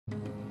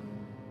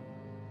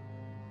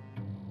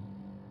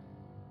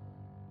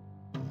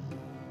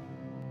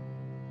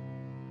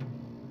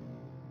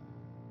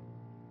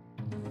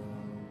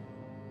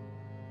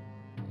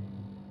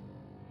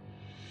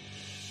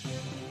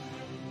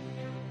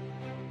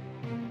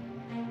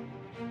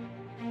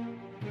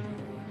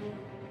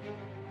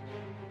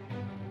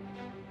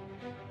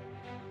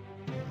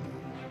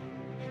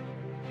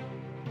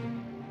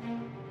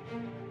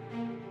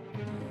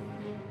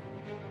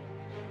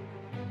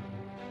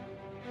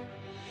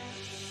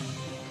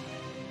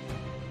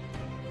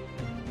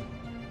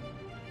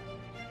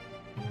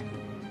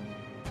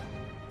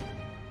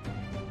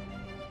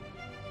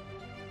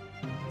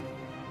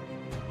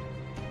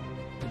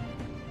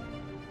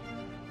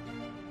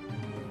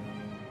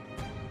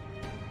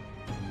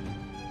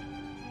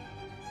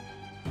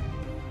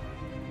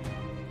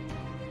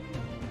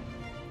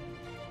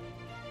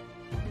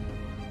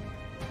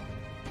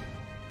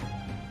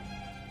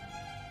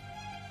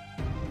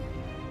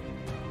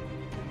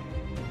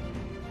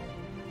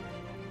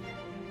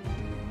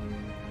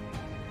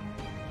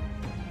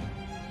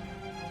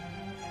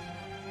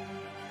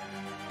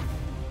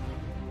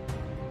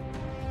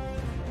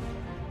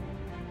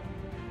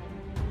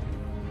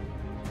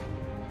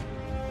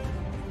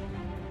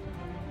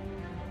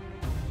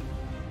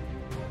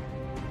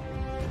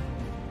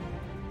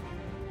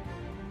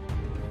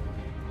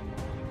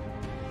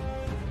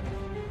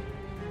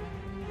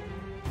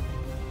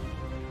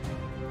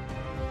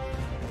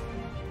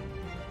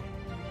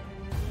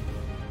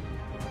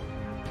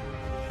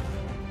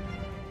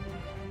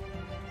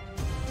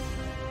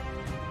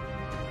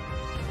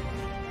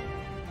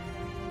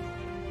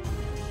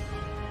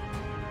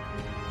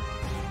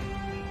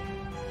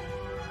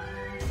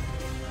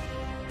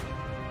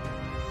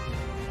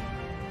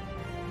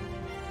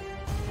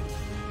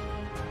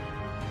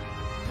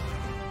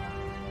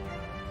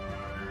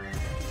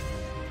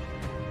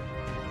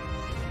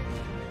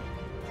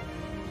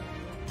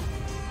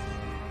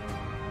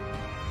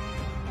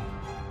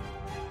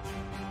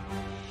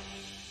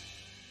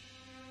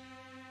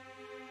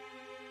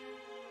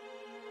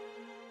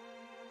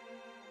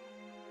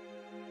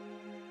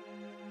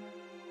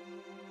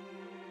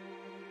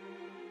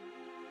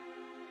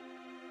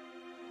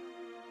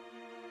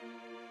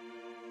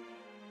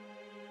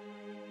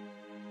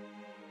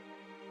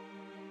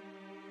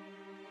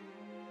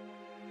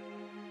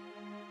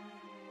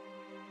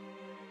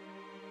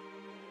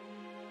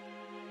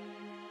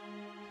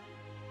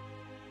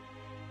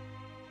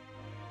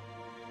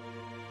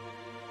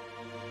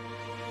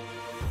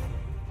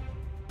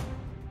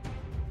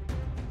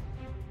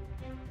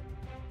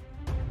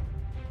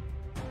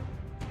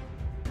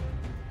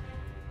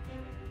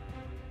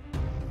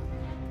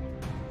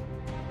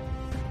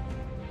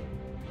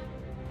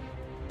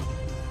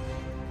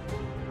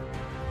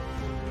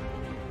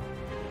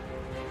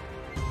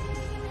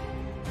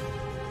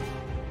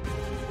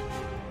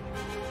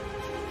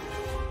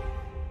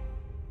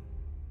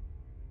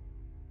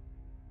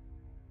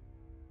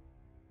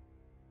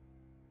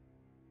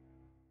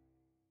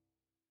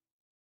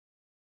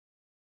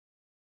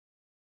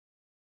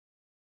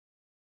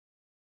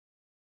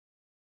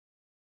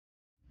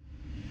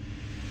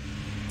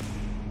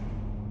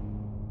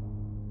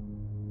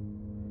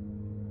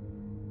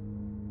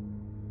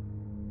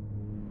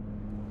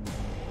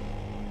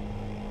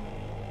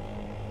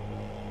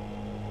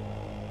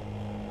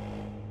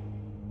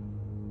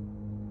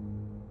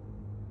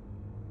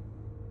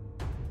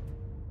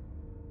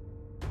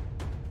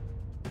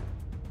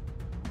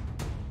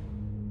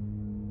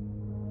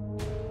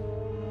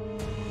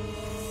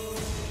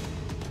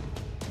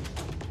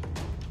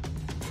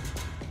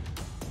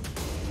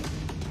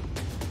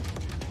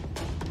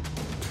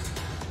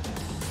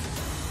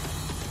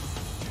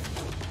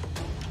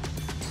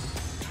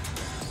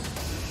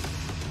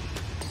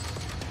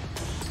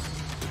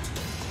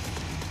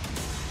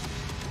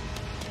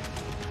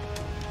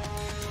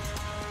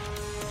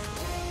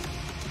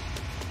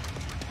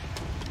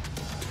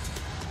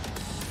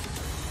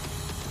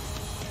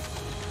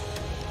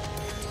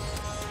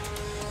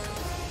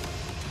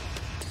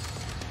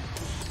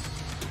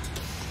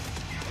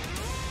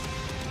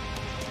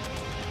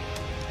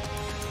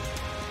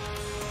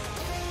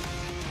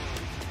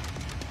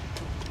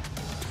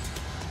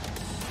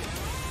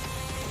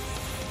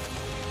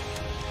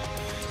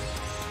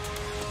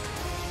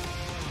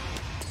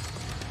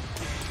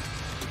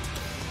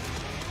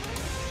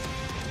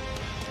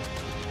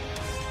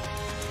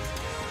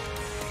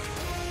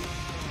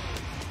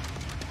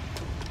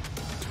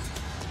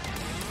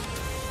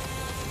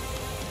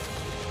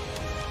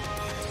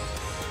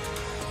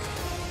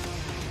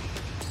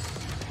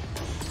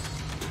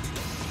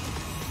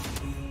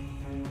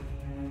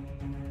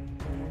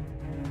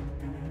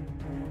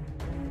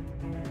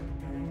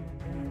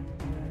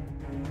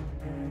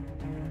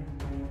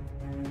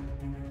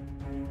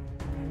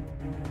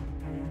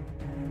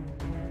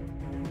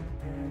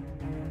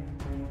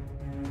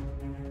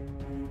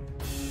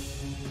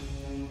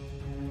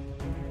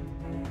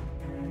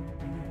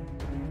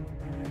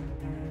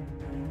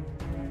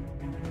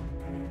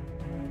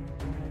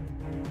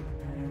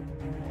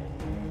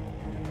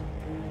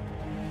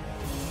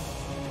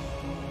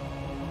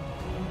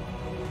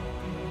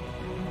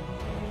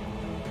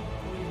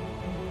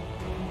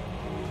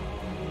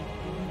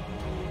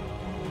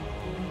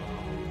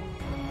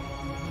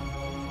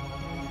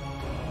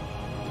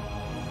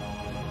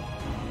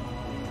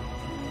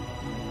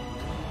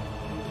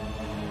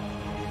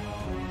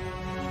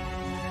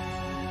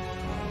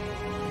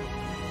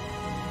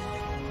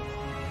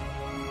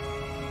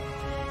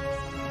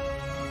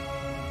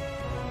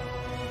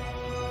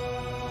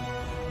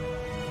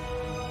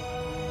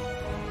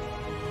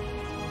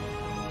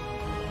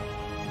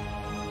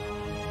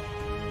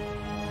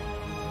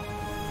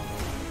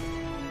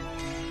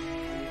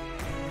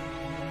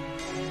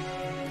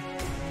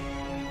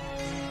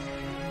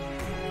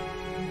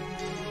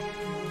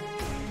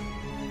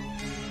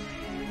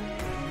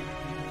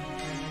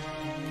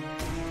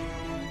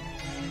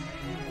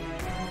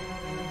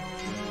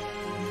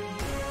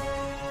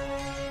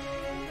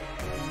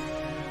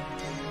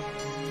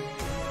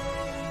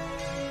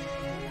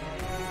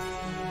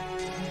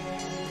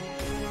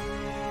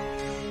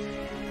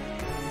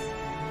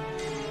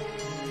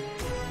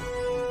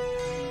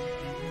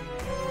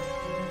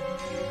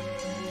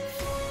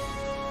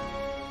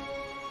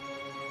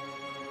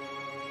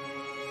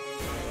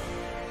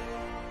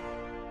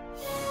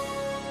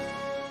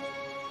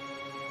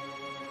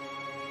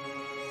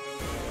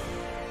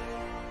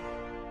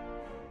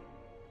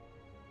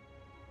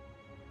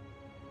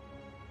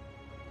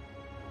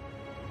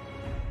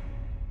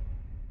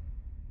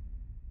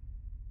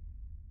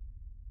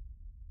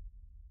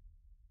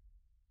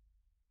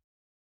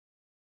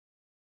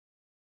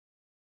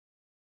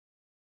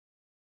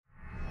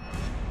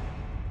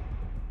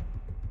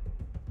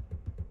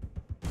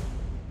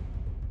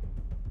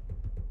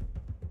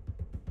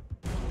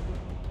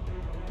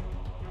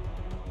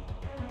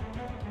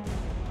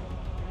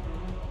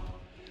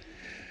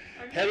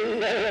Hello,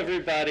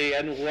 everybody,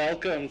 and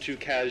welcome to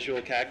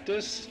Casual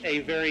Cactus, a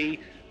very,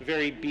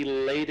 very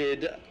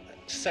belated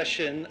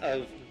session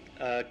of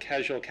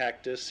Casual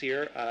Cactus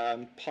here.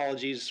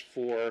 Apologies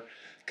for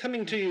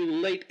coming to you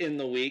late in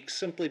the week,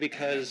 simply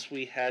because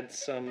we had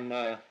some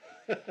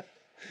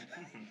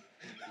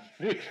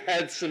we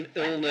had some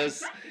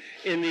illness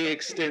in the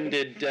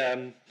extended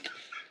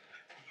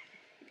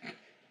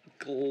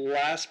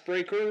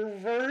Glassbreaker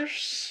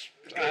verse.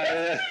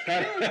 I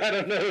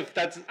don't know if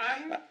that's.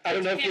 I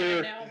don't know if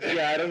we're.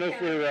 Yeah, I don't know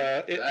if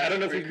we're. I don't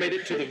know if we've made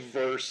it to the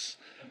verse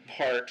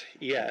part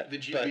yet. The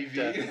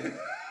GBV.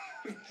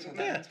 So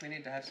that means we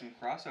need to have some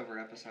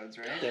crossover episodes,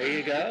 right? There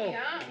you go.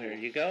 Yeah. There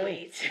you go.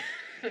 Wait.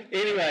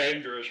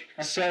 Anyway,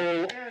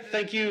 so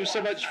thank you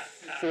so much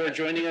for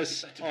joining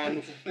us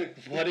on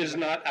what is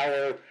not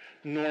our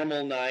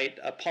normal night.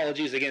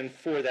 Apologies again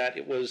for that.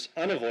 It was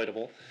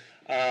unavoidable.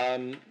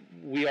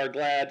 We are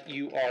glad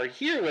you are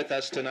here with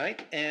us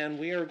tonight, and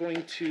we are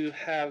going to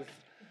have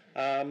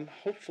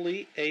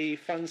hopefully a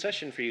fun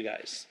session for you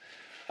guys.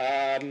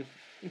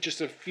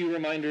 Just a few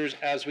reminders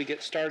as we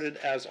get started.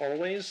 As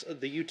always,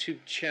 the YouTube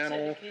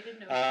channel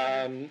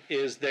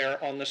is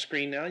there on the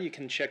screen now. You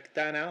can check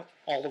that out.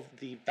 All of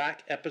the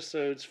back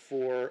episodes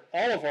for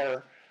all of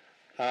our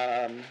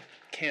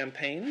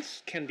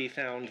campaigns can be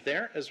found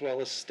there, as well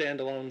as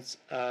standalone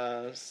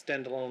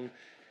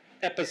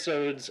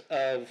episodes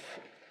of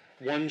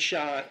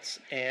one-shots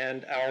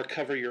and our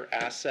Cover Your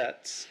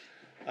Assets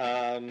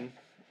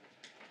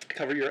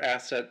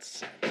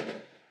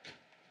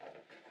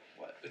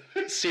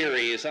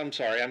series. I'm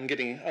sorry, I'm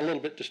getting a little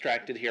bit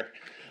distracted here.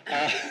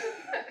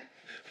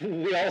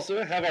 We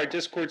also have our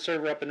Discord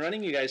server up and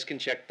running. You guys can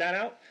check that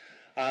out.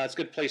 It's a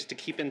good place to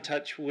keep in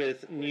touch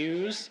with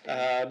news.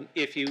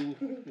 If you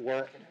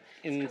were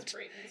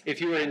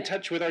in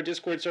touch with our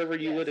Discord server,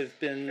 you would have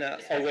been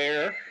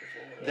aware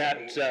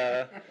that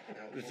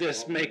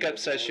this makeup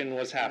session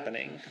was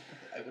happening.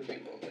 I would be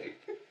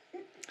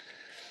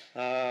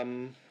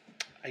lonely.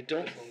 I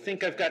don't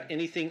think I've got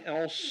anything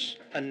else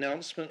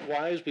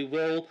announcement-wise. We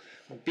will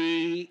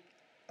be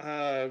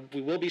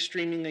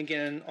streaming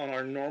again on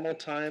our normal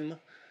time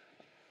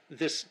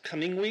this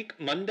coming week,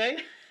 Monday.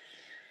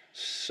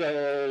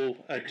 So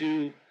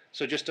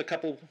just a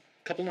couple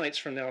nights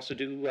from now. So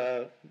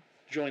do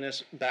join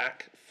us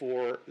back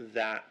for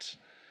that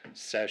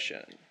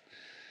session.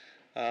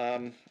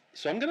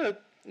 So I'm gonna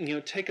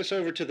take us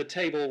over to the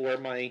table where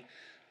my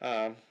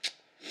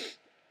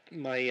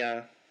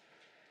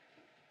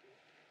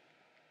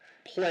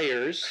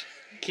players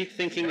keep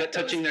thinking that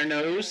touching their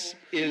nose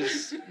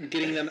is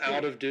getting them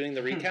out of doing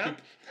the recap.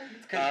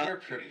 It's because we're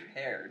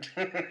prepared.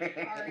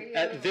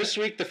 This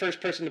week, the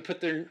first person to put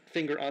their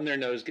finger on their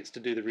nose gets to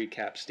do the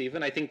recap.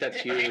 Steven, I think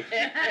that's you.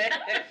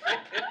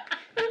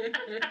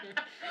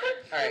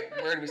 All right,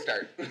 where do we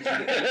start? All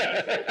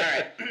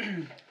right,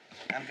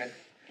 I'm good.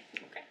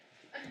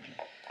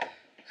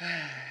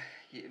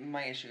 Okay.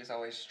 My issue is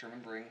always just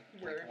remembering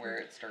where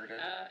it started.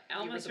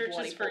 Alma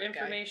searches for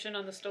information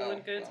on the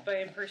stolen goods by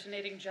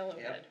impersonating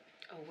Jello-Head.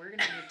 Oh, we're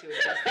gonna need to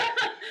adjust that.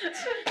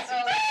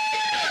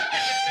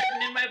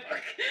 In my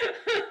book.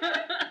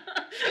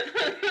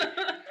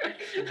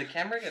 Did the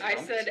camera get I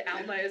bumped? said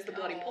Alma is the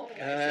bloody polka.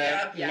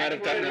 You might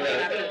have gotten we're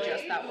gonna have to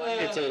adjust that one.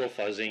 It's a little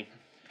fuzzy.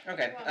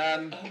 Okay.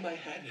 Oh, my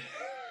head.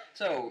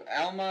 So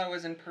Alma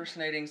was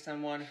impersonating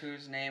someone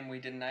whose name we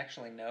didn't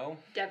actually know.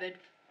 David.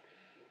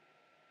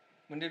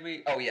 When did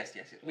we? Oh, yes.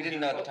 We didn't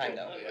know at the time,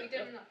 though. We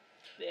didn't know.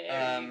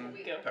 There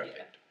you go.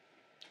 Perfect.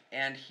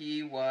 And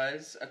he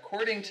was,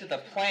 according to the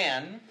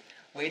plan,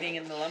 waiting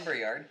in the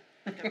lumberyard.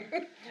 A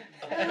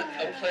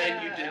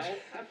plan you did.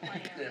 A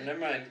plan. Yeah, never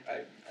mind.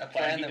 A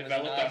plan he that was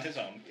developed not. on his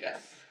own.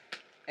 Yes.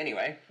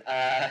 Anyway,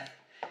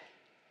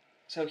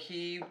 so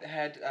he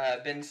had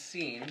been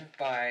seen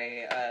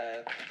by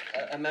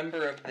a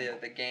member of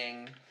the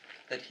gang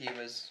that he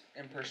was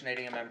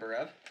impersonating a member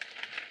of,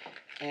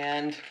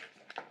 and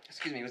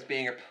was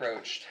being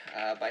approached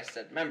by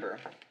said member.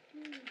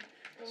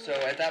 So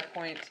at that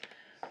point,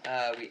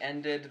 we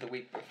ended the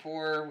week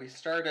before we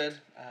started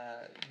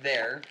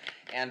there,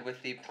 and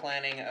with the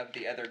planning of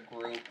the other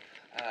group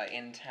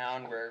in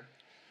town, where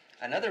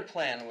another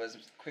plan was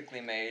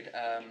quickly made.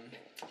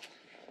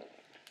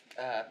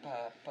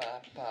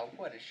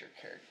 What is your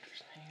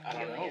character's name? I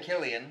don't know.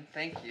 Killian,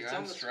 thank you. It's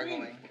I'm on the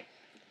struggling.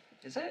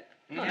 Is it?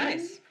 Mhm. Oh,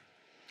 nice.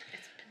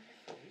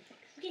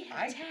 Yeah,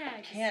 I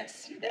tags. can't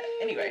see that.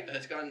 Anyway,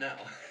 It's gone now.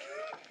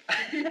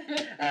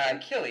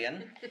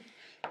 Killian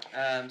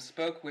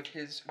spoke with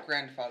his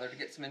grandfather to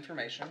get some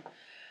information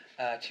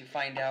to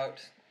find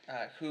out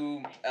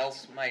who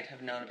else might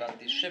have known about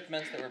these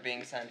shipments that were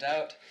being sent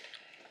out.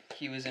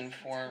 He was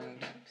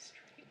informed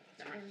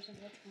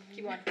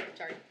Keep on.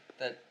 Sorry.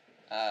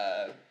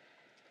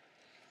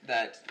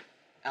 that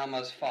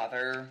Alma's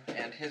father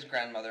and his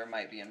grandmother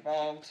might be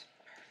involved.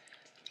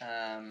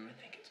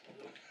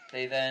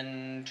 They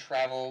then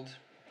traveled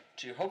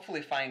to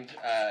hopefully find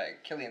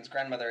Killian's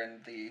grandmother in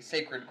the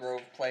Sacred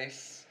Grove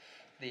place,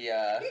 the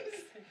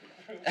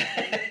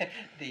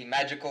the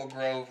magical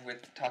grove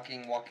with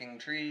talking, walking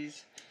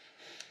trees.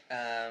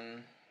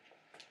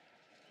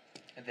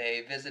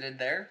 they visited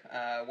there.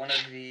 One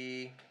of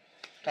the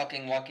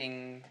talking,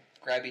 walking,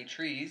 grabby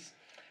trees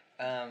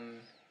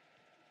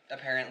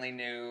apparently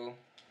knew.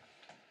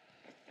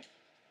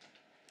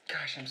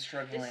 Gosh, I'm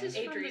struggling. This is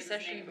from the Adrian's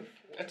session name.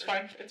 before. It's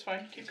fine. It's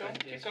fine. Keep going.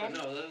 Keep going.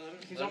 No,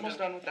 He's almost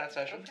done with that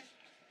session. Okay.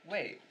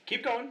 Wait.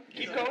 Keep going.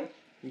 Keep going.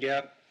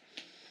 Yeah.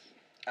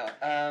 Oh,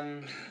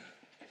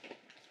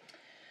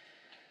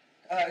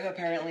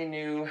 apparently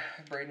knew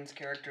Braden's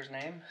character's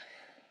name.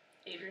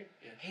 Adrian.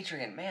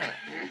 Adrian, man.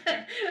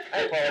 I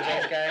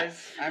apologize,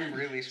 guys. I'm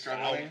really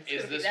struggling.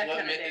 Is this That what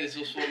kind of day. is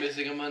this what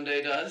missing a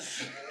Monday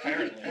does?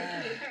 Apparently.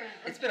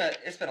 It's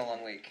been a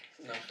long week.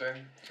 No, fair.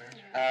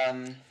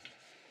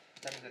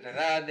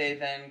 They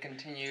then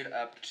continued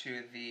up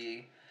to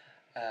the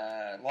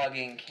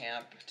logging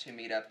camp to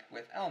meet up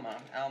with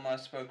Alma. Alma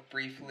spoke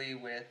briefly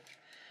with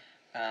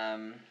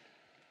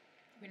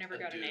We never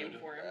got a name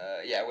for him.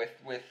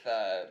 with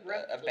a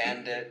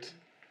bandit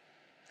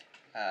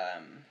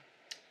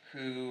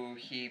who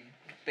he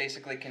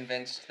basically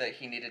convinced that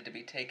he needed to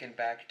be taken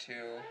back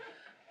to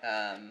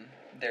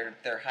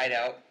their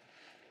hideout,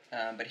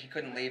 but he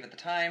couldn't leave at the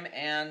time,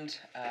 and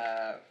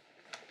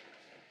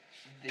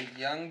the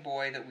young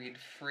boy that we'd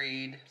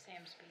freed,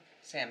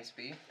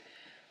 Samsby,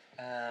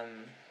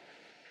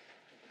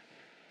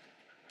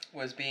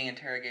 was being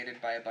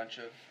interrogated by a bunch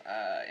of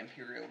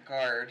Imperial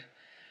Guard.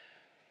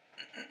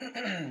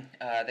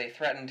 They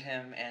threatened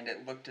him, and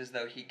it looked as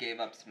though he gave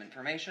up some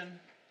information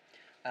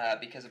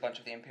because a bunch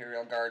of the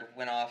Imperial Guard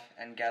went off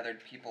and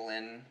gathered people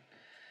in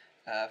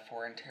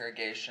for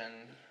interrogation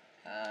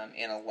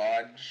in a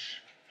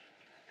lodge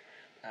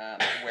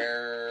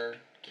where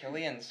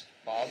Killian's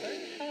father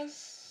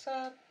has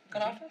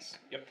an office.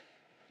 Yep.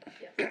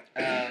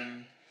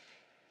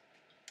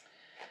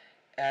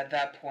 At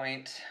that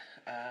point,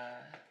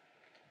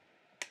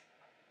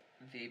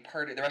 the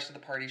rest of the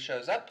party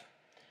shows up.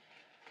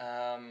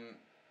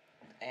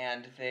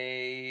 And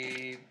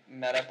they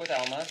met up with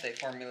Alma. They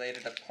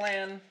formulated a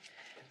plan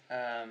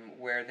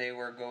where they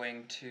were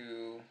going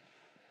to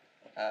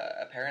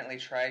apparently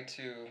try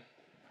to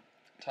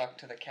talk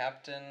to the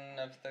captain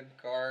of the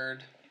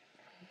guard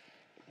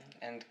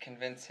and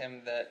convince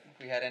him that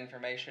we had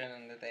information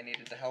and that they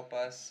needed to help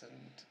us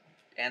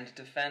and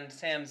defend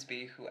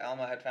Samsby, who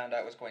Alma had found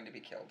out was going to be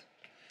killed.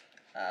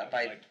 I'd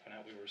like to point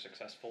out we were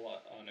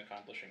successful on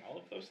accomplishing all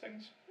of those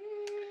things.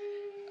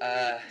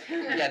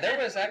 Yeah, there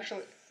was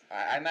actually.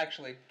 I'm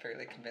actually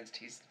fairly convinced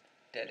he's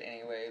dead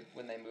anyway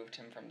when they moved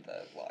him from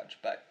the lodge.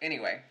 But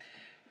anyway,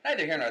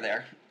 neither here nor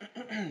there.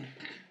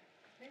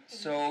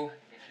 So,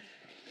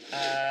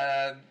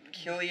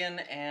 Killian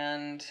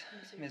and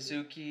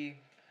Mizuki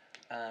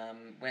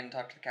went and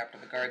talked to the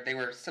captain of the guard. They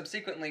were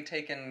subsequently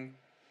taken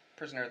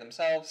prisoner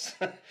themselves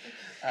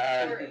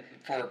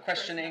for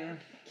questioning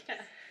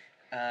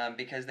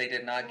because they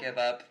did not give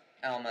up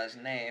Alma's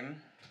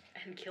name.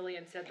 And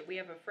Killian said that we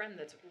have a friend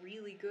that's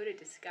really good at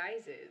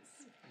disguises.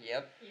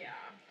 Yep. Yeah.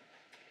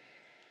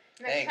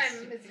 Thanks. Next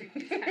time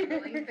Mizuki's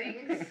handling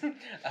things.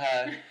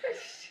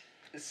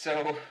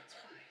 So,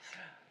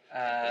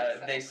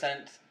 they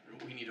sent,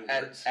 We need a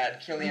word. at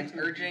Killian's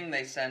urging,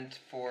 they sent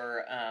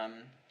for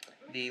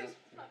the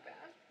Not bad.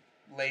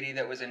 lady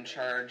that was in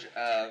charge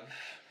of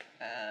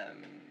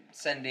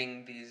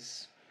sending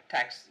these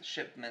tax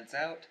shipments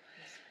out.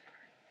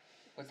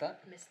 What's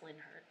that? Miss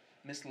Linhart.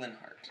 Miss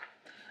Linhart.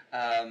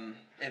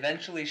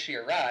 Eventually she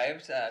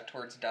arrived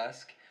towards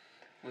dusk,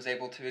 was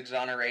able to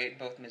exonerate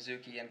both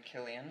Mizuki and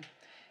Killian.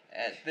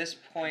 At this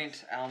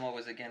point, Alma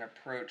was again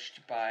approached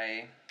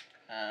by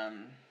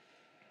The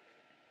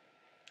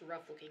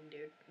rough-looking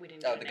dude. We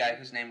didn't. the get a guy name.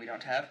 whose name we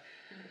don't have.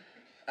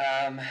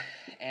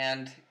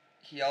 And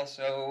he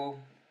also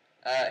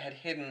had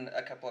hidden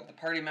a couple of the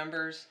party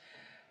members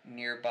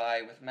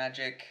nearby with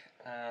magic.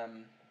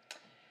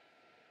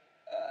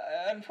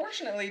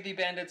 Unfortunately, the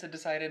bandits had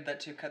decided that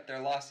to cut their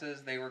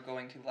losses, they were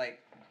going to light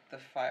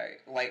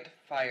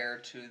fire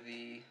to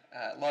the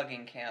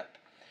logging camp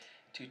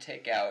to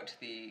take out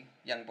the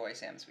young boy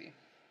Samsby.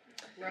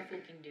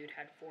 Rough-looking dude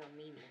had 4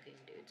 mean-looking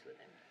dudes with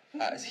him.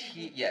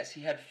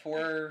 He had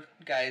 4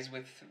 guys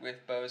with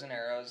bows and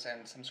arrows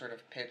and some sort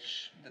of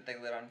pitch that they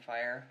lit on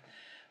fire.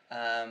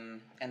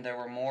 And there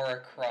were more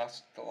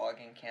across the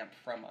logging camp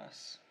from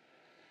us.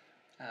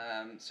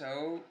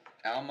 So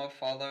Alma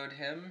followed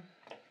him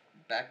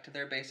back to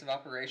their base of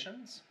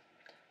operations.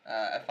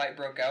 A fight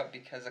broke out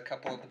because a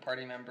couple of the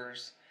party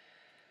members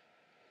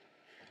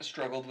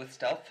struggled with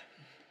stealth.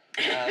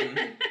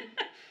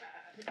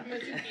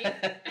 Mizuki.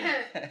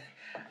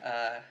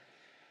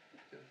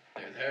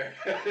 They're there.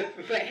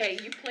 But hey,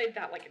 you played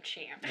that like a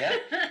champ. Yeah.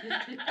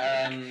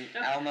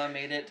 Alma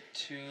made it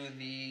to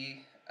the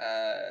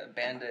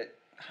bandit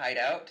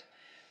hideout,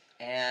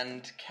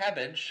 and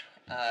Cabbage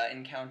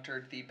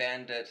encountered the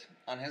bandit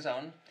on his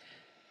own,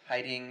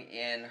 hiding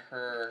in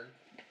her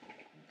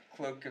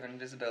cloak of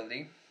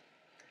invisibility,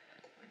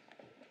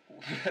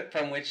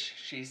 from which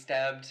she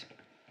stabbed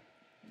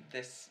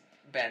this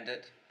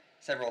bandit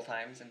several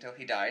times until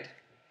he died.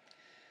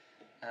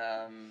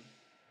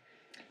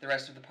 the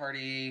rest of the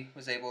party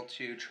was able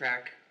to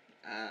track,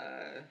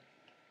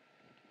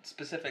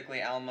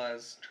 specifically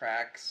Alma's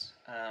tracks,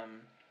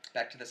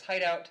 back to this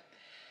hideout.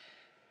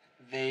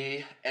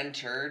 They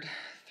entered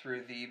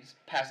through the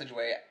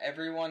passageway.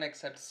 Everyone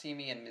except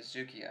Simi and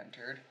Mizuki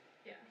entered,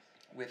 Yes.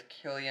 with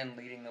Killian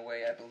leading the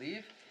way, I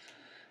believe.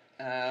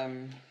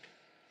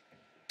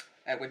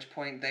 At which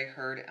point they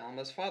heard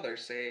Alma's father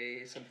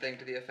say something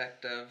to the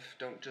effect of,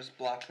 "Don't just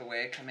block the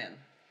way, come in."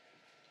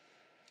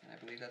 And I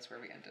believe that's where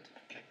we ended.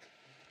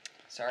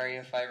 Sorry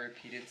if I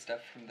repeated stuff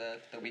from the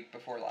week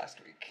before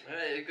last week.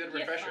 Good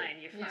refresher.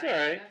 You're It's fine. all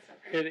right.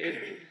 That's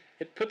okay.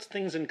 It puts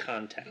things in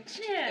context.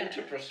 Yeah.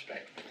 Into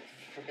perspective.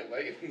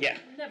 Like, Yeah.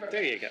 Never.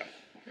 There you go.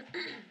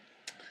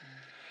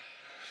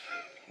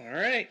 All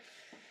right.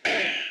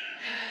 Yes.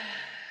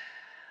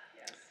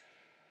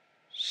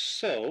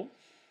 So,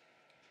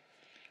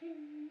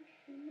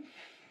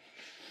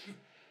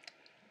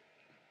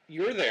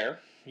 you're there.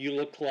 You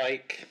look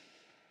like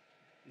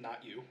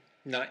Not you.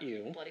 not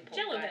you. Bloody pulled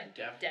Jello by Man.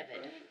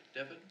 David.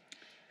 Devin?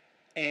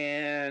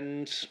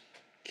 And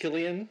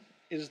Killian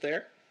is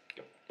there.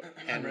 I'm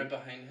And- right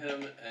behind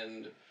him,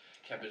 and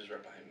Cabbage is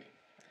right behind me.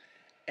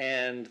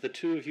 And the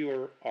two of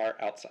you are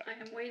outside. I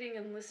am waiting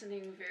and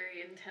listening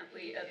very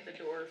intently at the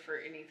door for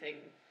anything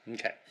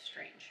Okay.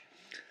 strange.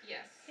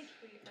 Yes.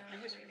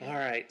 I was All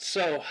right.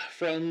 So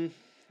from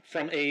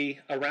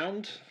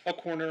around a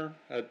corner,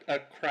 a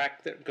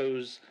crack that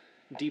goes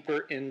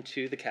deeper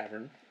into the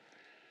cavern,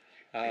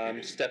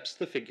 steps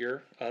the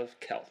figure of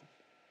Kel.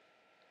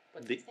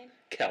 What's The- his name?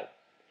 Kel,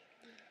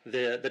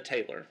 the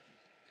tailor.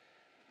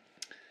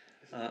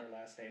 Isn't their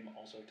last name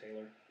also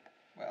Taylor?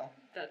 Well,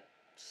 That's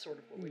sort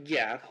of what we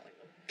Yeah. calling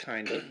them.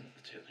 Kind of.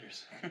 The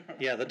Taylors.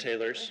 Yeah, the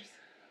tailors.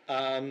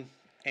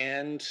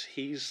 And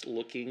he's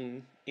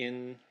looking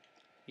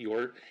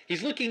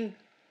he's looking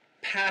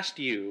past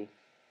you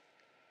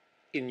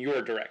in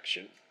your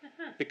direction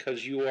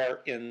because you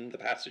are in the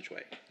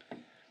passageway.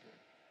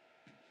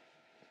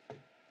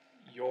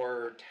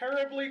 You're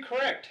terribly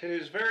correct. It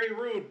is very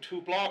rude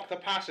to block the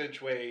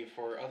passageway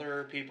for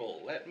other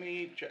people.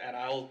 And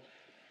I'll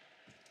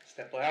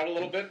step out a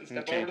little bit and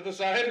step Okay. over to the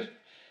side.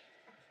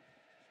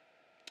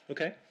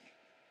 Okay.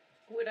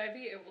 Would I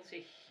be able to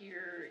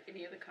hear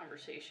any of the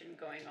conversation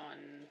going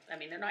on? I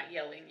mean, they're not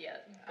yelling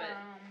yet, but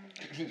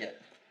yeah.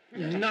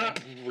 Not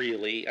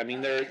really. I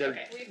mean, they're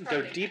Okay.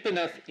 they're deep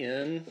enough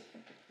in.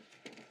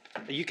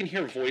 You can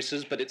hear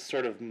voices, but it's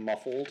sort of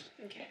muffled.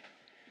 okay.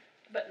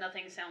 But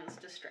nothing sounds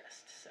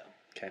distressed. So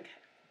Okay.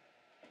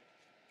 So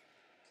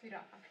you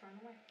don't have to run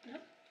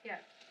away.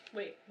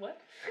 wait, what?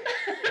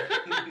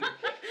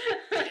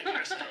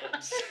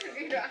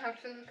 You don't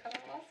have to cut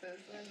our losses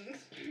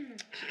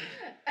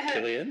and.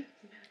 Killian,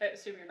 I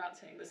assume you're not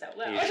saying this out are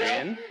loud. you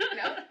saying?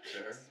 No.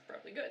 Sure. This is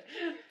probably good.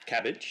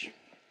 Cabbage.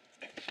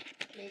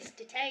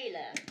 Mr.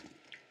 Taylor.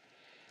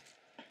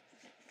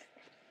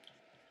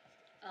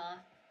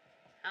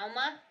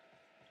 Alma?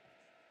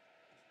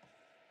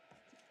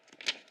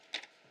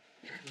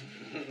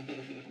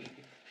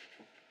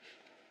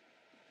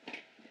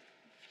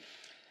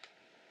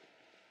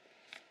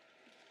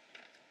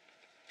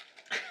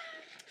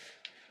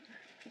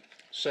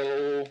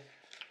 So,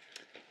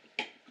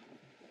 I'm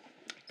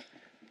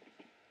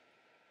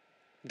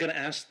gonna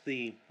ask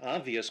the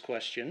obvious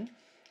question.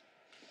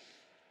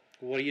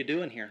 What are you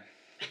doing here?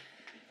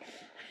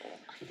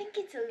 I think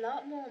it's a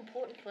lot more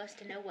important for us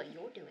to know what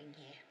you're doing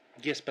here.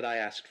 Yes, but I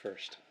asked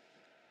first.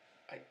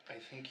 I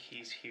think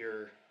he's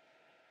here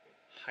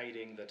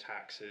hiding the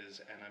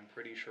taxes, and I'm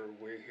pretty sure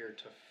we're here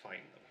to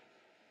find them.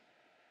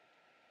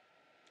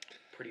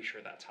 Pretty sure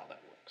that's how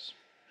that works.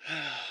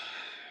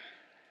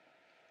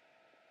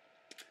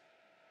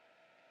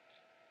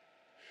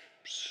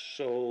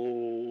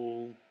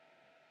 So,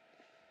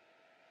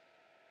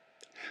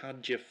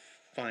 how'd you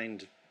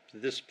find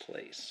this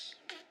place?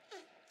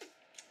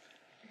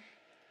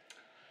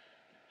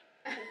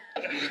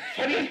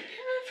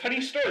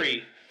 Funny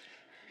story.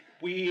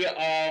 We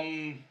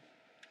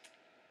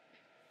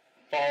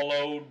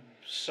followed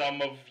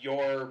some of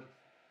your.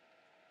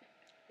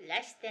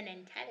 Less than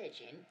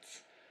intelligent.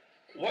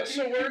 What's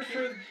the word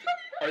for?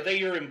 Are they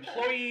your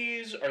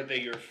employees? Are they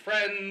your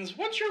friends?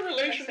 What's your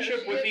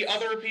relationship with the Associates.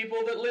 other people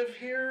that live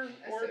here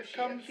or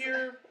come Associates.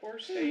 here or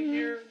stay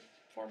here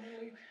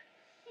formerly?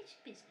 It's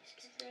business.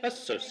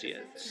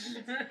 Associates,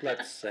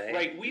 let's say.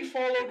 Right, we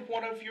followed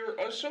one of your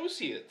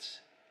associates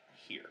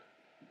here.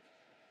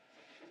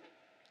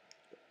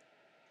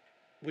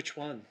 Which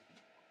one?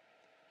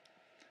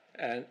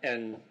 And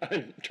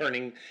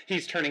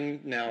he's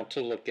turning now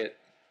to look at,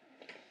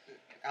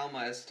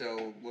 Alma is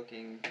still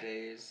looking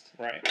dazed.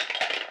 right.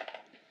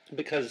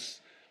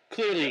 Because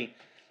clearly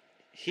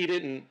he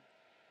didn't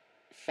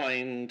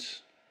find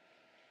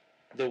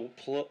the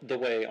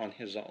way on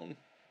his own.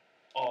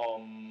 Are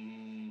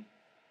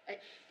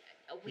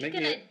we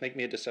gonna... Make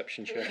me a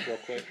deception check real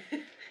quick.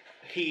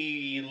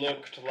 He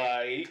looked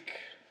like.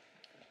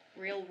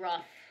 Real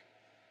rough.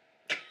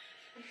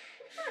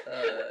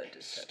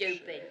 Deception.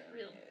 Stupid.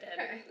 Real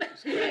Okay.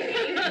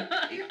 dead.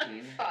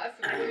 18.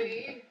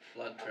 Possibly.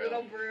 blood A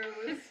little trail.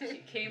 bruise. She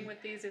came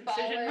with these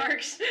Fallen. incision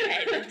marks.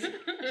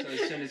 So as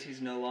soon as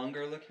he's no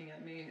longer looking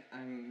at me,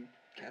 I'm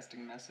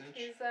casting message.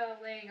 He's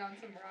laying on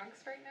some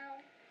rocks right now.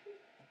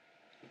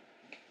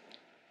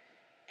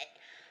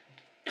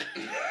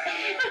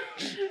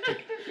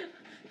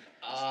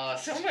 Ah,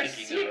 So much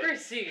sticky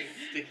notes. secrecy.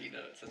 Sticky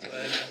notes. That's why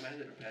I got my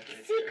little pad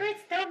right there.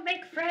 Secrets don't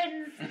make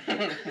friends.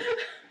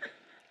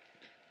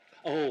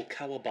 Oh,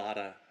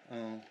 Kawabata.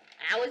 Oh.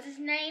 How was his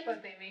name?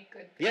 But they make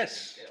good.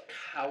 Yes,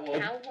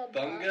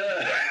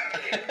 Cowabunga.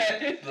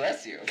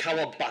 Bless you.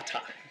 Kawabata.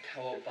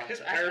 Cowabunga.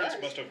 His parents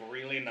must have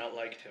really not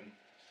liked him.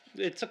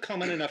 It's a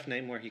common enough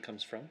name where he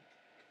comes from.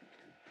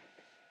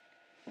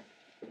 I'm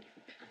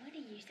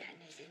gonna use that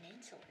as an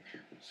insult now.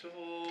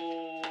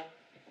 So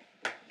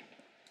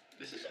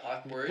this is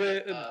awkward.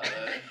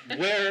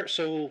 Where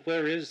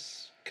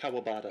is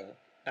Kawabata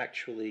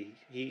actually?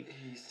 He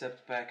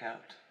stepped back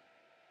out.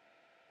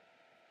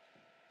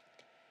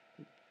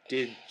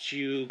 Did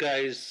you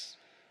guys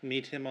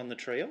meet him on the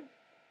trail?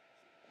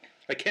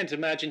 I can't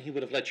imagine he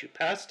would have let you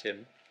past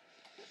him.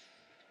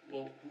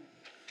 Well,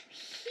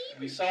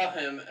 we saw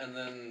him and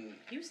then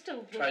You still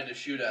look tried to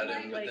shoot at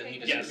him, but then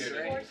he Yes.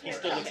 disappeared. Right. He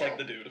still looks like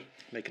the dude.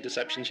 Make a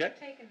deception check.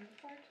 Taken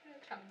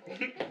unfortunate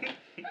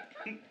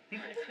tumble.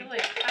 I feel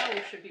like how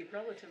should be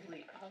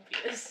relatively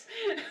obvious.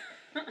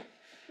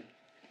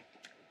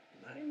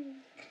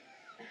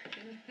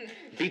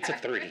 Beats a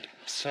 3.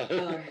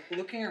 So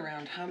Looking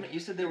around, how many? You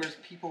said there was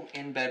people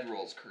in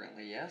bedrolls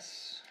currently,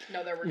 yes?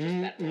 No, there were just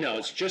that. no,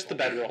 it's just the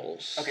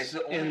bedrolls. Okay, so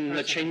the only in the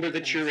person chamber who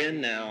that can you're see-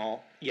 in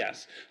now,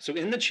 yes. So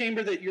in the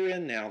chamber that you're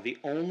in now, the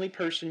only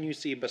person you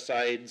see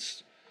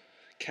besides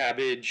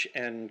Cabbage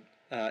and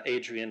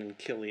Adrian and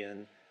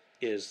Killian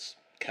is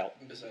Kel.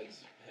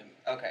 Besides him,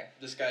 Okay,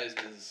 disguised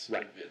as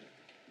Right. Vid.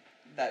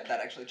 that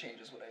actually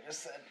changes what I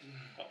just said.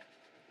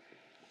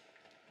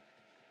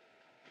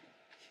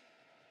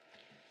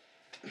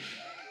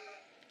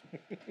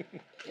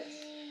 Yes.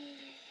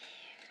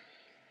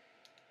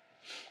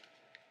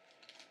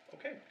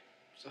 Okay.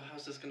 So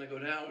how's this gonna go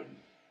down?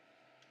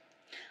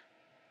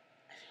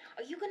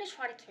 Are you gonna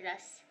try to kill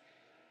us?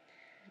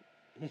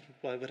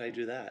 Why would I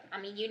do that? I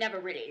mean, you never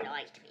really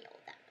liked me all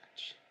that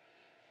much.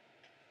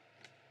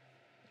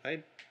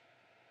 I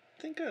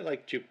think I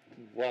liked you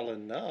well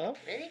enough.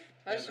 Really?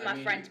 Most And of I my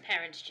mean- friends'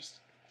 parents just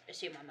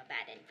assume I'm a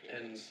bad And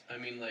influence. I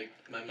mean, like,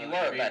 my You mother are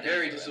a would be bad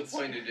very influence.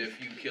 disappointed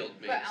if you killed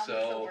me. But Alma's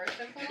the So worst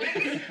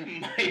influence.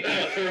 My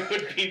mother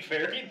would be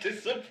very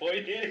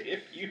disappointed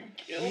if you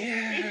killed me.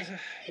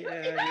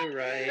 Yeah, you're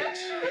right.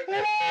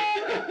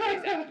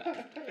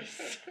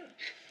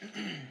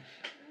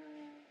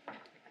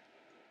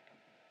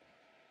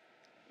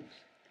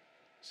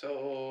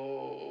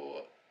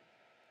 So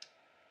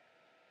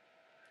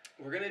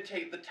we're gonna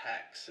take the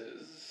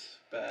taxes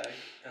back,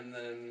 and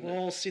then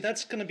Well, see,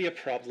 that's going to be a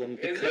problem Is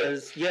it?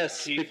 because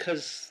yes, He-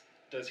 because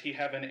Does he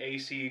have an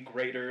AC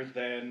greater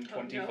than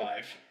Oh, no.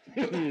 25?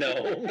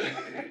 no.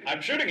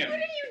 I'm shooting him. What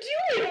are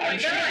you doing? Oh my I'm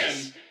shooting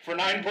gosh! him for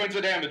 9 points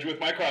of damage with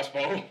my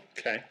crossbow.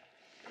 Okay.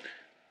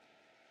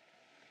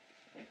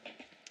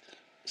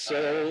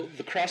 So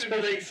the crossbow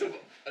like some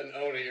an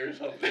Oni or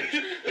something.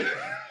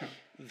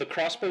 the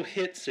crossbow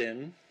hits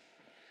him,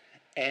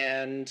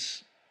 and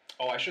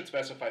Oh, I should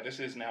specify this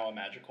is now a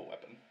magical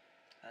weapon.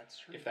 That's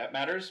true. If that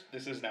matters,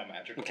 this is now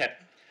magical. okay.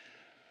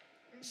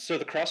 So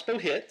the crossbow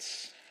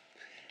hits,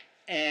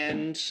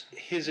 and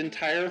his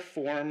entire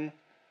form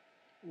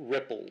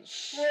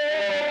ripples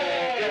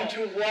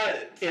Into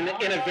what? in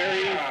a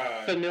very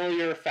Ah.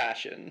 familiar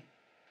fashion.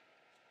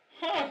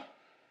 Huh.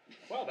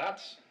 Well,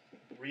 that's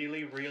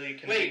really, really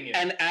convenient.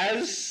 And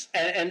as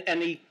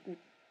and he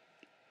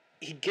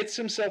gets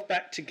himself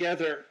back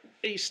together.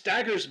 He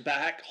staggers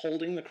back,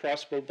 holding the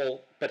crossbow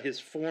bolt, but his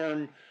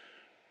form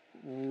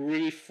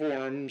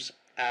reforms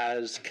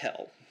as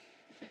Kel.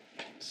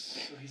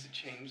 So he's a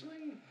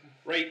changeling?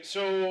 Right,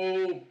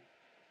 so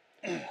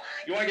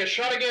you want to get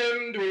shot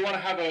again? Do we want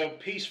to have a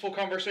peaceful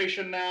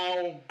conversation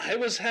now? I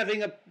was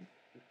having a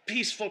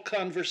peaceful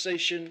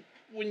conversation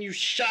when you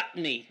shot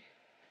me.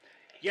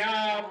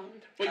 Yeah,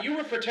 but you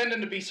were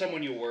pretending to be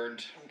someone you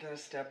weren't. I'm gonna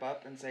step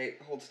up and say,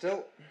 hold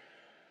still.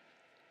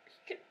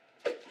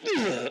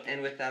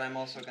 And with that, I'm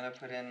also gonna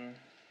put in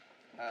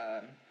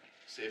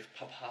Save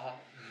Papa.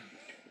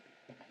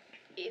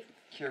 If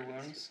cure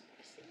wounds.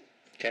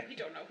 We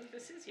don't know who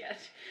this is yet.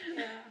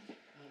 Oh,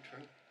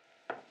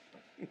 true.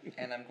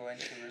 And I'm going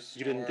to restore.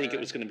 You didn't think it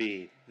was going to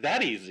be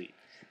that easy,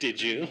 did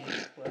you?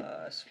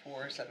 Plus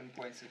 7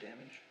 points of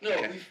damage.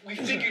 No, we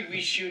figured we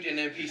shoot an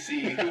NPC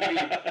who we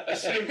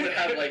assumed would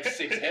have like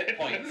 6 hit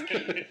points.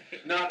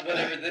 Not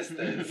whatever this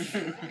does.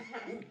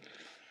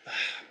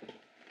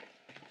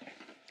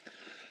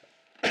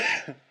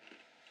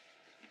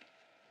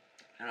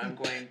 And I'm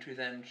going to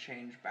then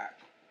change back.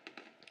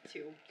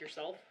 To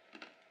yourself.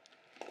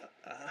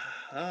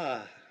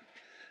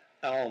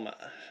 Alma.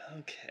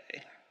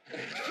 Okay.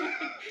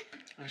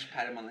 I just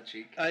pat him on the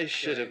cheek. I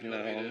should have You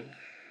want me to known.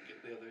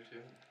 Get the other two.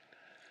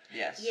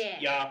 Yes. yeah.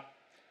 Yeah.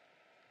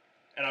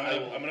 And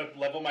I'm gonna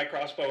level my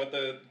crossbow at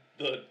the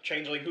the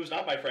changeling who's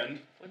not my friend.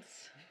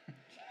 What's?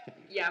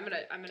 Yeah, I'm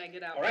gonna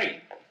get out. All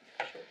right.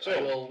 I So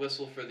will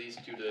whistle for these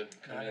two to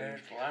come in.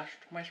 flashed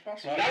my spell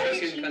that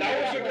was a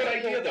good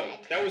idea, though.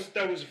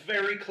 That was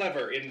very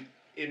clever.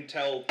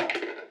 Until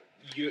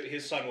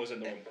his son was in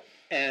the room.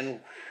 And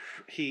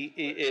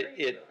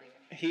he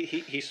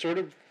sort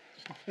of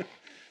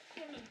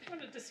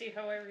Wanted to see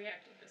how I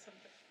reacted to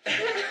something.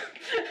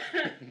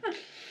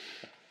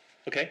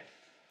 okay.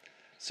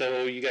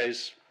 So you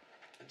guys,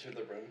 Enter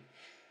the room.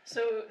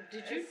 So,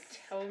 did you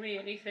tell me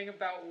anything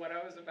about what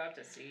I was about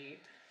to see?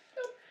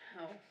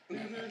 Oh.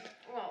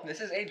 Well, This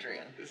is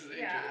Adrian. This is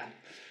Adrian. yeah.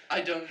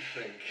 I don't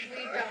think. We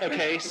don't.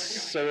 okay. know.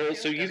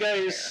 So you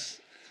guys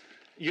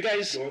You're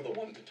the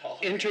one to talk.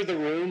 enter the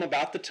room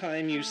about the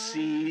time you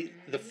see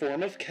the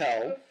form of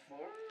Kel.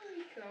 Before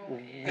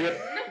we go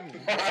Rip.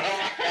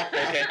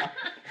 Okay.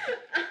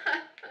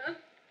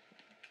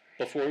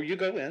 Before you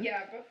go in.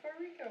 Yeah, before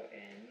we go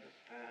in,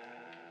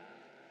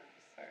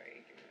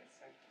 sorry, give me a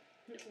sec.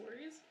 No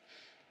worries.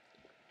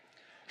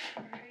 I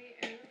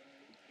am.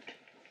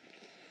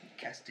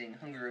 Casting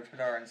Hunger of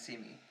Hadar and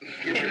Simi.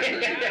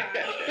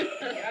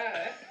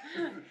 Yeah,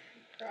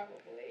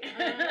 probably.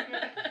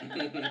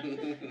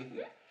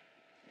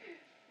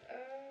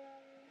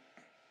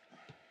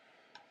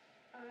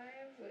 I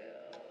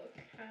will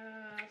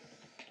cast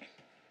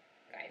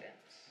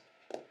guidance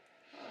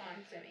on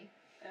Zimmy.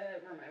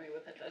 Remind me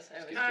what that does. I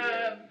Just always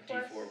give me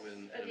Plus a D4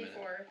 win a in a minute.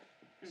 D4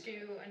 to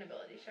an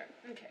ability check.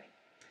 Okay.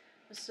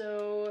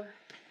 So,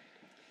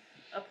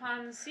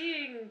 upon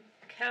seeing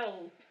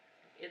Kel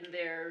in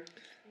there,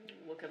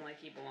 looking like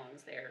he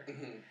belongs there,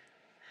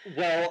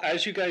 Well,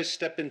 as you guys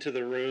step into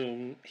the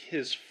room,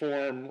 his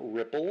form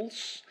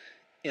ripples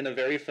in a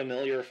very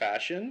familiar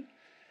fashion.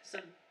 so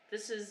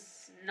this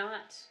is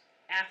not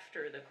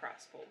after the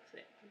crossbow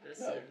thing. This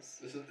No, is.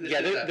 this is This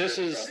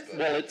after is crossbow.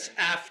 well, it's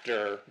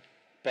after,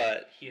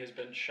 but He has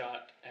been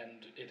shot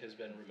and it has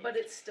been removed. But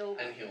it's still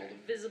And healed.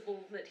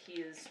 visible that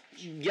he is.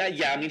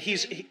 yeah. I mean,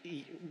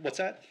 what's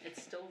that?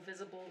 It's still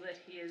visible that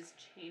he is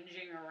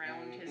changing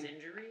around his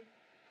injury.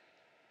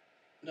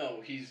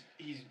 No, he's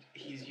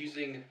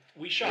using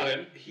We shot what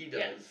him. he does.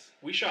 Yes.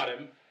 We shot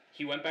him.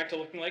 He went back to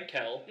looking like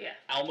Kel. Yeah.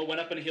 Alma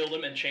went up and healed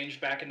him and changed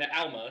back into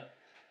Alma.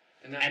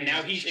 And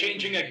now he's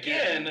changing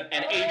again. again,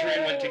 and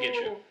Adrian went to get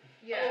you.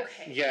 Yes.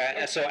 Okay.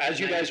 Yeah. So as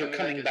you Now guys he's are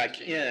coming coming back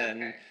back as a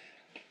in, Okay.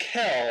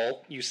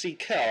 Kel, you see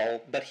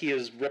Kel, but he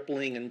is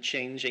rippling and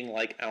changing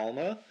like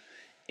Alma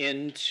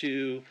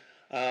into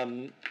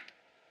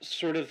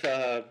sort of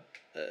a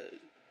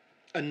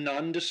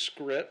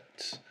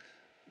nondescript,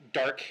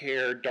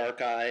 dark-haired,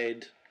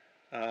 dark-eyed,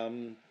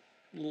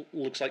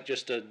 looks like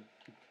just a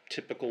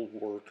typical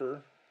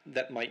worker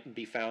that might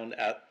be found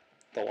at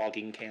the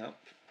logging camp,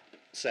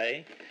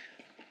 say.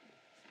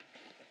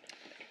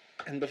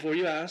 And before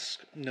you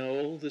ask,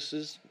 no, this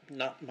is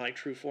not my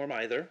true form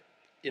either.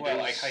 It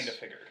Well, I is kind of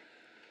figured.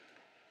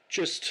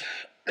 just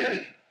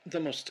the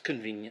most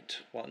convenient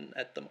one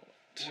at the moment.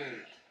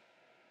 Wait.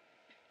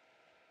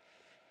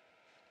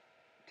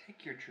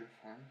 Take your true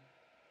form.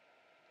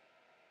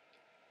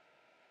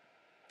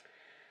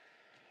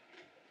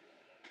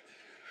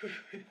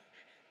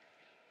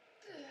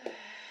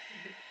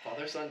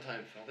 Father son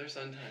time. Father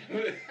son time.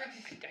 I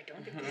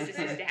don't think this is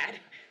his dad.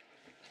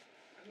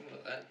 I don't know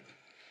that.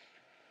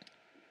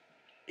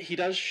 He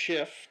does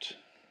shift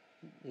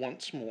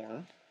once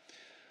more.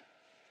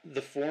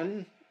 The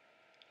form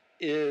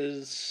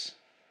is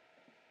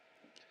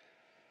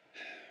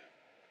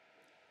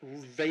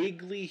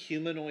vaguely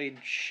humanoid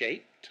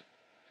shaped,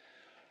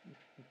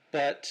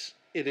 but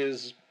it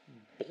is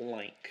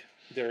blank.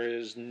 There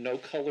is no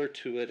color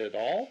to it at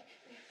all.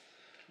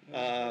 There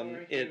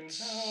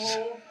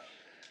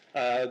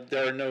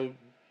are no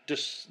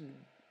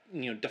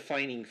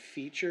defining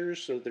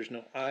features. So there's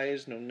no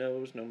eyes, no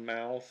nose, no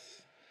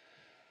mouth.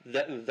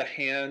 The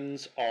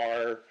hands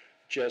are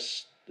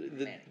just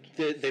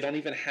they don't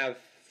even have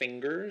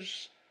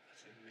fingers.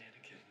 That's a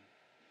mannequin.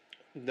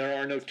 There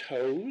are no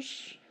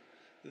toes.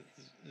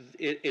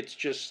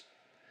 It's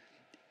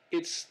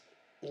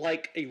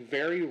like a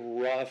very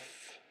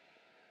rough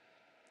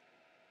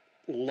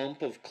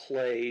lump of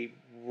clay,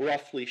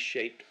 roughly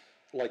shaped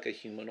like a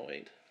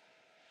humanoid.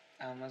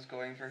 Alma's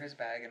going for his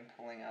bag and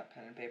pulling out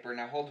pen and paper.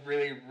 Now hold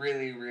really,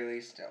 really,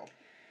 really still.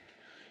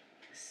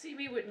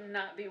 Simi would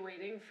not be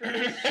waiting for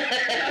this.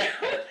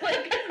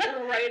 Like,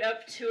 right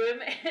up to him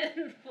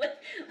and,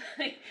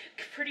 like,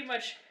 pretty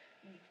much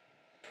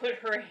put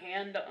her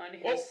hand on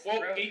his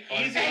throat.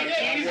 Easy.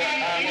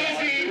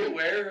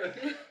 Where?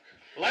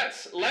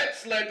 Let's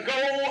let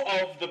go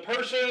of the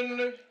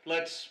person.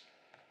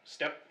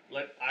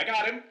 I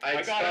got him. I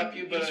I'd got stop him.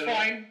 you, but He's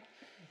fine.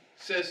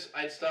 Sis,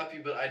 I'd stop you,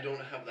 but I don't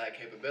have that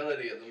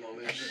capability at the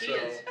moment. She So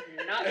is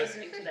not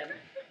listening to them.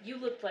 You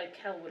looked like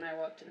hell when I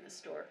walked in this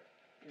door,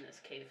 in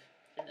this cave,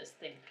 in this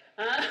thing.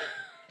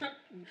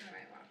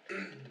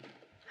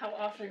 How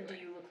often do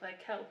you look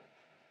like hell?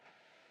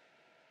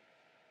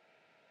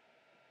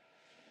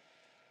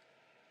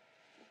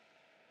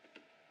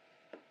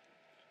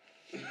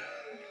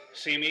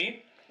 See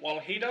me? Well,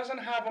 he doesn't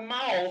have a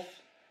mouth.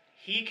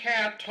 He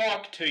can't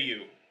talk to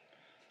you.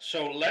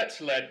 So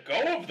let's let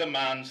go of the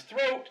man's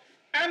throat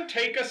and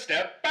take a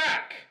step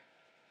back.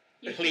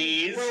 You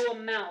Please. Can grow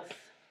a mouth.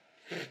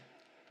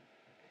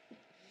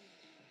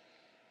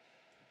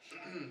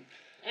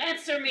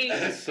 Answer me.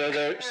 There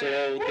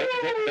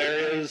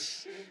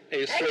is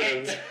a sort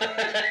of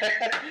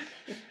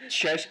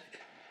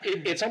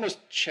it's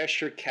almost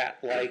Cheshire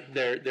Cat-like.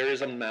 There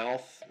is a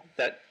mouth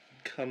that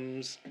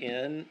comes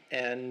in,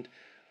 and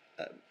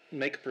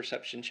make a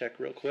perception check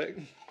real quick.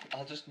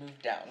 I'll just move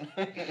down.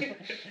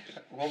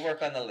 We'll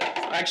work on the list.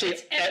 Actually,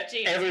 It's empty,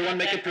 it's everyone not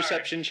make a that hard.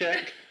 perception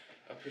check.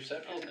 A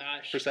perception. Oh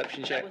gosh.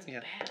 Perception check. That was Yeah.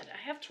 bad. I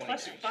have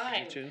plus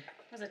 5. Two,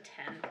 That was a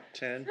 10.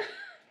 10.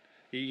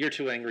 You're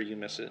too angry. You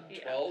miss it.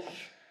 Yeah. 12.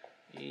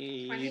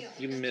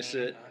 You miss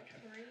it.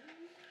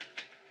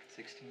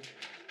 16.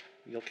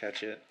 You'll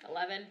catch it.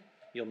 11.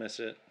 You'll miss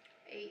it.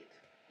 8.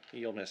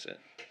 You'll miss it.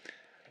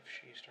 If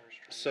she starts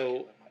trying So, to kill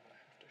him, I'm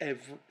gonna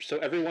have to. So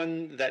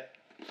everyone that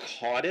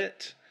caught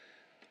it,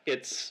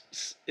 it's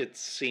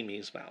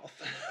Simi's mouth.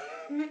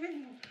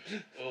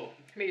 Oh.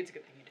 Maybe it's a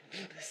good thing you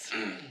didn't know this.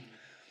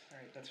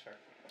 Alright, that's fair.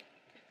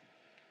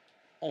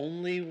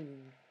 Only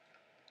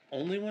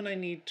when I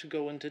need to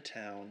go into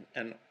town,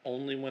 and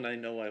only when I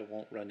know I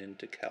won't run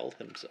into Kel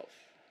himself.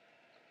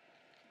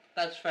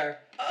 That's fair.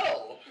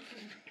 Oh.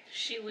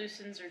 She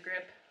loosens her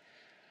grip.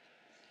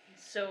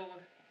 So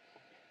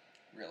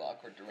Real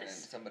awkward to run into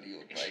somebody you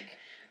look like.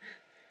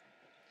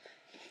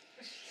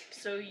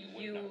 so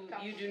you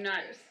do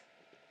not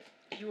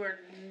you are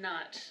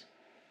not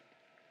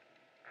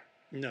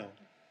No.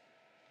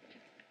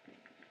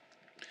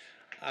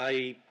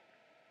 I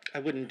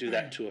wouldn't do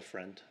that to a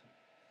friend.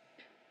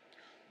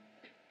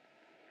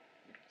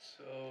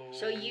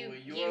 So you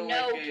you're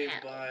know like a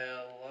Cal.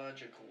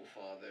 biological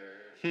father.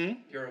 Hmm?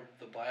 You're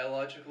the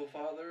biological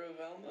father of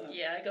Alma?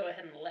 Yeah, I go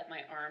ahead and let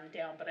my arm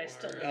down, but I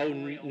still look Oh,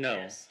 real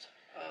no. pissed.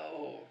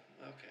 Oh,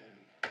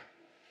 okay.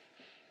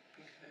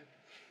 Okay.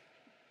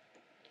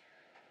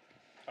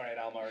 Alright,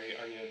 Alma, are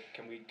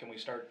you can we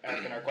start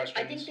asking our questions?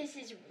 I think this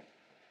is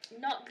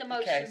not the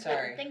most Okay, important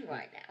sorry. thing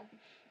right now.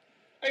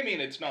 I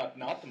mean, it's not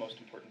the most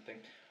important thing.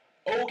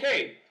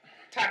 Okay,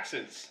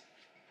 taxes.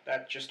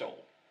 That just all.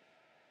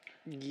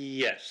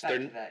 Yes, Back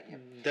to that, yep.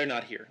 they're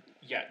not here.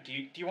 Yeah. Do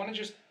you want to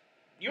just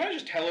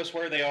tell us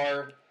where they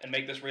are and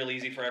make this real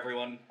easy for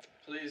everyone?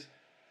 Please.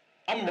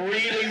 I'm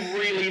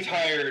really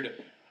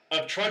tired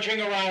of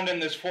trudging around in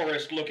this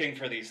forest looking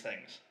for these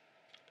things.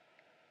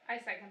 I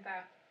second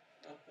that.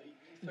 Oh,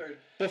 you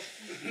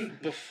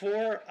third.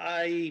 Before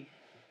I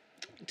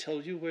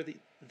tell you where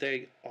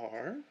they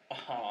are.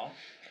 Uh-huh.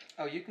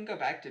 Oh, you can go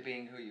back to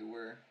being who you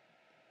were.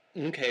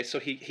 Okay, so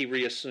he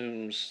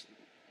reassumes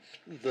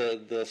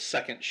the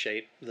second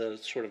shape, the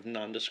sort of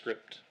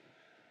nondescript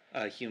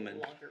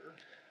human.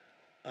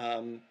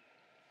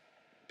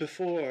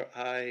 Before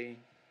I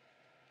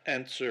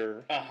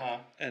answer Uh-huh.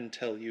 and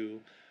tell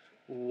you,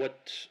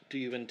 what do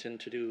you intend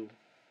to do?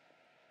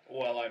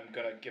 Well, I'm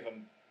gonna give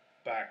them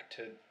back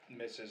to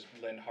Mrs.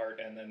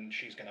 Linhart, and then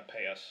she's gonna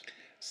pay us.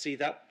 See,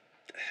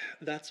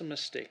 that's a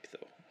mistake,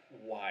 though,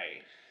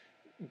 Why?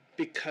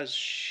 because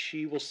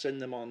she will send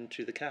them on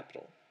to the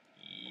capital.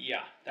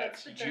 Yeah,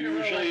 that's That's the general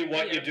usually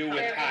what you idea. do with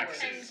Their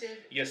taxes.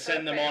 intended You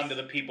send them on to purpose.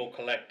 the people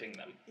collecting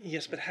them.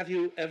 Yes, but have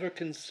you ever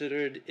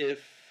considered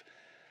if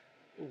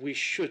we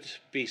should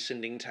be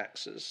sending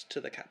taxes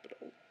to the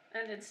capital?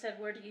 And instead,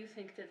 where do you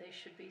think that they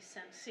should be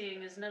sent?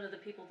 Seeing as none of the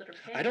people that are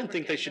paying I them don't are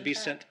think they getting should them be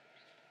back. sent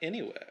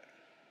anywhere.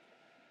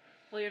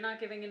 Well, you're not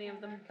giving any of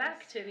them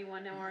back to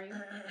anyone now, are you?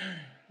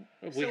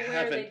 We So where are they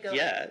haven't going?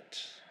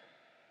 yet.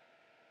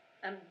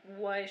 And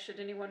why should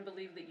anyone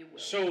believe that you will?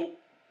 So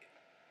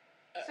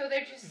So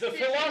they're just the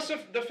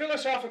sitting- the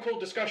philosophical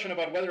discussion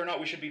about whether or not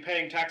we should be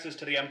paying taxes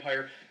to the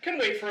Empire can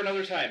wait for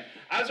another time.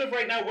 As of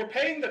right now, we're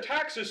paying the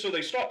taxes so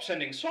they stop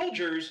sending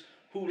soldiers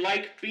who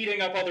like beating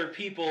up other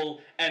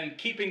people and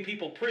keeping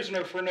people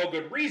prisoner for no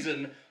good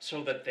reason,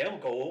 so that they'll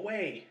go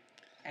away.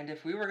 And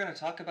if we were going to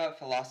talk about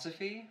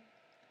philosophy,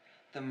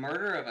 the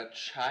murder of a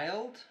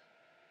child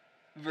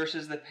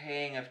versus the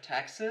paying of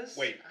taxes?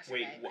 Wait, That's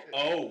wait. very true.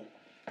 Oh,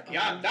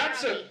 yeah,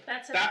 that's a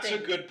that's that's a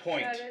thing. good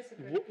point. That is a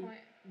good Wh- point.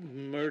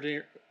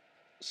 Murder.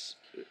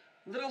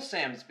 Little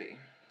Samsby.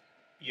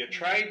 You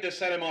tried to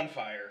set him on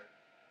fire.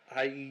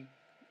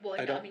 Well, I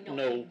no, don't mean, not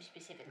know him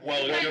specifically.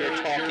 Well, What your, you're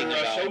talking your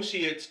about.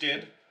 associates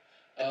did.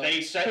 Uh,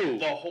 They set Who?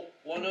 the whole.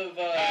 One of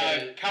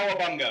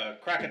Cowabunga,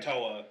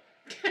 Krakatoa.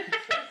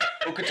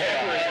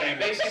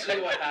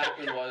 basically what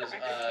happened was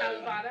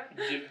Calabata?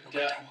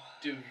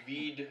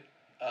 David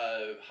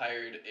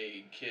hired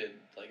a kid,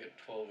 like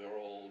a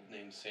 12-year-old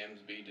named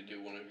Samsby, to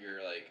do one of your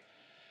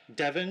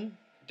Devon?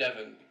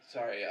 Devon.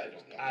 Sorry, I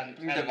don't know. And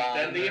Devon.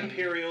 then the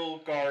Imperial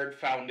Guard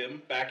found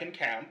him back in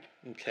camp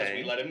because Okay.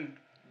 we let him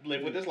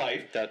live with his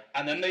life. That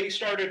And then they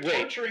started Wait.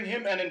 torturing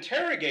him and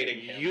interrogating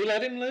him. you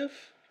let him live?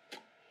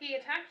 He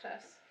attacked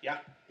us. Yeah.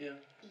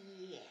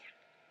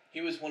 He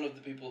was one of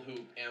the people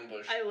who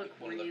ambushed I look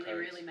one really, of the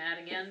cards. really mad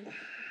again.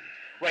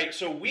 Right,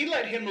 so we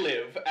let him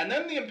live, and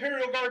then the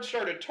Imperial Guard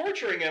started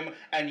torturing him,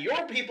 and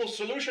your people's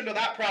solution to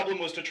that problem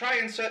was to try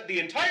and set the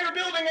entire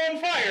building on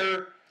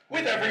fire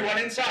with everyone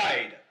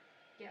inside.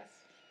 Yes.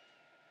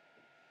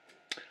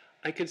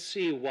 I could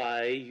see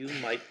why you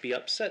might be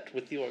upset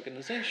with the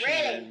organization.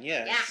 Really? then,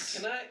 yes.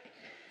 Can I?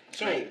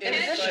 So, In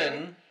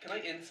addition, Can I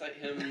insight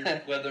him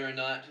whether or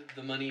not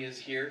the money is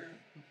here?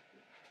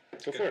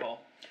 Go for good it.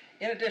 call.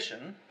 in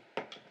addition,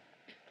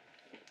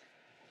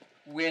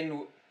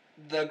 when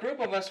the group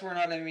of us were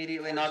not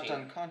immediately knocked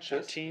 14.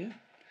 unconscious. 14.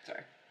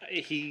 Sorry.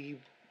 He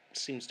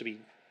seems to be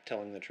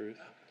telling the truth.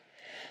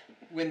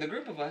 When the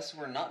group of us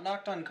were not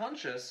knocked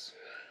unconscious,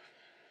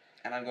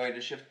 and I'm going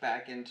to shift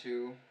back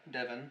into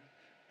Devon.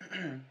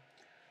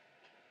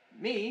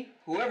 Me,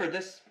 whoever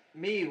this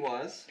me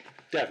was,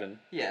 Devon.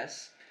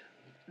 yes,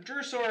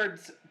 drew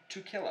swords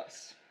to kill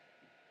us.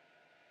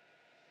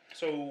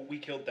 So we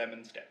killed them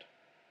instead.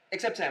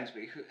 Except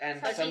Samsby, and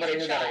Because somebody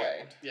he's a who got child.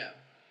 away. Yeah.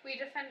 We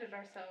defended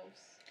ourselves.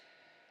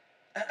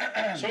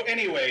 So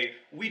anyway,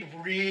 we'd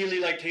really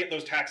like to get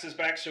those taxes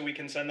back so we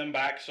can send them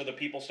back so the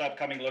people stop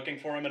coming looking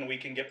for them and we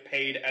can get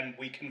paid and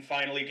we can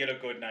finally get a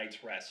good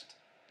night's rest.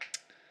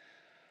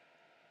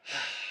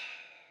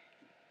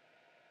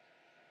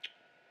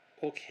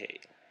 Okay.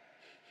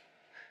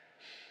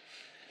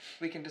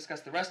 We can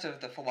discuss the rest of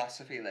the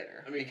philosophy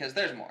later, I mean- because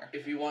there's more.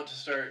 If you want to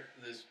start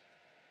this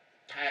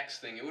tax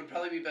thing, it would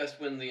probably be best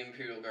when the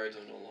Imperial Guards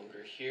are no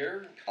longer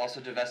here. Also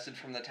divested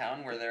from the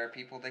town where there are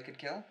people they could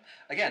kill.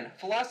 Again,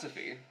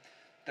 philosophy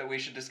that we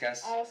should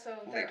discuss. Also,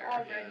 they're Later,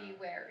 already yeah.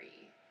 wary.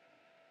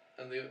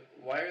 And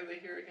why are they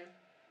here again?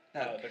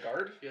 No, The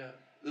guard? Yeah.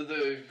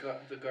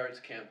 The guards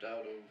camped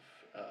out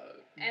of.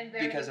 And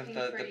they're because of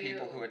looking the for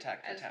people you who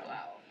attacked the as town.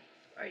 well.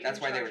 Are you That's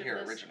in why they charge were of here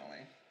this? originally.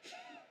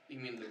 You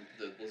mean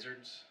the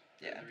lizards?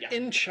 Yeah. Yeah.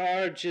 In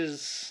charge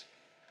is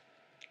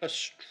a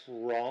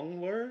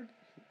strong word,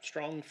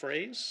 strong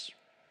phrase.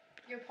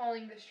 You're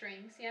pulling the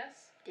strings,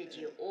 yes? Did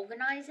you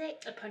organize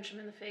it? I punch him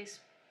in the face.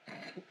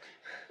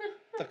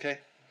 Okay.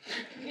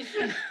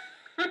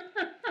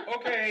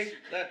 Okay,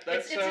 that's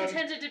It's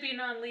intended to be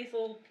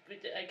non-lethal. But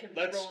I can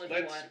let's roll if you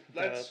let's want.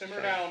 let's simmer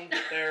Okay. down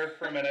there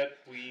for a minute.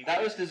 We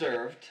That was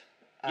deserved.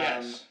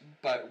 Yes.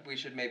 But we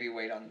should maybe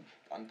wait on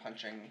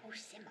punching. Oh,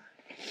 simmer.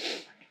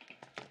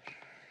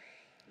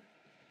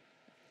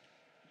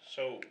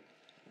 so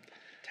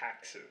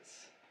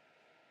taxes.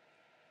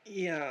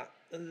 Yeah,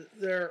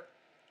 they're,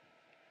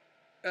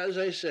 as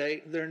I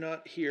say, they're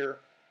not here.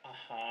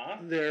 Uh-huh.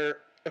 They're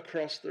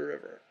across the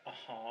river.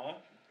 Uh-huh.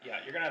 Yeah,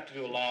 you're gonna have to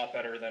do a lot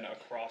better than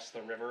across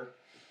the river.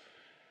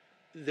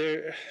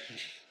 There,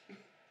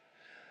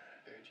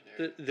 Very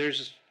generic.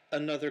 there's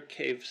another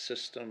cave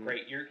system.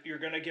 Great, you're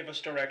gonna give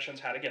us directions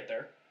how to get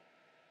there.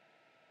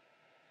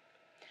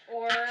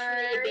 Or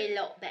Actually, it'd be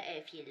a lot better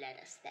if you led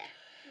us there.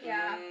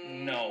 yeah.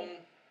 No.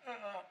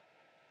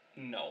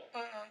 No.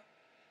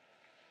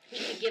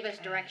 He could give us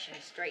directions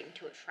straight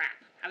into a trap.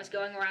 I was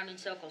going around in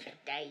circles for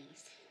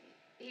days.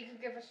 He could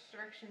give us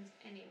directions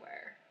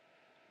anywhere.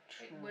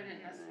 It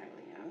wouldn't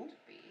necessarily have to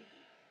be.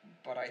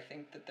 But I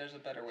think that there's a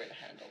better way to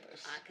handle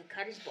this. I could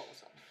cut his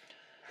balls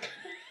off.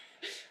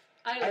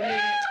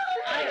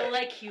 I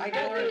like you I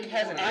don't more think he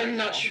has and any- more. I'm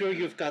not sure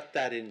you've got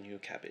that in you,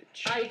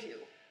 Cabbage. I do.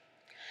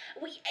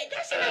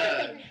 That's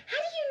another thing. How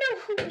do you know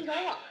who we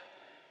are?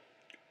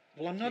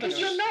 Well, I'm not a... Because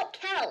you're not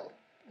Kel.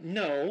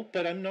 No,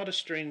 but I'm not a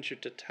stranger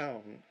to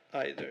town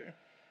either.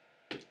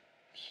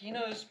 He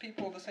knows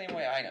people the same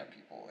way I know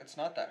people. It's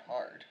not that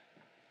hard.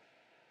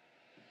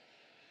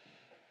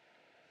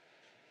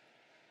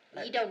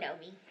 You don't know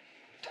me.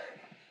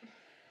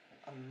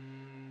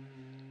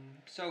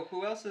 So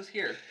who else is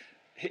here?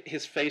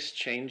 His face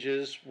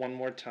changes one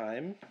more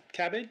time,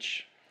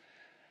 Cabbage,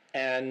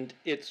 and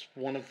it's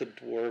one of the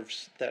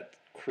dwarves that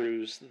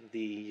crews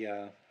the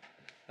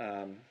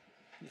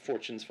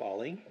Fortune's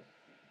Folly.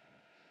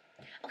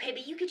 Okay,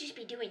 but you could just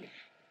be doing that.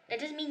 That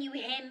doesn't mean you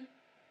him.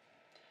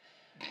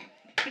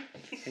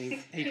 And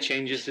he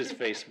changes his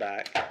face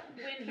back.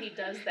 When he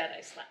does that,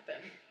 I slap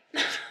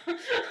him.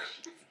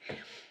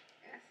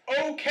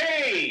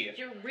 Okay!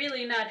 You're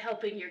really not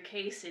helping your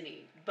case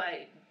any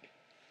by.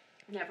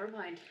 Never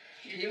mind.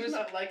 He He was was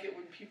not like it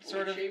when people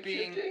sort are of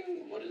being-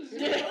 shape-shifting? What is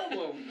the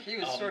problem? He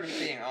was sort of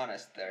being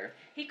honest there.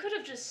 He could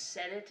have just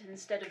said it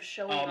instead of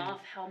showing Um,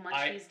 off how much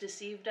I- he's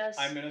deceived us.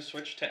 I'm gonna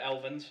switch to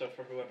Elven, so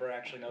for whoever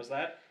actually knows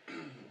that.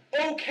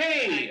 I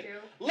Okay!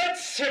 do.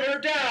 Let's simmer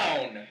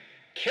down!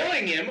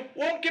 Killing him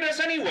won't get us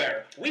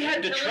anywhere. We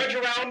had to trudge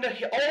around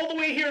all the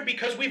way here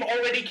because we've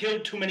already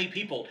killed too many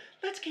people.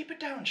 Let's keep it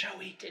down, shall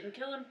we? Didn't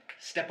kill him.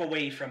 Step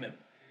away from him.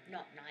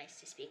 Not nice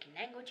to speak in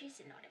languages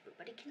and not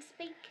everybody can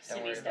speak.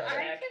 Don't worry Simi about stepped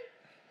I back.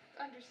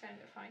 can understand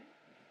it fine.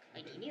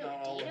 Like, do you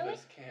Not know, all do you of know it?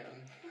 us can.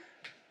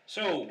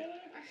 So,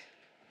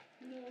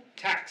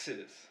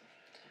 taxes.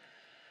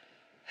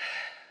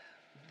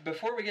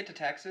 Before we get to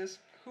taxes,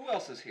 who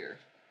else is here?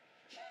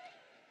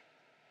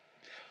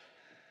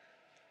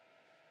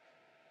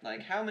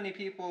 Like, how many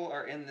people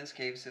are in this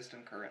cave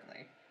system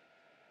currently?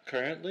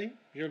 Currently,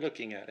 you're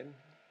looking at him.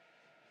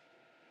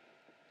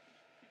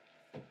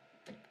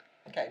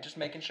 Okay, just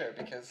making sure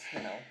because, you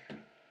know.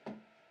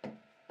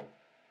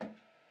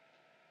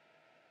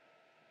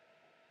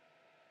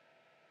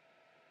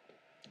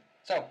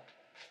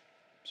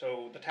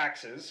 So the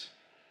taxes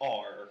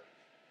are,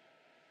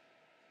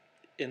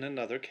 In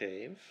another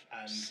cave,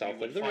 and south we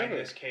would of the find river.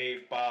 this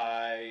cave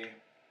by.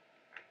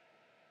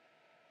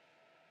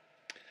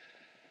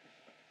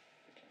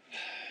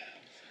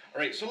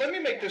 Alright, so let me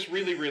make this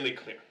really, really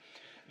clear.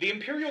 The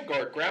Imperial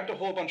Guard grabbed a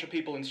whole bunch of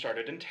people and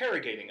started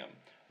interrogating them.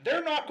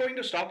 They're not going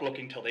to stop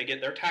looking till they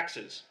get their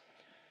taxes.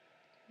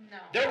 No.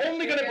 They're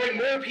only going to bring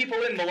more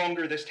people in the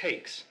longer this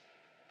takes.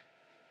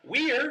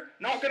 We're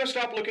not going to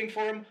stop looking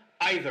for them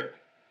either.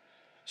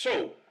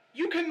 So,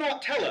 you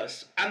cannot tell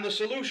us, and the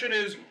solution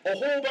is a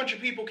whole bunch of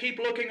people keep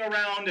looking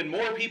around and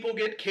more people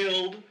get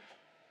killed,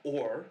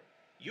 or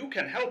you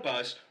can help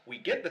us, we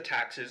get the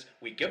taxes,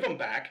 we give them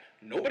back,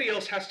 nobody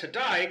else has to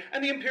die,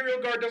 and the Imperial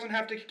Guard doesn't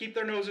have to keep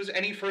their noses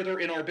any further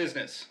in our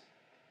business.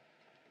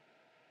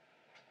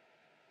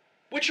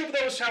 Which of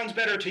those sounds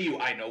better to you?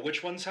 I know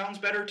which one sounds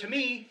better to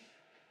me.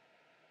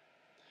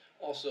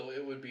 Also,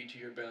 it would be to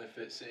your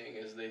benefit, seeing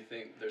as they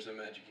think there's a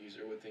magic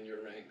user within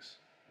your ranks.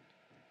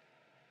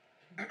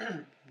 Well, I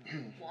mean,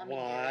 there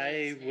Why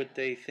is would now.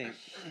 they think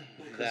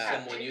Because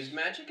that? someone used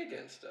magic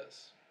against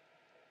us.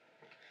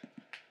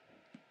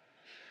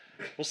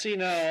 We'll see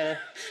now.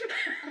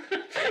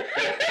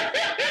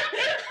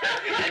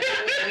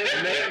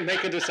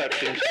 Make a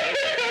deception check.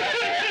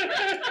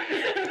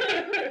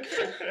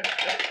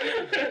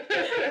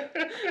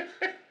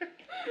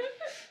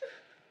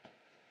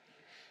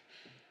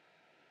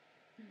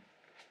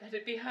 Let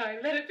it be high.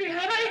 Let it be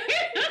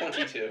high.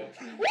 22.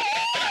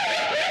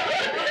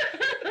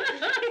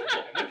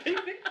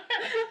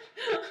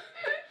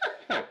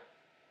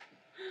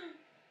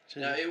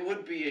 Now, it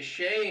would be a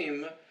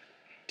shame.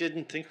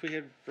 Didn't think we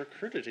had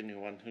recruited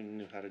anyone who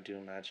knew how to do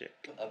magic.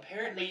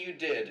 Apparently you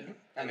did.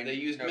 I mean, they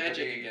used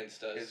magic nobody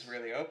against us. is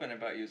really open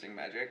about using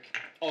magic.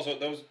 Also,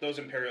 those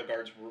Imperial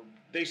Guards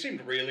they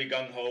seemed really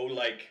gung-ho,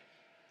 like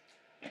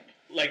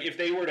if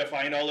they were to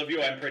find all of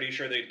you, I'm pretty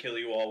sure they'd kill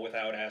you all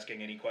without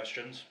asking any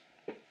questions.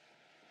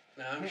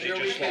 Now, I'm They sure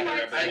we just can.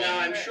 slaughter everyone.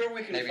 I'm sure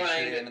we can Maybe shoot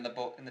find him in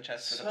the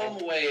chest with a some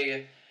bolt.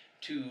 way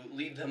to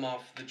lead them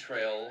off the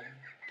trail.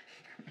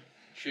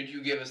 Should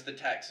you give us the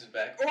taxes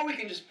back, or we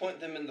can just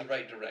point them in the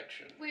right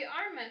direction. We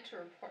are meant to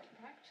report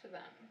back to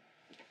them.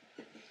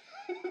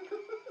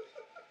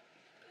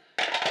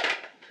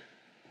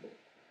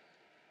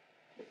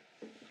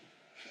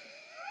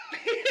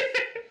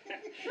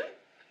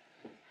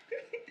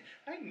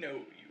 I know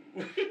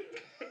you.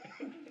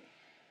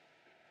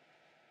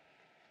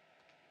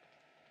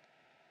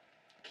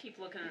 Keep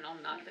looking and I'll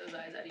knock those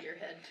eyes out of your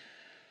head.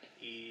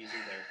 Easy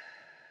there.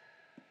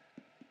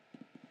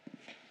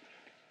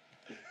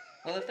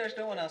 Well, if there's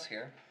no one else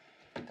here,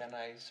 then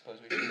I suppose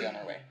we should be on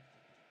our way.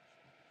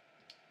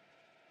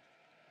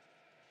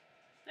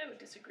 I would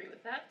disagree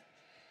with that.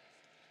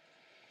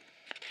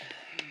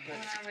 On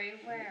our way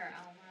where,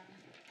 Alma?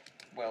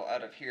 Well,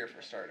 out of here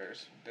for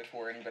starters,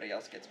 before anybody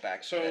else gets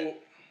back. So,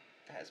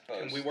 that has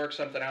bows. can we work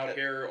something out that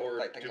here, or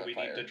light things do on we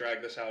fire. need to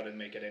drag this out and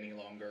make it any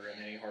longer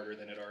and any harder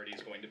than it already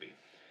is going to be?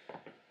 You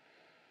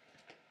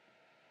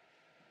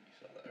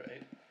saw that,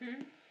 right?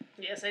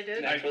 Yes, I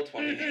did. Natural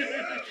 20.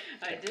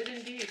 I did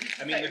indeed.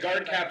 I mean, the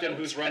guard captain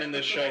who's running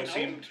this show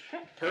seemed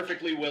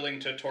perfectly willing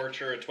to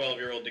torture a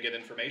 12-year-old to get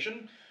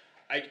information.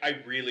 I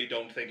really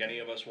don't think any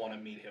of us want to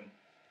meet him.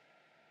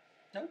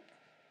 Nope.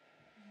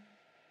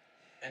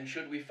 And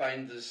should we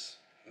find this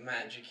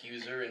magic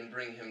user and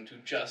bring him to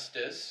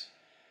justice,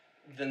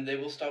 then they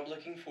will stop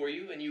looking for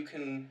you and you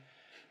can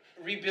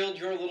rebuild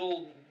your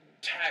little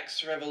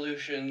tax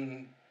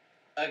revolution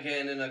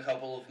again in a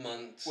couple of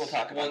months. We'll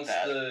talk about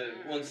that.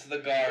 Once the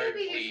guard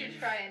Maybe you leave. should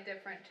try a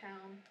different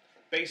town.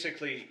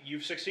 Basically,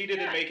 you've succeeded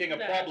in Yeah, making a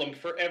that. problem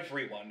for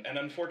everyone, and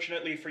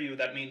unfortunately for you,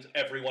 that means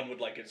everyone would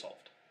like it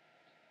solved.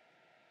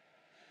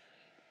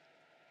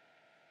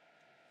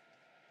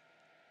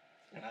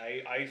 And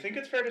I think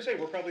it's fair to say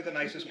we're probably the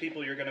nicest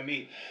people you're going to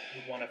meet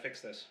who want to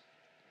fix this.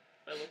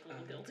 I look a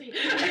little guilty.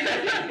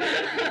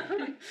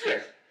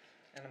 There.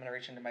 And I'm gonna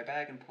reach into my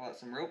bag and pull out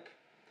some rope.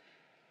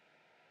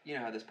 You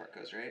know how this part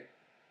goes, right?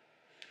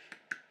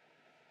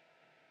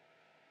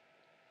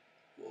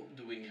 Well,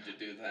 do we need to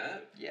do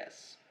that?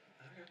 Yes.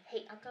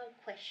 Hey, I've got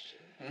a question.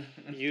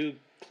 You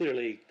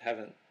clearly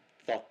haven't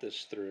thought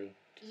this through.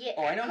 Yeah.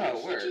 Oh, I know how it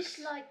can't you works. Just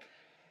like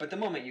But the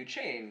moment you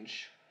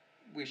change,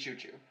 we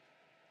shoot you.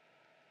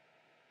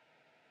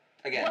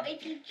 Again. what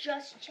if he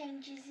just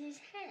changes his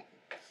hands?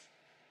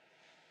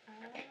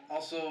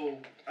 Also,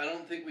 I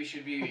don't think we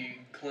should be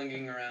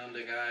clinging around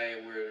a guy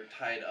we're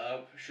tied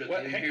up. Should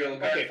What? the Hang- Imperial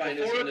Guard okay, find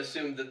us before- and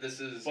assume that this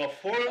is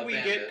Before we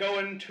bandit. get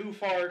going too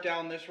far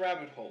down this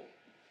rabbit hole,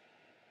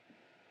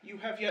 you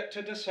have yet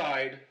to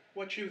decide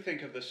what you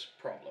think of this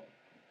problem.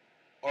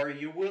 Are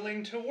you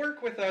willing to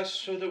work with us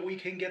so that we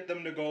can get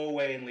them to go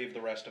away and leave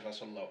the rest of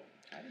us alone?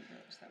 I didn't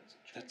notice that was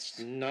a choice. That's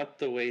not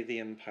the way the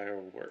Empire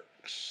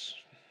works.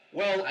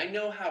 Well, I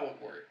know how it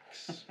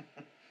works.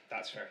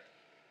 that's fair.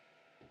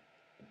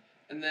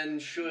 And then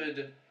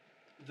should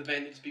the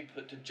bandits be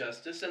put to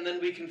justice, and then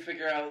we can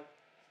figure out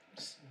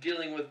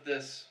dealing with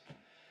this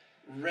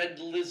red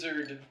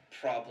lizard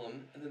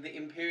problem, and then the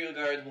Imperial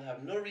Guards will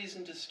have no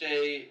reason to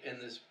stay in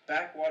this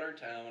backwater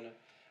town,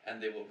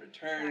 and they will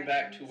return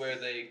back to where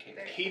they came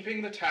from.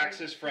 Keeping the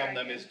taxes from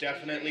them is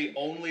definitely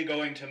only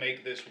going to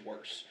make this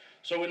worse.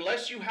 So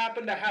unless you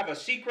happen to have a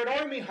secret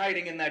army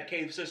hiding in that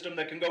cave system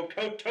that can go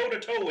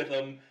toe-to-toe with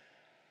them,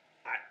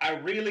 I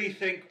really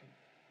think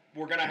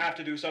we're going to have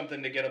to do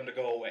something to get them to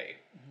go away,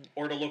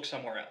 or to look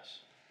somewhere else.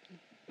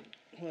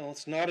 Well,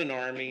 it's not an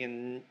army,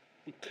 and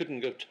we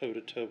couldn't go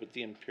toe-to-toe with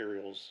the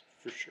Imperials,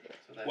 for sure.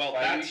 So that's Well, why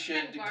we that's-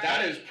 should...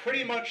 That is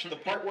pretty much the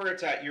part where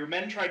it's at. Your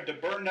men tried to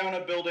burn down a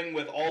building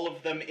with all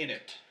of them in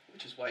it.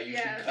 Which is why you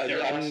Yes. should cut They're-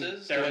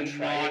 losses They're and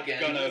try not again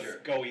gonna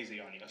later. go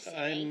easy on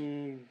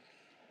you.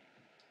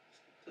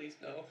 Please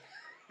no.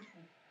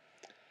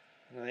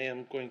 I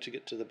am going to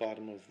get to the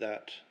bottom of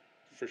that,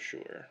 for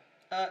sure.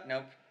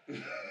 Nope.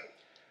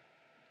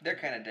 They're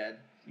kind of dead.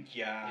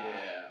 Yeah.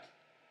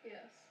 Yes.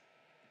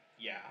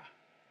 Yeah.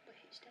 But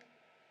he's dead.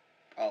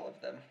 All of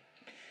them.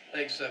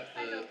 Except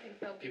I the don't think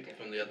they'll be people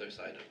from the other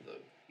side of the...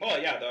 Well,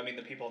 yeah, I mean,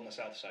 the people on the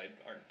south side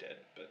aren't dead,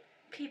 but...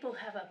 People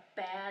have a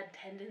bad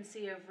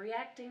tendency of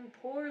reacting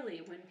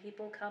poorly when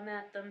people come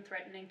at them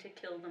threatening to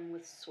kill them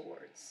with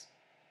swords.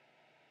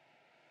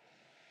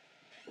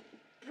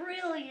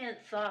 Brilliant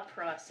thought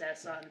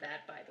process on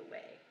that, by the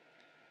way.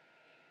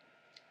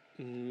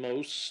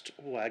 Most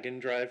wagon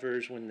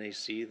drivers, when they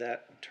see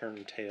that,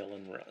 turn tail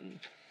and run.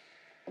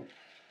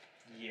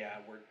 Yeah,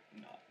 we're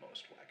not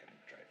most wagon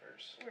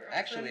drivers. We're also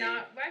Actually,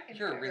 not wagon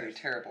you're a really drivers.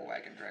 terrible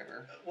wagon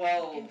driver.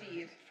 Well,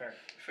 Indeed. Fair.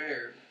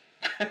 fair.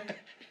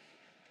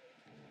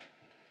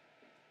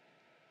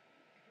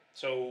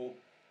 So,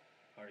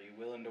 are you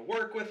willing to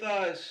work with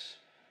us?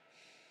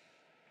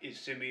 Is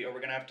Simi, are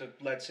we gonna have to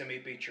let Simi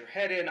beat your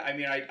head in? I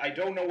mean, I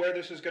don't know where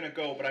this is gonna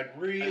go, but I'd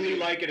really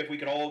like it if we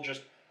could all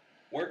just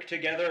work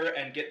together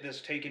and get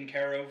this taken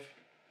care of.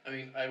 I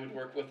mean, I would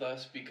work with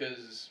us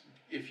because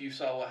if you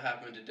saw what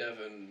happened to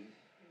Devon,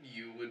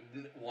 you would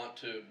want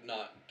to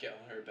not get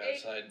on her bad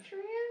side.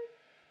 Adrian?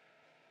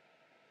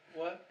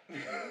 What? I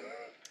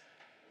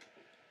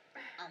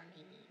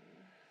mean,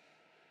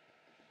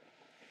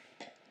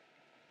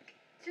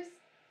 Just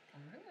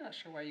I'm really not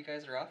sure why you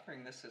guys are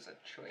offering this as a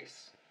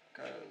choice.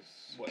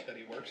 Because, What, that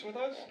he works with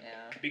us?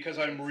 yeah. Because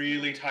I'm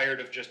really tired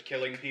of just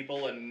killing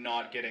people and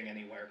not getting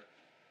anywhere.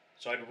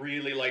 So I'd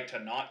really like to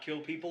not kill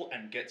people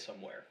and get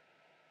somewhere.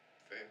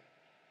 Fair.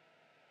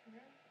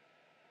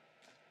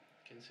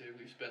 Consider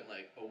we've spent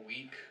like a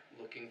week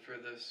looking for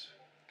this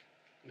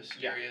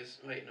mysterious...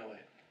 Wait, no, wait.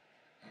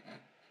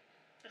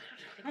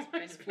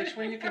 Which,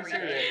 when you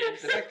consider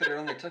it, the fact that it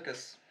only took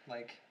us,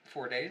 like,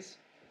 4 days.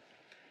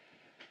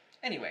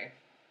 Anyway.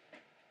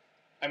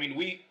 I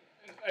mean,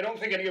 I don't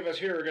think any of us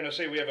here are going to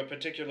say we have a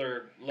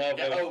particular love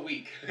Yeah, of a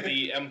week.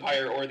 the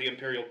Empire or the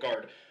Imperial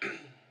Guard.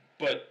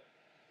 But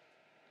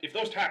if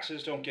those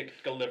taxes don't get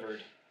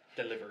delivered,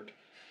 one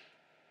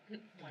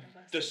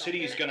of us. the is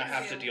city's all going to dead.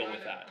 have to be a deal lot with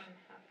of that.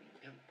 unhappy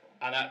Yep. people.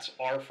 And that's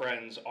our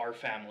friends, our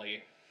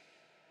family,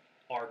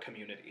 our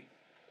community.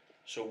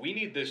 So we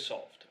need this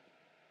solved.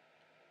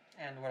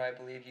 And what I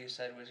believe you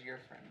said was your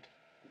friend.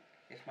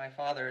 If my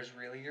father is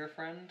really your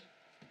friend,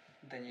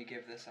 then you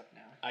give this up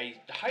now. I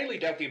highly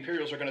doubt the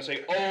Imperials are going to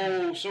say,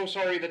 "Oh, so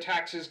sorry, the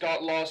taxes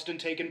got lost and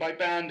taken by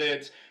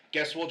bandits.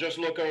 Guess we'll just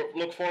look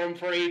for them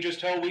for ages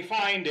till we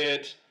find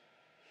it."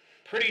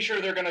 Pretty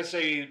sure they're going to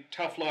say,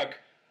 "Tough luck,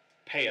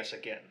 pay us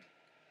again."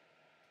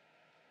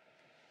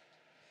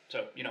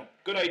 So,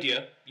 good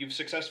idea. You've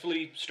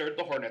successfully stirred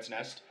the hornet's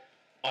nest.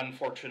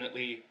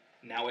 Unfortunately,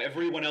 now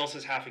everyone else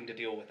is having to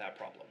deal with that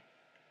problem.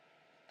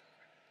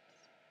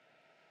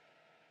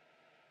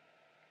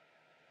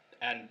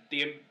 And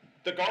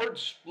the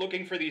guards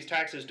looking for these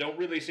taxes don't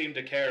really seem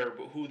to care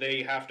who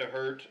they have to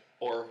hurt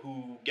or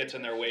who gets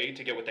in their way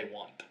to get what they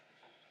want.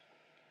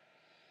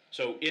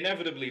 So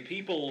inevitably,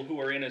 people who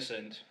are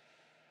innocent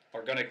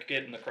are going to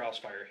get in the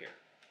crossfire here.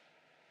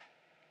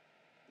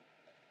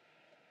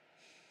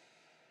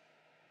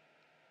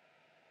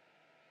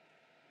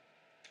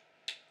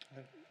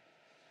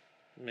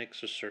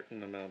 Makes a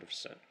certain amount of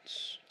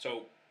sense.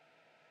 So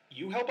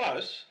you help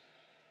us.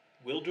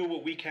 We'll do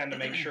what we can to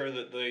make sure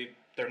that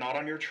they're not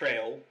on your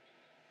trail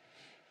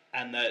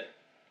and that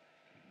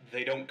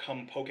they don't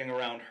come poking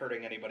around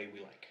hurting anybody we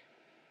like.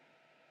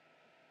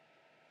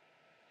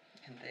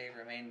 And they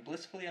remain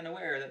blissfully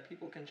unaware that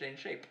people can change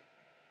shape.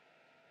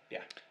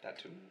 Yeah, that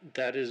too.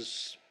 That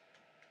is...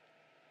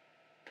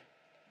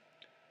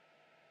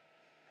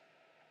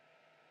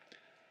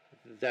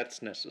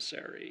 That's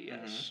necessary,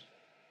 yes.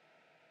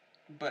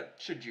 But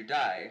should you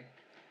die,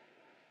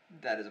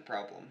 that is a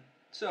problem.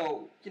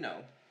 So,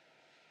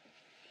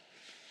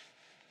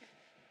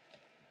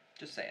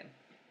 just saying.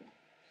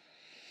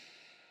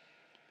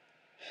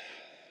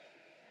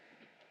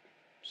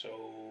 So,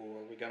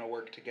 are we gonna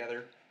work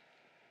together?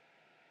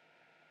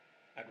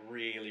 I'd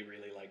really,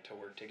 really like to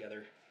work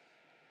together.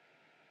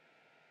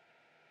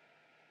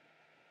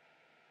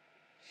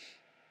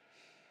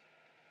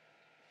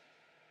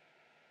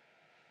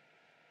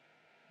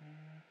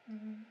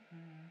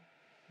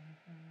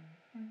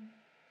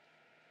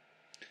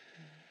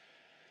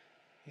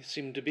 You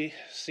seem to be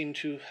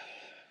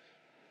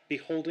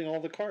holding all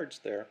the cards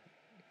there.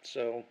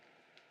 So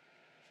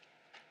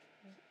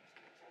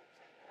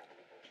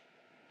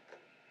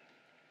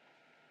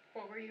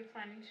What were you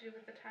planning to do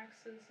with the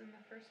taxes in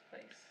the first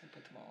place? I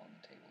put them all on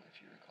the table,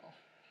 if you recall.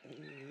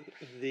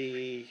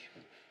 the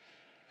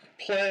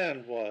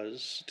plan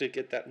was to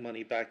get that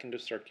money back into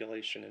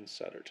circulation in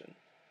Sutterton,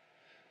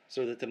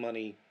 so that the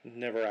money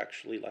never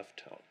actually left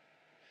town.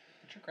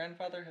 Would your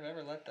grandfather have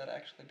ever let that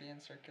actually be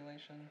in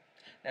circulation?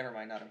 Never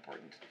mind, not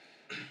important.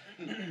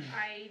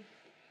 I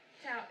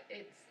doubt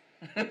it's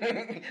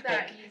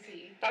that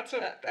easy. That's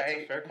a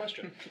fair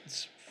question.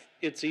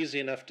 It's easy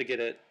enough to get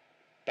it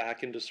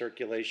back into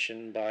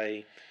circulation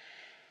by,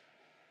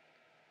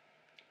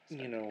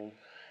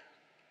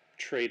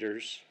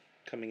 traders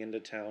coming into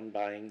town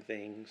buying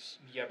things.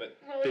 Yeah, but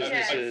Well,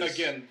 Businesses.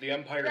 again, the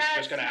Empire's That's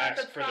just going to not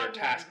the ask for their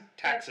problem.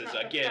 taxes That's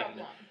not the again,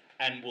 problem.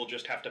 and we'll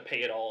just have to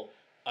pay it all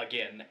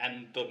again.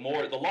 And the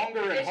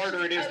longer and It's harder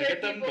just it is to other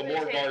get them, the people who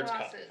more take guards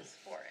come. losses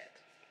for it,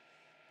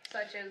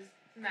 such as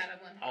Madeline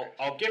I'll Hart.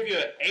 I'll give you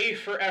an A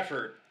for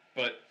effort,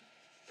 but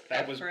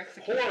that F was for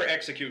execution. poor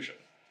execution.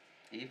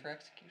 E for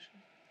execution.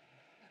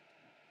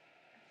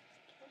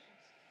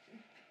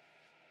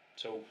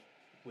 So,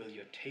 will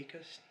you take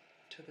us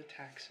to the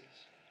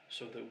taxes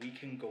so that we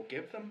can go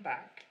give them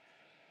back?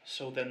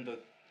 So then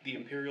the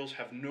Imperials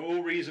have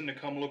no reason to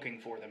come looking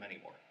for them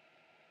anymore.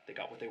 They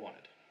got what they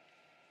wanted.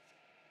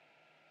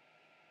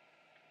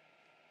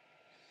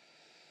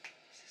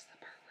 This is the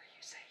part where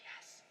you say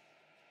yes.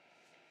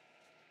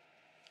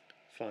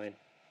 Fine.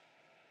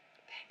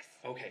 Thanks.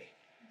 Okay.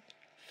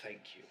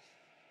 Thank you.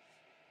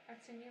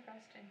 That's in your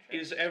best interest.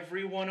 Is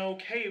everyone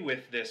okay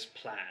with this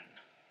plan?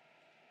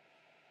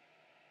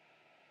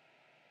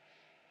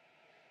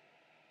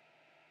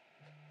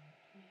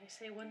 May I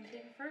say one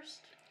thing first?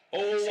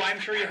 Oh, I'm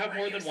sure you have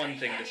more than one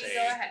thing to say.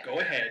 Go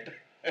ahead.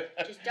 Go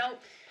ahead. Just don't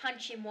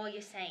punch him while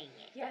you're saying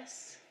it.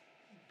 Yes,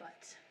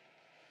 but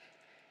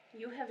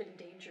you have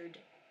endangered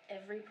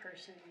every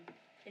person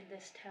in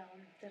this town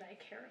that I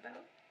care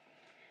about.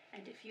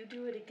 And if you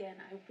do it again,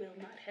 I will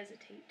not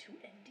hesitate to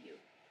end you.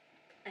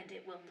 And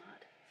it will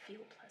not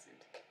feel pleasant.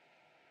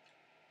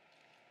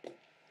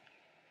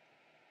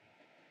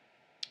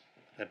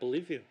 I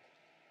believe you.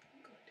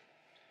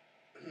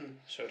 Good.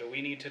 So do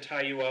we need to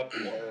tie you up,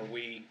 or are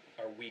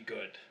we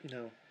good?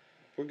 No,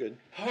 we're good.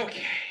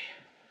 Okay.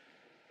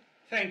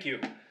 Thank you.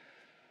 Do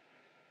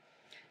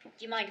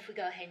you mind if we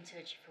go ahead and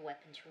search for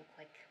weapons real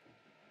quick?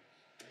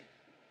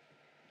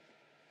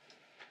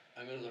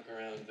 I'm gonna look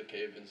around the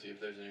cave and see if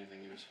there's anything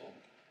useful.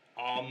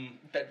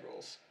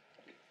 Bedrolls.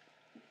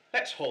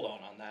 Let's hold on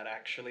that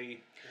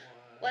actually.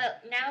 Well,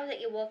 now that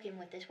you're walking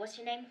with us, what's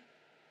your name?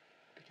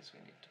 Because we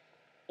need to.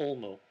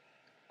 Olmo.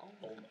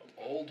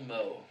 Old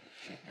Mo.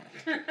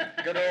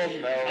 Good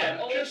old Mo.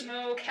 Old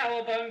Mo,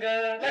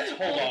 Cowabunga. Let's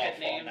hold all the off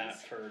good on names.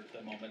 that for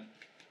the moment,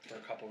 for a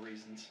couple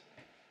reasons.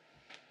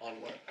 On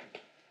what?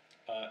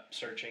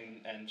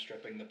 Searching and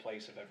stripping the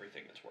place of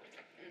everything it's worth.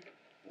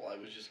 Well, I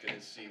was just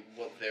gonna see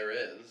what there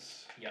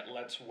is. Yeah,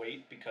 let's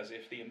wait, because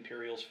if the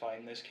Imperials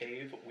find this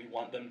cave, we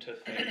want them to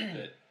think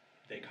that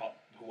they caught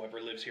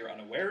whoever lives here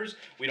unawares.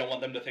 We don't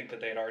want them to think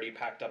that they had already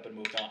packed up and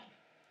moved on.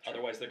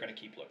 Otherwise, they're going to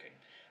keep looking.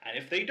 And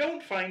if they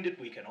don't find it,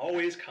 we can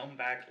always come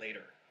back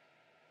later.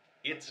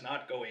 It's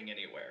not going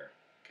anywhere.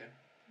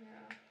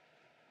 Yeah.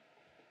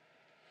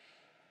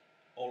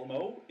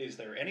 Olmo, is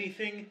there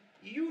anything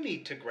you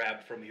need to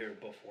grab from here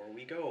before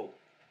we go?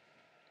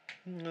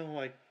 No,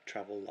 I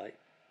travel light.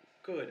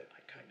 Good,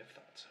 I kind of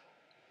thought so.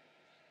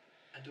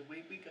 And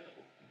away we go.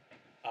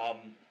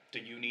 Do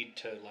you need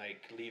to,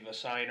 leave a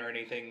sign or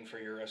anything for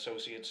your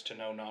associates to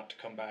know not to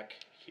come back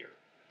here?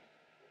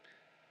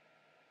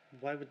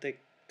 Why would they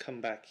come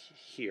back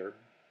here?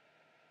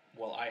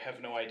 Well, I have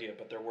no idea,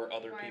 but there were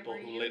other Why people were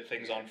who you lit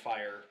things here? on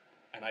fire,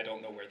 and I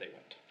don't know where they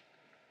went.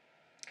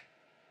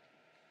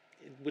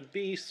 It would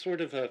be sort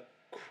of a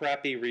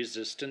crappy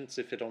resistance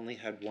if it only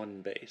had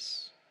one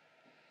base.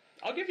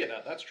 I'll give you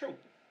that, that's true.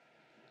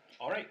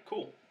 Alright,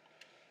 cool.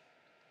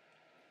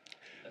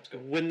 Let's go.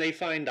 When they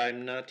find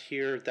I'm not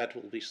here, that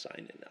will be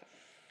sign enough.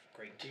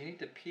 Great. Do you need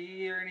to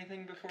pee or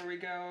anything before we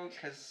go?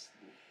 Because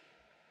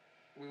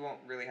we won't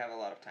really have a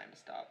lot of time to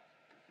stop.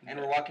 And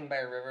we're walking by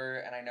a river,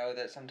 and I know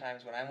that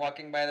sometimes when I'm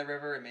walking by the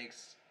river, it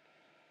makes.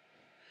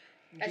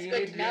 That's Do you good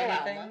need to do know,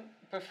 anything Alma.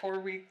 before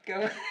we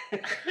go?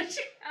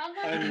 Alma,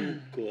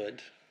 I'm good.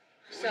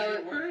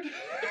 So,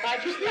 if I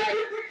just,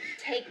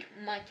 take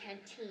my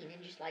canteen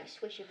and just,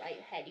 swish it by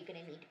your head, you're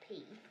gonna need to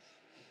pee.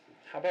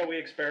 How about we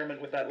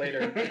experiment with that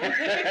later?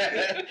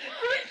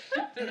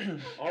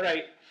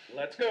 Alright,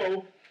 let's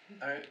go.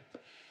 Alright.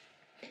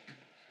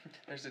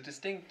 There's a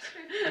distinct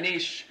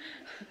niche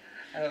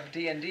of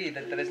D&D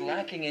that is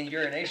lacking in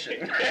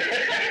urination.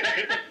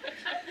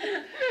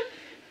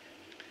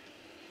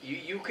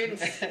 You can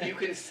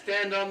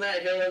stand on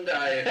that hill and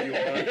die if you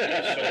want.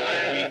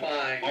 So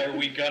I'm fine. are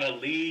we gonna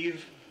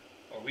leave?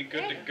 Are we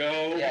good to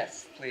go?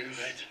 Yes, please.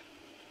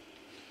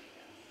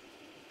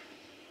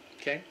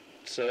 Okay,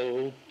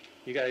 so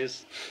you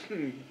guys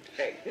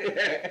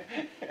Okay.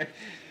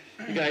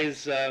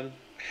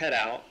 head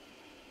out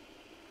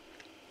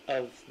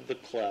of the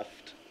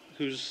cleft.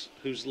 Who's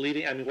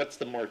leading? I mean, what's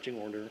the marching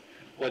order?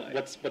 Well,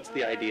 What's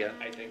the idea?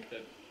 I think the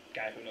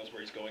guy who knows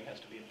where he's going has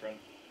to be in front.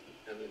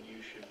 And then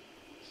you should,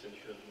 since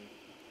you have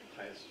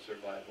the highest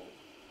survival.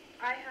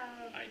 I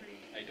have.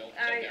 I don't.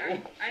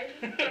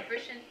 I'm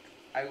proficient.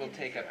 I will in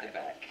take up the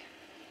survival. back.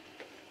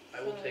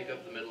 I will take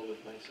up the middle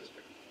with my sister.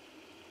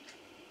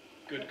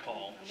 Good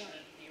call. I wanted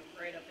to be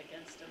right up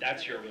against him.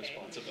 That's but your okay.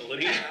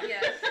 responsibility.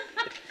 Yes.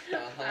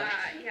 Uh-huh.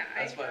 Yeah.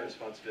 That's my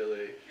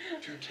responsibility.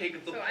 To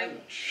take the So I'm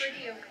punch.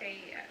 pretty okay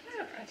at I'm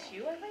gonna punch survival.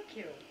 you. I like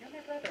you. You're my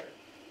brother.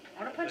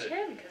 I want to punch But-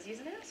 him because he's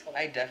an asshole.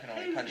 I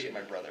definitely Thank punched you. my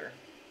brother.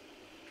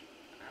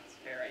 That's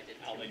fair. I did.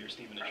 I'll too. let your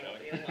Steven is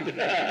Probably showing.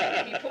 a lot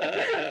of people.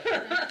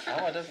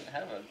 Oh, it doesn't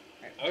have a.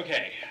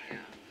 Okay.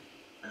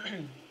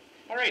 Yeah.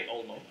 All right,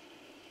 Olmo.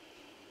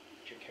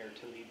 Would you care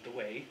to lead the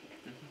way?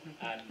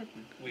 And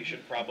we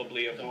should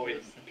probably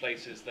avoid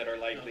places that are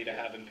likely to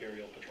have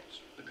Imperial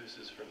patrols. The goose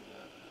is from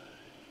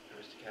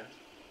Aristocat.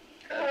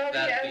 Oh,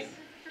 that yes.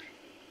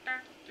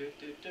 theme.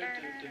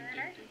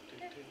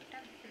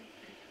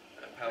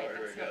 However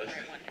Wait, it that's not goes.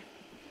 the right one.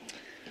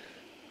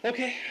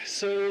 Okay,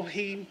 so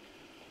he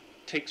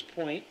takes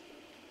point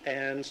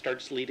and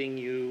starts leading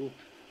you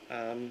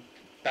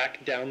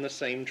back down the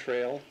same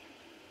trail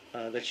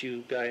that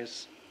you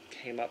guys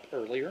came up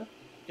earlier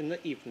in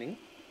the evening.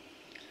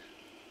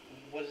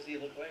 What does he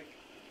look like?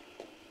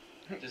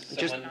 Just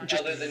Just, someone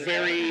just other than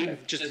very,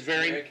 just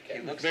very, generic He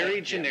looks very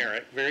like Jim.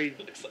 generic, very,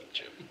 Looks like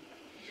Jim.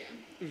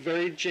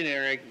 very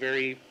generic,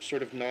 very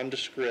sort of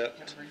nondescript.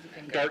 Whatever you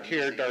think Dark of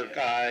hair, when you dark see it.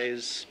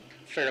 eyes,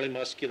 fairly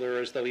muscular,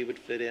 as though he would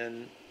fit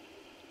in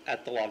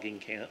at the logging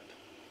camp.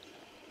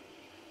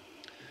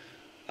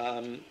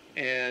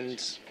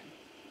 And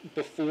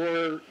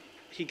before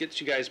he gets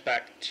you guys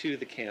back to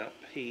the camp,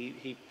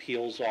 he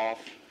peels off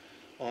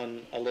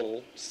on a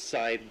little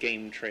side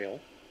game trail.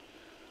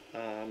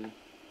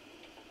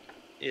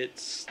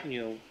 It's,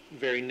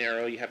 very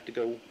narrow. You have to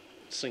go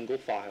single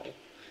file.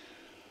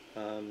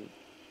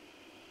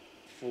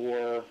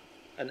 For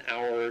an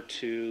hour or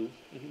two,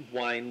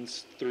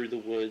 winds through the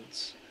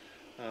woods.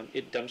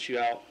 It dumps you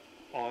out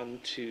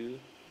onto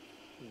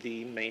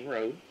the main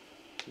road,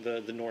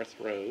 the North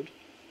Road,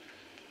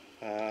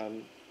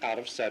 out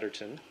of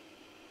Setterton,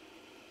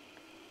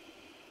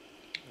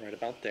 right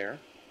about there.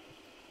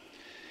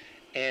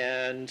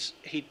 And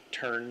he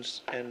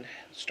turns and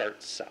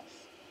starts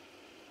south,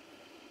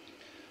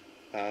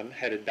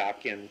 headed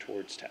back in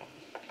towards town.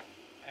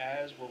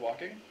 As we're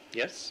walking,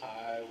 Yes?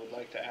 I would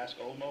like to ask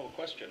Olmo a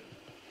question.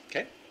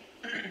 Okay.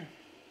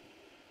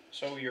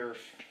 So you're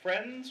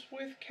friends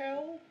with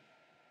Kel?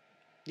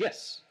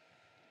 Yes.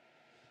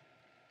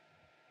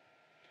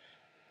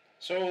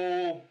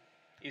 So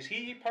is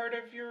he part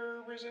of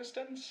your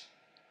resistance?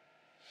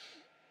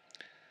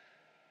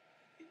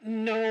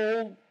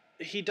 No,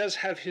 he does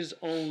have his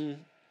own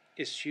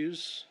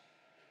issues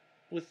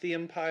with the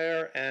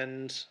Empire,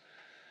 and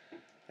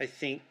I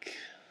think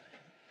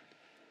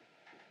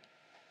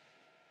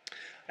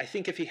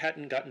if he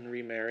hadn't gotten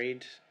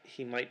remarried,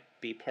 he might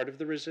be part of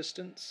the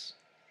resistance.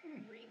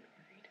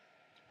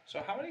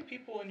 So how many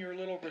people in your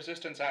little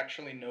resistance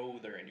actually know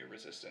they're in your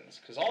resistance?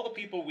 Because all the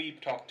people we've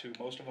talked to,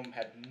 most of them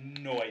had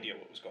no idea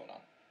what was going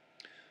on.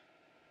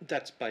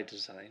 That's by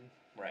design.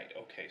 Right,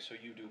 okay, so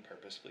you do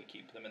purposefully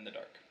keep them in the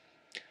dark.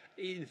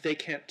 They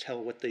can't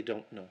tell what they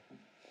don't know.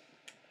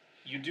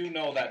 You do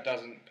know that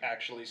doesn't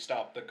actually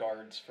stop the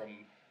guards from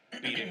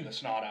beating the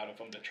snot out of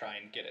them to try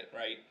and get it,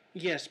 right?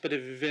 Yes, but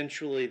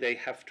eventually they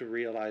have to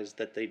realize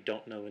that they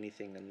don't know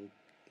anything and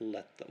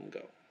let them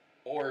go.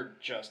 Or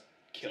just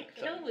kill them.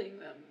 Killing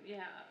them,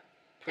 yeah.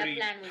 Pretty,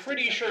 plan was to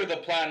pretty kill sure them. the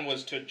plan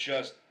was to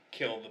just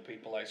kill the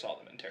people I saw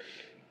them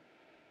interrogating.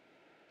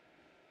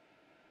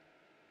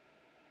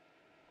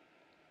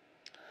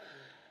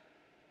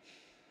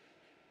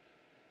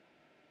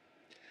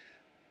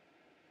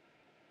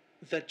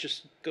 That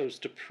just goes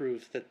to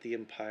prove that the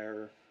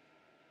Empire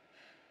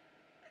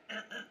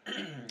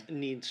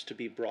needs to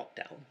be brought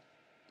down.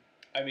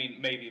 I mean,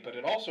 maybe, but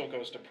it also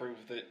goes to prove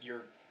that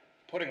you're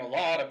putting a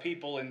lot of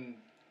people in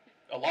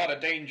a lot of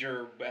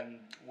danger and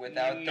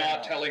Without their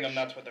not telling them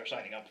knowledge. that's what they're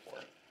signing up for.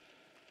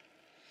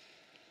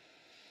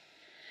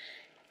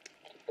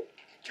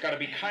 It's got to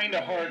be kind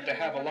of hard to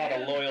have a lot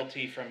of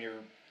loyalty from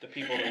the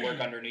people that work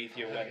underneath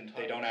you when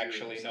they don't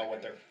actually know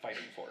what they're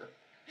fighting for.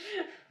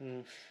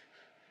 Mm.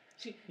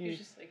 You're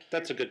just like,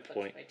 That's here, a good clench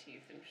point. My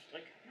teeth and just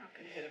like, not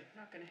gonna hit him,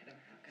 not gonna hit him,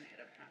 not gonna hit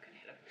him, not gonna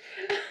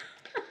hit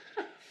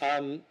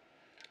him.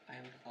 I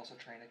am also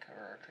trying to cover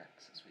our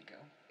tracks as we go.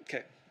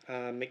 Okay,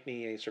 make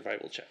me a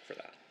survival check for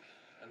that.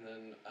 And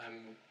then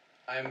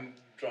I'm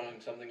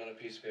drawing something on a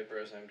piece of paper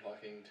as I'm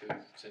talking to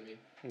Simi.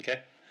 Okay.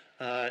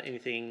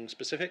 Anything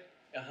specific?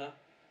 Uh-huh.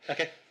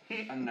 Okay.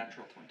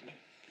 Unnatural 20.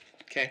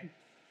 Okay.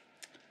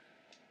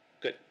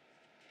 Good.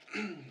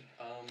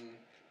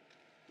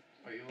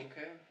 Are you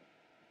okay?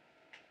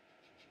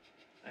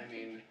 I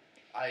mean,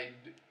 I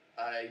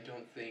I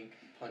don't think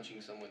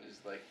punching someone is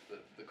like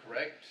the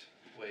correct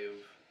way of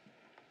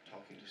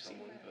talking to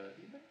someone, but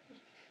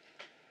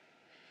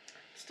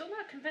Still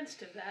not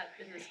convinced of that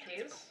in this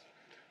case.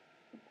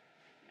 I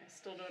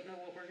still don't know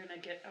what we're gonna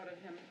get out of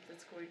him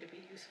that's going to be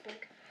useful.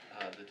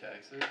 the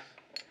taxes.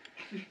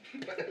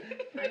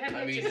 I have I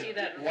yet mean, to see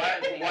that. in why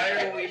writing. why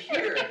are we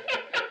here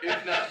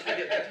if not to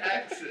get the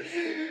taxes?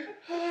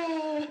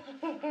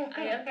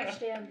 I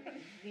understand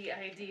the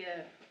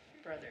idea,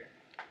 brother.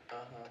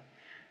 Uh-huh.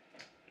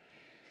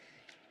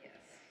 Yes.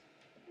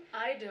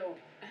 I don't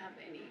have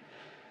any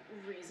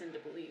reason to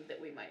believe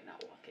that we might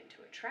not walk into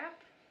a trap,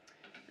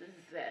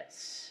 that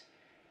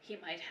he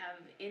might have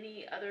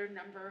any other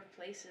number of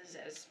places,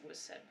 as was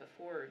said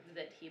before,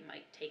 that he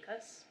might take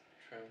us.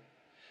 True.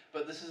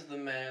 But this is the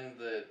man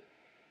that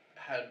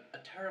had a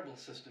terrible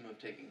system of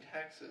taking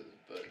taxes,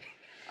 but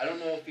I don't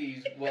know if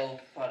he's well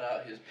thought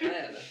out his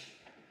plan.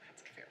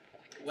 That's a fair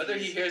point. Whether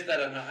he hears that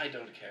or not, I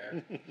don't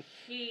care.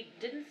 He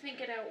didn't think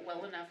it out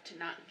well enough to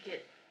not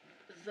get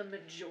the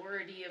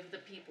majority of the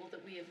people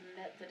that we have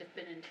met that have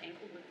been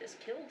entangled with this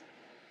killed.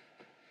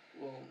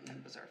 Well,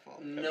 That was our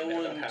fault. no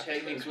one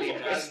technically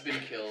has been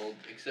killed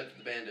except for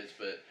the bandits,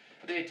 but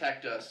they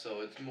attacked us,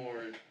 so it's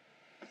more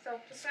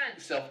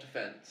Self-defense.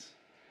 self-defense.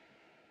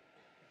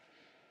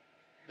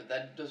 But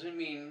that doesn't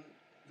mean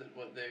that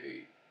what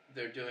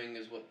they're doing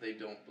is what they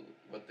don't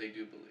what they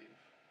do believe.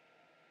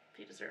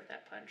 He deserved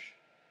that punch.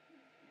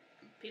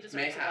 He deserves a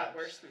Mayhaps. lot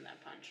worse than that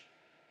punch.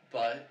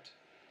 But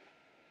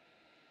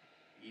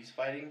he's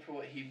fighting for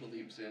what he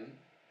believes in,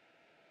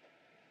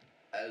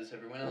 as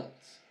everyone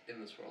else in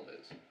this world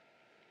is.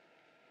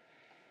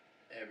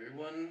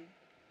 Everyone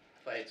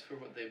fights for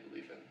what they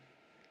believe in.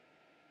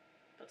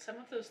 But some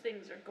of those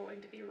things are going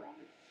to be wrong.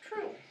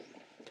 True.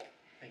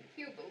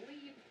 You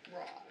believe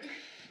wrong.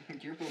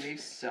 Your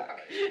beliefs suck.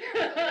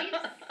 Beliefs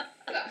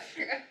suck.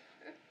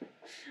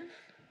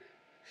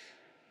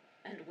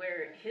 And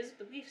where his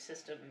belief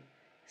system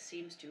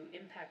seems to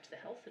impact the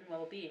health and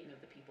well-being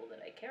of the people that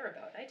I care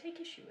about, I take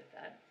issue with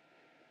that.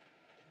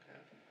 Okay.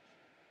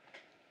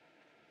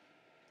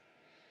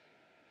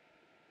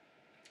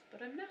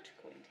 But I'm not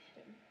going to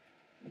hit him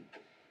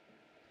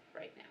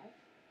right now.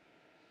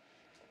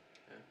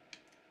 Yeah.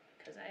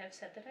 Because I have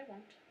said that I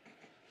won't.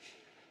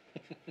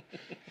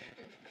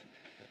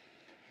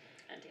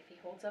 And if he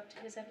holds up to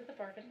his end of the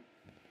bargain,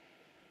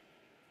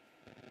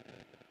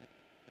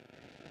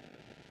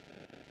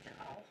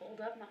 I'll hold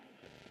up mine.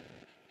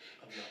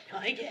 Of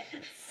not I guess.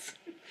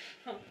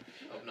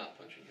 of not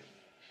punching him.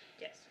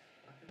 Yes.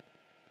 Okay.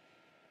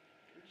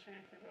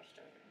 Exactly what's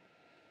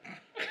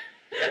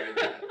Very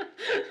bad.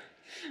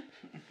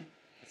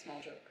 Small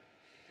joke.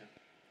 Yeah.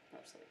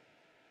 Mostly.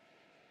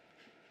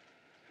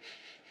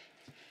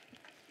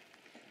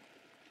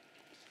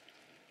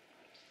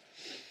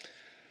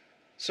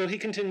 So he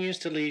continues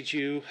to lead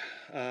you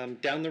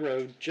down the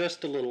road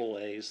just a little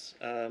ways,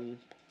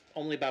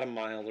 only about a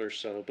mile or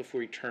so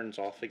before he turns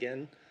off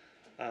again.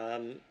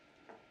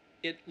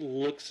 It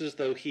looks as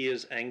though he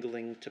is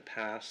angling to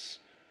pass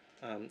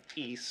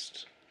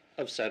east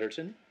of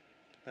Setterton,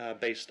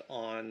 based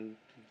on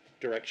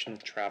direction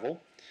of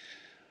travel,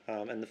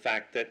 and the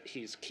fact that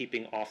he's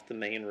keeping off the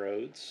main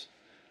roads,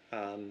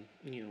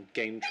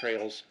 game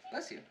trails,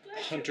 Bless you.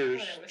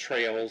 hunters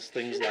trails,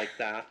 things like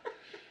that.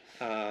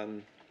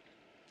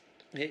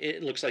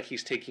 It looks like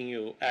he's taking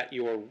you at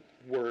your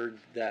word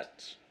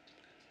that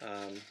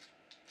that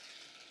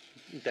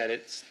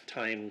it's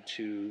time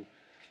to,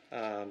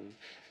 or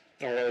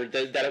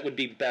that it would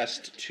be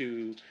best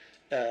to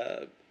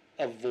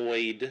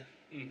avoid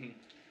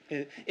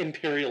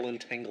imperial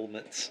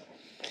entanglements.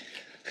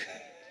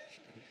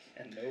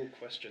 And no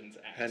questions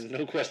asked. And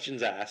no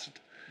questions asked.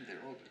 They're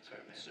all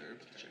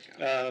served to check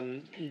out.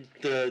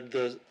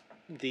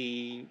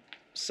 The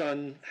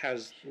sun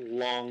has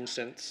long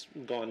since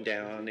gone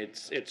down.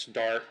 It's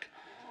dark.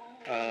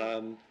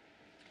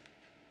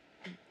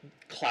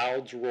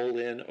 Clouds roll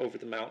in over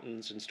the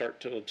mountains and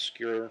start to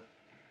obscure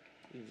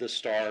the That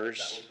stars.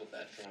 was what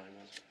that drawing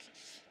was.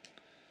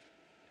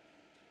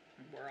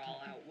 We're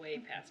all out way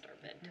past our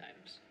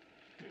bedtimes.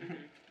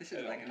 This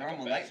is I like a don't have a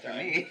normal night for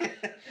me.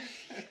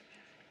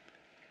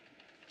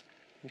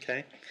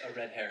 Okay, A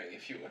red herring,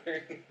 if you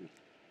were.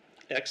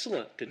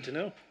 excellent. Good to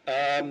know.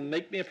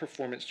 Make me a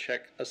performance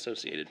check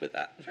associated with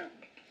that. Sure.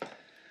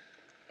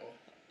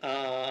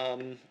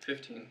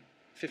 15.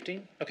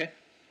 15? Okay.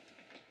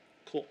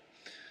 Cool.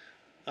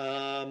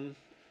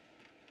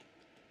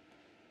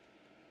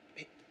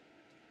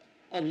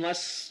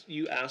 Unless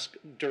you ask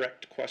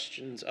direct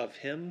questions of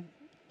him,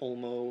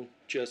 Olmo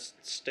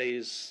just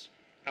stays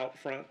out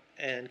front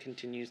and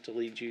continues to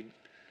lead you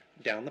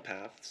down the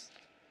paths.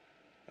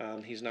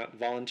 He's not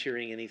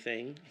volunteering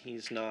anything.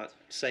 He's not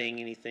saying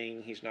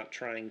anything. He's not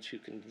trying to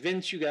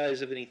convince you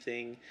guys of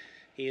anything.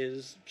 He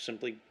is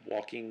simply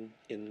walking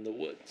in the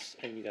woods,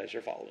 and you guys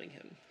are following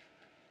him.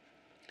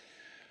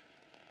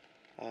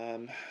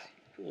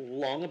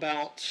 Long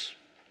about,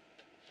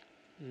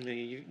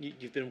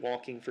 you've been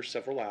walking for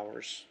several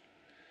hours.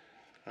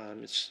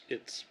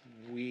 It's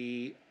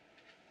wee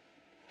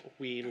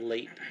we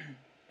late.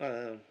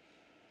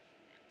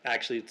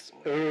 Actually, it's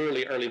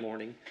early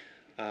morning.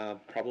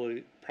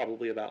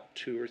 Probably about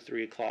 2 or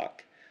 3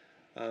 o'clock.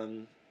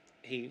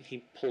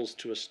 He pulls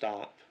to a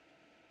stop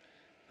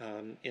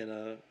in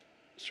a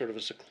sort of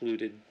a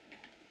secluded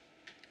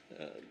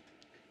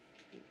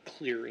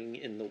clearing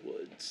in the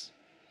woods.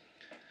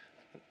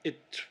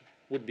 It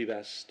would be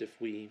best if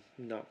we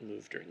not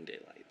move during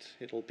daylight.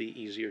 It'll be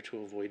easier to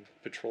avoid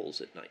patrols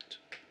at night.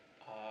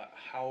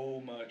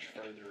 How much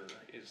further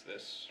is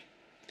this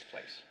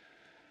place?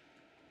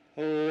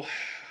 Oh,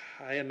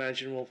 I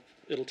imagine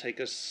it'll take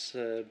us,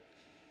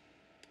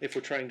 if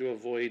we're trying to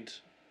avoid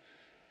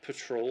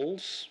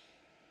patrols,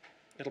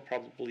 it'll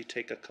probably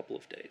take a couple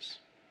of days.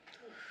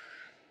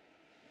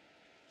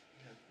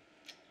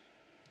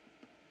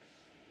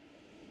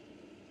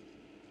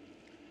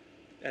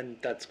 And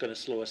that's going to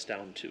slow us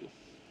down too.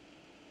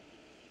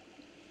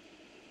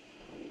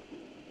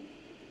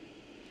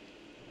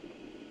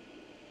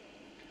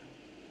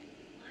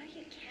 Why are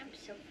your camps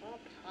so far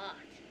apart?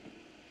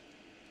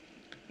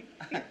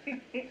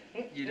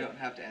 You don't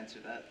have to answer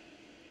that.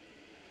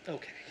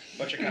 Okay.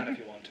 But you can if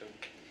you want to.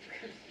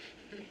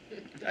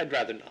 I'd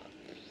rather not.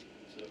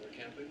 So we're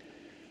camping?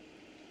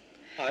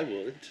 I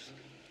would.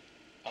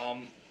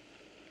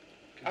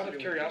 Out of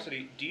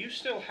curiosity, do you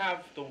still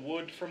have the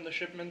wood from the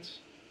shipments?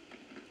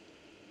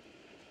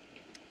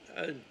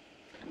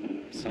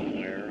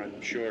 Somewhere,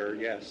 I'm sure,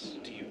 yes.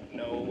 Do you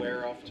know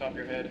where off the top of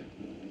your head?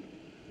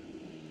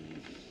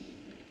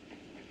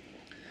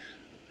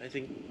 I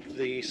think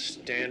the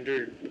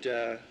standard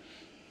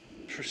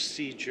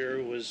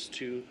procedure was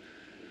to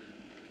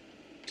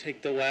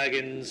take the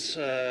wagons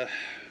a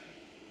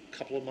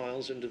couple of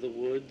miles into the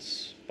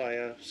woods by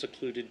a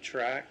secluded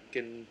track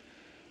and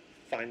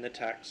find the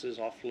taxes,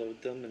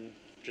 offload them, and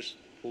just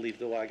leave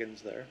the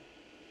wagons there.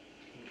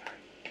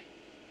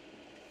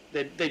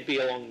 They'd be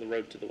along the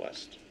road to the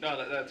west.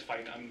 No, that's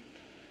fine.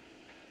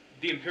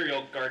 The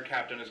Imperial Guard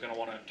captain is going to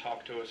want to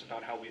talk to us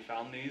about how we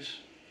found these.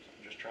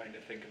 I'm just trying to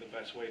think of the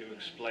best way to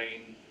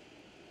explain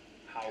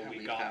how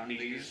we got found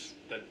these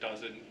that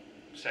doesn't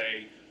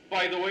say,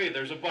 by the way,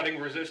 there's a budding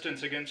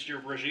resistance against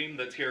your regime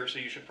that's here, so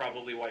you should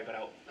probably wipe it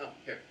out. Oh,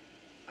 here.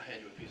 I'll hand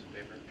you a piece of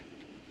paper.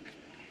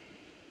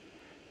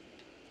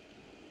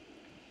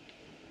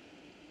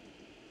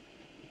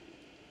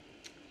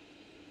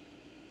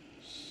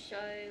 So,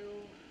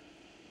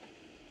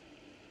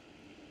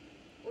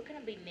 we're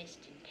gonna be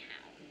missed in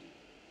town.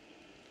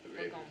 We We're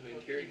were able gone to for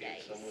a few interrogate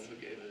days. someone who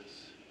gave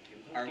us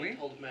Are a we?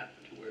 detailed map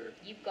to where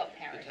You've got the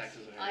parents.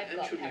 taxes are. I've And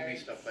got should we be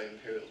parents. stopped by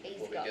Imperials He's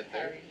before we got get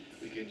there, parents.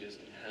 we can just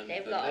hand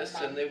They've them got a this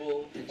mum. and they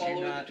will Did you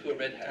follow not it to a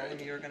red tell herring.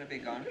 him you were going to be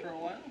gone for a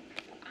while?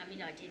 I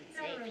mean, I didn't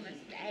No say one a few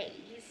listened.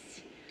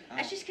 days. Oh.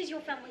 That's just because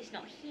your family's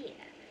not here.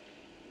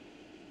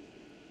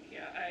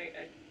 Yeah,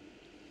 I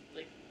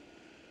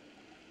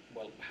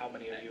Well, how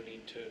many of you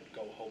need to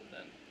go home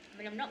then? I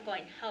mean, I'm not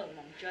going home.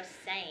 I'm just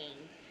saying.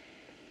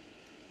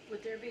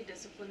 would there be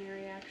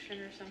disciplinary action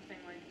or something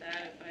like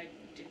that if I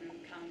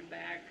didn't come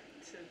back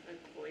to the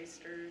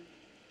cloister?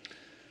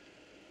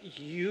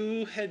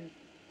 You had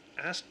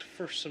asked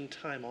for some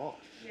time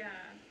off. Yeah.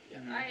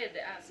 Mhm. I had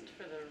asked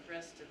for the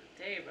rest of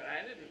the day, but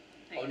I didn't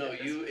think Oh no,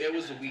 that this was it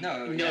was a gonna- week.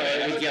 No, No,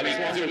 yeah, it was- yeah, it was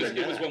longer longer It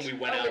than was when that. we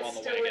went oh, out it's on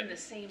the still in wagon. the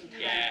same time.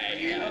 Yeah,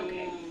 You yeah.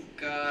 Okay.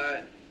 got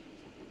a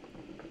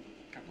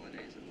couple of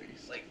days at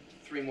least. like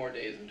 3 more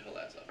days until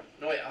that's up.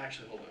 No wait,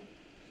 actually hold on.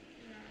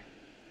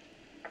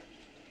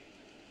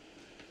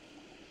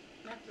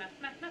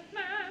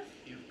 Math.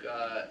 You've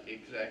got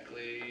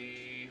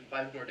exactly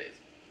 5 more days.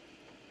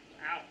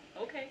 Wow.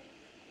 Okay.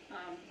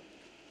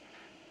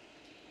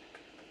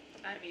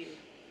 I mean,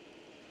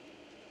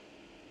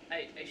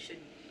 I should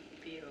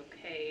be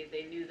okay.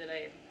 They knew that I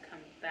had come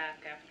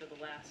back after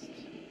the last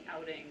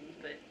outing,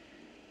 but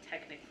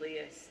technically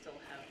I still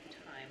have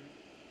time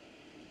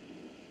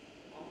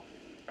off.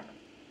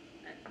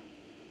 And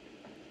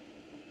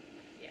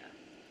yeah,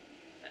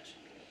 that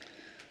should be okay.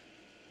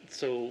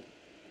 So,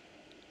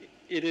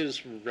 it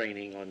is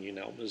raining on you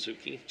now,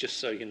 Mizuki, just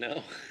so you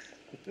know.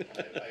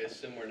 I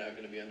assume we're now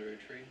going to be under a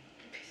tree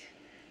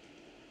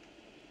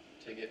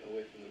to get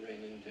away from the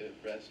rain and to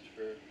rest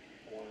for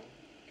a while.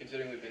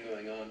 Considering we've been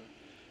going on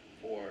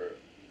for,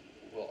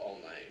 well, all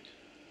night.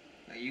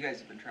 No, you guys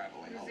have been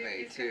traveling all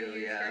day Mizuki's gonna too,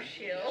 use yeah. her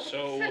shield.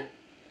 So,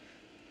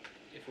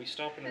 if we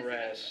stop and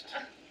rest,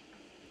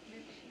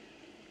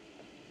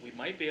 we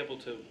might be able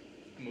to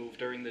move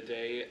during the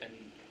day, and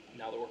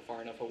now that we're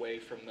far enough away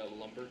from the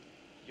lumber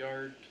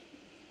yard,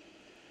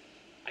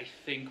 I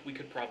think we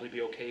could probably be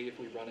okay if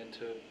we run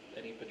into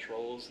any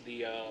patrols.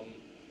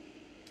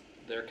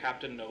 Their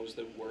captain knows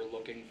that we're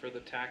looking for the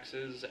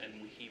taxes,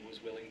 and he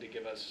was willing to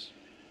give us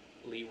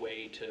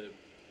leeway to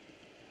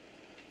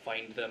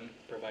find them,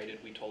 provided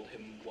we told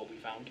him what we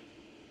found.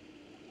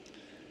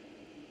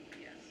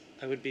 Yes.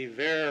 I would be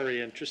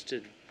very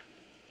interested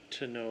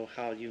to know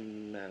how you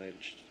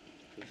managed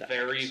that.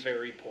 Very,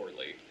 very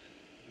poorly.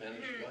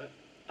 Manage what?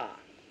 Ah,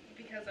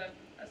 Because of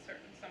a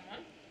certain someone.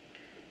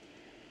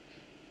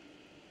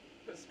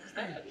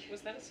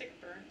 Was that a sick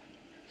burn?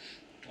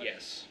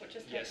 Yes. What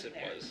just Yes, it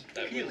happened there? was.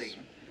 That was Healing.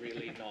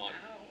 really not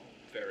Ow.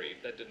 very.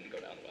 That didn't go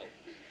down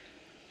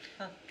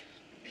well.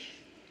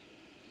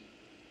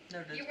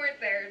 Noted. You weren't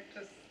there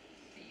to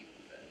see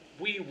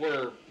the. We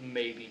were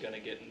maybe gonna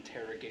get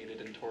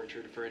interrogated and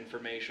tortured for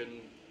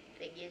information.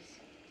 Figures.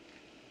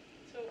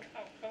 So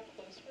how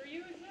close were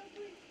you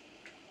exactly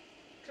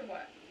To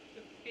what?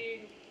 to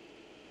being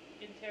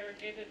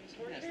interrogated and Yes,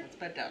 tortured? let's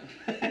bed down.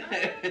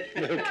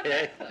 Not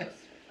Okay. that close.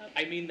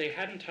 I mean, they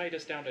hadn't tied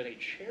us down to any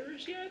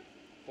chairs yet,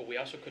 but we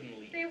also couldn't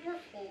leave. They were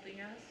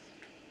holding us.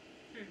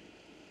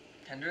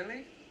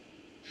 Tenderly?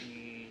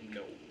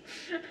 No.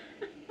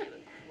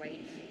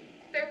 Crazy.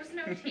 There was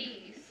no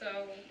tea,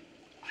 so.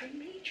 I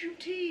made you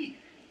tea.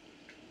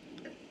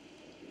 But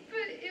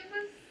it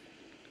was.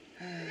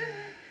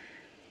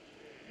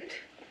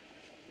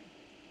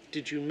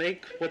 Did you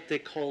make what they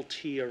call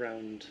tea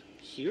around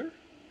here?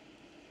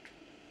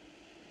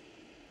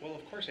 Well,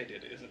 of course I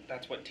did. Isn't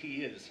that's what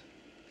tea is?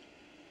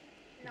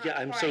 Not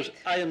Yeah, quite.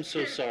 I am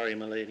so sorry,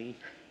 milady.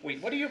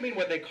 Wait, what do you mean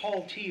what they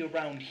call tea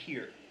around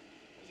here?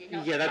 Is it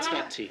not? Yeah, that's Ah,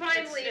 not tea.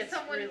 Finally, It's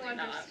someone really who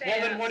not. understands.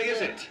 Well, then what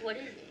is it? What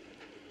is it?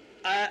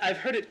 I've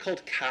heard it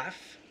called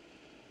calf.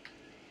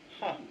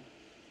 Huh.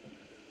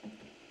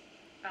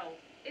 Oh,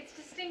 It's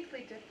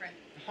distinctly different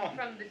Huh.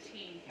 from the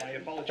tea My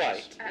apologies.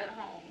 Quite. at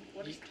home.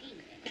 What is tea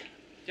then?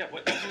 Yeah,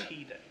 what is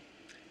tea then?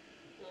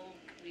 little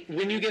leafy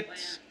When you get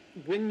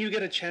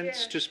plant. a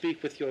chance Yeah. to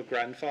speak with your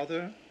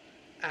grandfather,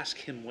 ask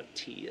him what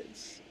tea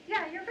is.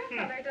 Yeah, your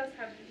grandfather does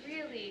have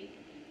really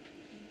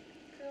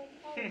good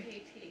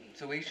quality tea.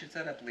 So we should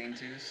set up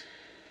lean-tos.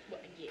 Well,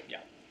 yeah. Yeah.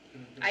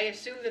 I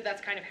assume that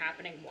that's kind of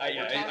happening while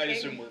we're talking. I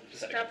assume we're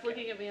setting Stop up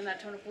looking at me in that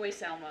tone of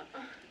voice, Alma.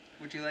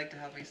 Would you like to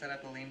help me set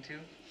up a lean-to?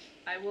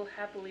 I will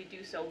happily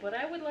do so, but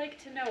I would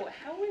like to know,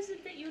 how is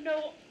it that you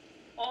know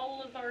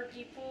all of our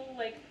people?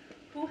 Like,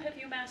 who have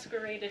you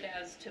masqueraded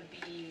as to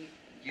be?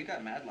 You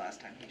got mad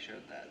last time he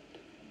showed that.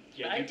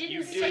 Yeah, I you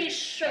didn't did. say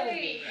show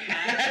me.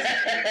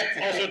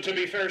 Also, to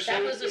be fair, That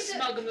so was a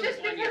smug move Just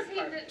on your because he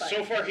part. did- but-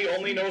 so far he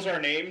only knows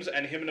our names,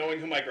 and him knowing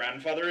who my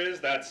grandfather is,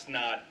 that's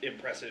not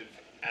impressive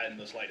in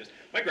the slightest.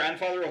 My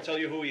grandfather will tell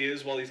you who he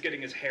is while he's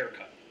getting his hair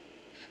cut.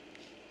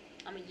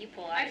 I mean, you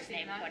pull out I've his seen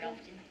name that. quite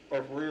often.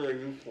 Or really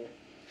useful.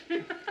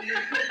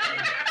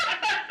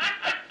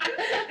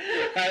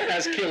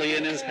 As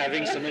Killian is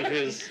having some of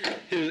his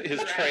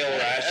trail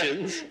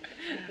rations.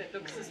 That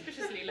looks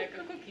suspiciously like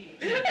a cookie.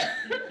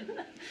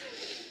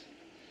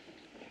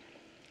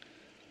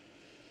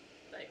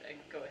 I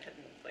go ahead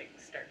and like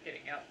start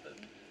getting out the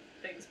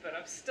things, but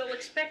I'm still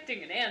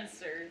expecting an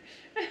answer.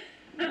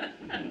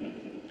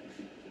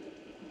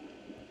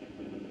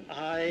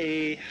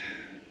 I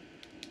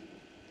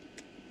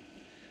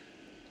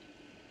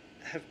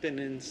have been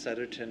in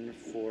Sutterton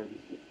for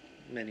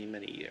many,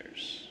 many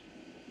years.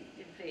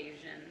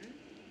 Evasion.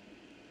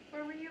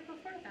 Where were you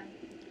before then?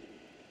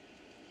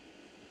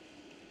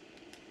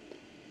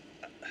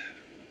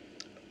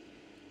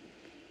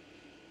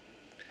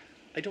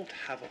 I don't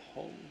have a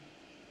home.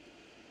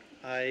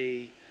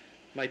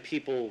 My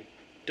people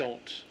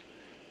don't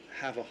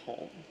have a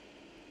home.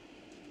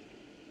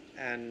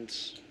 And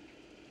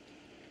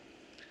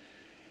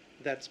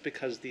that's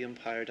because the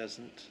Empire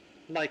doesn't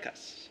like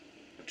us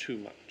too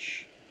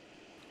much.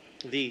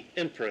 The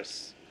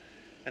Empress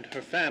and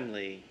her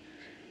family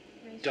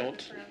May she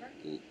Don't.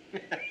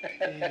 live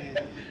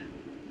forever?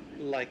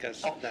 like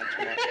us that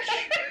much.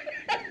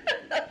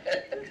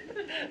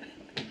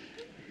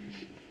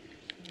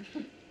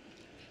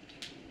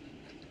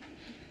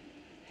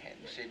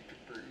 Hand-shaped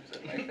bruise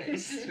on my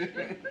face. I mean,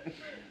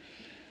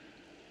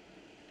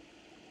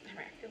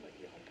 I feel like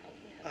we all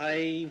probably have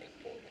I,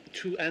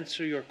 to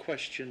answer your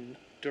question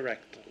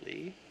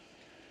directly,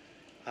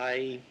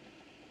 I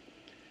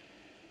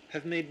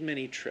have made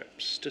many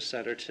trips to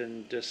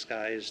Sutterton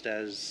disguised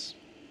as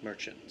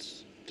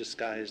merchants,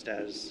 disguised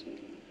as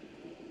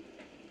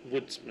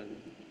woodsmen,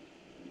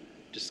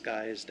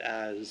 disguised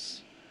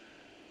as,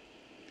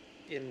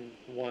 in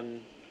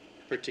one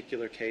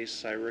particular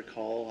case I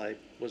recall, I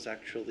was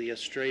actually a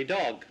stray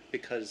dog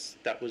because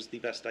that was the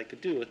best I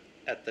could do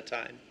at the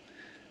time.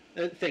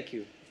 Thank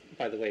you,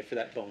 by the way, for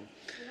that bone.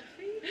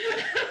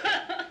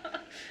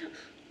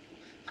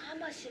 I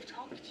must have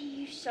talked to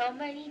you so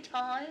many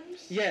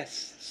times.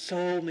 Yes,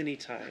 so many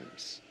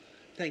times.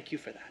 Thank you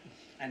for that.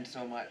 And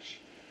so much.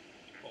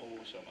 Oh,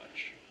 so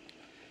much.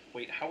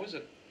 Wait, how is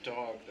a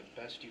dog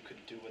the best you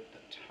could do at the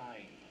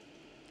time?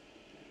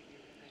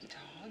 A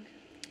dog?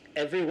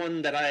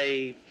 Everyone that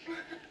I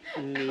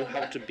knew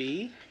how to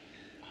be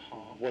Huh.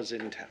 was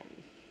in town.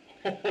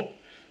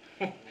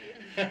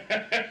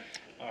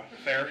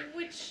 Fair.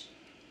 Which,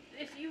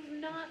 if you've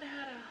not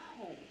had a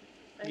home,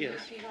 and Yes.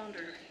 you've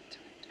wandered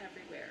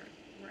everywhere,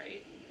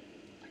 right?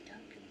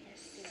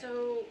 Yes.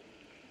 So,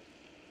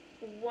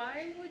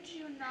 why would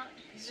you not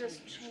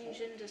just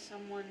change into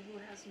someone who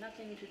has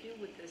nothing to do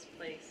with this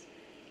place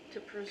to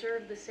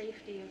preserve the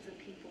safety of the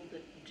people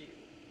that do?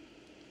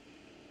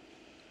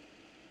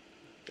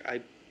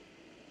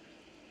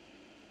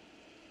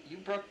 You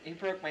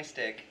broke my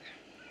stick.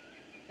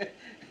 What?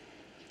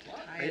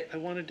 I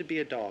wanted to be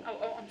a dog.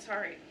 Oh, I'm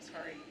sorry.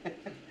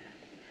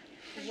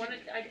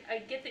 I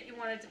get that you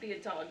wanted to be a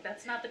dog.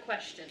 That's not the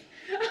question.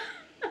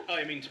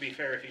 I mean, to be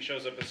fair, if he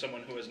shows up as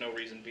someone who has no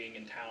reason being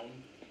in town,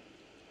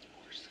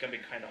 it's gonna be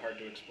kind of hard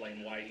to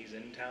explain why he's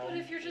in town. But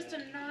if you're just a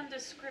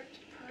nondescript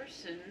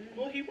person.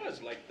 Well, he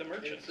was, like the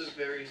merchants. It's a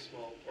very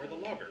small. Or the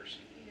loggers.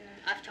 Yeah.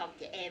 I've talked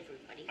to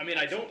everybody. I mean,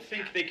 I don't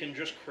think they can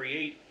just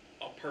create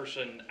a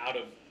person out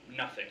of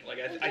nothing. Like,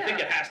 Well, I think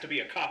yeah. it has to be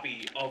a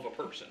copy of a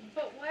person.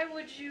 But why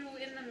would you,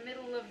 in the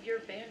middle of your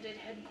bandit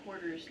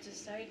headquarters,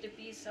 decide to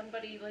be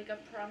somebody like a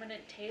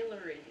prominent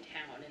tailor in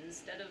town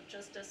instead of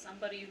just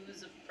somebody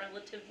who's a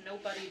relative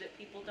nobody that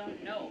people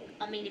don't know?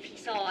 I mean, if he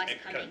saw us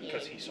coming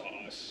Because in. he saw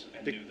us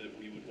and knew that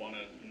we would want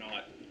to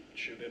not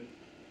shoot him.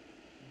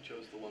 He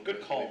chose the one.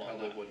 Good person call we on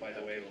probably that, wouldn't by the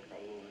have way. killed,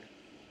 probably.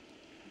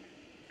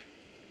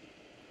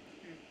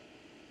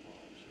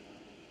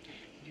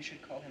 You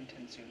should call him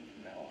Tensoon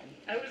from now on.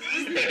 I was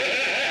just thinking,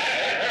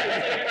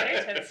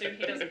 okay, Tetsu,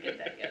 he doesn't get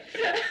that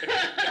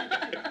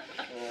yet.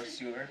 Or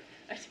Sewer.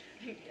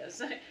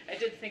 Yes, I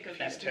did think of If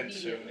he's that tense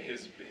soon,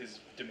 immediately. his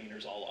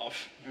demeanor's all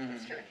off.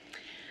 That's true.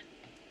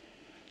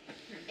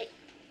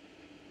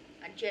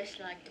 I'd just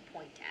like to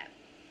point out,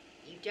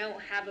 you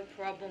don't have a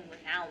problem with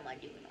Alma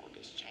doing all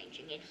this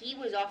changing, and he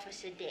was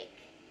Officer Dick.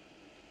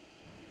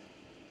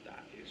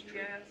 That is true.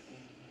 Yes.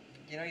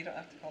 You know, you don't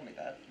have to call me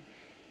that.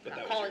 But I'm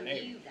that was your calling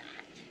name. you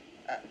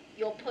that.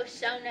 Your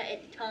persona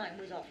at the time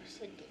was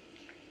Officer Dick.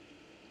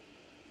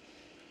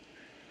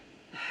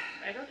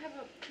 I don't have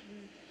a.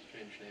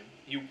 Strange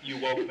name. You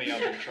woke me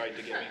up and tried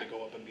to get me to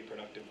go up and be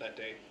productive that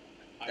day.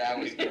 That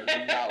was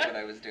completely- not what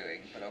I was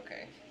doing, but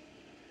okay.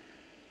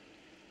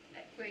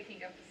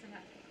 Waking up is an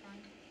ethical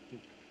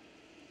crime.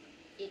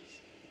 It's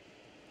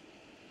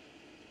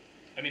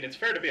I mean, it's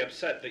fair to be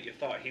upset that you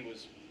thought he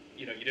was,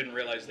 you didn't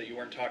realize that you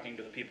weren't talking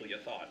to the people you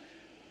thought.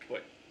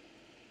 But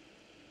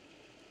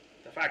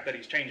the fact that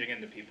he's changing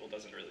into people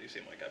doesn't really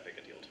seem like that big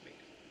a deal to me.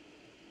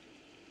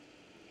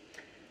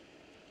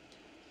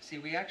 See,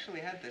 we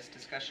actually had this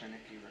discussion,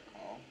 if you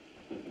recall.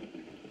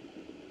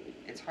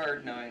 It's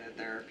hard knowing that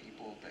there are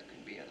people that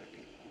could be other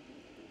people.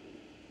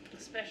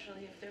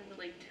 Especially if they're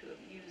willing to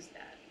abuse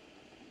that.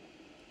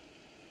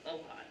 A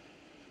lot.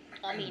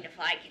 I mean, if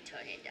I could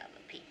turn into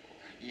other people.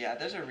 Yeah,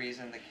 there's a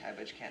reason the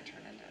cabbage can't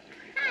turn into other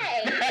people.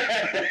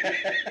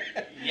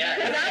 Hey! Yeah.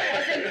 Because I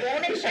wasn't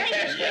born to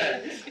change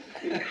things.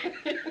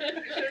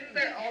 Shouldn't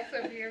there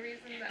also be a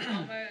reason that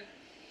Alma?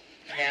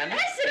 Can?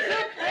 That's a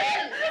good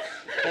point.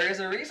 There is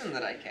a reason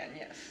that I can,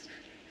 yes.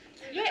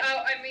 Yeah.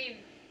 Oh, I mean,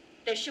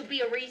 There should be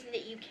a reason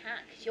that you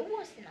can't, because you're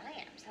worse than I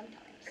am sometimes.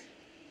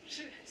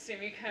 See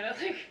me kind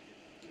of like.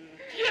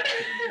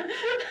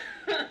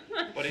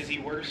 But is he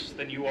worse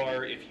than you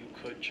are if you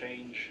could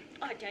change?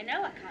 I don't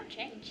know, I can't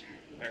change.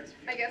 Fair.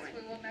 I guess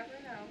we will never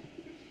know.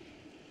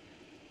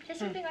 Is there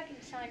something I can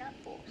sign up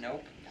for?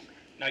 Nope.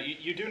 Now,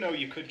 you do know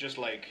you could just,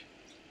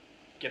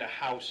 get a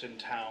house in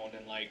town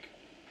and,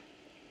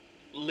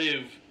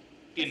 live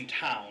in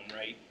town,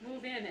 right?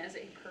 Move in as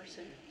a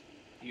person.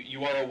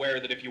 You are aware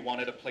that if you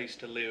wanted a place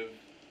to live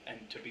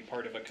and to be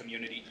part of a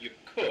community, you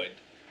could.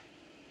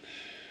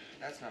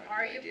 That's not a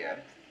Are good you idea. part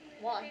of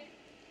the Why? community?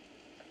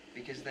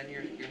 Because then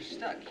you're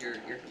stuck. You're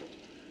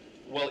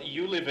Well,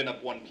 you live in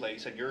one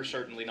place, and you're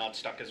certainly not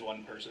stuck as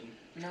one person.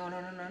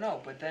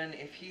 No. But then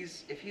if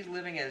he's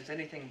living as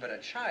anything but a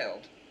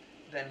child,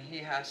 then he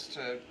has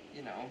to,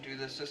 do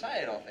the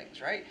societal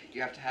things, right?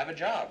 You have to have a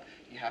job.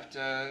 You have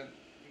to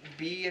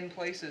be in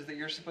places that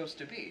you're supposed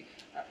to be.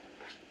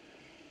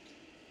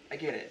 I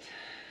get it.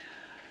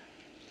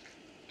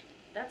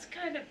 That's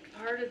kind of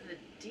part of the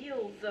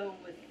deal, though,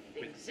 with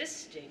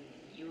existing.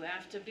 You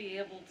have to be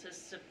able to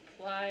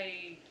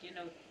supply,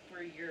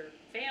 for your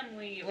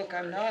family. Look, or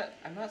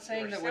I'm not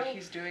saying that what yourself.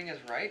 he's doing is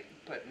right,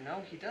 but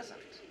no, he doesn't.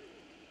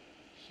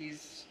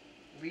 He's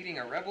leading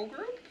a rebel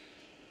group.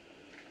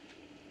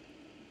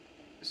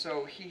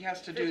 So he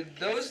has to do But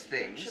those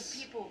there's a bunch things.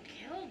 of people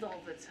killed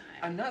all the time.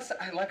 I'm not,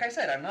 like I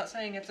said, I'm not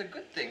saying it's a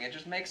good thing. It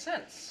just makes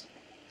sense.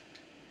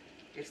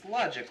 It's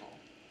logical.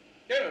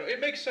 Yeah, no,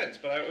 it makes sense,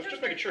 but I was It just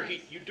does making make sure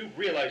sense. you do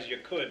realize you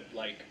could,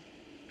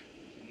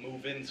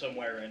 move in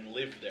somewhere and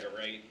live there,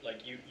 right?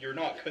 You're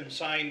not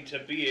consigned to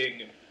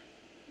being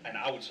an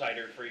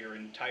outsider for your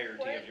entirety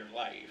What? of your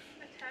life.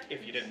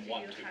 If you didn't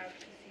want Attachments do to. you have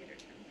to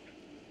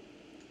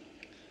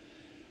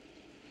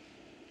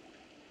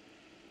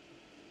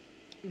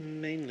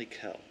Cedarton? Mainly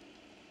Kel.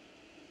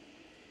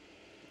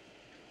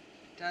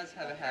 Does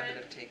have a habit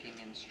of taking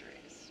in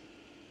strays.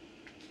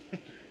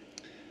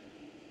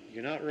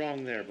 You're not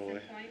wrong there, That's the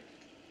boy. point.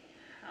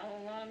 How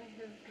long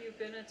have you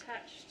been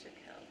attached to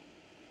Kel?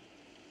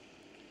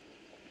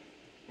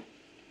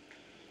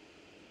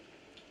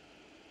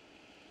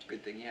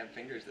 Good thing you have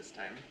fingers this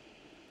time.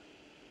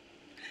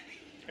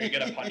 Are you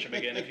gonna punch him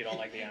again if you don't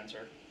like the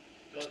answer?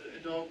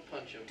 Don't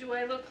punch him. Do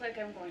I look like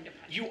I'm going to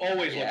punch You him?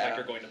 always look Yeah. like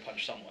you're going to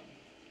punch someone.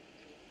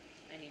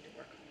 I need to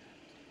work on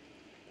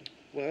that.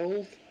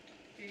 Well,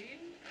 Do you?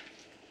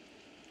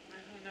 I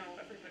don't know.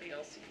 Everybody everybody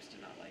else seems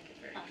to not like it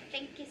very I much.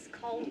 think it's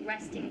called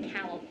resting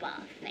cow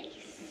bar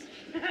face.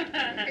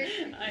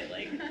 I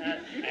like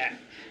that.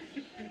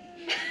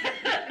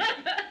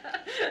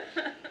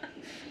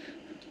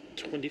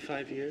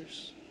 25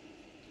 years?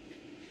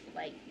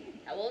 Wait,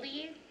 how old are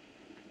you?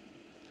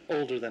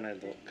 Older than I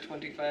look.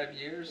 25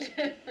 years.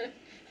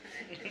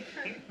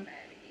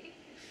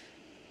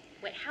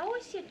 Wait, how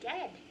is your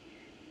dad?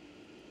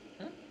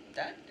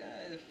 That,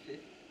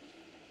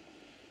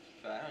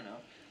 I don't know,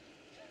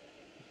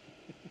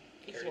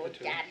 Is Carry your the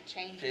two. dad a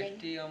changeling?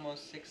 50,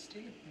 almost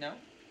 60? No? Are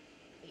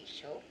you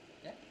sure?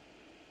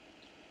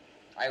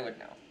 I would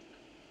know.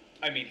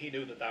 I mean, he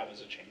knew that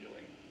was a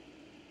changeling.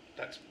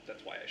 That's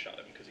why I shot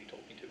him, because he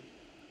told me to.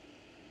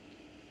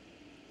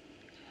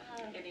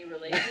 Any You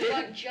relation?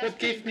 weren't just What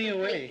gave me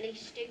away? completely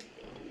stupid.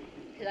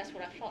 Because that's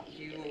what I thought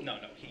you You- were doing. No,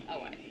 he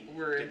Oh, I- he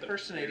We're did the weird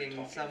impersonating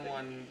talking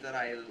someone that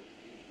I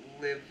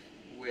live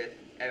with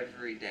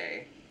every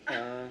day.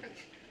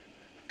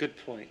 Good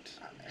point.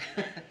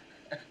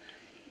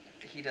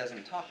 He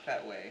doesn't talk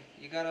that way.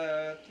 You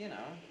gotta, you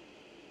know.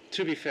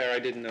 To be fair, I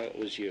didn't know it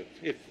was you.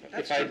 If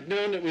That's I'd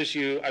known it was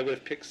you, I would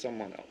have picked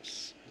someone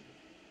else.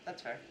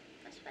 That's fair.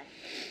 That's fair.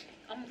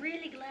 I'm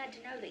really glad to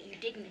know that you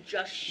didn't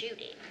just shoot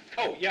him.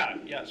 Oh, yeah,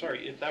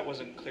 sorry, if that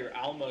wasn't clear,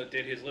 Alma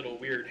did his little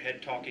weird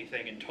head-talky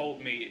thing and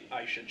told me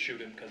I should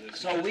shoot him because it's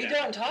So his we dad.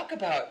 don't talk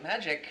about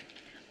magic.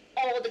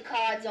 All the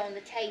cards on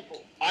the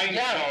table. I'm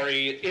Yeah.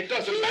 sorry, it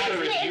doesn't He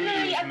matter is if you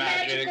literally use a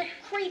magic. magical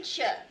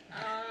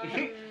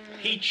creature.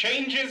 He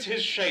changes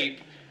his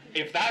shape.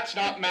 If that's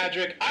not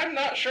magic, I'm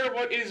not sure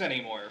what is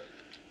anymore.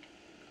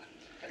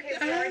 Okay,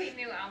 we already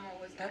knew Alma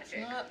was That's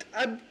magic.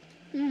 not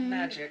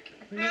magic.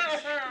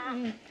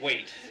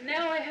 Wait.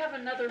 Now I have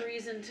another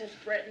reason to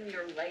threaten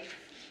your life.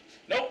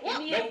 Nope,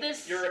 Any of nope,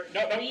 this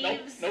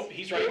nope,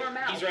 he's right. your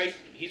mouth.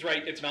 He's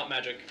right, it's not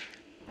magic.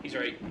 He's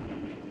right.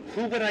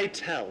 Who would I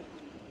tell?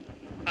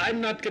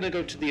 I'm not gonna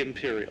go to the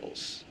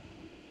Imperials.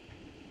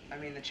 I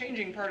mean, the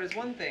changing part is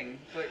one thing,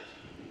 but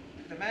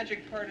the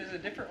magic part is a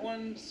different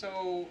one,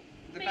 so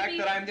the fact Maybe-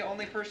 that I'm the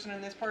only person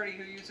in this party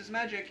who uses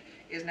magic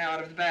is now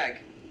out of the bag.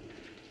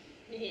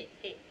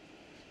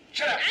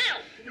 Shut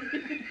up!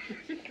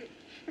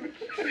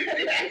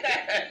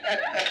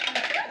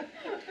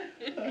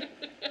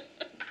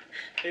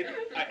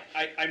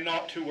 I'm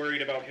not too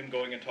worried about him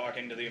going and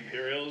talking to the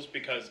Imperials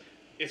because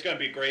it's going to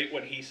be great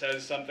when he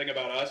says something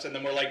about us and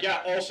then we're like,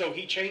 yeah, also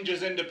he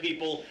changes into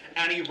people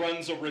and he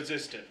runs a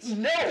resistance.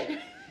 No!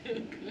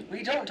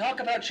 We don't talk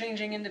about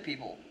changing into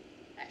people.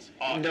 That's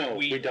fair. No,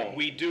 we don't.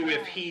 We do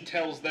if he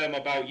tells them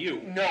about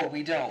you. No,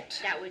 we don't.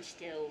 That would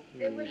still.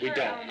 It would We hurt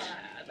don't. Alma.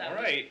 All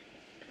right.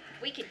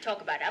 We could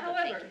talk about other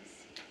However, things.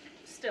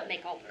 Still,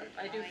 Make all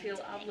I do kinds feel of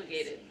things.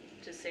 obligated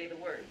to say the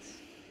words.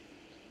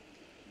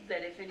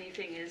 That if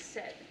anything is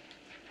said,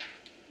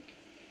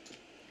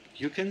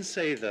 You can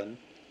say them.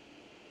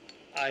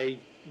 I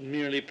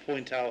merely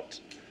point out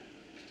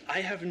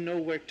I have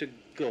nowhere to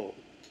go.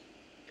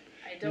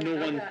 I don't No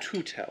know one that.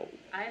 to tell.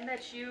 I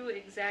met you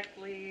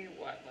exactly,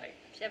 what, like,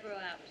 Several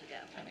hours ago.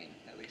 I mean,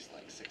 at least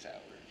like 6 hours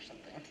or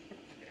something.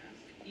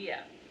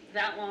 yeah,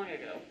 that long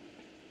ago.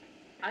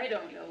 I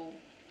don't know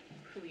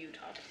who you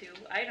talk to.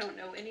 I don't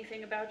know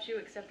anything about you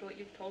except what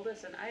you've told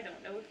us, and I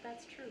don't know if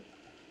that's true.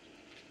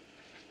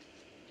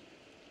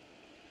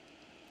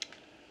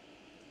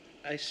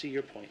 I see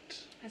your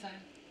point. As I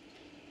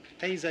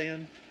Hey,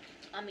 Zayan.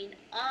 I mean,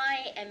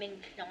 I am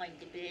inclined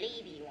to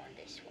believe you on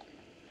this one.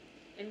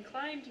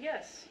 inclined,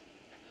 yes.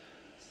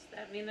 Does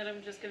that mean that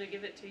I'm just gonna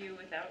give it to you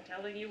without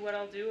telling you what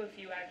I'll do if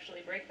you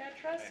actually break that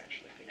I trust?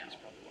 actually think No. he's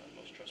probably one of the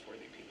most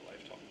trustworthy people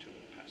I've talked to in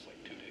the past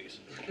like 2 days.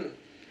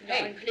 Not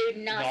Hey,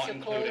 including us, not of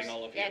including course.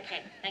 all of you.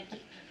 Okay, thank you.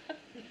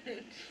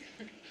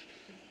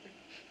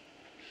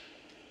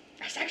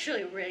 That's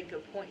actually a really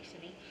good point,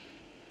 Cindy.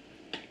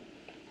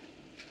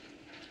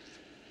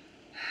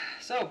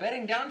 So,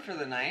 bedding down for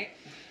the night.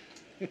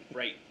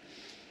 Right.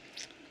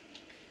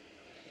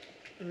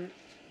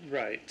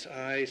 Right.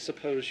 I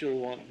suppose you'll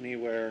want me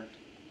where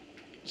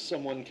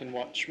someone can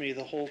watch me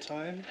the whole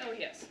time. Oh,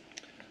 yes.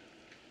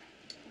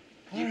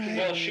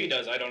 Well, she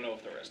does. I don't know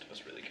if the rest of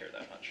us really care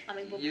that much. I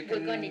mean, You we're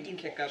going to can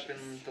do kick up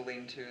watches. in the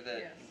lean-to that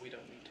Yes. We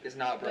don't need to. is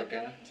not We're broken.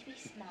 going to be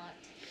smart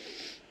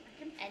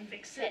I can and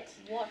fix set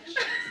it. watches.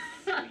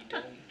 We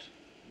don't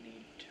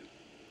need to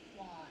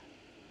Why?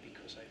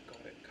 because I've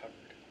got it covered.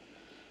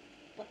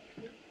 But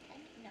we,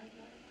 and no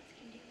one of us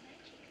can do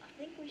magic. I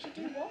think we should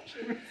do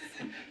watches.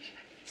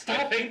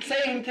 Stop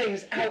saying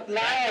things out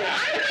loud!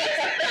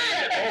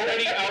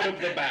 Already out of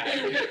the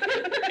bag.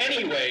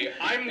 Anyway,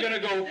 I'm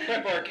gonna go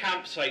prep our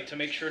campsite to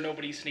make sure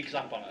nobody sneaks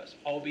up on us.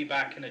 I'll be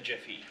back in a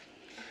jiffy.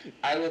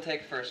 I will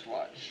take first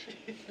watch.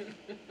 If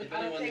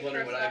I'll anyone's take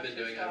wondering what first I've been watch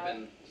doing, as I've well.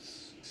 been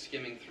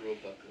skimming through a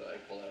book that I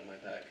pulled out of my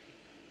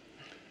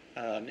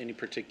pack. Any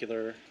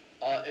particular?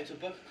 It's a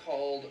book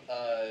called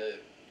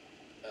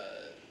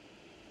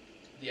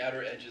The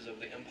Outer Edges of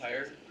the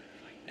Empire,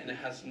 and it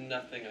has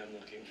nothing I'm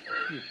looking for.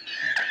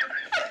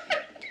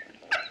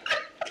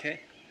 Okay.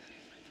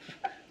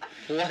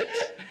 What?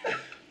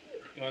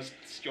 You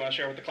want to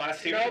share with the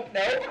class team? Nope.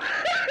 But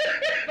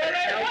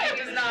I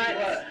he does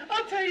not.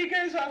 I'll tell you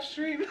guys off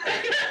stream.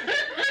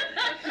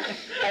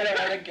 I don't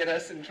want to get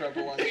us in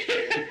trouble on stream.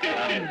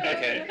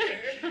 Okay.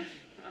 I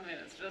mean,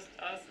 it's just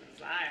us and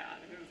Zion.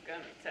 Who's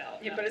gonna tell?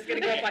 Yeah, but it's gonna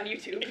go up on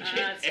YouTube.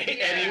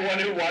 Anyone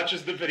who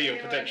watches the video,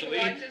 Anyone potentially.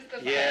 who watches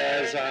the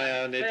Yeah, video.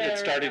 Zion. It Fair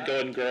started enough.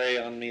 going gray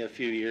on me a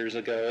few years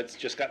ago. It's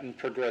just gotten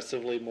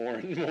progressively more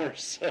and more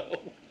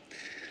so.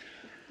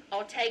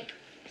 I'll take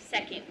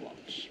second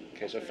watch.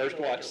 Okay, so first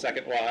watch,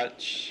 second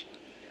watch,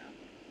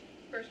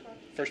 First watch.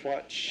 first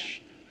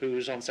watch.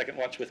 Who's on second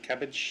watch with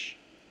Cabbage?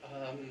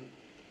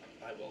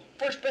 I will.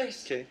 First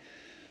base. Okay.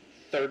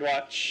 Third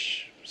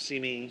watch,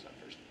 Simi.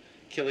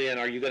 Killian,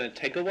 are you going to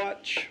take a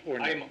watch or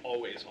no? I'm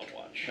always on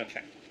watch.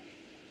 Okay.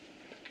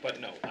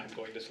 But no, I'm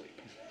going to sleep.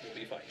 We'll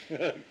be fine.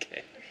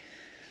 Okay.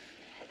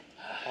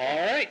 All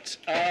right.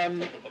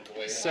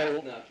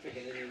 So Not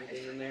picking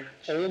anything in there.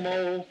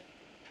 Olmo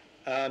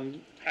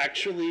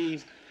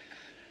actually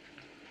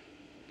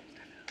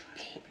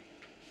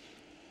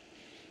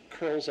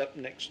curls up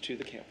next to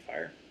the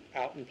campfire,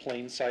 out in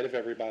plain sight of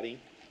everybody.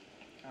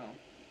 Oh,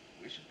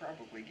 we should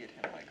probably get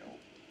him like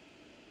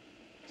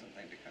a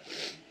something to cover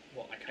him.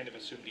 Well, I kind of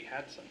assumed he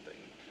had something,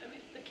 I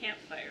mean, the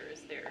campfire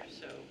is there,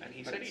 so. and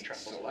he But said he it's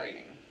travels still light.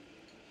 raining.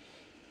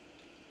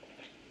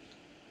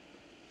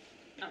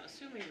 I'm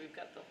assuming we've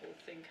got the whole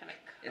thing kind of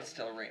It's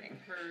still raining.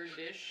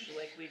 covered-ish,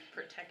 like we've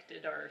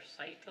protected our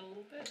site a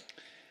little bit.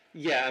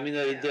 Yeah, I mean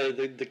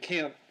the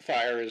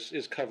campfire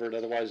is covered,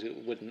 otherwise it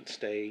wouldn't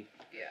stay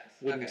Yes.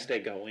 Okay. stay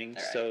going.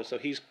 All So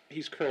he's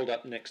curled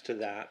up next to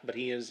that, but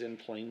he is in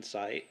plain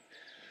sight,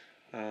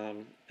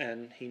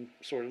 and he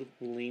sort of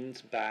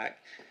leans back.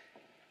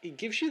 It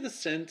gives you the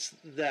sense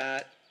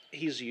that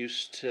he's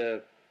used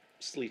to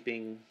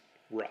sleeping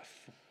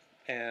rough,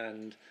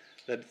 and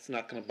that it's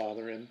not going to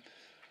bother him.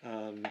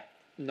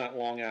 Not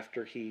long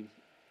after he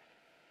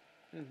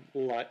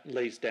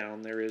lays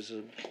down, there is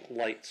a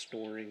light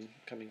snoring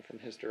coming from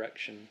his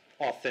direction.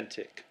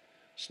 Authentic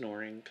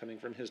snoring coming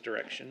from his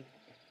direction.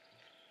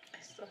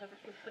 I still haven't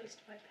replaced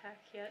my pack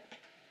yet.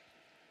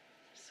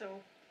 So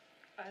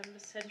I'm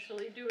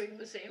essentially doing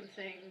the same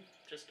thing,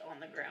 just on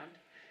the ground.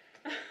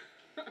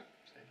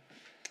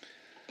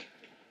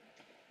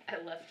 I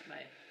left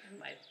my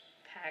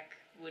pack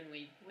when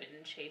we went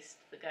and chased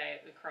the guy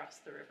across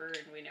the river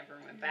and we never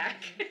went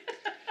back.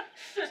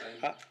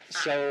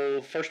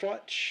 So first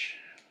watch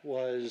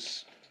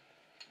was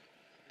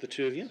the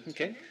two of you.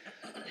 Okay.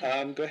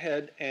 Go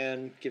ahead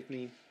and give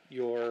me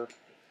your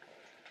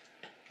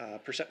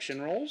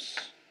perception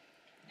rolls.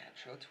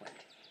 Natural 20.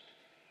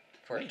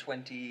 For a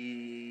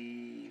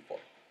 24.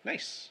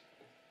 Nice.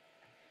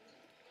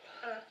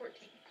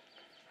 14.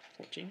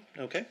 14.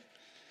 Okay.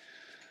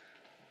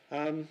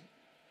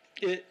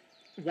 It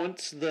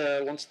once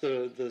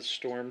the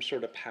storm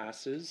sort of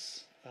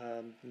passes,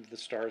 the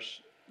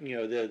stars,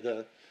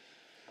 the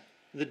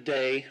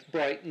day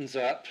brightens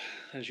up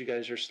as you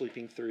guys are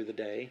sleeping through the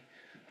day.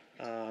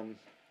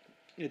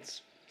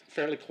 It's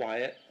fairly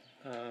quiet.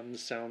 The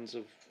sounds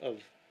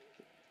of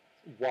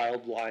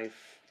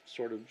wildlife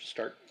sort of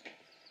start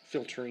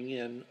filtering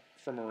in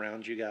from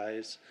around you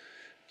guys.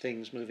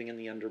 Things moving in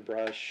the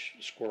underbrush,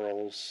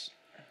 squirrels,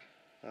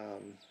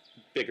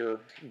 bigger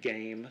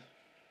game,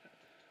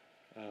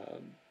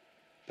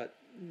 but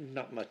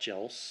not much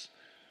else.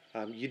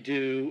 You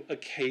do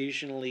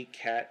occasionally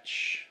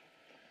catch,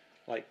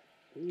 like,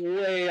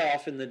 way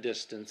off in the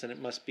distance, and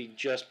it must be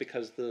just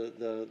because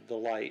the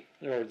light,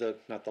 or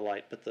not the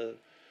light, but the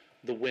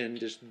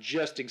wind is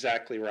just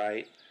exactly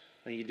right,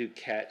 and you do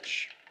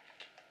catch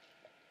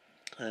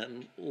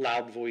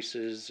loud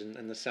voices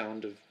and the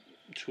sound of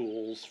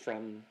tools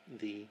from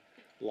the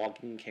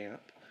logging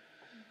camp.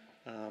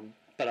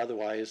 But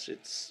otherwise,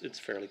 it's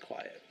fairly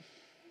quiet.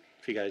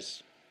 If you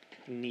guys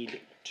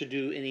need to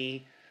do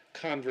any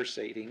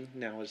conversating,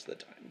 now is the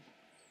time.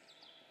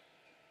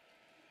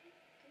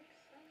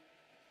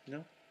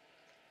 No?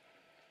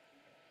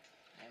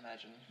 I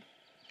imagine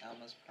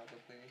Alma's probably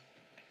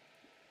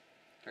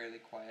fairly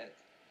quiet.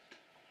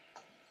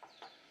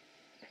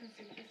 Is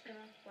he just gonna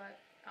let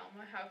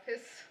Alma have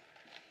his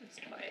It's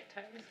quiet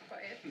time.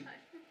 quiet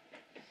time?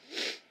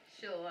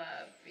 She'll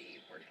be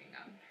working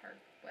on her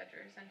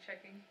ledgers and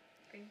checking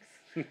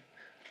things.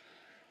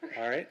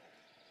 All right.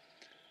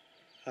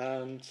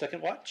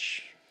 Second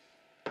watch.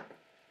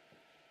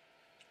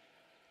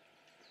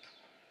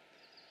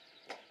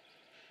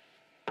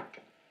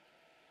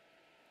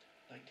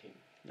 Nineteen.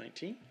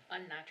 19.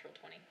 Unnatural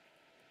 20.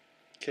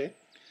 Okay.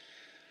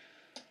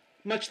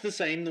 Much the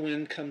same. The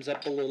wind comes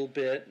up a little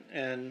bit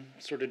and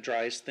sort of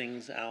dries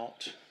things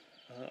out.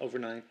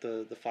 Overnight,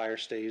 the fire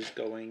stays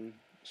going,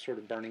 sort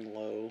of burning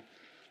low.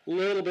 A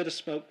little bit of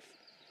smoke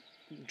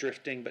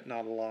drifting, but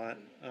not a lot.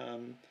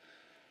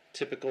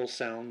 Typical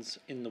sounds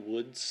in the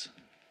woods.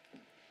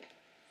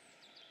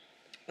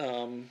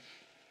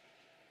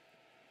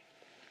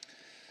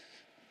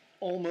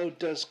 Olmo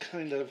does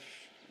kind of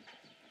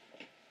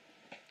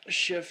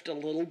shift a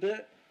little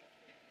bit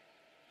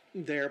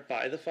there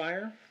by the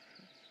fire.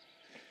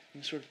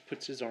 He sort of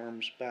puts his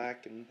arms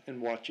back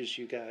and watches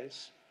you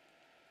guys.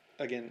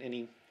 Again,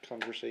 any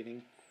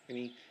conversating,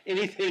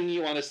 anything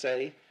you want to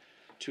say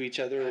to each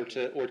other or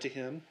to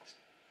him.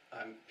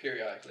 I'm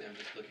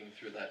just looking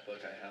through that book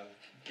I have,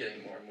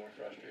 getting more and more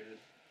frustrated.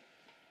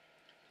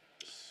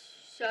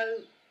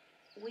 So,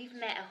 we've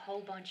met a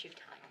whole bunch of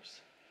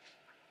times.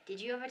 Did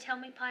you ever tell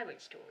me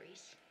pirate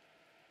stories?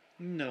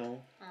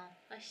 No. Oh,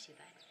 that's too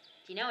bad.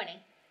 Do you know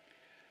any?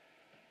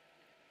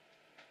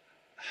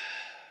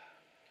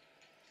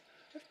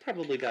 I've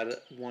probably got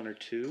one or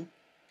two.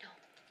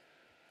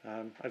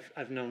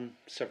 I've known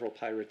several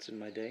pirates in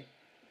my day.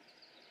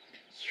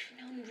 You've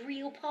known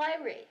real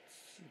pirates.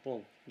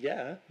 Well,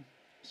 yeah.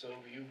 So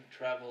you've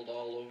traveled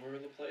all over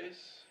the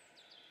place?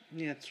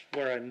 Yeah, it's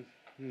where I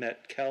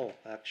met Kel,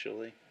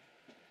 actually.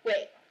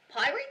 Wait,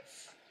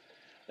 pirates?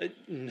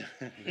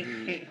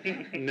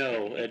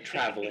 No,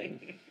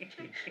 traveling.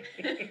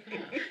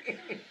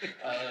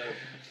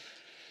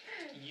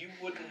 You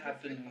wouldn't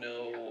happen to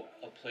know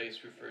a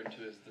place referred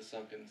to as the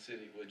Sunken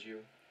City, would you?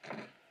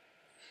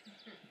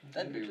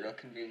 That'd be real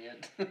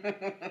convenient.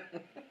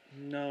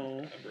 No.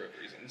 A number of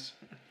reasons.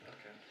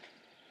 Okay.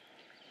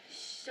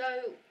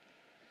 So,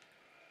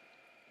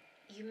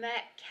 you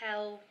met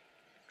Kel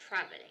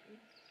traveling.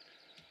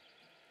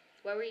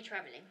 Where were you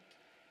traveling?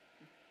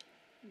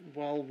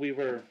 Well, we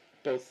were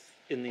both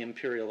in the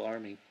Imperial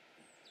Army.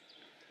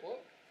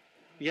 What?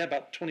 Yeah,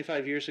 about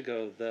 25 years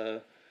ago,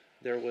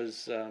 there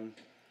was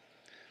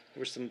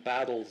some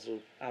battles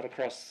out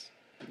across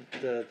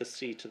the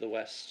sea to the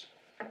west.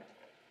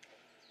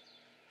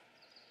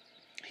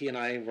 He and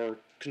I were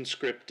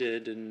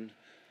conscripted, and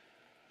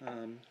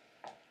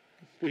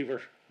we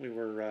were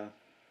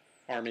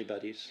army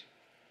buddies.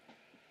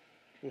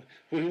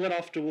 We went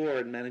off to war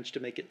and managed to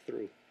make it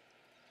through.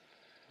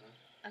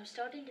 I'm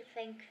starting to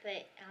think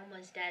that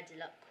Alma's dad's a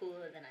lot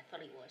cooler than I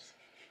thought he was.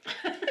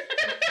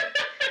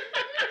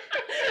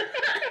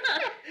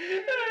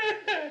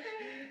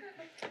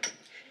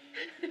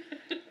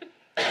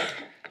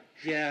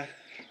 Yeah,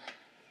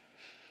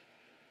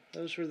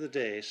 those were the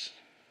days.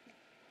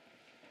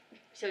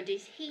 So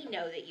does he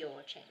know that you're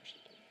a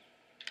changeling?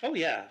 Oh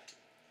yeah.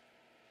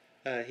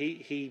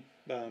 He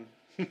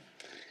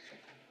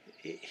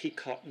he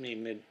caught me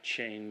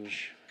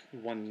mid-change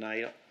one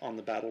night on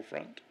the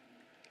battlefront.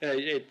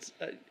 It's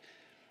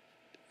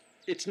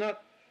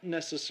not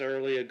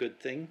necessarily a good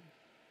thing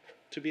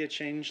to be a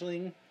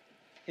changeling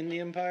in the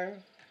Empire,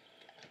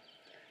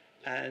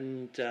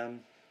 and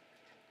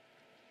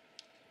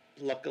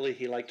luckily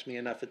he liked me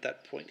enough at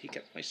that point. He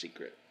kept my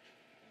secret.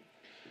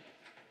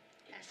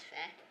 That's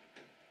fair.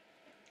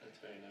 That's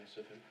very nice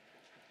of him.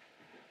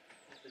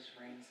 This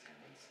rain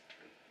sounds.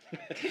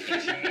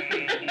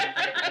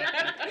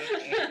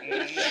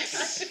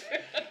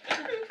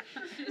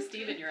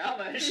 Steven, your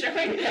Alma is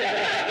showing.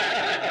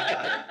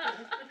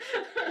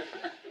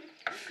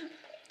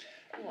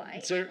 Why?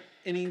 Is there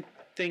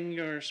anything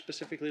you're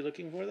specifically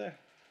looking for there?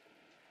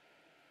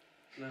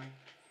 No.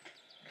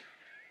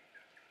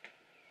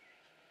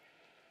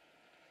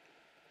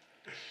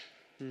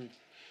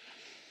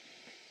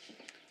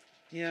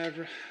 Yeah,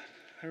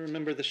 I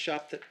remember the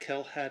shop that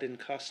Kel had in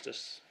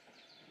Costas.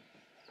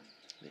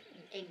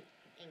 In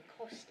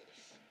Costas.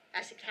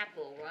 That's the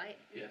capital, right?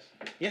 Yes.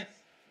 Yeah.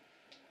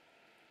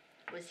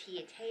 Was he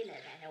a tailor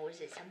then, or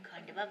was it some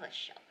kind of other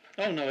shop?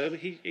 Oh no,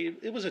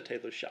 it was a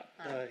tailor shop.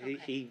 Oh, okay.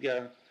 He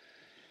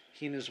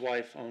and his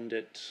wife owned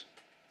it.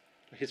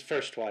 His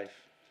first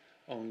wife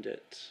owned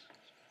it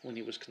when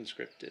he was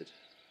conscripted.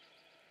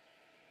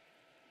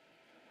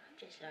 I'm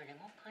just learning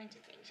all kinds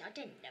of things. I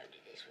didn't know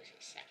that this was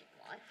his second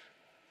wife.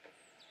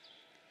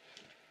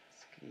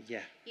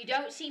 Yeah. You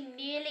don't seem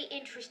nearly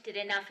interested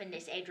enough in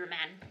this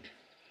Adraman.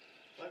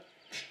 What?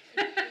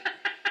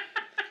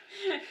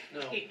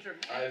 No. Adrian.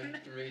 I'm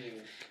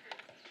reading.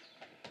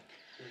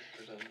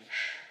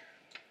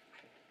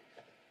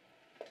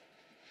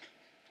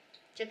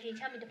 So can you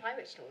tell me the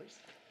pirate stories?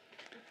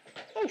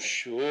 Oh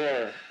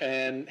sure.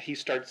 And he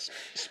starts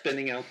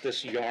spinning out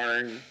this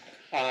yarn.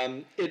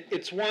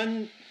 It's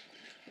one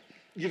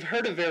you've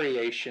heard a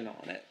variation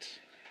on it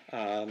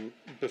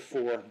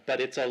before,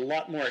 but it's a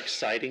lot more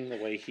exciting the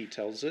way he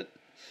tells it,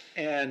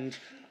 and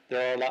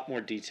there are a lot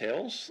more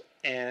details,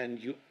 and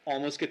you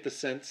almost get the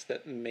sense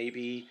that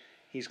maybe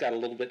he's got a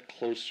little bit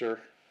closer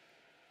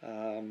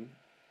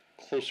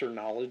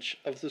knowledge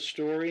of the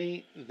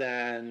story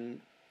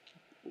than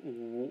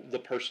the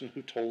person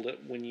who told it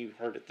when you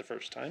heard it the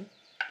first time.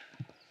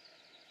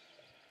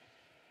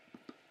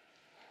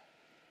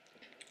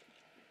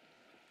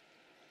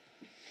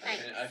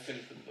 I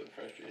finished with the book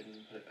frustrated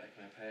and put it back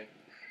in my bag.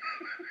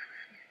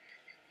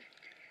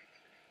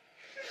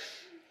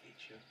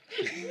 Hate you.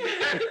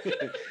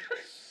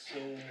 So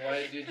why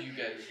did you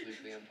guys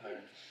leave the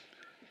Empire?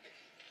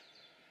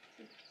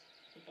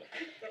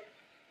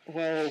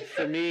 Well,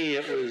 for me,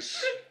 it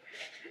was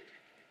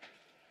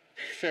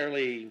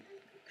fairly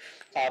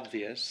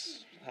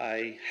obvious.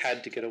 I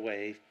had to get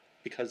away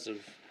because of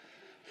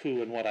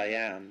who and what I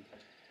am.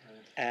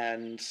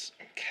 And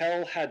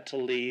Kel had to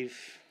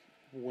leave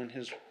when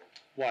his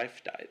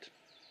wife died.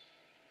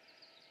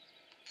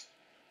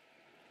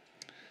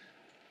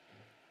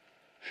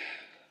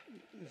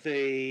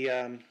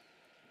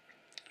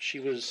 she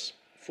was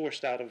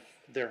forced out of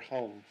their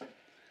home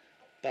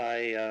by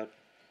a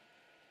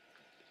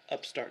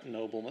upstart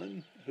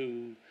nobleman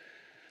who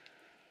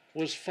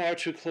was far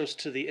too close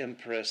to the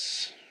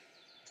Empress.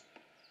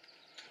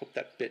 Hope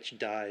that bitch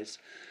dies.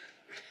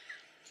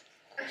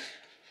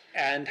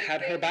 And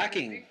had her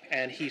backing,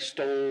 and he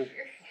stole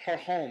her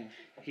home.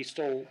 He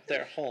stole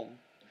their home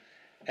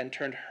and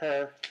turned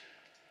her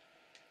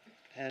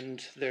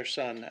and their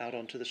son out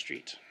onto the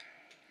street.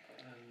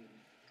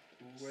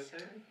 Who were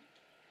they?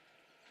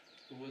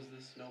 Who was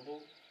this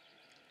noble?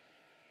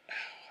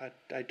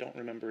 I don't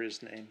remember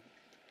his name.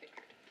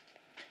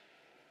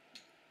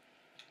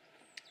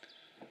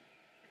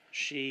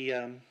 She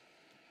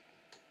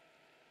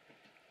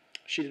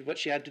did what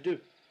she had to do,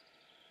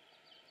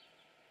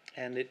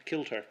 and it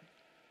killed her.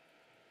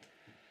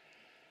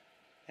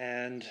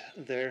 And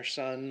their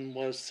son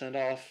was sent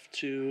off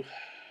to,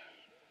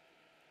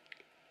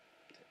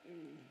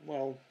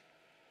 well,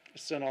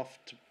 sent off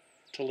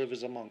to live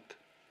as a monk.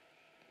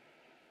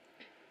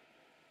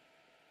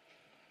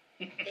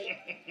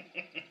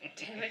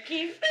 Damn it,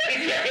 Keith.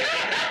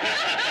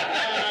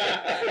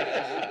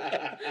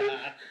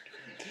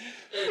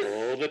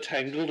 Oh, the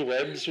tangled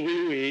webs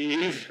we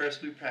weave.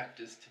 First we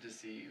practice to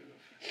deceive.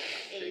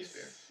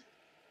 Shakespeare.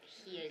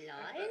 Is he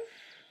alive?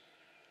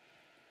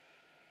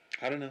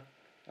 I don't know.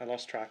 I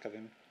lost track of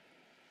him.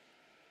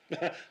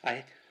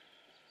 I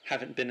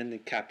haven't been in the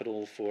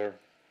capital for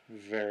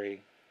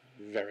very,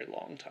 very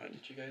long time.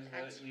 Did you guys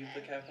That's leave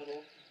the fair.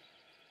 capital?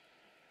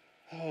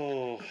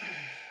 Oh.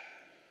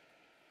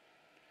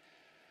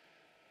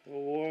 The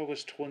war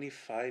was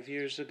 25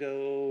 years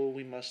ago.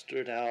 We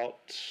mustered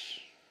out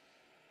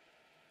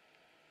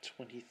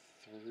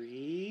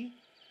 23.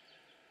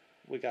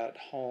 We got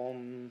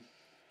home.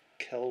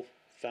 Kel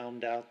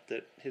found out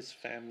that his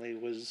family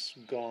was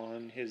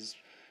gone. His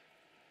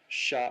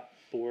shop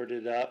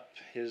boarded up.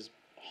 His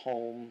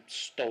home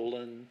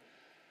stolen.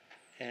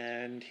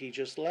 And he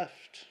just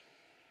left.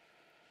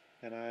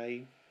 And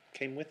I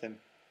came with him.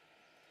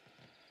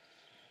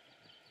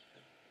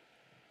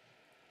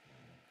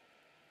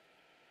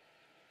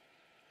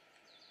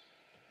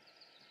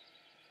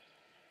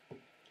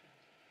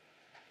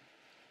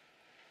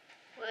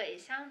 Well,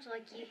 it sounds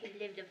like you have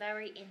lived a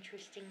very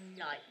interesting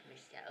life,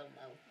 Mr.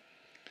 Omo.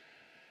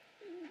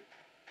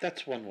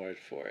 That's one word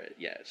for it,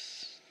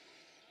 yes.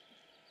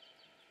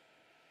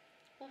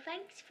 Well,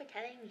 thanks for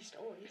telling me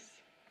stories.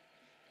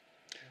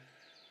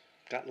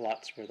 Got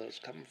lots where those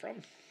come from.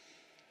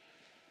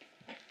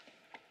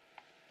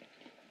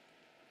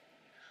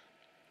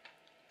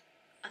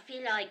 I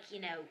feel like,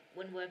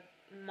 when we're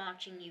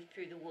marching you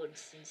through the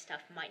woods and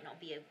stuff might not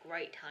be a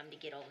great time to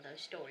get all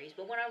those stories,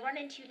 but when I run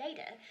into you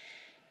later,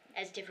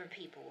 as different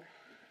people,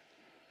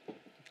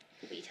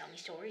 will you tell me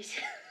stories?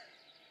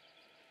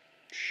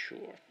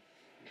 Sure.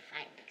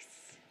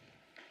 Thanks.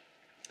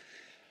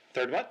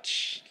 Third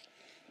watch.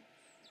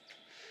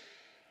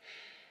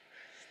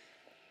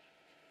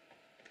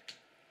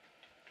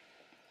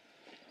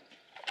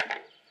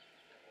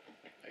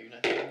 Are you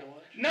not doing the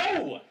watch?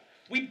 No!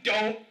 We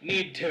don't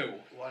need to.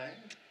 Why?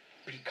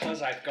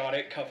 Because I've got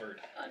it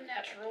covered.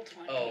 Unnatural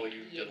 20. Oh,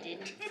 you You don't.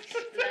 didn't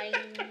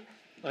explain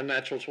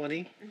Unnatural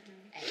 20.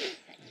 anything.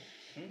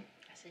 Hmm?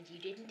 I said you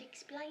didn't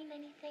explain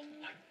anything.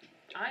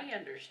 I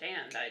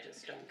understand, I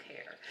just don't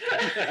care.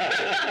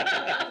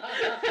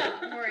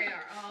 We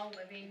are all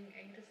living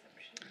a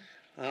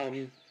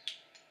deception.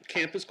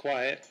 Camp is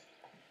quiet.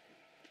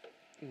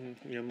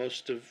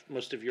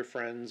 Most of your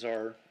friends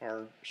are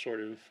sort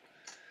of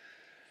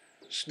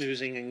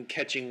snoozing and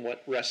catching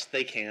what rest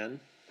they can.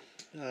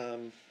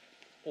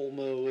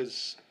 Olmo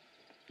is,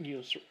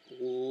 sort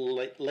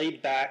of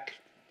laid back.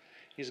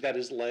 He's got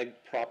his leg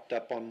propped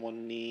up on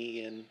one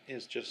knee and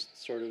is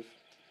just sort of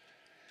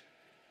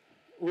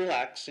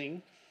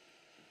relaxing.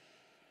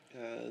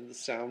 The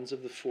sounds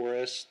of the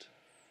forest.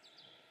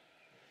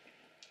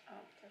 Oh,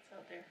 that's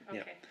out there.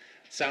 Yeah. Okay.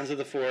 Sounds of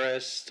the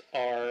forest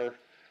are It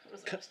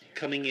was upstairs.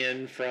 coming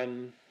in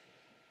from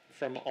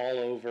all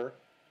over.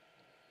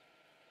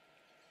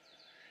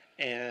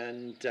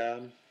 And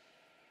I'm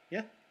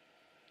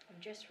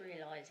just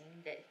realizing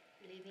that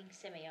leaving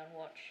Simi on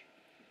watch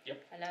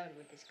Yep. alone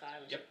with this guy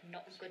was Yep.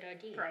 not a good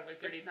idea. Probably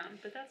pretty dumb,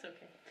 but that's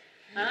okay.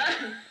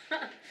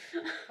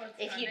 What's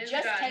If done you'd is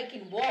just done.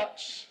 taken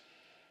watch,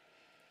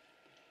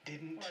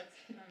 Didn't What's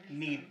done is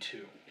need done.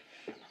 to.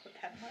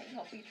 that might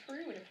not be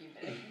true in a few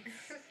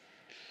minutes.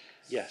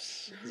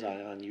 yes,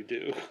 Zion, you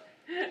do.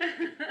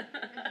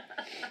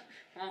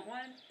 Want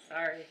one?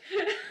 Sorry.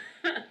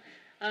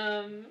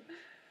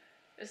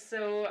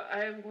 So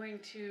I'm going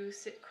to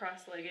sit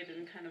cross-legged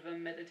in kind of a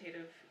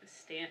meditative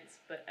stance,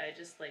 but I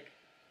just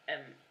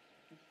am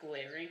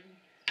glaring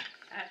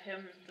at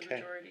him the Okay.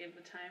 majority of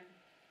the time.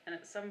 And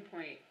at some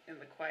point in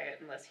the quiet,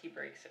 unless he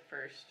breaks it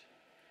first.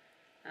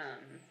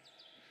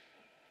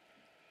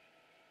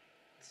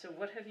 So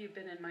what have you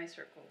been in my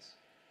circles?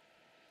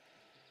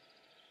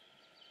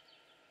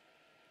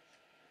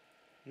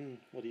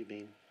 What do you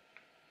mean?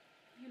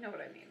 You know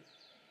what I mean.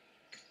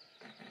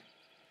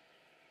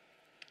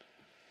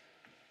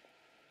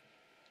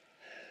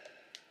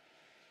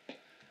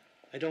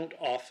 I don't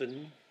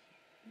often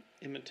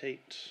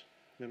imitate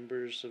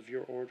members of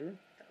your order.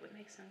 That would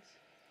make sense.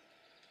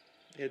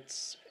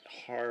 It's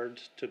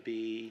hard to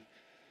be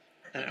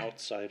an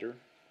outsider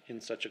in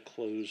such a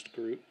closed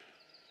group.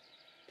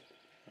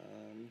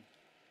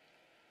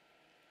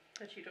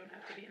 But you don't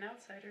have to be an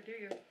outsider, do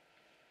you?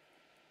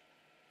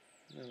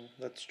 No,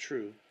 that's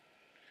true.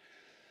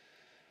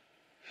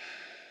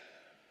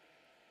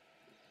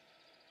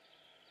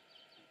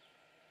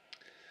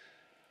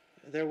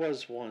 There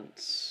was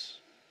once,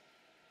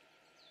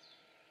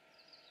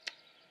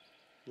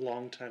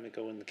 long time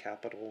ago in the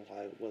capital,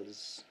 I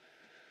was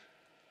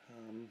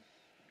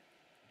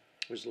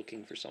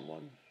looking for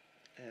someone,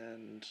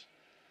 and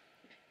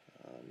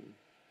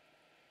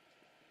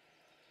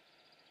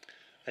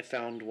I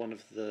found one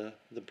of the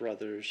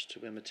brothers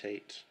to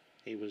imitate.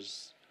 He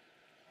was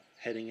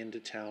heading into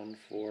town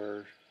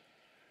for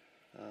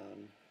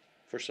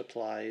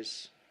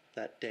supplies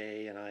that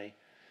day, and I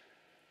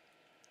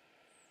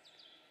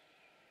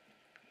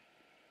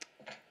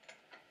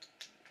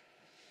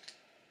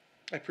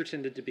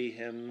pretended to be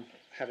him,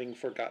 having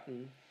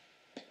forgotten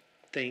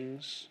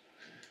things,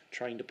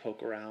 trying to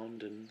poke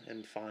around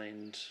and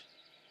find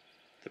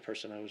the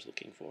person I was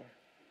looking for.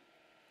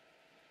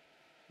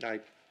 I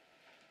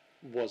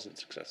wasn't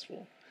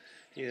successful.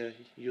 Yeah,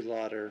 you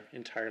lot are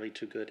entirely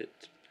too good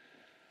at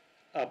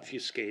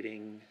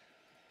obfuscating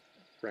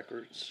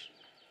records.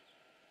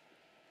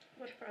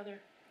 What brother?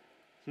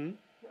 Hmm?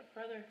 What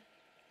brother?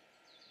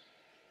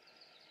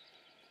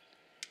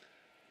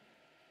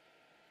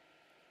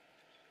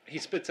 He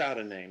spits out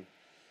a name.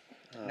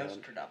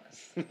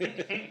 Nostradamus.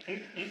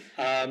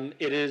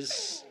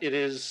 It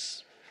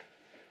is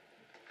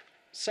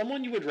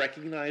someone you would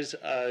recognize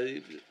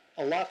a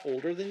lot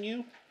older than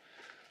you.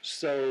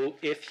 So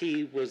if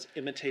he was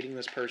imitating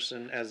this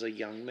person as a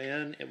young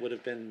man, it would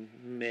have been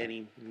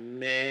many,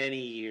 many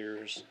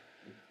years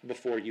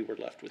before you were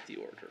left with the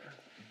order.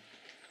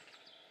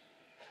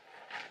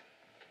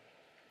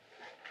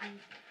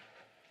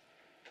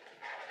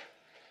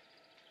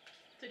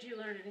 Did you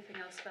learn anything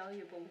else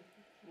valuable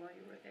while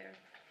you were there?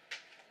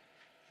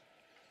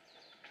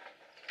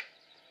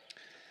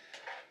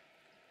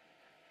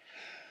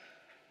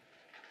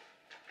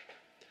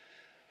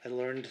 I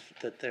learned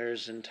that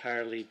there's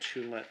entirely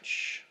too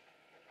much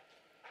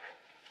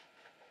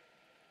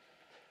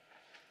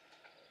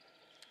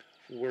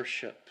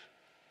worship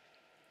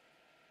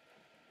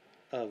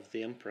of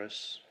the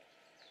Empress,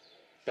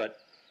 but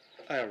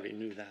I already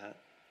knew that.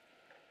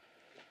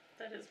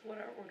 That is what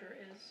our order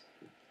is.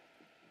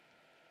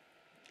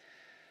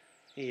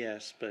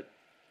 Yes, but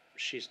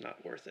she's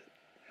not worth it.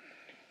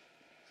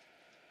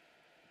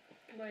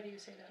 Why do you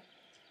say that?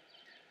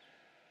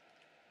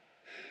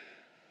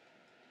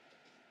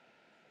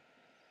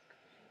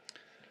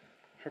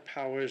 Her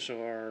powers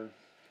are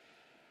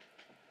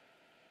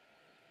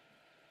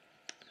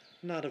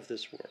not of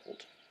this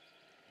world.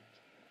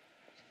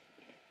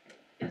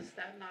 Is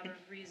that not a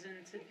reason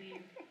to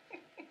be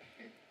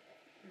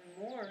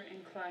more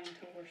inclined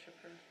to worship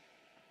her?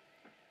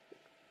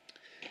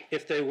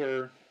 If they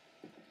were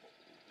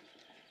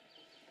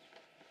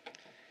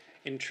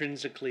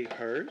intrinsically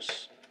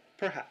hers,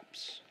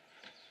 perhaps.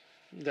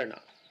 They're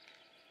not.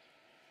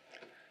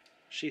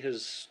 She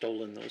has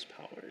stolen those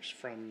powers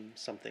from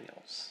something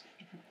else.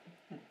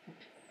 Do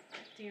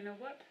you know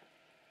what?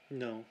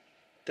 No.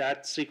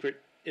 That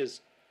secret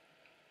is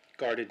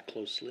guarded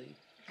closely.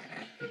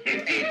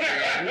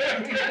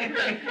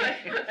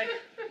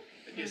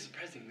 Yeah,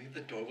 surprisingly,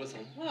 the door was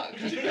unlocked.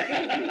 They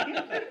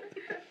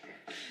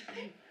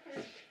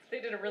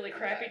did a really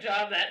crappy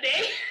job that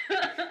day.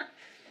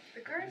 The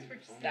guards were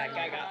just That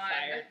guy not got on.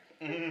 fired.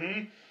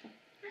 Mm-hmm.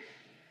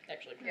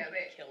 Actually, Yeah,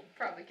 they killed.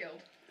 probably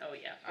killed. Oh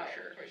yeah, Oh, for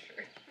sure. for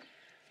sure.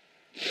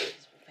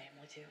 His whole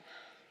family too.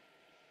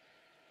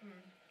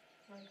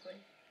 Likely.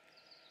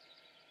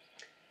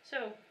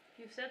 So,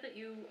 you've said that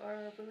you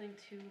are willing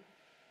to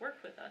work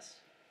with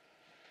us.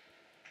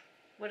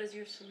 What is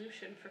your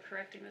solution for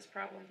correcting this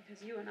problem?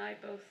 Because you and I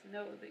both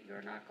know that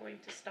you're not going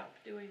to stop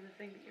doing the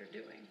thing that you're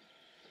doing.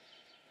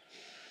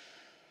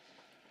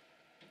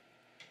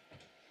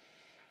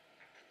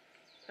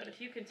 But if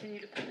you continue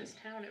to put this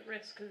town at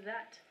risk,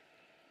 that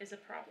is a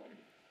problem.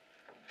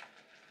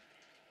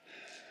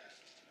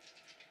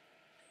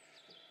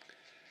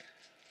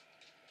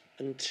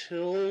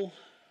 Until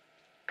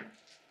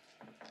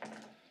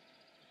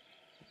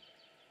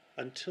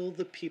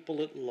the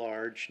people at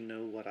large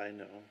know what I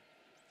know,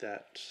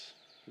 that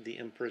the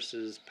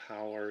Empress's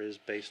power is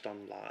based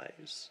on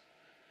lies,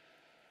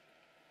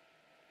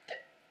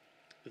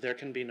 there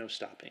can be no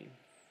stopping.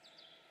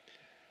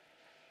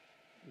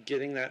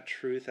 Getting that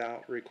truth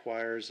out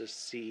requires a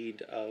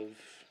seed of,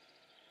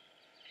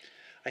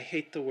 I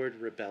hate the word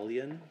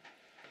rebellion,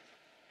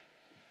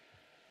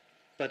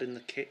 but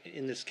in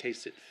this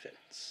case it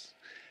fits.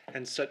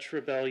 And such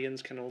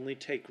rebellions can only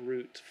take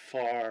root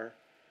far,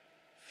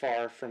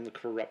 far from the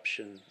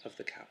corruption of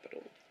the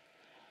capital.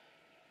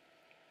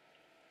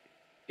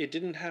 It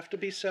didn't have to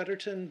be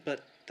Setterton,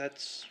 but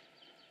that's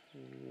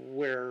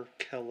where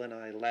Kel and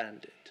I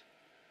landed.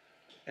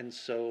 And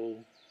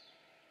so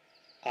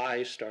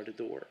I started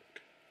the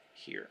work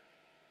here.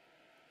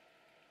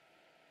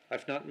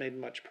 I've not made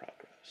much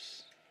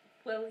progress.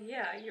 Well,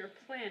 yeah, your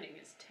planning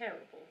is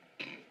terrible.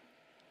 Do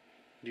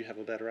you have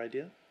a better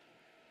idea?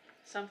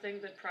 Something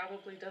that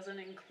probably doesn't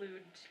include,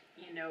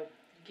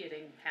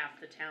 getting half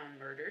the town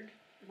murdered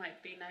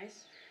might be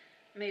nice.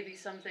 Maybe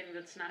something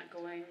that's not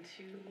going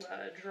to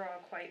draw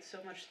quite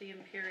so much the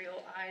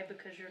Imperial eye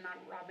because you're not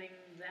robbing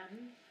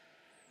them.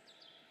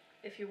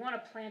 If you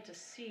want to plant a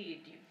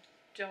seed, you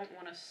don't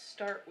want to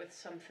start with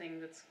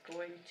something that's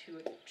going to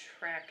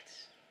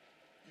attract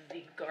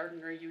the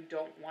gardener you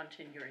don't want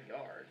in your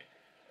yard.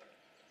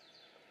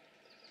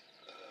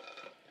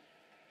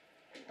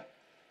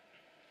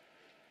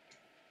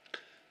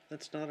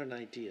 That's not an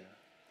idea.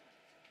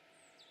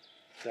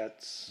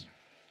 That's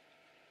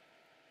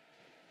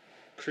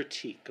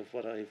critique of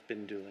what I've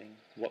been doing,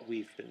 what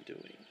we've been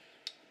doing.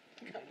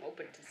 I'm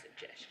open to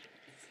suggestions.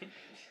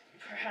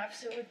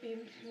 Perhaps it would be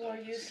more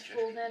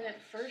useful then at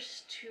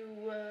first to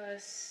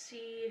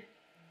see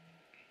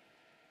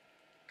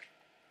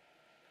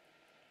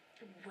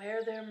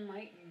where there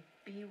might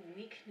be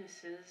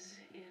weaknesses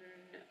in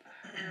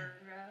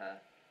her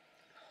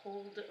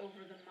hold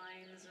over the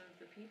minds of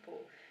the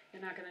people.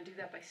 You're not going to do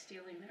that by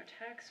stealing their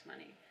tax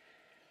money.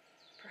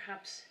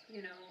 Perhaps,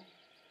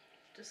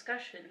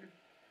 discussion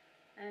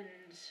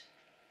and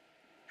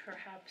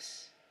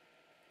perhaps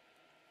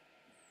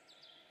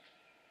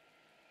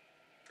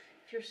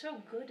if you're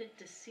so good at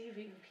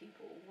deceiving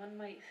people, one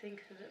might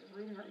think that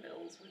rumor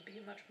mills would be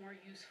a much more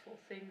useful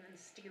thing than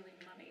stealing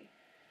money.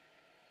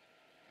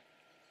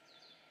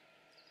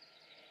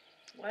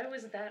 Why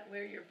was that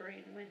where your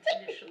brain went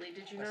initially?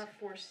 Did you not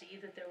foresee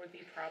that there would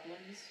be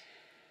problems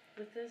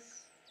with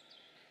this?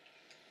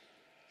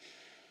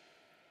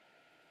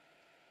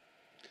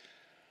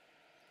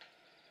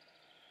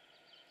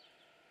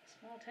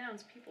 Small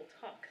towns, people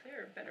talk.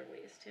 There are better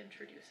ways to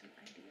introduce an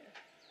idea.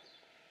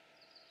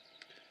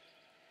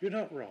 You're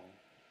not wrong.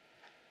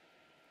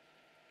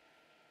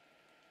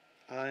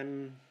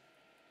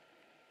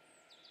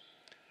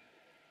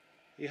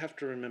 You have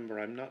to remember,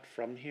 I'm not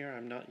from here.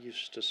 I'm not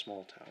used to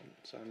small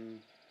towns.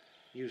 I'm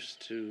used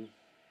to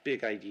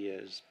big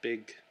ideas,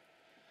 big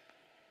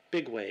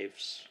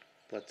waves,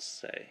 let's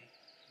say,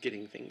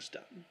 getting things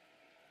done.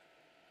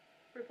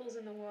 Ripples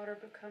in the water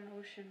become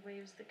ocean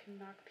waves that can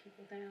knock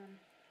people down.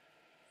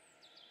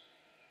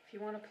 If you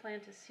want to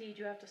plant a seed,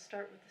 you have to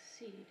start with the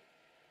seed.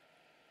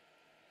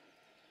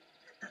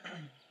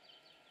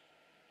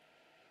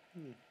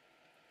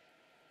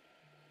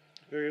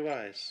 Very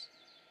wise.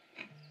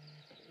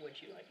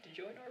 Would you like to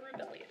join our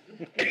rebellion?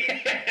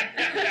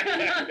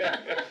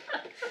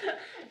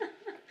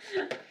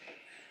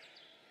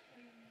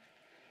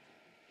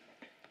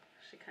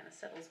 She kind of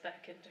settles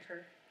back into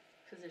her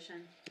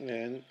position.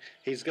 And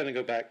he's going to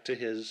go back to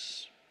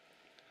his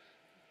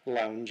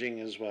lounging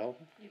as well.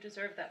 You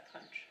deserve that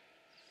punch.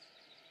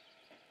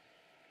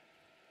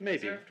 Maybe.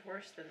 Deserved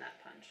worse than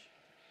that punch.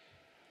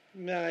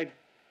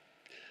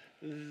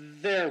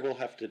 There we'll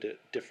have to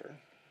differ.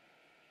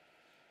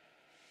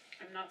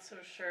 I'm not so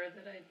sure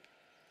that I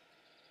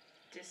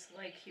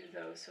dislike you,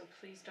 though, so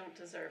please don't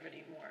deserve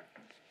any more.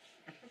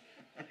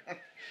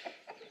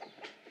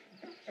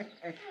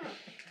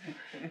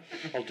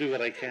 I'll do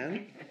what I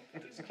can.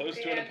 As close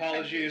to an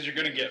apology as you're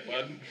gonna get,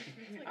 bud.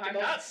 I'm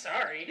not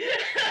sorry.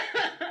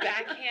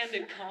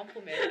 Backhanded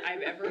compliment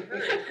I've ever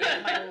heard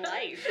in my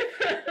life.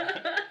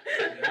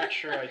 I'm not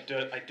sure I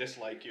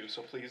dislike you,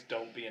 so please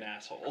don't be an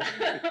asshole.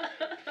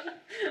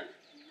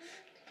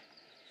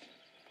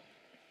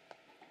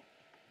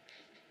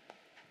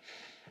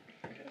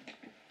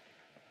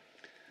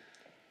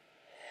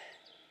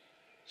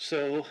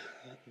 So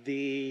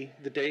the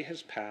day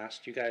has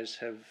passed. You guys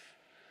have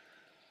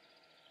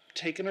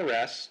taken a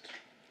rest,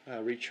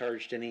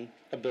 recharged any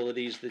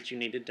abilities that you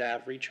needed to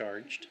have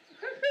recharged.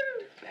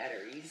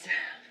 Batteries.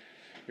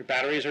 Your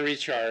batteries are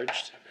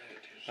recharged.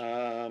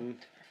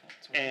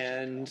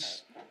 And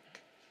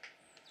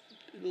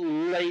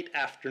late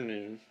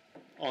afternoon,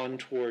 on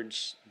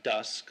towards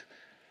dusk,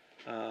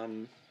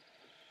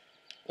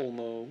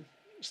 Olmo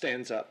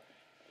stands up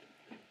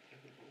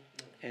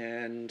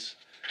and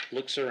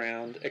looks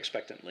around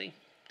expectantly.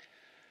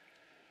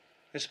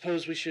 I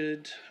suppose we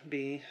should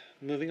be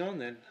moving on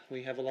then.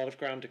 We have a lot of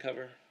ground to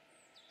cover.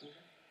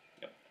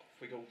 Yep,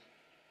 off we go.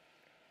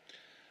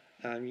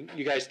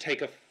 You guys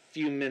take a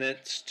few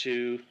minutes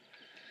to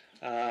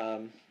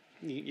to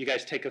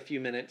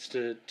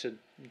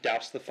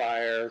douse the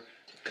fire,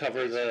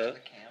 cover the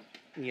camp.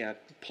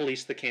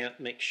 police the camp,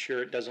 make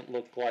sure it doesn't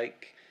look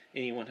like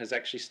anyone has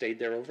actually stayed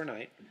there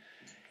overnight.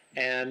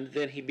 And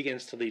then he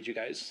begins to lead you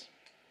guys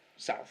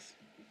south.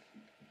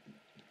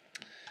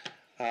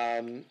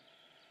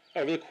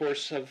 Over the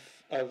course of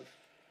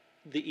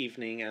the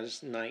evening,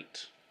 as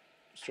night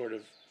sort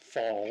of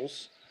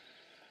falls,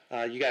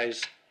 you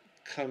guys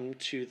come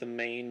to the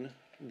main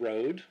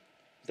road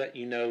that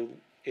you know,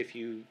 if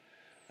you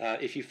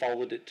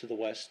followed it to the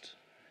west,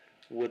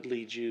 would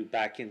lead you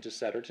back into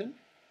Setterton.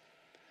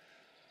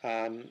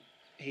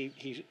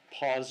 He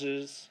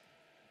pauses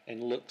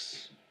and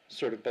looks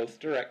sort of both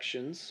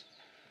directions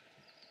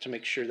to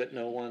make sure that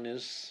no one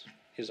is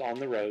on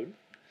the road,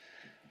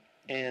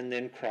 and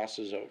then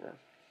crosses over.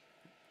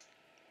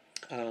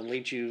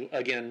 Leads you,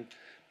 again,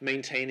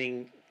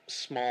 maintaining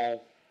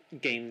small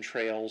game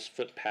trails,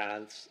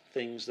 footpaths,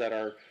 things that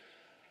are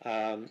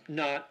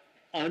not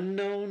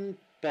unknown,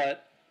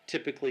 but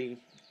typically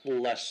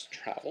less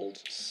traveled,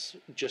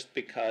 just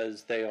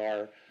because they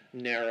are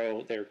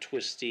narrow, they're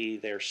twisty,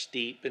 they're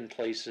steep in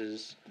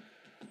places,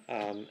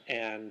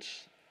 and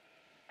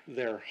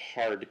they're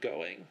hard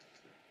going.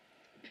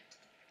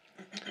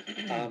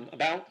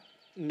 About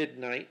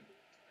midnight,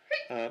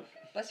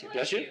 Bless you.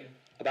 bless you,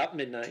 about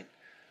midnight,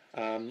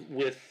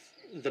 with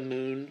the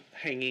moon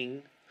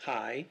hanging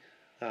high,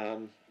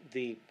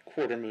 the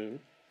quarter moon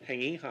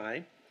hanging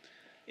high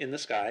in the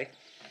sky.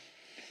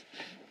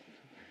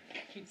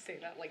 You'd say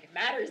that like it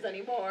matters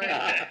anymore.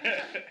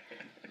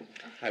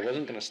 I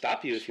wasn't going to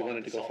stop you if you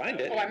wanted to go find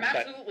it. Oh, I'm but,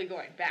 absolutely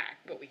going back,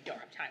 but we don't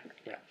have time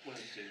right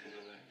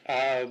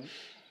now.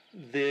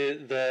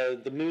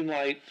 the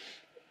moonlight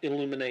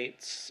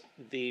illuminates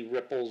the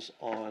ripples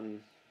on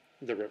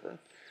the river.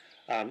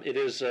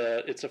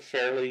 It's a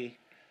fairly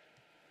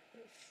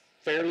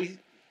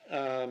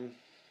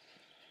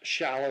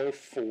shallow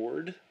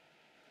ford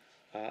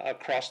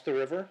across the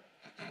river.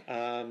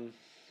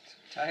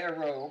 Tie a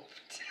rope.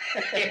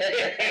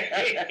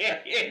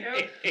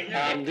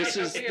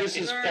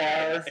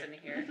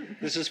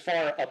 This is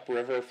far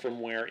upriver from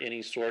where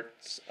any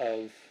sorts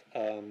of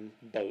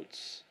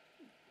boats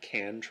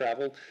can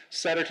travel.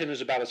 Setterton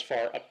is about as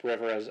far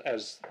upriver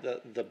as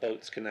the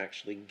boats can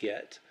actually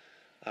get.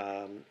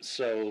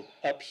 So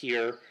up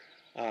here,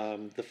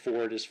 the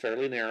ford is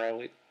fairly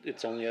narrow.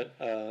 It's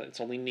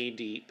only knee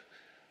deep.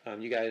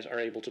 You guys are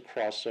able to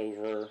cross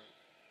over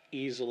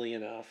easily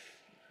enough.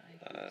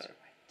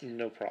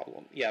 No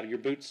problem. Yeah, your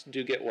boots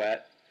do get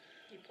wet.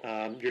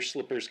 Your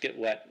slippers get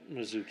wet,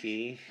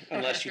 Mizuki,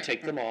 unless you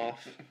take them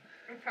off.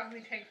 I'll probably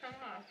take them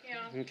off,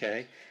 yeah.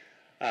 Okay.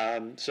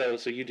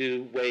 So you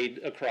do wade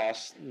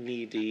across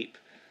knee deep.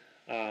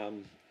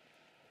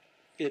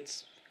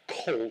 It's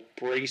cold,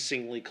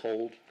 bracingly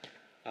cold,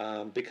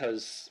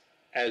 because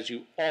as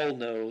you all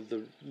know,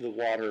 the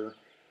water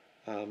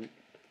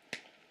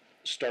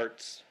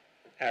starts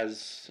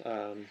as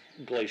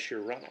glacier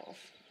runoff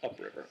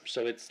upriver.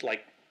 So it's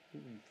like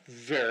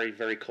very,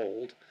 very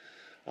cold,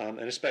 and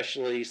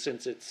especially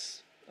since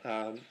it's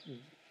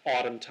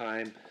autumn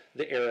time,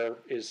 the air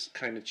is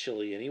kind of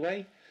chilly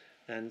anyway,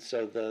 and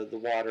so the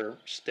water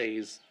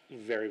stays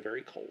very,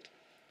 very cold.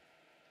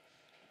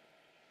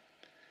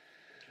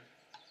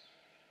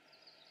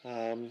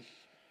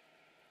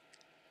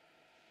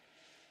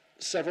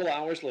 Several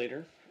hours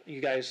later,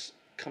 you guys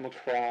come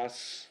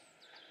across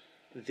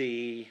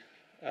the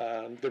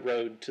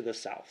road to the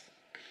south.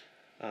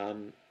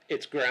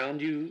 It's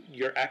ground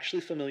you're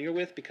actually familiar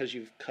with because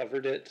you've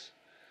covered it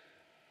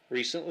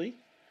recently.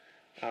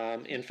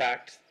 In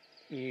fact,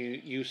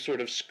 you sort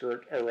of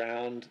skirt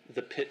around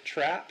the pit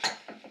trap.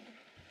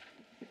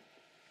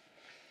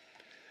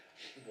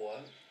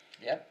 What?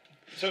 Yep.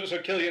 So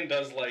Killian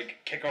does like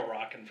kick a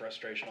rock in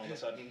frustration all of a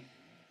sudden.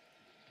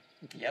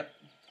 Yep.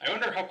 I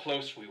wonder how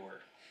close we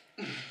were.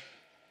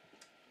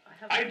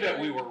 have I a bet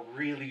we feeling- were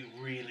really,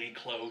 really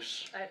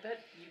close. I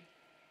bet you.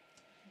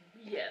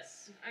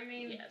 Yes. I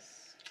mean,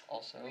 Yes.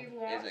 Also, We is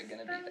lost it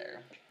going to them? be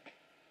there?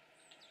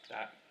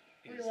 That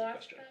we is the lost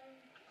question. them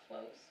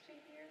close to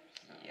here.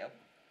 So. Yep.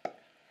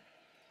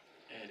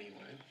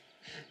 Anyway.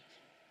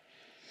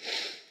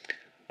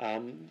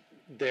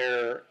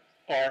 There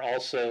are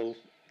also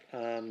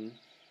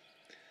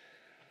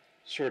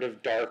sort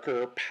of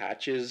darker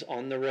patches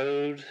on the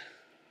road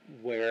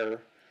where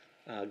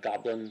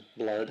goblin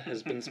blood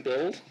has been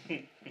spilled.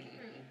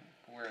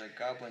 Where the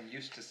goblin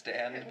used to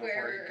stand before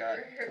Where he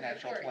got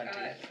natural before it 20.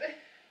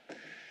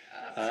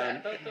 got,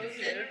 About those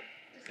years.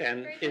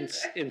 And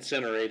disintegrated.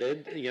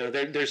 incinerated. You know,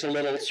 there's a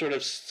little sort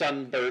of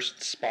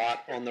sunburst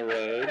spot on the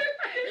road.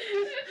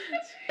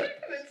 It's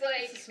It's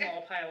like a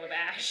small pile of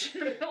ash in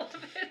the middle of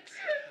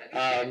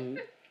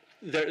it.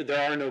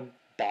 There are no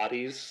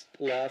bodies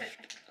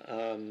left.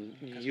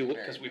 You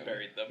Because we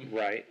buried them.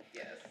 right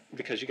yes.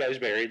 because you guys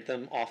buried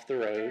them off the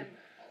road.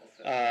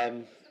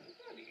 And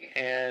also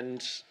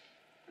And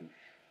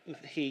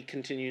he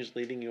continues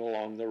leading you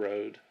along the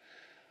road.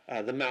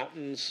 The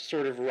mountains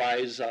sort of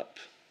rise up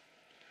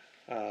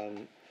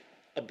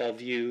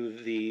above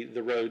you.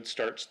 The road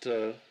starts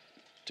to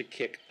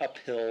kick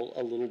uphill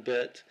a little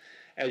bit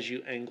as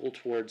you angle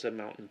towards a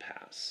mountain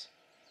pass.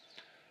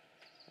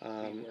 We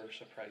were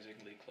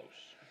surprisingly close.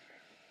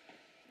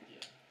 Yeah.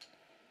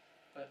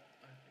 But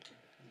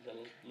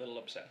Little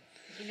upset.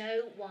 You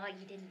know why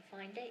you didn't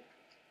find it?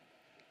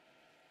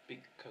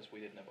 Because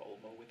we didn't have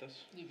Olmo with us.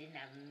 You didn't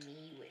have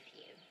me with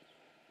you.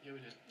 yeah, we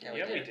did.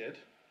 Yeah, we did.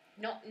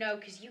 No,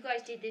 because you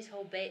guys did this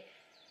whole bit.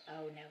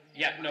 Oh no.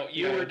 Yeah, no,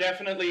 you were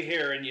definitely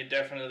here and you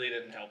definitely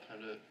didn't help. Time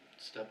to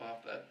step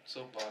off that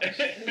soapbox.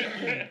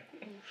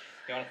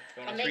 You want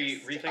A to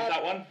mix rethink of-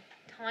 that one?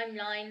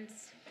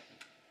 Timelines.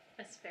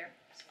 That's fair.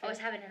 I was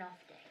having an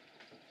off day.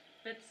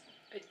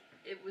 That's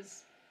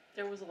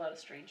there was a lot of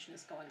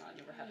strangeness going on.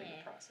 You were having Yeah.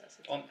 to process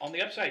it. On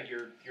the upside,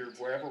 you're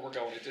wherever we're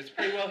going. It's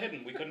pretty well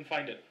hidden. We couldn't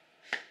find it.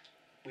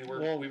 We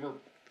were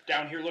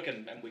down here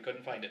looking and we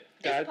couldn't find it.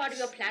 This part of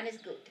your plan is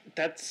good.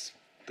 That's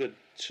good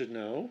to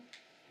know.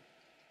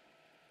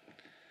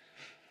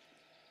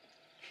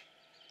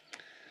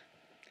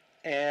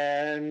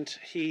 And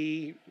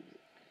he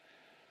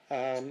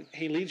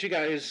leads you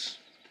guys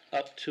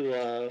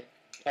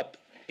up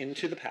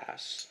into the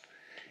pass,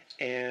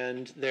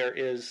 and there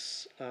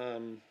is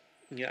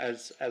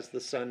as the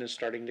sun is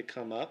starting to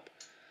come up,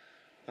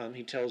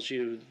 he tells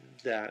you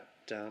that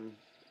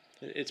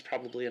it's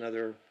probably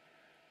another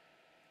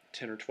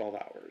 10 or 12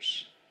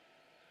 hours.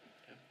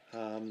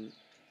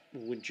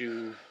 Would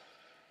you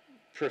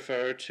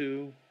prefer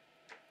to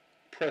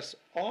press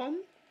on?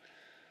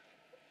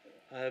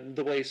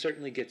 The way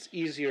certainly gets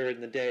easier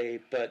in the day,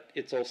 but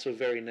it's also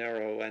very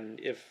narrow, and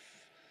if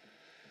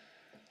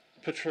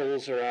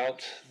patrols are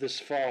out this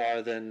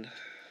far, then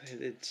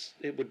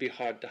it would be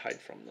hard to hide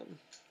from them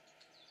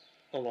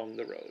along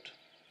the road.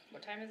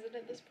 What time is it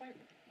at this point?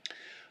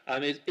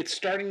 It's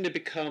starting to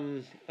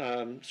become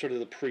sort of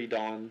the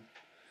pre-dawn.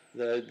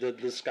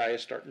 The sky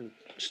is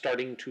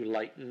starting to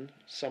lighten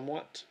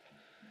somewhat.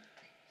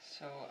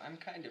 So I'm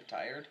kind of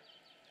tired.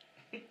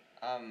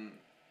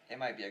 It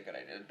might be a good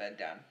idea to bed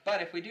down.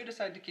 But if we do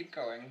decide to keep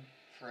going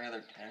for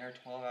another 10 or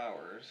 12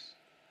 hours,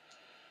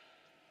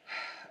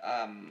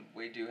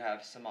 we do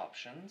have some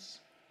options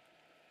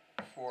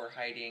for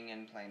hiding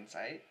in plain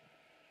sight.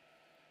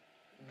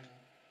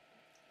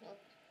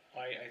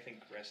 I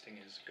think resting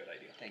is a good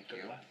idea. Thank Good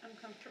you. plan. I'm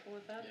comfortable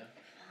with that. Yeah.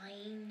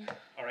 Fine.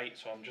 All right,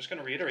 so I'm just going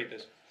to reiterate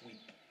this. We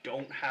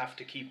don't have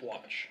to keep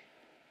watch.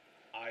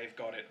 I've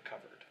got it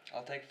covered.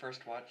 I'll take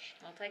first watch.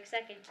 I'll take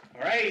second.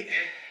 All right.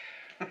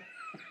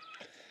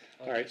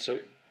 All right, so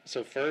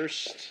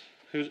first,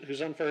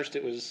 who's on first?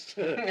 It was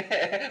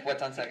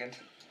What's on second?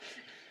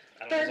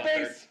 I don't know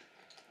who's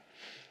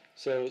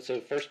on third. so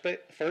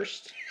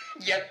first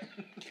Yep.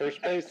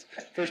 first base,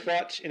 first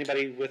watch.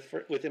 Anybody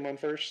with him on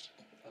first?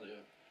 I'll do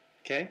it.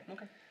 Okay.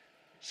 Okay.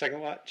 Second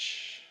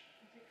watch.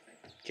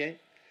 Okay.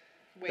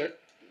 Wait,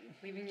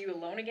 leaving you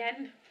alone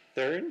again?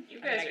 Third. You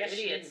I mean, guys I are guess she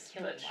didn't idiots,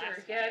 kill but him sure.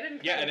 last Yeah, I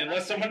didn't. Yeah, kill and him unless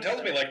last someone time,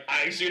 tells me, so- like,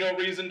 I see no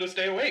reason to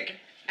stay awake.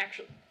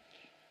 Actually,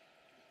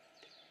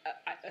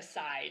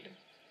 aside,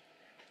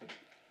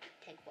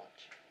 Take watch.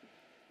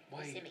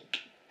 Why? Simi.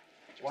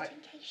 Just Why? in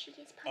case she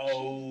gets punchy.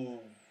 Oh.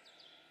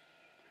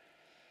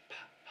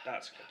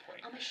 That's a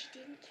good point. She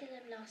didn't kill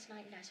him last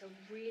night, and that's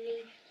a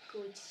really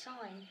good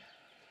sign.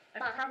 I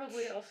But-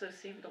 probably also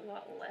seemed a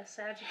lot less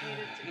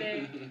agitated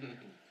today.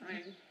 I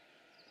mean,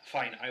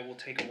 Fine, I will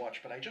take a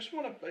watch, but I just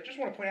want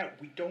to point out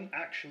we don't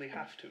actually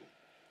have to.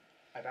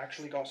 I've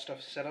actually got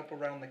stuff set up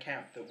around the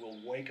camp that will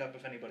wake up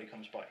if anybody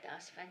comes by.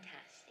 That's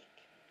fantastic.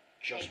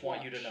 Just Take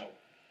want you to watch. know.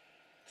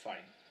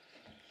 Fine.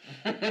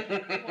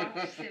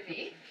 Well,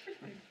 Simi.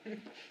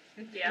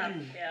 yeah,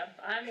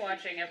 I'm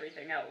watching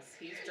everything else.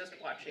 He's just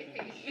watching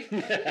me.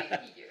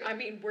 I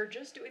mean, we're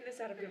just doing this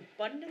out of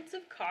abundance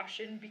of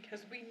caution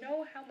because we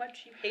know how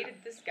much you hated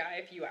this guy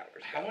a few hours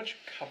ago. How much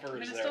cover I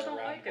mean, is I there still don't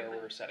around like him. where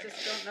I we're setting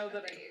just up? don't know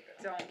that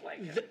I don't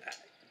like him.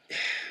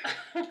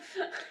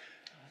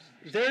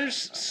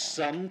 There's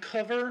some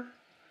cover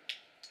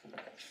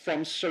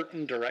from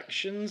certain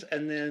directions,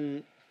 and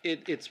then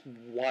it's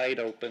wide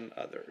open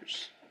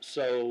others.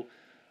 So,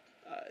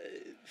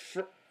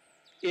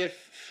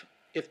 if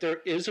there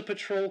is a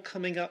patrol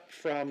coming up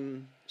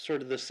from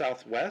sort of the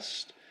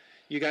southwest,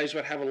 you guys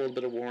would have a little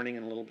bit of warning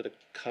and a little bit of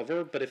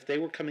cover. But if they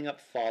were coming up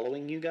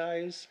following you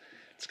guys,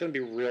 it's going to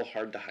be real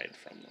hard to hide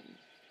from them.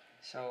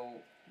 So,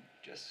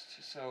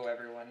 just so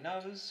everyone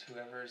knows,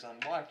 whoever's on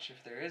watch,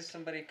 if there is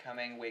somebody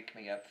coming, wake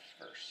me up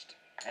first.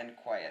 And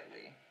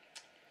quietly.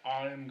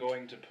 I'm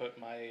going to put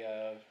my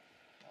Alarm.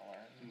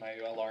 my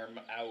alarm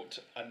out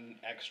an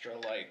extra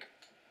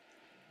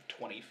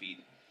 20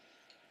 feet.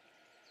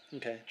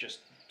 Okay. Just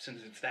since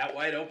it's that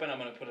wide open, I'm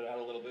going to put it out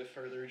a little bit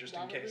further just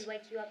Why in would case. we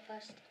wake you up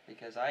first?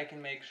 Because I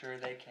can make sure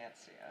they can't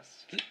see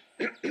us.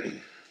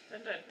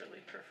 And I'd really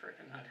prefer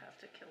to not have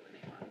to kill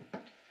anyone.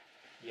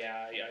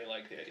 Yeah, I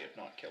like the idea of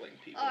not killing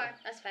people. Alright,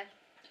 that's fair.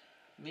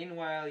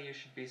 Meanwhile, you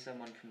should be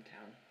someone from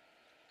town.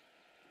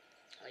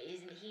 Oh,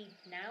 isn't he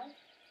now?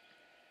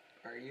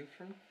 Are you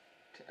from?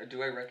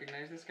 Do I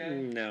recognize this guy?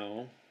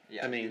 No.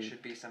 Yeah, I mean- you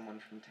should be someone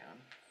from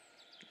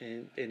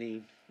town.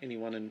 And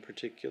anyone in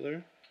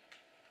particular?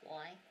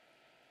 Why?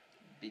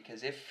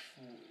 Because if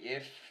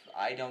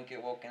I don't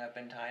get woken up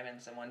in time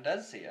and someone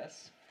does see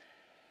us,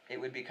 it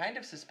would be kind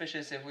of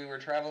suspicious if we were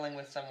traveling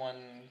with someone.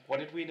 What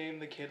did we name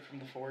the kid from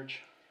the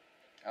forge?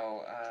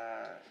 Oh,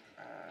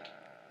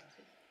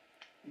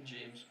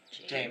 James.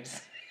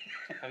 James.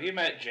 Have you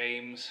met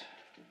James?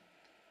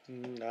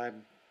 I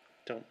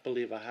don't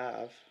believe I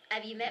have.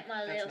 Have you met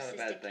my That's little not a sister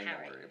bad thing. Don't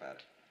Carrie? worry about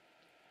it.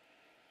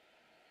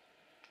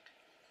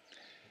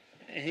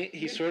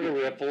 He sort of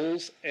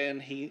ripples,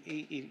 and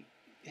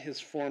his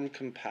form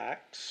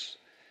compacts,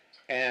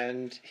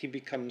 and he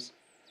becomes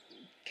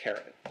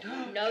Carrot.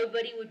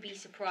 Nobody would be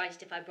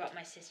surprised if I brought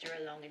my sister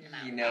along in the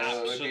mountains. You know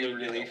what would be Absolutely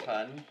really nobody.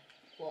 fun?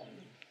 What?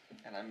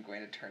 And I'm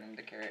going to turn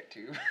into Carrot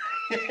too.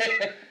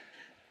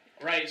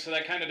 Right, so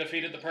that kind of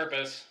defeated the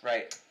purpose.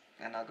 Right.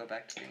 And I'll go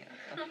back to being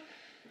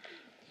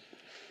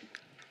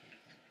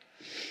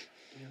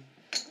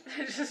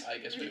Just- I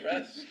guess we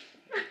rest.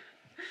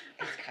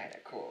 It's kind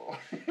of cool.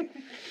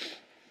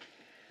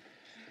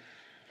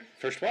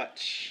 First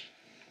watch.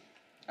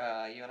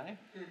 You and I?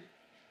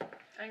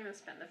 I'm gonna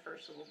spend the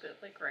first little bit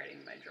like writing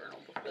my journal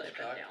before I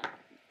Cock. bed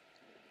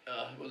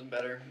down. It wasn't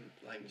better.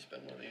 Like,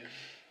 spend one of these.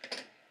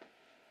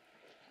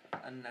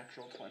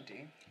 Unnatural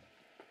 20.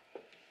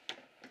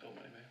 Oh,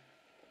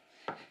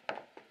 my man.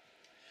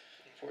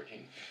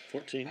 14.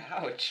 14.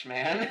 Ouch,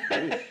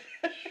 man.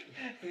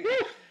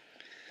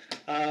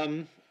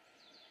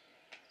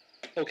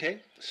 Okay,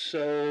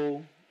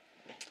 so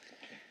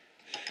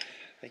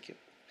thank you.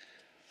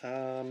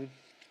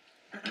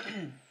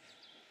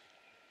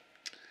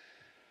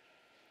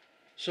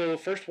 So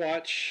first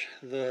watch,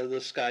 the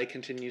sky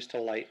continues to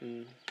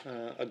lighten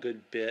a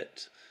good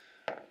bit.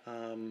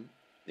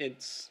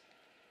 It's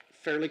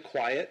fairly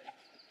quiet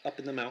up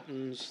in the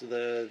mountains.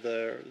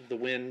 The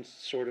wind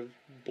sort of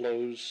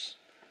blows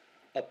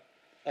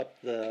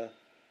up the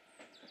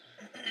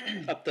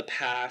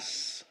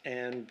pass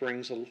and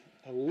brings a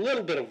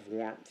little bit of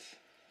warmth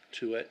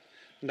to it.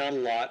 Not a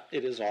lot.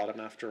 It is autumn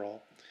after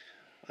all.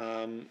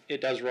 It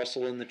does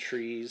rustle in the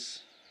trees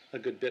a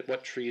good bit.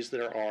 What trees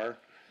there are,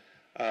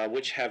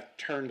 which have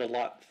turned a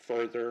lot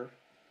further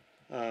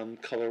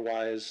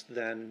color-wise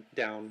than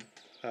down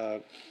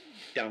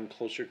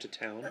closer to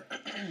town.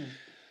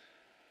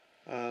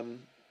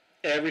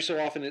 Every so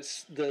often,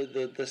 it's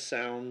the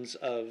sounds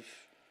of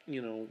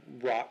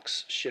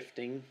rocks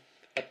shifting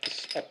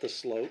up the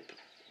slope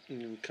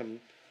and come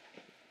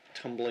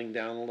tumbling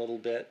down a little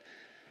bit.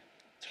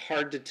 It's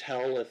hard to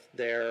tell if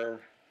they're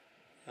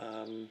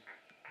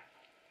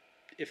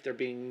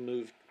being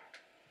moved,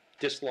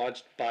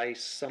 dislodged by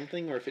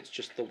something, or if it's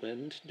just the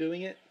wind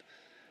doing it.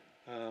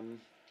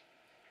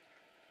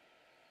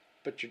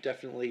 But you're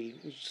definitely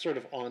sort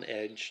of on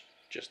edge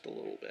just a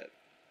little bit.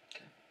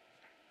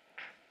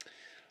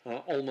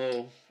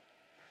 Olmo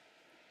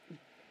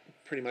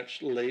pretty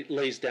much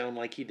lays down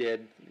like he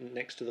did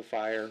next to the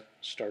fire,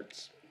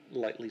 starts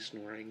lightly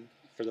snoring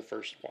for the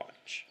first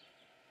watch.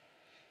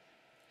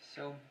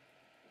 So,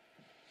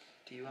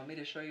 do you want me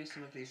to show you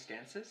some of these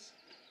stances?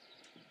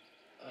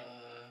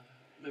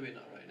 Maybe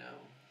not right now.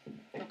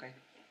 Okay.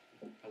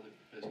 Probably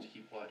best to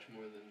keep watch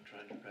more than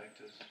trying to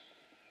practice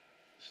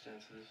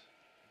stances.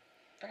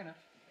 Fair enough.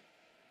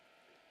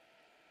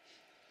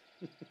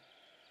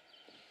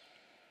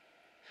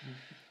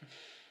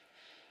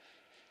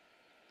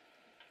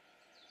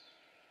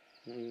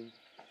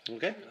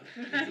 Okay.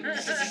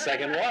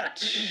 Second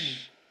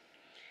watch.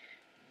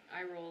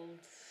 I rolled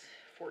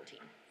 14.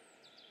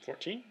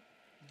 14.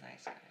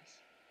 Nice, guys.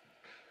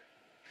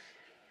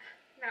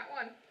 Not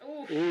one.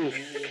 Oof.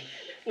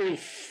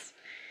 Oof.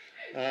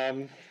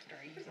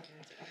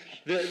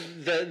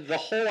 The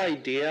whole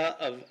idea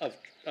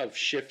of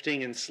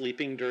shifting and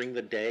sleeping during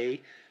the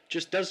day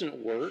just doesn't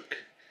work.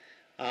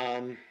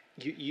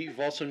 You've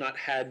also not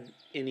had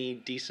any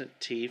decent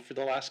tea for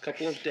the last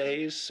couple of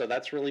days, so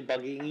that's really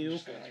bugging you.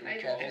 I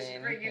just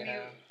bringing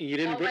you You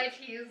didn't all bring. my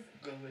teas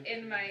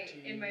in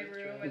my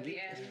room at the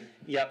end.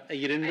 Yep,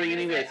 you didn't bring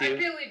any with I you.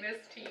 really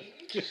miss tea.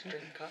 Just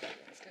drink coffee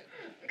instead.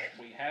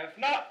 We have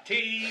not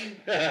tea.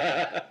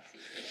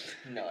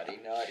 Naughty,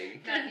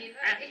 naughty. Nutty,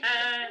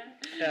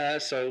 nutty.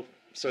 So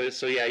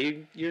yeah,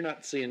 you're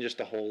not seeing just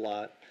a whole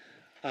lot.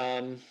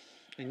 And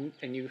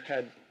you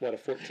had what, a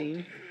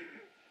 14?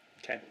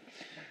 Okay.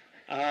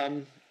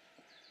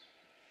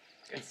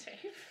 Good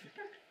save.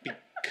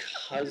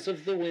 Because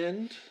of the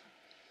wind,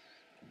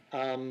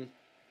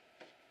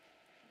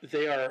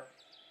 they are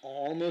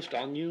almost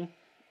on you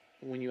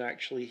when you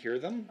actually hear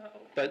them. Oh.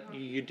 But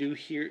you do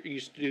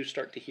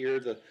start to hear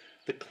the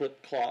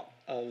clip clop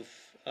of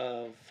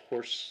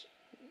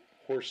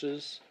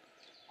horses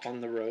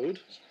on the road.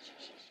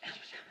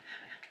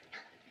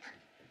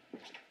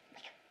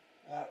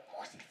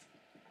 Horses.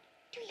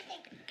 Do you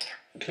think?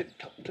 Clip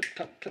clop, clip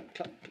clop, clip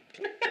clop, clip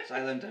clop.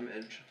 Silent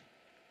image.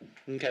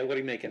 Okay, what are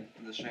you making?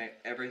 The same,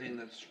 everything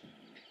that's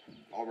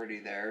already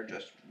there,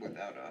 just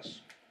without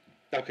us.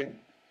 Okay.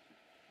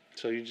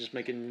 So you're just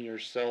making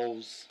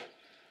yourselves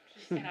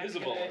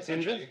Invisible,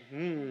 essentially.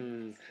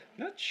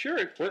 Not sure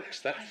it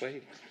works that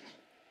way.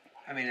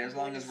 I mean, as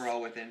long as we're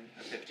all within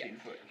a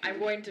 15-foot. I'm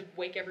going to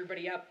wake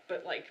everybody up,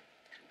 but like,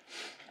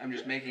 I'm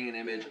just making an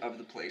image of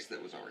the place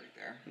that was already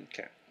there.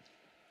 Okay.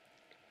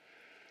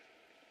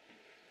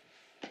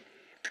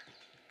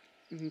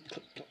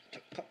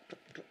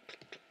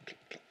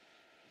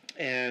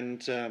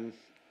 And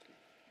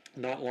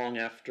not long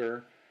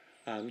after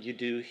you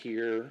do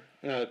hear,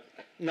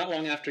 not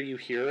long after you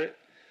hear it,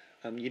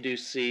 you do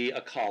see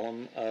a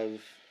column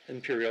of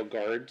Imperial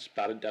Guards,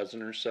 about a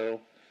dozen or so,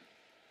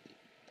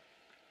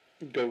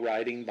 go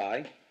riding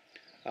by.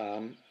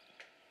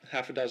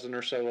 Half a dozen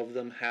or so of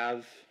them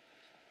have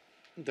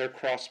their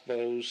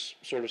crossbows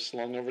sort of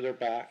slung over their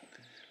back.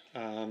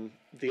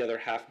 The other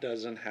half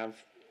dozen have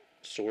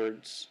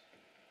swords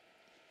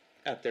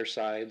at their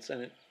sides,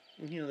 and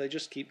they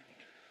just keep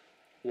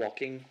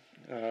walking,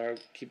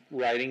 keep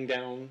riding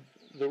down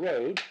the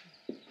road.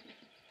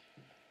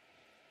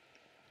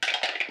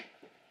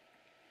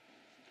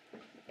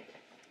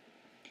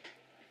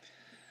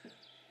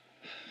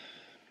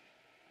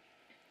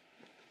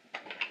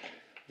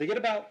 They get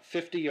about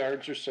 50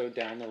 yards or so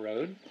down the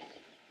road,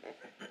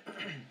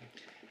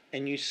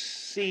 and you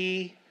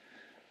see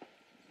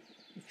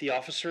the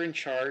officer in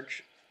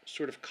charge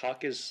sort of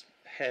cock his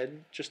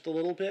head just a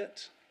little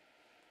bit,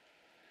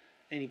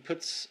 and he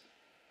puts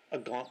a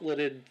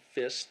gauntleted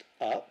fist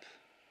up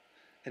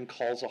and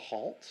calls a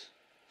halt.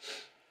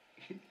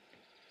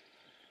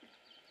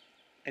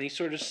 And he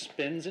sort of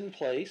spins in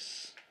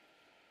place.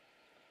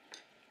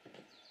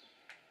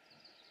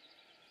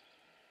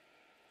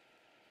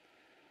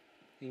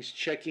 He's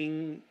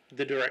checking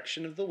the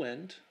direction of the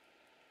wind.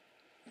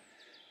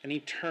 And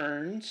he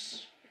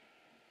turns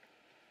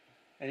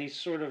and he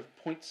sort of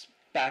points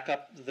back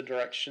up the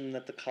direction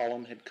that the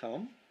column had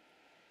come.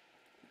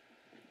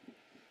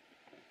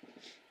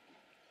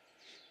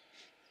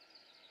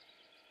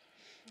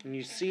 And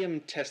you see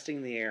him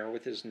testing the air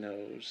with his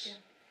nose.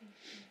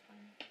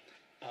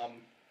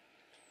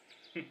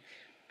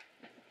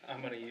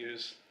 I'm going to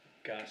use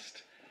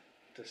Gust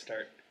to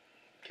start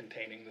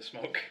containing the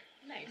smoke.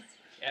 Nice.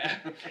 Yeah.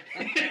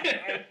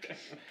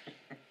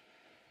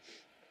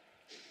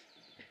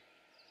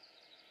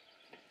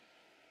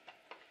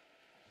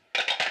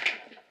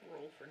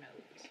 Roll for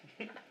notes.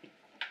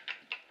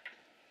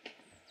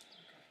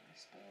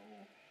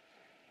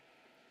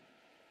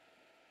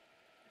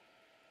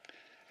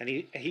 And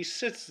he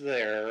sits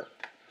there,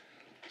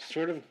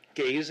 sort of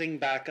gazing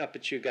back up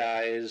at you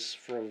guys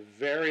for a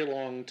very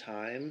long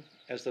time,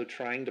 as though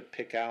trying to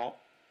pick out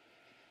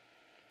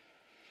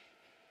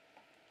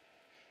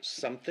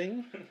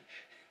something.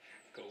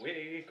 Go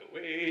away, go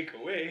away,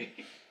 go away.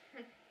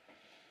 I'm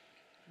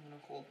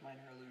gonna hold minor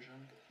illusion.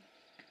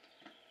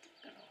 I'm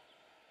gonna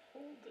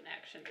hold an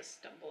action to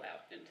stumble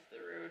out into the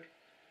road.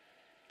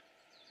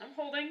 I'm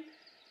holding.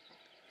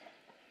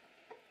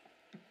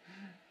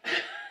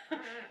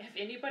 If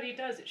anybody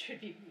does, it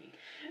should be me.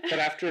 But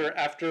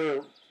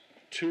after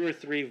 2 or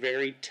 3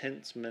 very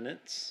tense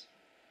minutes,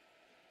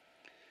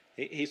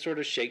 he sort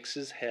of shakes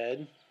his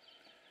head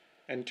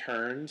and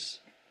turns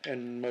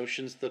and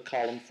motions the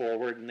column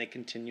forward, and they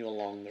continue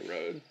along the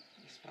road.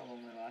 The spell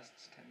only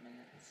lasts 10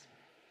 minutes,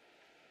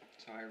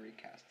 so I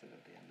recast it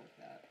at the end of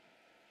that.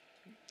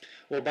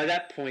 Well, by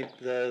that point,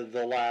 the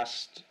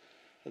last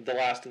of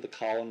the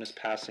column is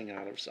passing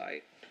out of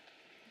sight.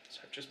 So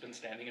I've just been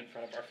standing in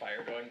front of our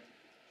fire going,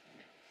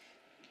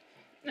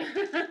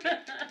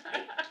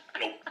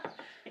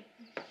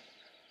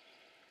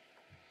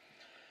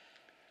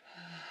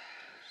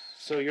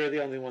 So you're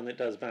the only one that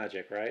does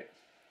magic, right?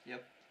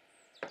 Yep.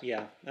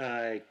 Yeah,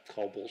 I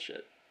call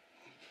bullshit.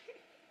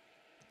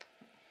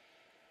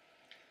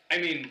 I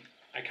mean,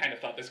 I kind of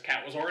thought this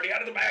cat was already out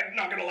of the bag,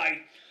 not gonna lie.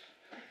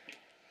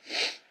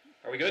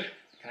 Are we good?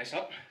 Can I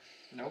stop?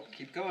 Nope,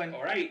 keep going.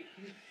 Alright.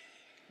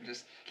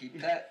 Just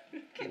keep that.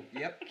 Keep.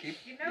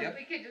 You know, Yep.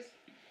 we could just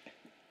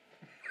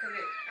put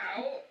it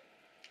out.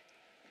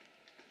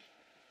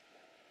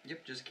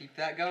 Yep, just keep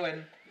that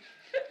going.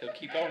 He'll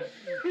keep going.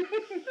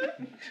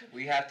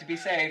 We have to be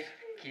safe.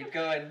 Keep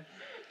going.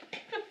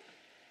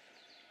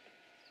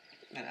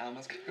 And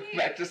Alma's gonna go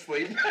back to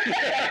sleep.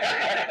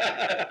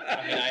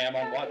 I mean, I am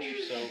on watch,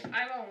 so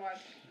I won't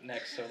watch.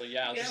 next, so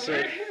yeah. Yeah,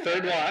 So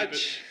third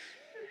watch.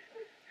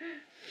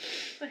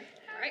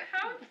 Alright,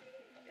 how do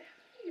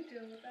you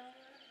deal with that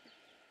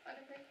one?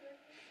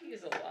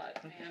 He's a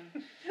lot,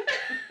 man.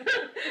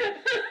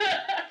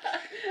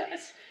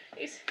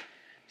 he's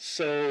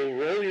So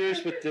roll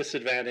yours with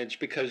disadvantage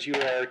because you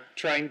are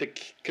trying to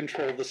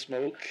control the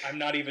smoke. I'm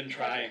not even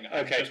trying.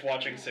 I'm Okay. just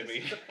watching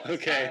Sibby.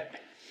 Okay.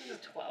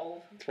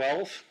 12.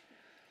 12?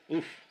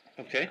 Oof.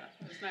 Okay.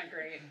 Yeah, it's not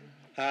great.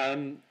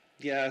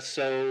 Yeah.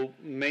 So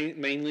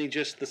mainly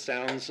just the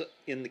sounds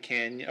in the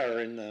canyon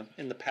or in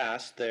the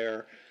past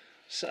there,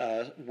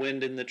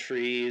 wind in the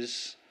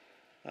trees.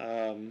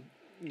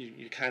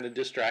 You're kind of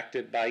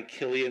distracted by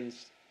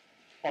Killian's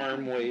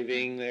arm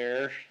waving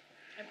there.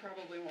 I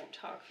probably won't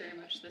talk very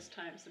much this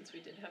time since we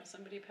did have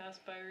somebody pass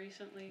by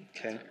recently.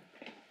 Okay.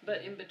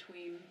 But in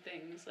between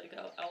things, like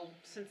I'll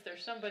since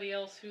there's somebody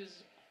else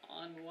who's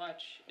on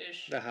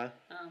watch-ish, Uh-huh.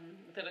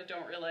 that I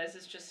don't realize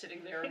is just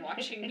sitting there and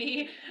watching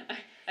me,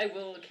 I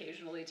will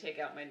occasionally take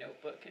out my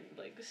notebook and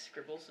like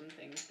scribble some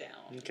things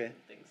down. Okay.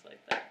 And things like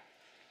that.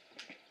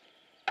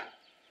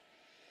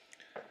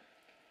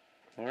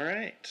 All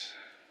right.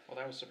 Well,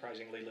 that was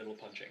surprisingly little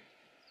punching.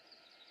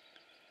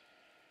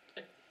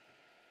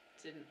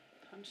 Didn't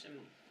punch him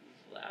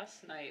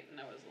last night, and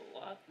I was a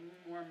lot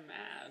more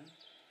mad.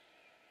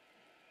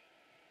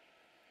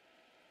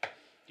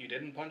 You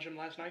didn't punch him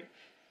last night?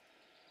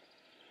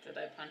 Did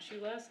I punch you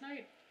last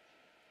night?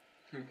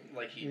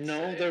 Like he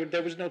No,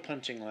 there was no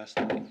punching last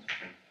night.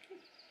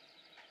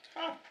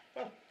 Ah,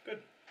 well, good.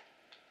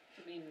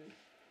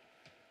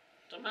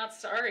 I'm not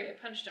sorry I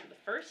punched him the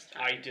first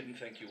time. I didn't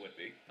think you would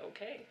be.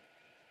 Okay.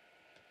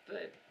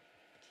 But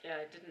yeah,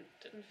 I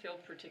didn't feel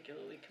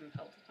particularly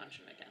compelled to punch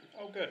him again.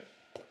 Oh, good.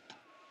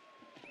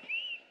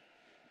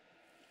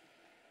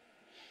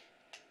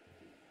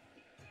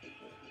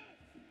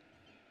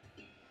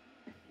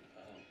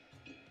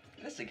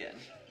 This again.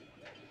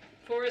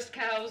 Forest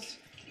cows.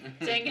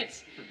 Dang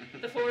it.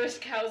 The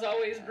forest cows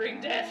always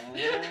bring death.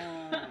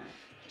 Oh.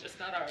 Just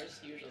not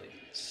ours, usually.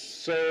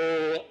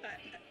 So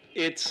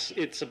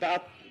it's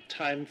about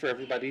time for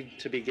everybody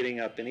to be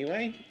getting up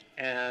anyway,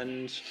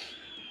 and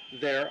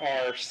there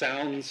are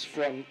sounds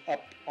from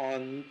up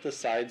on the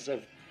sides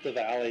of the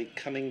valley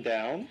coming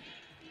down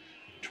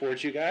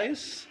towards you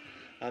guys.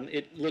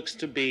 It looks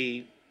to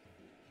be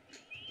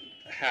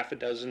half a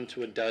dozen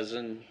to a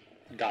dozen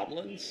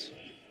goblins.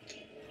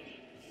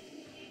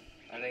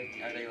 Are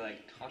they like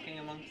talking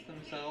amongst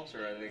themselves,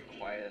 or are they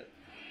quiet?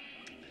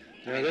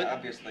 No, I mean, they're-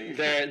 obviously.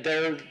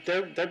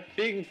 They're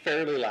being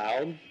fairly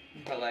loud.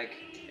 But like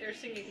They're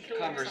singing killer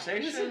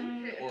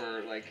conversation,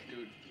 or like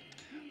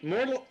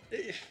More.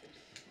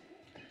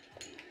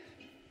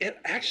 It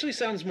actually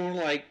sounds more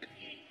like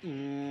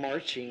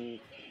marching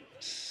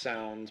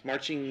sounds,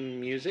 marching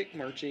music,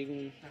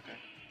 marching.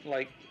 Okay.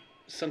 Like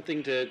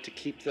something to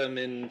keep them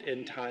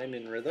in time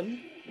and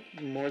rhythm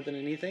more than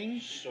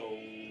anything. So,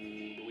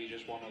 do we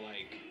just want to,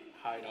 like,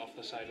 hide off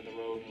the side of the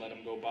road and let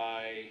them go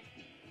by?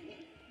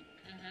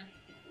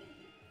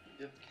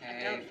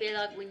 I don't feel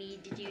like we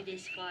need to do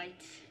this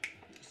fight.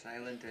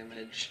 Silent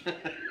image.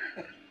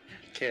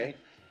 Okay.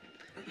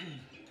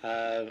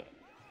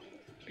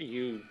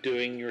 You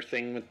doing your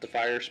thing with the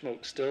fire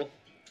smoke still?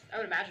 I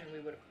would imagine we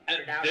would have put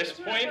it At out. this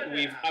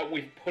point,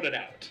 we've put it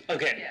out.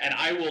 Okay. Yeah. And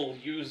I will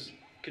use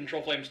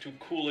control flames to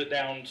cool it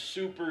down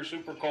super,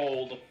 super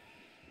cold.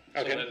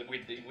 So Okay. that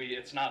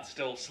it's not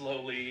still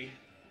slowly.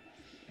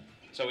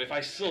 So if I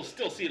still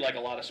see like a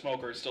lot of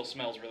smoke, or it still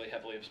smells really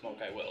heavily of smoke,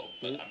 I will.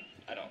 But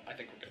I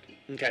think we're good.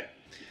 Okay.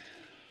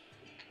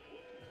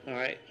 All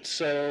right.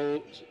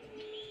 So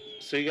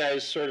you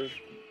guys sort of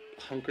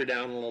hunker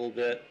down a little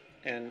bit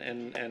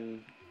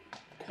and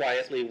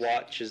quietly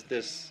watch as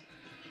this.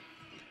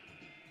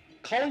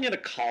 Calling it a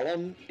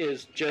column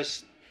is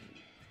just.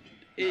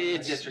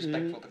 It's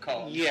disrespectful to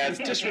columns. Yeah, it's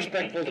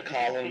disrespectful to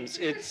columns.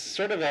 It's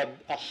sort of a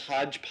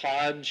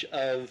hodgepodge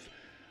of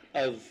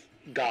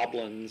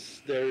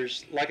goblins.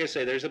 There's, like I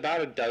say, there's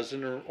about a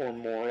dozen or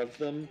more of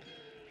them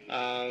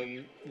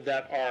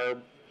that are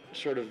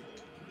sort of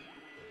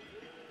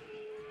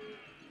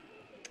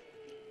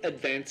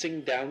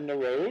advancing down the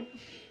road.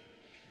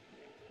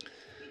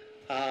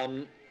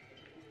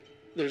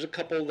 There's a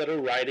couple that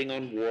are riding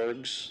on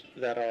wargs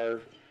that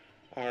are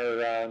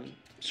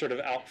sort of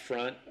out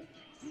front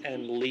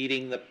and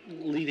leading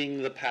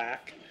the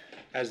pack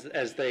as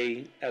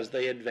they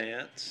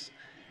advance,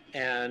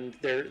 and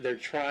they're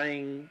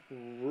trying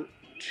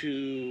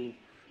to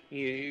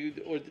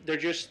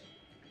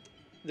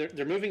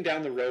they're moving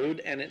down the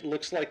road, and it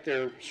looks like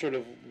they're sort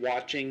of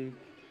watching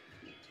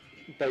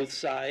both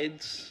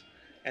sides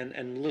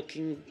and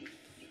looking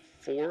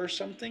for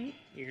something.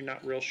 You're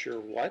not real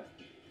sure what.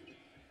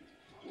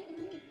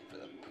 For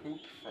the poop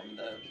from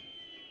the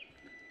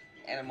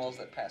animals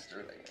that passed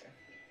through there.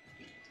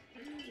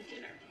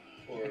 Dinner.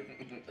 Or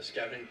a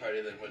scouting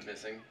party that went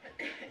missing.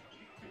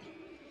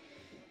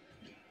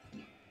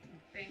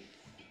 Thanks.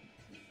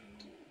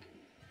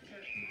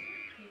 Good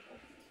people.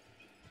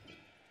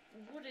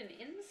 Would an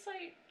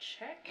insight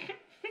check?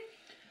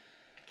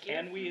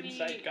 Can we give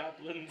incite me-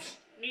 goblins?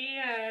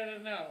 Yeah, I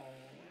don't know.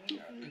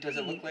 Does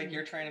it look like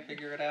you're trying to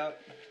figure it out?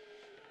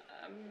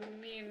 I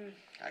mean,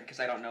 Because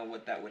I don't know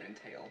what that would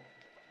entail.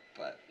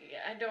 But yeah,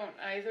 I don't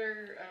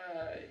either.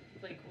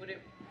 Like, would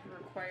it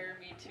require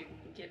me to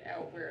get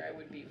out where I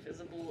would be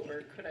visible,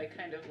 or could I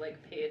kind of like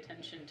pay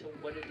attention to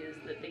what it is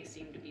that they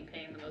seem to be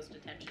paying the most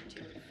attention to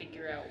and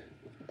figure out?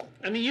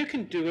 I mean, you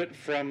can do it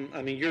from.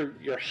 I mean,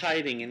 you're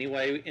hiding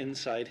anyway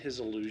inside his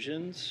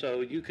illusion,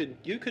 so you could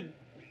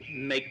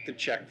make the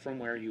check from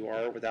where you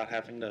are without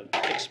having to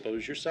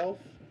expose yourself.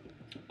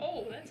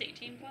 Oh, that's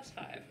 18 plus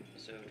 5,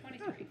 so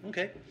 23.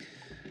 Okay.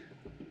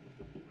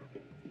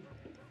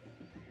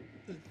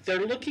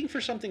 They're looking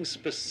for something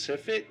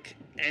specific,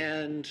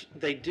 and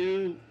they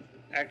do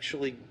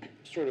actually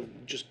sort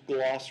of just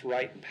gloss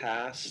right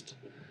past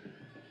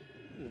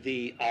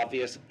the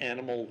obvious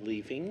animal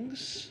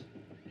leavings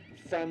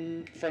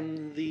from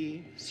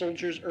the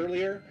soldiers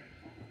earlier.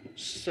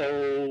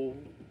 So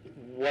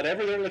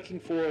whatever they're looking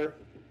for,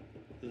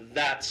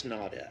 that's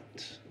not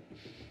it.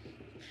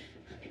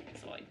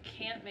 So I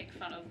can't make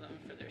fun of them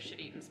for their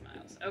shit-eating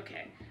smiles.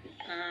 Okay.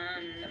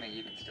 I mean,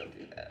 you can still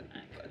do that.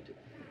 But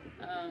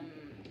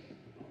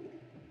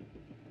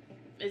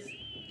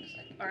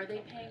Are they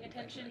paying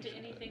attention to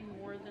anything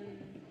more than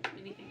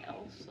anything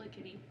else? Like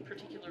any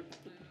particular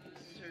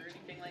clues or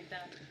anything like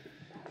that?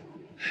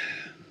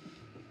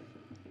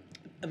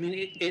 I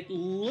mean, it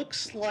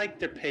looks like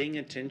they're paying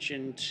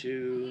attention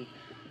to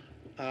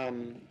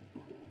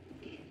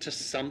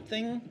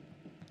something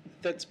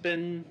that's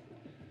been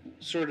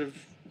sort of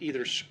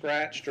either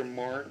scratched or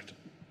marked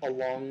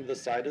along the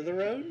side of the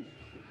road.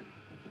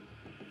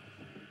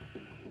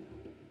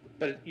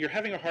 But you're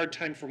having a hard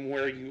time from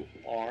where you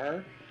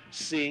are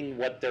seeing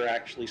what they're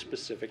actually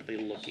specifically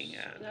looking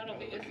at. That'll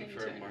be a Looking thing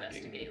for to a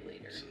marking investigate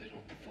later. so they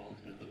don't fall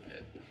into the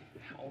pit.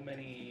 How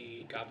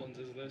many goblins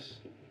is this,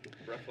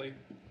 roughly?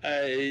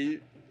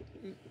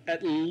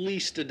 At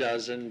least a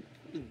dozen,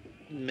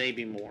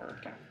 maybe more.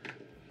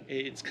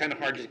 It's kind of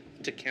hard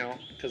to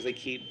count because they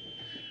keep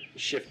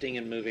shifting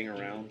and moving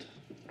around.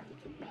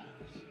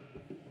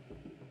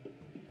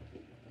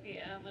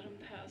 Yeah, let them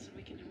pass and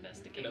we can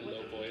investigate. In a what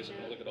low they're voice, I'm looking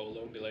gonna look at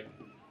Olo and be like,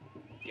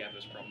 "You have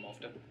this problem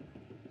often?"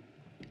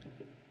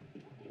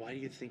 Why do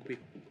you think we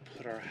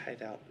put our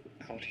hideout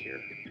out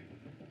here?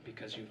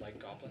 Because you like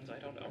goblins? I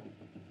don't know.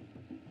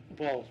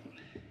 Well,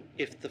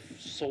 if the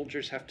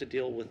soldiers have to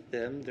deal with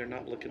them, they're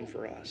not looking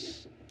for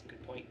us.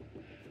 Good point.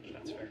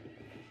 That's fair.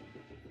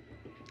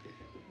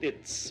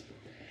 It's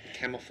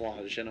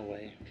camouflage in a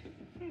way.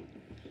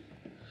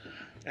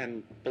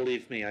 And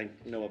believe me, I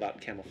know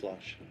about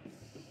camouflage.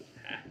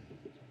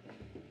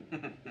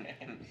 But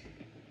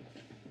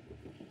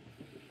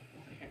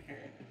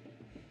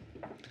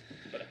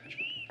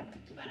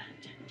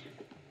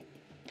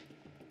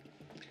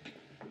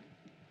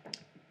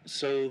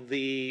So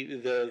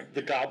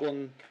the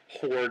goblin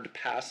horde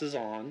passes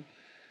on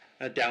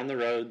down the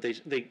road.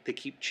 They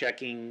keep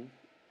checking,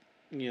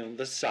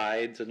 the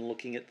sides and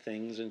looking at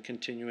things and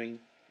continue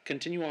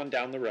on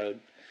down the road.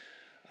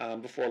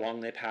 Before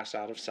long, they pass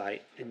out of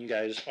sight, and you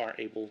guys are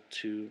able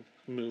to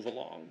move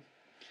along.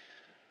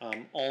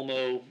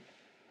 Olmo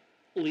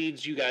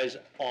leads you guys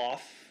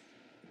up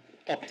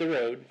the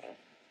road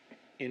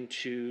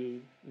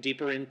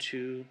deeper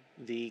into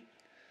the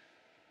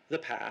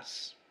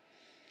pass.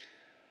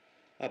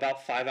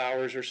 About 5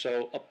 hours or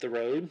so up the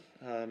road,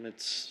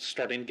 it's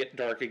starting to get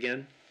dark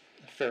again,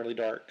 fairly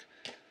dark.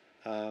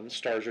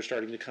 Stars are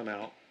starting to come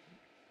out.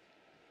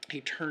 He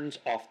turns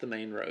off the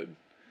main road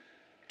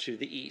to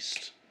the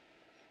east.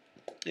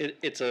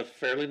 It's a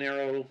fairly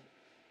narrow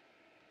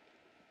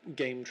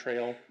game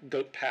trail,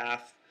 goat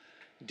path,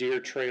 deer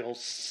trail,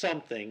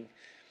 something,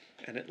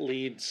 and it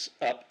leads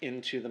up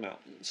into the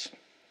mountains.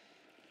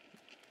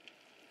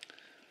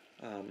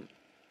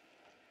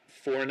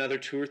 For another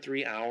 2 or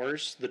 3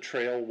 hours, the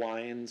trail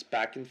winds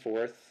back and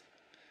forth,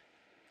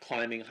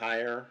 climbing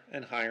higher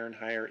and higher and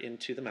higher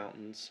into the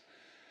mountains.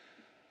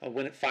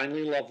 When it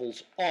finally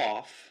levels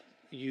off,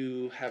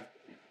 you have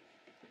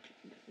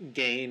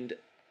gained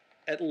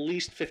at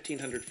least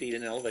 1,500 feet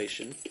in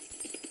elevation.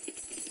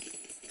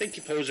 Thank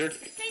you, Poser.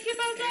 Thank you,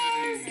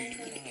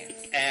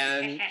 Bozo!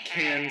 And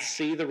can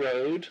see the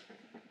road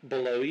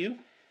below you.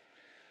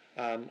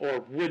 Or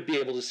would be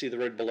able to see the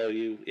road below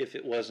you if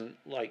it wasn't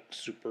like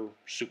super,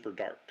 super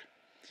dark.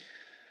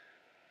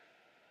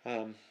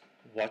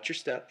 Watch your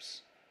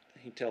steps,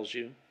 he tells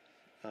you.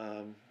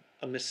 A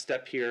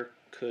misstep here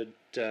could,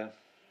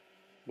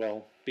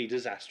 be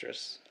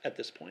disastrous at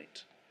this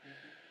point.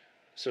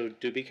 So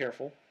do be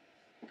careful.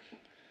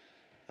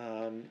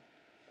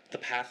 The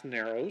path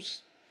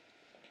narrows.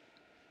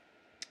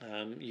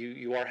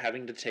 You are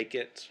having to take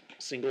it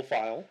single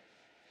file.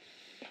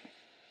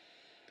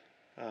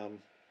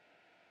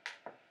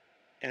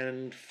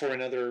 And for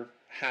another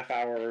half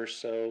hour or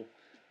so,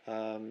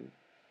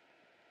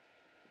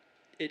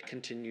 it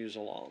continues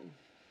along.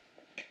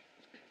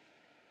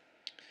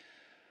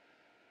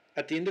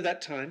 At the end of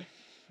that time,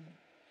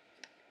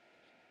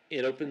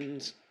 it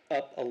opens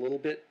up a little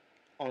bit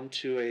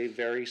onto a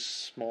very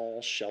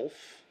small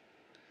shelf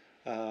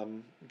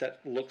that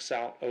looks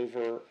out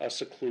over a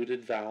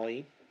secluded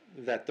valley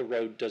that the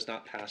road does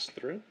not pass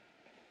through.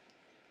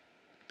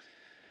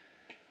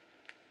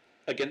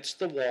 Against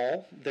the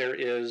wall, there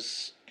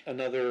is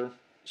another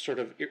sort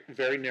of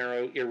very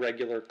narrow,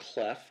 irregular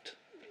cleft,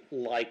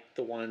 like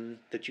the one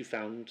that you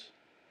found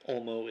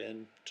Olmo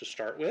in to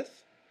start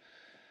with.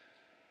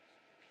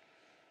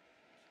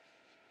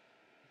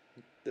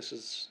 This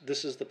is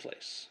the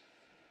place.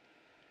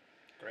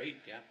 great,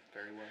 yeah,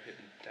 very well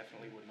hidden.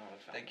 Definitely would not have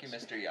found Thank you,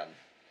 this. Mr. Young.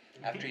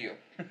 After you.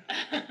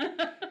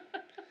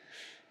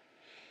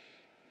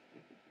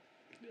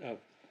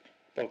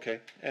 Okay,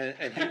 and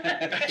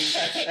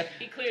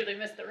He clearly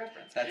missed the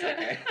reference. That's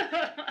okay.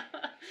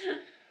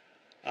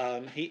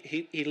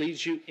 he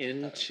leads you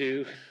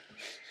into.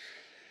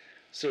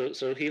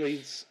 So he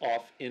leads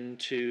off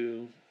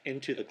into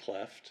the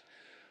cleft.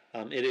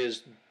 It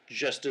is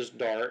just as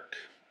dark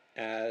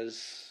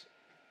as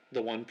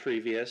the one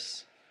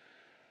previous.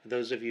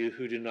 Those of you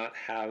who do not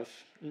have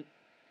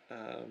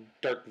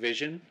dark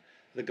vision,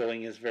 the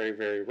going is very,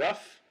 very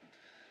rough.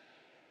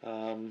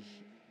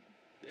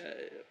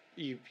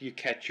 You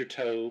catch your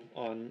toe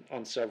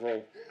on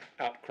several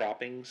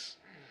outcroppings.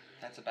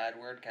 That's a bad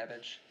word,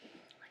 Cabbage.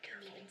 I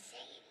couldn't even say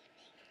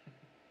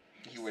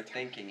anything. You were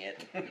thinking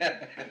it.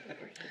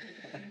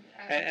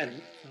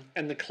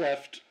 And the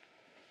cleft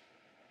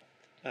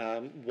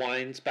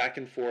winds back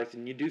and forth,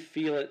 and you do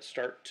feel it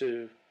start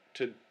to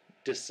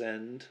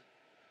descend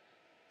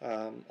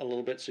a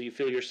little bit, so you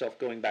feel yourself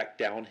going back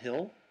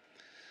downhill.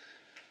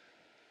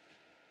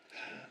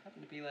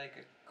 to be like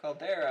a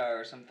caldera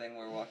or something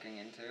we're walking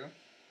into.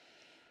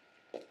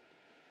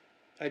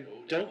 I Go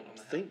down don't on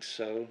the think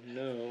so.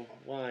 No.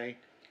 Why?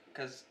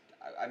 Because,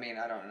 I mean,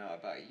 I don't know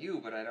about you,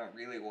 but I don't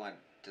really want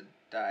to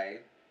die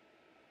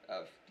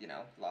of,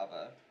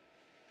 lava.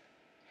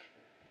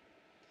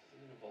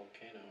 This isn't a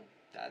volcano.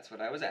 That's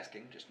what I was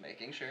asking, just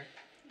making sure.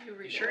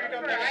 You sure you got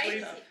For enough ice?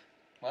 sleep?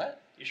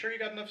 What? You sure you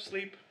got enough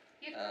sleep?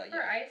 You Yeah.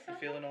 prefer ice You on?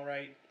 feeling all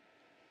right?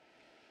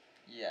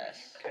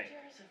 Yes. Okay.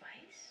 Calderas of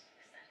ice? Is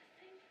that a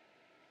thing?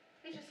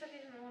 He just said he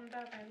didn't want to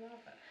die by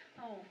lava.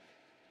 Oh.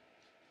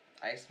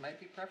 Ice might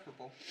be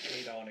preferable.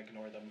 We don't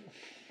ignore them.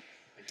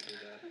 I can do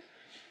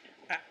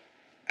that.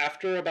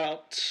 After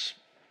about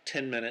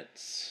 10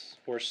 minutes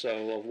or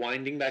so of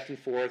winding back and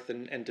forth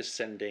and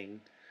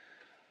descending,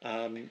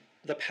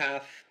 the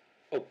path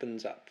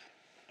opens up.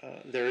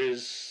 There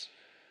is,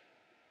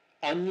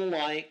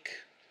 unlike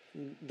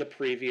the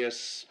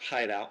previous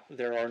hideout,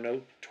 there are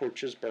no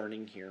torches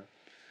burning here.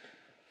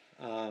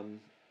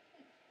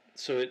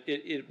 So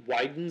it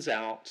widens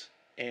out,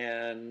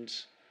 and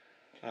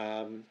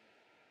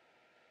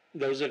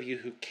those of you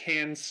who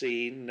can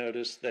see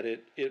notice that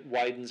it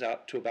widens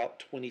out to about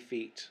 20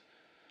 feet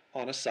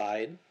on a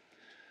side.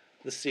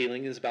 The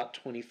ceiling is about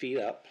 20 feet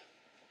up.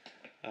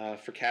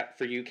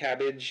 For you,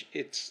 Cabbage,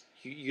 it's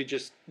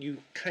you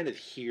kind of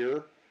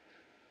hear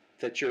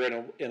that you're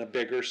in a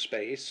bigger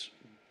space,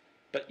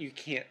 but you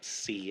can't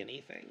see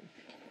anything.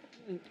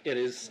 It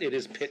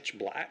is pitch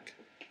black.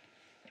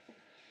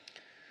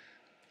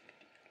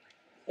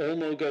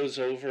 Olmo goes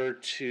over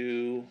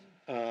to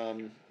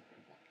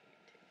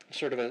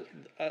sort of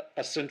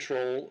a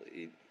central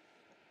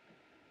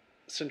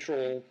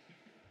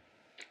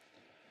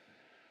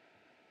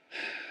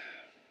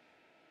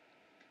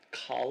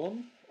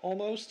column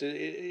almost.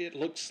 It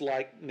looks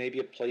like maybe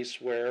a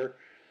place where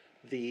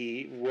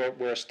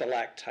where a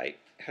stalactite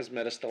has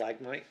met a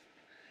stalagmite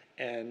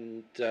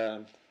and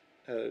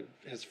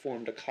has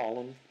formed a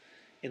column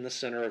in the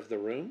center of the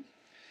room.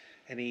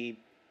 And he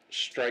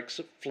strikes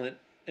a flint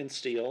and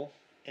steel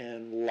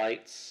and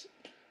lights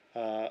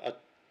a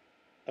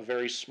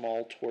very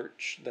small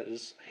torch that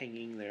is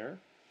hanging there.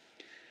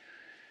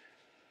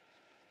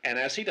 And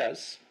as he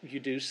does, you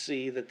do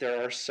see that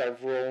there are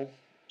several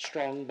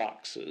strong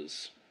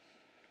boxes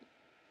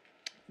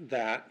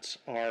that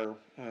are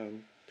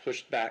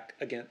pushed back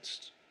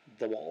against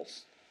the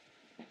walls.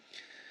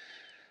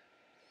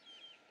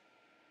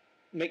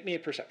 Make me a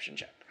perception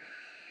check.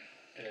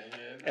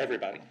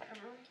 Everybody.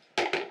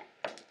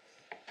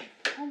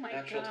 Oh my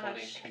Natural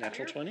gosh. 20.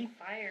 Natural You're 20?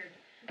 Fired.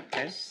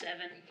 Okay.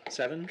 7.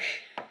 7?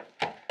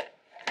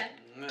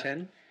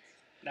 10?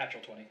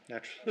 Natural 20.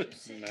 Natural.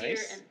 Sit here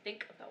Nice. and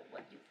think about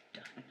what you've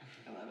done.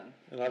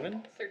 11.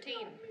 11? 13.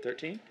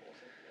 13?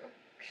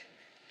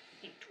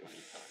 Ain't 25.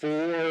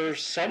 For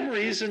some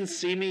reason,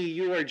 Simi,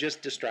 you are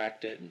just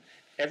distracted.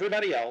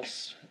 Everybody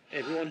else,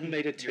 everyone who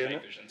made a Your 10.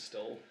 night vision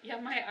still. Yeah,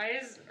 my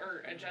eyes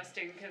are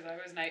adjusting because I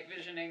was night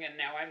visioning and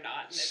now I'm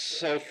not. And it's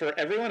So really for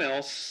everyone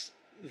else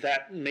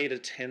that made a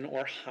 10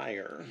 or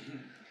higher,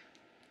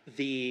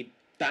 the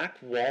back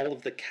wall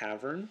of the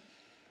cavern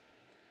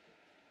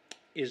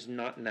is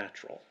not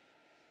natural.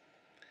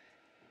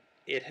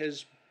 It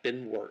has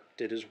been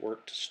worked. It has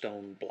worked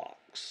stone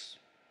blocks.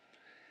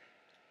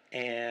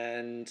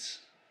 And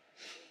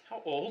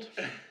How old?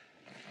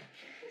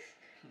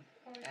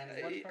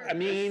 And what I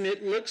mean,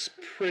 it looks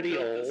pretty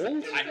old.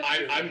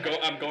 I'm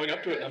going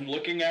up to it. I'm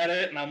looking at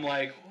it, and I'm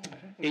like,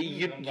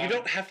 You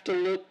don't have to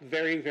look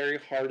very, very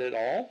hard at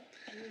all.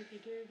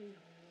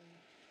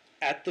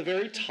 At the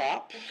very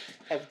top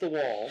of the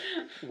wall,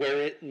 where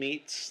it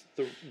meets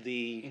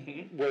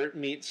where it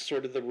meets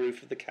sort of the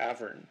roof of the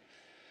cavern,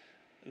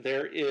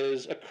 there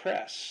is a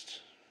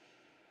crest.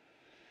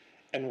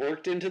 And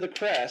worked into the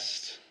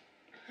crest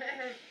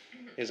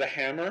is a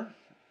hammer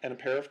and a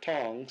pair of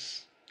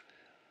tongs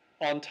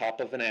on top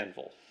of an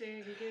anvil.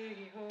 diggy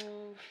diggy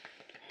hole.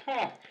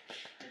 huh?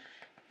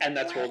 And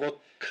that's where we'll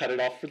cut it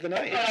off for the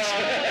night.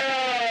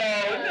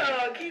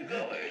 No, keep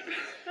going.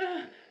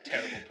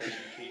 Terrible person,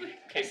 Keith.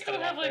 I Can't cut still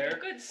it have off like there. a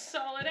good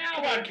solid hour.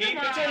 Come on, Keith.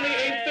 It's only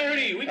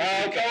 8:30. We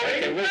can keep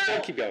Okay, going.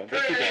 we'll keep going.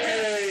 We'll keep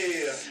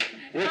going.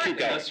 We'll keep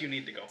going. Unless you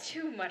need to go.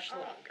 Too much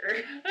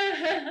longer.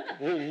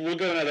 We'll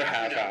go another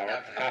half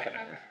hour. Half an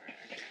hour.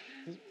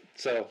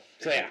 So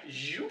yeah.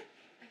 You?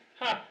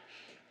 Huh?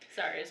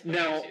 Sorry, it's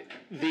Now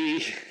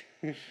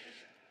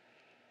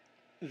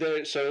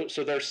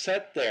so they're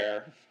set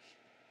there,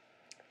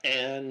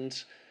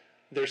 and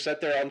they're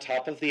set there on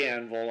top of the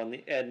anvil,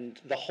 and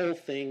the whole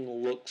thing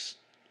looks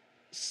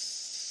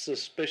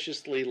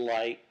suspiciously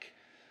like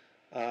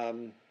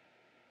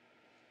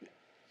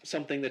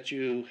something that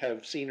you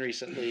have seen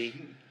recently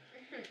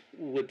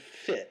would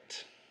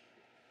fit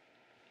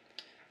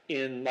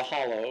in the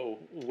hollow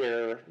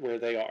where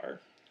they are.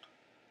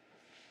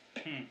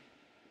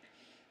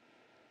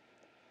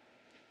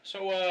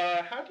 So,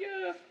 how'd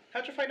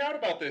you find out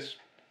about this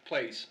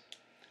place?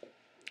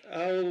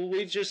 Oh,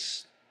 we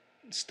just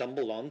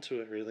stumbled onto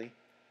it, really.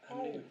 How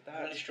many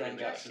strong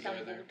fantastic.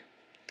 boxes are there?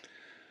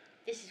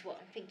 This is what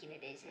I'm thinking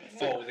it is,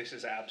 isn't it? Oh, this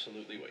is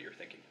absolutely what you're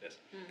thinking it is.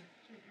 Mm.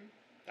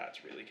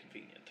 That's really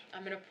convenient.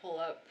 I'm gonna pull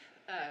up.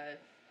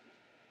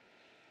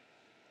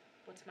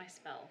 What's my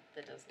spell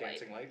that does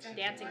Dancing lights?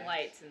 Dancing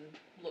lights and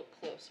look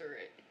closer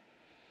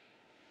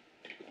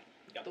at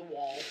Yep. the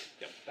wall.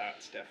 Yep,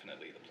 that's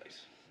definitely the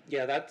place.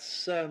 Yeah,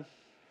 that's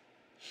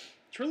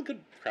it's really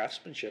good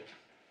craftsmanship.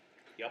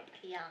 Yep.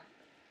 Yeah.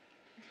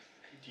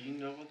 Do you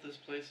know what this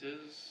place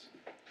is?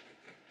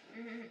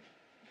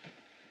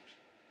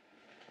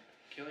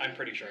 Killian? I'm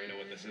pretty sure I know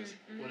what this is.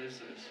 What is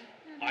this?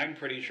 I'm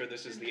pretty sure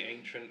this is the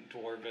ancient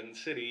dwarven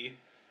city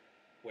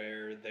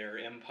where their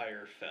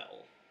empire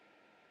fell.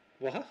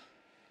 What?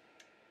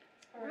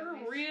 Or at We're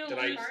least really Did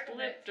I- part of it.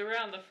 flipped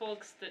around the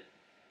folks that.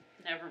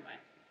 Never mind.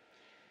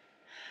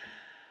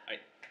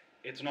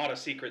 It's not a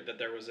secret that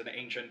there was an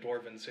ancient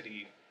dwarven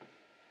city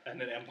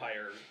and an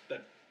empire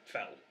that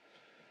fell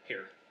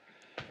here.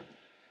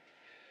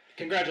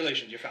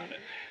 Congratulations, you found it.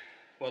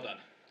 Well done.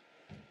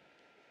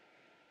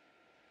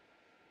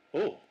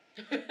 Oh,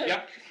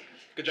 Yep.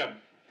 Good job.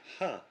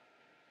 huh.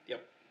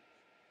 Yep.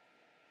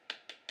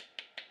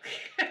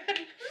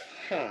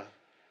 Huh.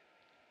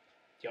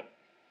 Yep.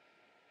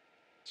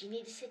 Do you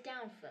need to sit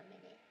down for a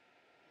minute?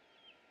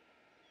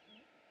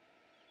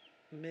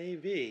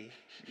 Maybe.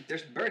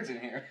 There's birds in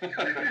here.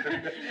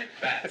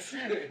 Bats.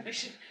 We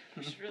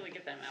should really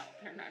get them out.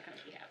 They're not gonna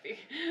be happy.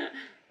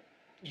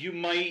 You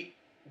might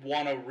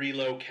want to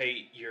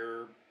relocate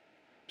your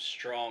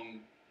strong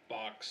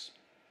box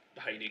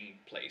hiding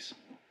place.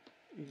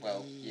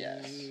 Well,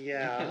 yes.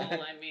 Yeah.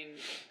 Well, I mean,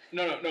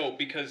 No,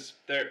 because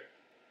they're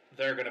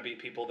gonna be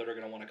people that are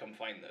gonna want to come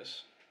find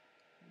this.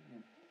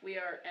 we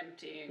are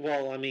emptying.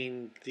 Well, I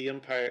mean, the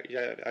Empire.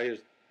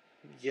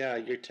 Yeah,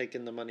 you're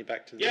taking the money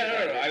back to the. Yeah,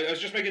 Empire. no. I was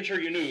just making sure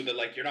you knew that,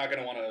 like, you're not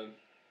gonna want to.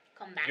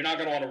 Come back. You're not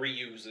gonna want to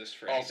reuse this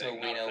for Also,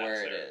 anything. we no know where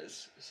offense it there.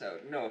 is. So,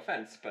 no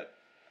offense, but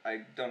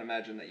I don't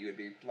imagine that you would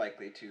be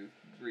likely to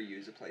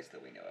reuse a place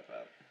that we know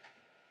about.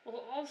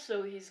 Well,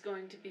 also, he's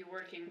going to be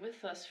working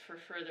with us for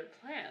further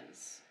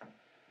plans.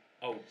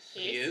 Oh,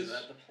 he Yes. is. Is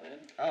that the plan?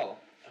 Oh.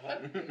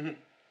 What?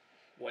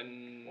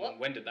 What?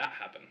 When did that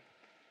happen?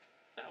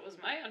 That was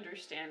my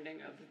understanding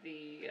of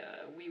the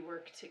we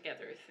work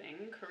together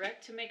thing,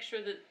 correct? To make sure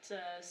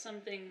that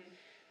something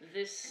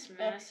this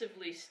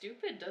massively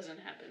stupid doesn't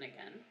happen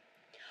again.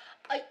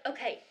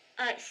 Okay,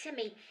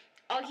 Simi,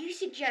 are you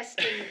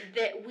suggesting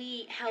that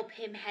we help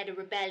him head a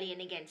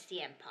rebellion against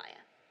the Empire?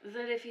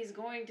 That if he's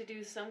going to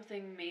do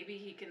something, maybe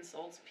he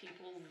consults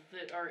people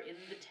that are in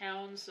the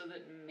town so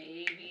that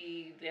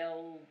maybe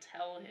they'll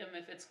tell him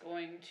if it's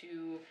going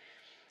to,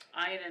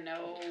 I don't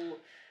know,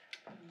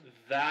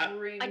 That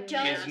bring I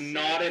don't is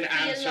not an feel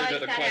answer like to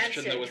the that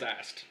question that answered. was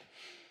asked.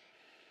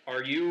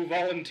 Are you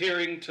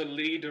volunteering to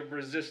lead a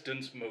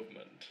resistance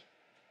movement?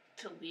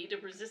 to lead a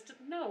resistance.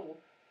 No.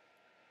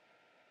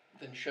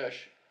 Then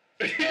shush.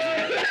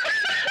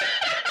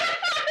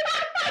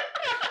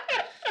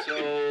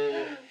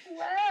 So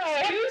Wow!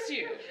 Excuse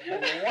you.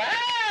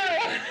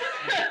 Wow!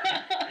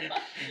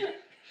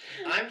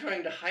 I'm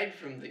trying to hide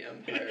from the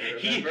Empire,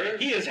 he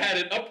remember? has had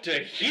it up to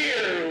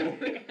here.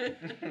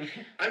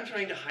 I'm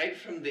trying to hide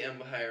from the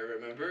Empire,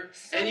 remember?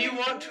 So- And you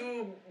want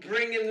to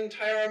bring an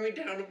entire army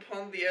down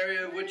upon the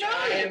area in which No.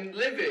 I am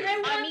living. I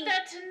want mean-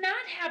 that to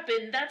not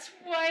happen. That's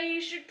why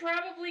you should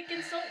probably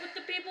consult with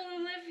the people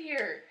who live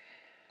here.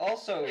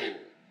 Also,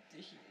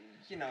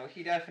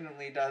 he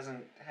definitely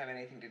doesn't have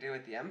anything to do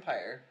with the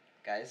Empire,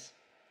 guys.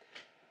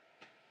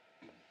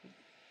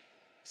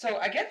 So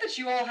I get that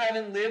you all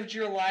haven't lived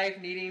your life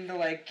needing to,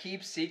 like,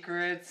 keep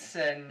secrets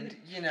and,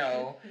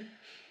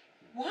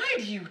 why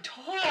do you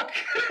talk?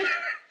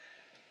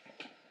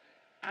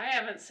 I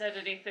haven't said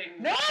anything.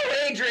 No,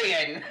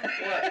 Adrian!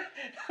 What?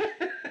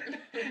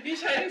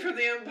 He's hiding from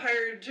the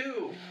Empire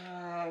too.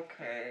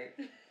 Okay.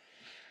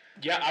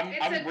 Yeah, It's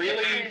I'm a really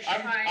different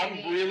I'm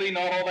hiding. really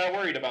not all that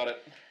worried about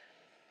it.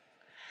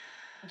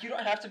 You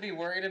don't have to be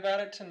worried about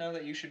it to know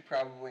that you should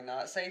probably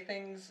not say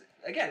things.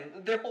 Again,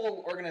 their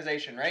whole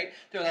organization, right?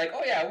 They're like,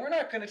 oh yeah, we're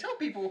not going to tell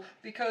people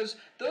because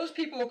those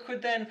people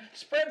could then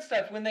spread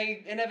stuff when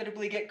they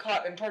inevitably get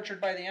caught and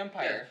tortured by the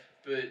Empire.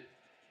 But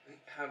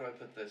how do I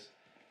put this?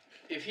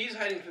 If he's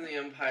hiding from the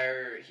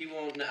Empire, he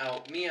won't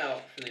out me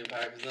out from the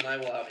Empire, because then I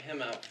will out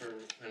him out for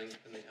running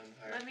from the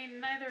Empire. I mean,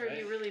 neither of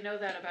you Right. really know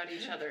that about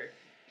each other.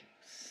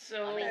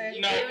 So, I mean,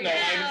 you No, do no,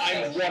 now.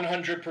 I'm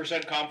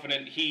 100%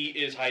 confident he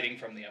is hiding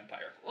from the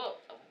Empire. well,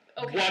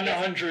 okay.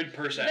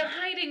 100%. The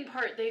hiding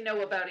part they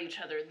know about each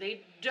other.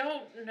 They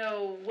don't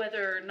know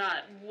whether or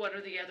not one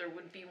or the other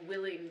would be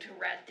willing to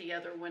rat the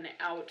other one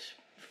out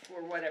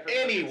for whatever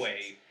Anyway,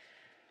 purposes.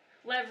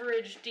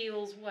 Leverage,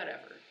 deals,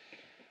 whatever.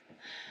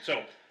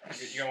 so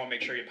you're gonna want to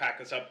make sure you pack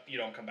this up. You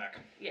don't come back.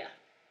 Yeah.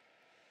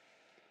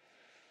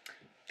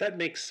 That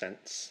makes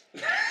sense.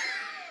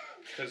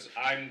 Because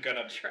I'm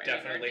gonna Trying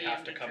definitely our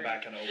have to DM to come drink.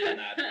 back and open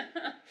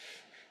that.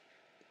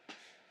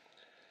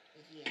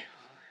 Yeah.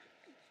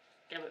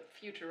 Yeah, but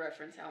future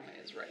reference, Alma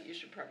is right. You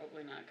should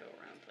probably not go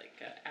around like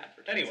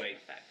advertising Anyway.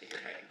 the fact that you're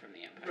hiding from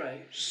the Empire.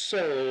 Right.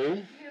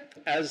 So,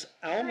 as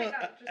Alma, Might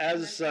not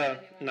just as mention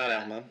anyone not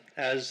like Alma,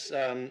 as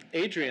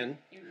Adrian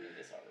You knew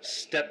this already.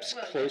 steps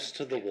Well, close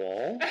to the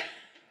wall,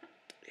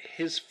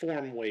 his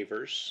form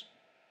wavers.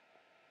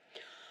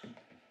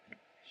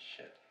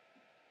 Shit.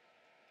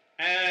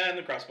 And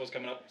the crossbow's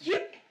coming up.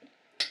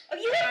 Oh,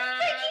 you have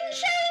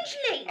freaking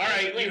changeling! All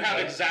right, you have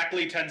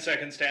exactly 10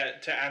 seconds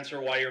to answer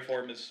why your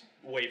form is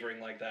wavering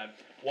like that.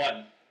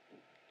 1,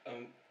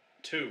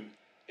 2,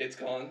 It's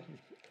gone.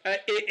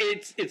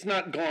 It's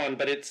not gone,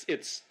 but it's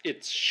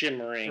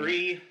shimmering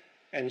 3,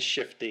 and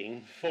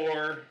shifting.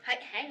 4,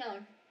 Hang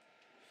on.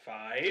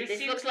 5, This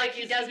seems looks like like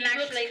he he doesn't looks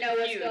actually know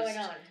what's confused. going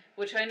on.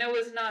 Which I know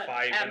is not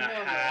 5 and a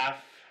abnormal.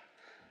 half,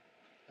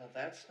 Well,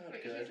 that's not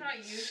Wait, good. he's not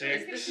used to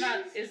 6,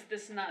 Is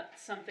this not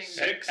something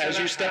 6 As and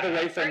you a step half,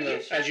 away from Are you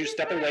the sure as you he's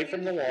step not away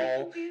from the usually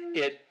wall, confused?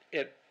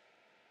 it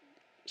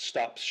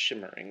stops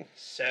shimmering.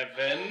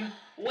 7,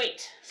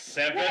 Wait.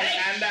 7 Wait.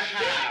 and a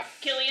half.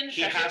 Killian,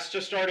 He shut has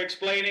to start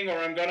explaining, or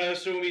I'm gonna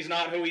assume he's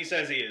not who he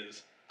says he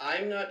is.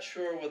 I'm not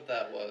sure what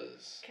that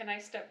was. Can I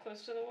step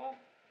close to the wall?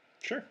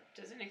 Sure.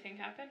 Does anything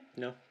happen?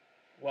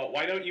 Well,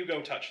 why don't you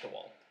go touch the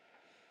wall?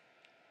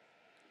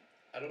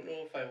 I don't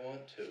know if I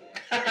want to.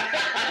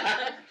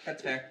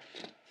 That's fair.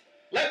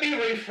 Let me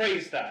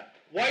rephrase that.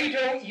 Why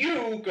don't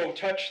you go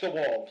touch the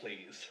wall,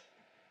 please?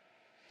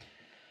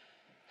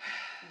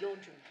 Your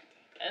dream.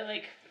 I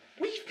like.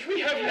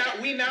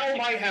 We now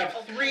might have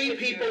 3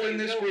 people in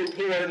this group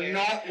who are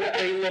not what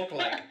they look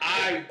like.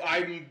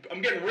 I'm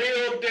getting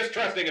real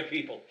distrusting of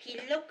people. He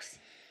looks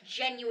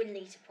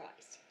genuinely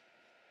surprised.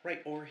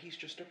 Right, or he's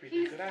just a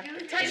really good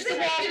actor. Touch the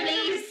wall,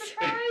 please.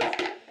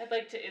 I'd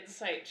like to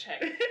insight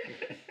check.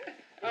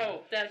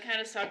 Oh, that kind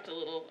of sucked a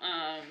little.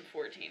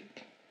 14.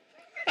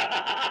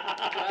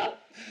 Well,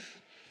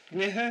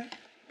 Yeah.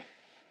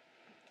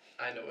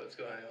 I know what's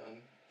going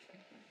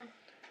on.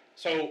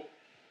 So,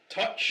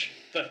 touch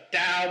the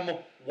damn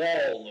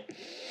wall.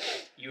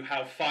 You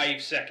have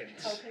 5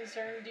 seconds. how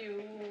concerned do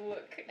you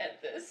look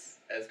at this?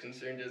 As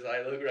concerned as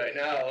I look right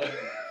now.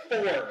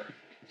 4,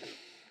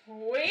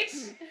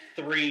 Wait.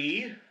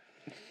 3,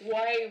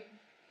 Why?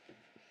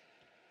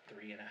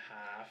 3 and a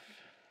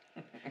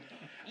half.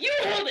 You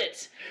hold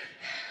it.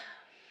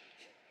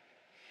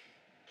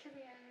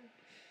 Killian.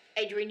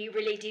 Adrian, you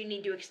really do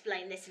need to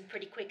explain this and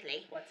pretty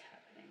quickly. What's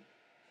happening?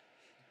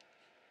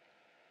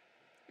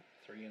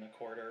 3 and a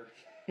quarter.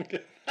 Do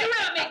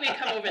not make me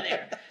come over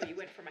there. You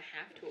went from a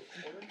half to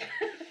a quarter.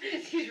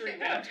 He's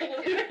revamped a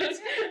little bit.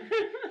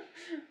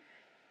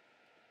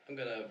 I'm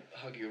gonna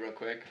hug you real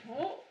quick.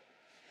 Oh,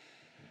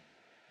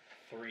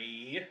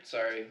 3.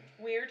 Sorry.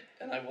 weird.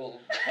 And I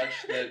will touch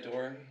the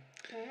door.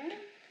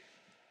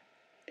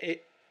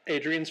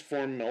 Adrian's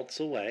form melts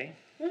away.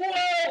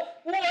 Whoa!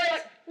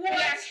 What?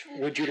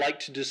 Would you like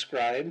to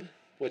describe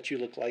what you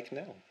look like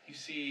now? You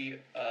see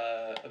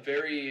a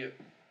very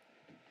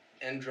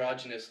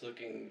androgynous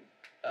looking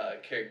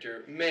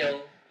character,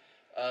 male,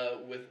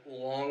 with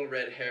long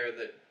red hair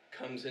that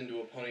comes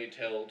into a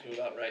ponytail to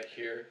about right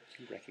here.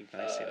 You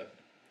recognize him.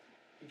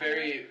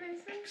 Very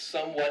Princess?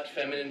 somewhat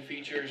feminine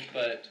features,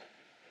 but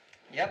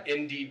Yep.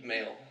 indeed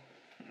male.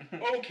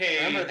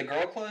 Okay. Remember the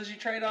girl clothes you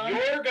trade on?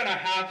 You're gonna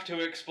have to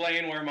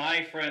explain where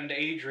my friend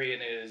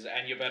Adrian is,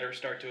 and you better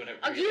start doing it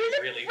Are really, you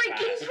the really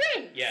freaking fast.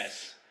 prince?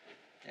 Yes.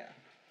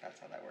 That's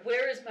how that works.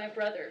 Where is my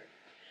brother?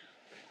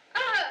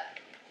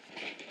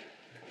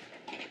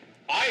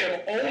 I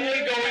am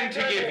only going to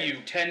give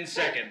you 10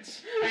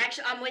 seconds.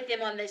 Actually, I'm with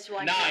him on this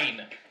one.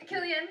 9,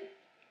 Killian.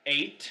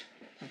 8,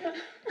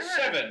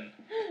 7,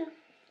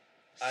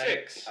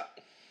 6,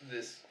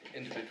 This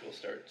individual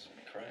starts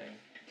crying.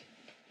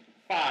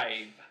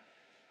 5,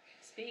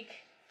 Speak.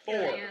 4,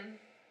 Killian.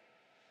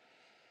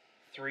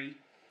 3,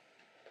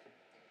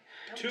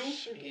 Don't 2.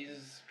 shoot him.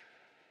 He's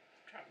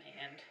Drop my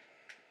hand.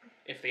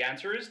 If the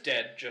answer is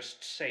dead,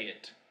 just say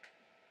it.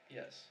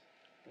 yes.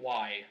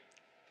 Why?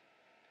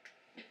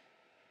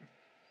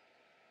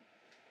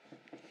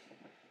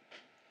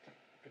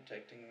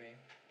 Protecting me.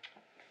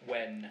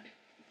 When?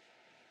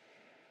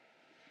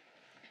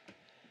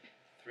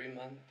 3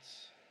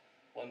 months,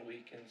 1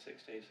 week, and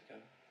 6 days ago.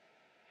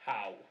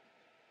 How?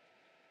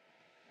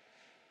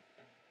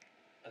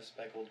 A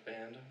speckled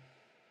band.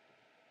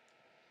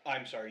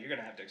 I'm sorry, you're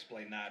gonna have to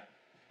explain that.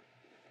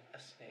 A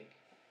snake.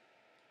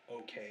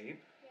 Okay.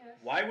 Yes.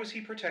 Why was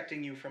he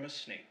protecting you from a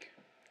snake?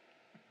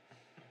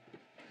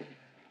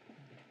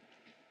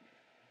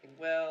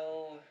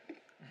 Well,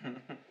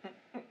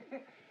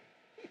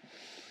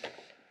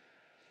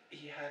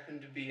 he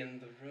happened to be in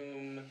the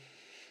room,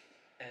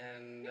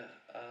 and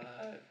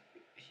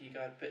he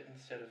got bit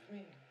instead of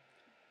me.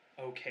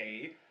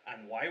 Okay,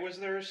 and why was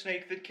there a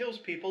snake that kills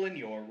people in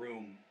your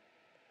room?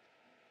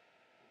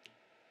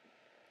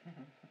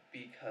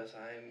 Because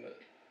I'm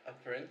a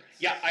prince.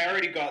 Yeah, I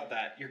already got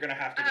that. You're gonna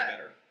have to do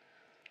better.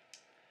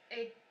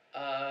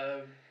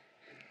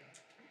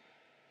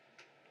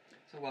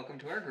 So welcome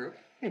to our group.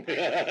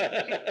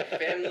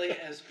 Family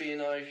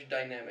espionage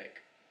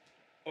dynamic.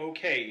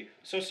 Okay,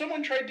 so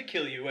someone tried to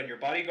kill you and your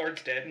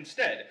bodyguard's dead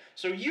instead.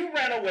 So you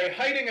ran away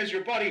hiding as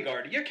your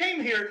bodyguard. You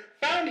came here,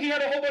 found he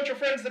had a whole bunch of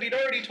friends that he'd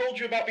already told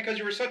you about because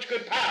you were such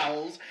good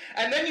pals,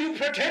 and then you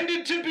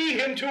pretended to be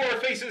him to our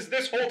faces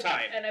this whole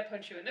time. And I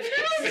punch you in the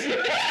face.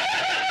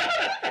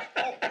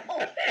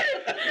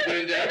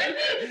 Going down?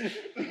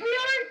 We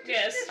are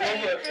Yes.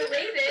 distantly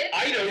related.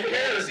 I don't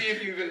care. See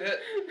if you even hit.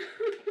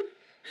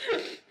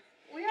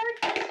 We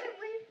are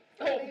distantly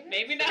Oh, related.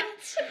 maybe not.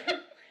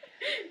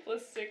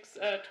 Plus 6,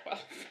 12.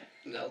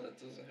 No, that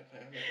doesn't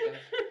happen.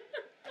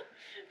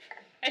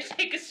 I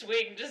take a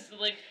swing, just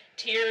like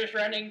tears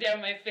running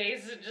down my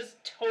face, and just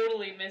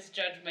totally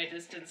misjudge my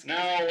distance. 'cause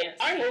Now, can't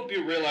I see. hope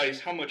you realize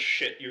how much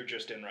shit you're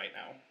just in right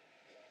now.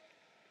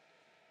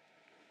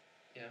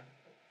 Yeah.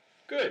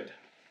 Good.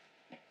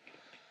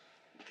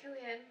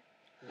 Killian,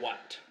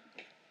 What?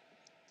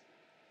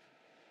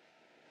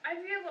 I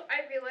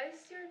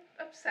realized you're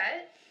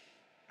upset,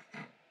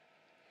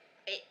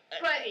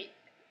 but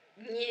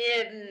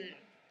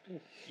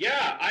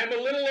Yeah, I'm a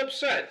little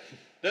upset.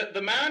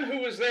 The man who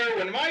was there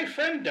when my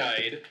friend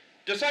died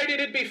decided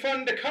it'd be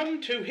fun to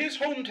come to his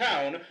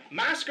hometown,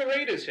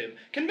 masquerade as him,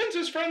 convince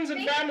his friends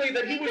and family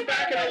that he was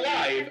back and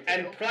alive,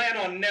 and plan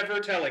on never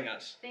telling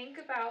us. think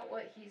about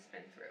what he's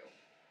been through.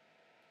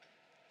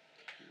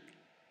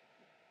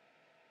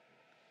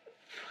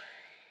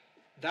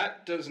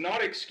 That does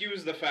not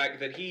excuse the fact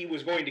that he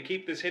was going to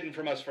keep this hidden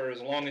from us for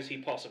as long as he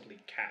possibly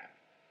can.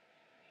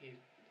 He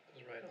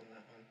was right on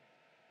that one.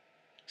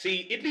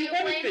 See, it'd Do be you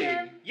one blame thing.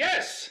 him?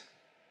 Yes!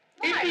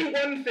 Why? It'd be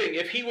one thing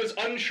if he was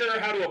unsure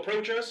how to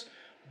approach us,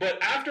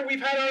 but after we've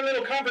had our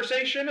little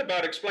conversation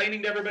about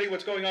explaining to everybody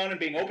what's going on and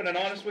being open and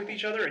honest with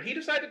each other, and he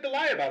decided to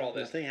lie about all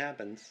this. Nothing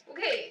happens.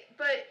 Okay,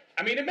 but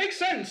I mean, it makes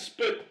sense,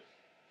 but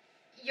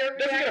you're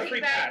Doesn't get a reacting free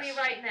badly pass.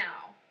 right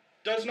now.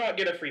 does not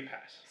get a free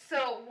pass.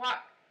 So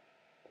what?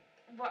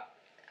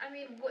 I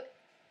mean, what?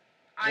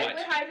 I What?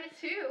 would hide it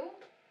too.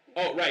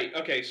 Oh, right.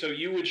 Okay, so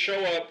you would show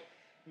up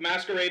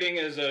masquerading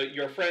as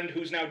your friend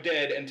who's now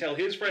dead and tell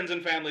his friends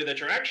and family that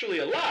you're actually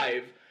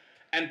alive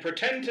and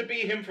pretend to be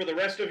him for the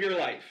rest of your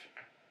life.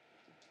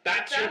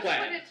 That's your That's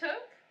plan. what it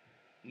took.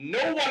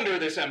 No wonder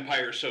this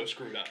empire's so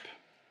screwed up.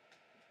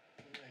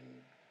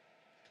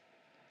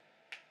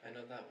 I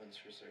know that one's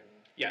for certain.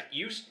 Yeah,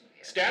 you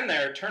stand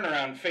there, turn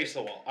around, face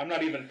the wall. I'm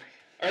not even...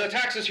 Are the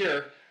taxes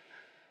here?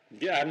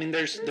 Yeah, I mean,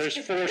 there's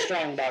 4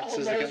 strong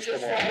boxes against the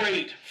wall.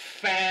 Great.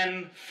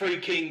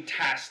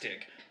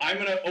 Fan-freaking-tastic. I'm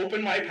gonna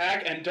open my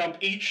pack and dump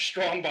each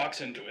strong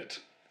box into it.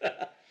 And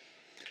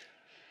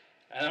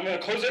I'm gonna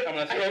close it, I'm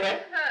gonna throw it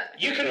up.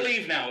 You can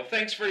leave now.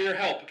 Thanks for your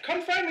help.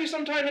 Come find me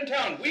sometime in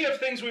town. We have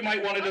things we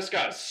might want to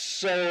discuss.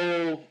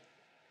 So,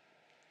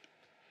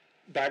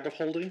 bag of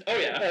holding? Oh,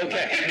 yeah.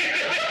 Okay.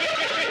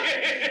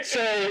 So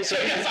yes,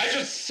 I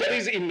just... So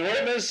these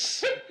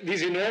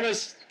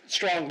enormous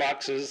strong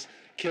boxes,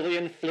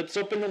 Killian flips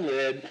open the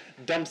lid,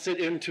 dumps it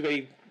into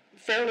a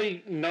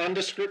fairly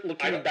nondescript I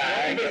looking don't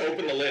bag. even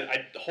open the lid.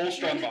 Whole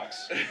strong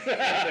box. Thing.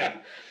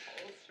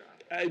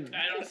 I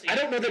don't see I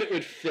don't know that it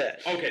would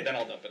fit. Okay, then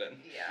I'll dump it in.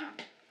 Yeah.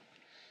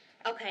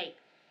 Okay.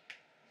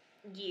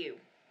 You.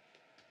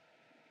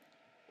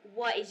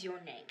 What is your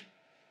name?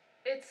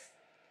 It's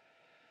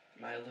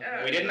My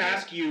We didn't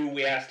ask you,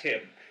 we asked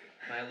him.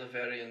 My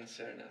Laverian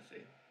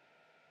Serenathi.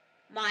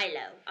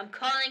 Milo. I'm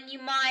calling you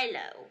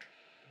Milo.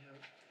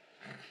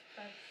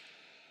 that's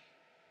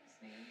his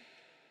name.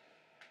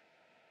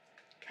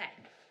 Okay.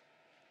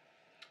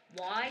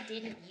 Why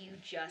didn't you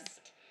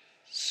just...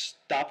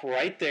 Stop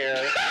right there.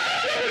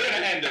 We're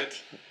gonna end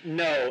it.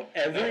 No,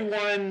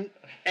 everyone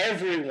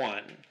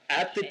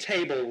at the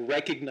table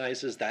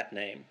recognizes that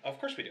name. Of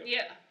course we do.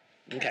 Yeah.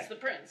 Okay. That's the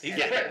prince. He's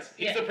Yeah. the prince.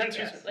 He's the prince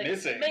who's Like,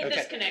 missing. Make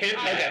this Okay. connection.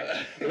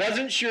 Okay.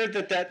 Wasn't sure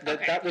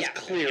that was yeah.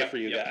 clear Yep, for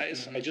you yep.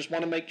 guys. I just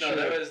want to make No, sure.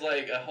 that was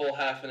like a whole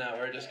half an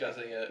hour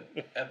discussing it.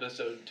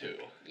 Episode 2.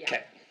 Yeah.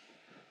 Okay.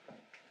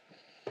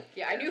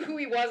 Yeah, I knew who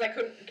he was.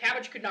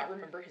 Cabbage could not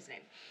remember his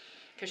name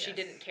because she Yes,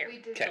 didn't care We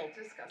did Okay.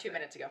 discuss 2 it.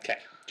 minutes ago. Okay,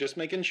 just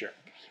making sure.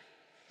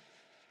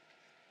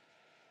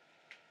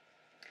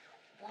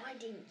 Why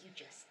didn't you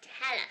just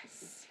tell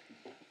us?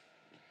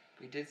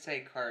 We did say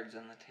cards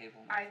on the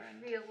table, my I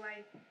friend. feel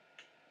like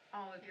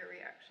all of your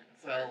reactions.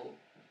 Well,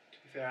 to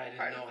be fair, I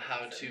didn't know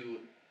how to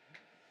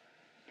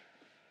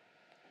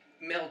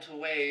melt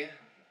away,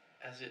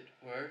 as it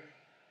were.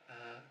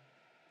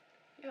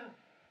 Yeah.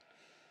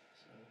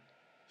 So.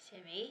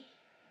 Simi?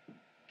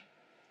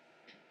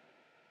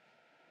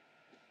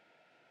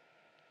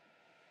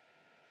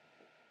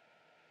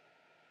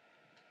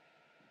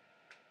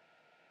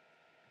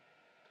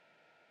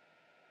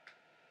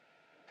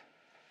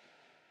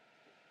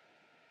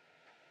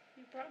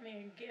 You brought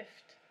me a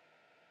gift.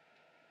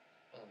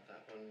 Well,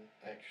 that one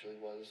actually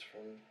was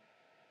from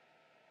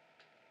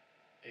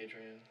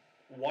Adrian.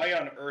 Why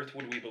on earth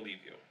would we believe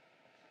you?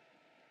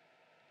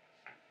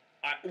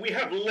 We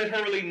have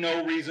literally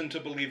no reason to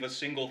believe a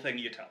single thing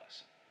you tell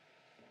us.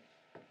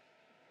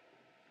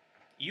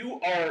 You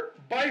are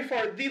by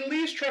far the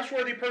least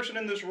trustworthy person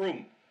in this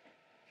room.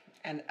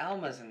 And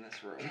Alma's in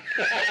this room.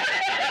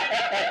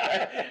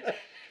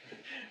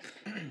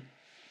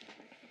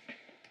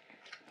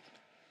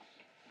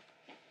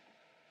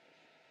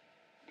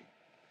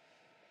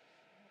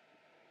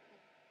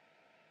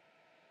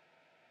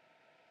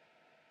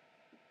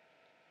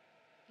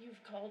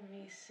 You've called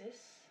me sis.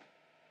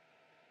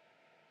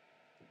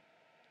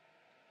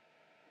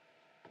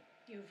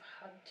 You've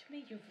hugged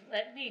me. You've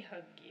let me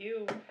hug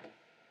you.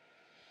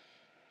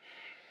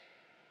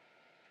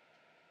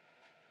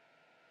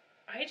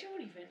 I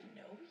don't even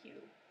know you.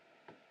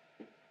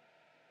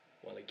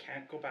 Well, he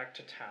can't go back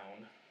to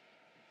town.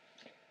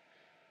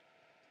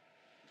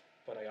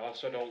 But I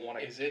also don't want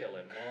to Is it kill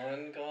him.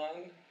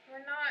 gone? We're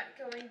not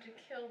going to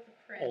kill the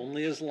prince.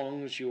 Only as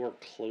long as you are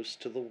close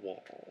to the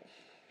wall.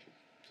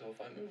 So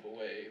if I move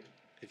away,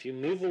 If you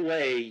move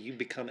away, you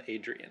become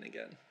Adrian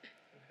again.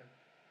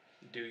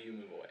 Do you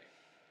move away?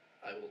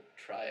 I will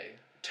try.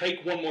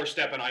 Take one more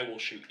step and I will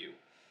shoot you.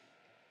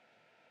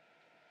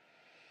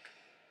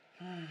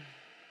 It's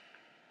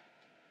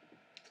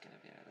gonna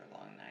be another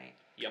long night.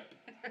 Yep.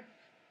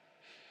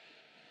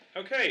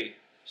 Okay,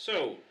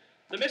 so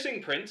the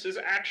missing prince is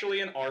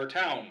actually in our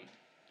town.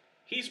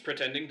 He's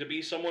pretending to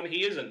be someone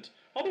he isn't,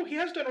 although he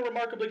has done a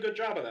remarkably good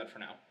job of that for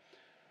now.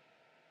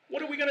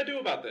 What are we gonna do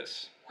about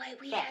this? Wait,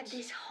 we Thoughts? had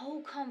this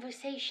whole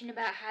conversation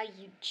about how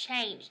you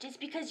changed. It's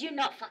because you're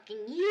not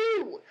fucking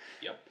you.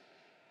 Yep.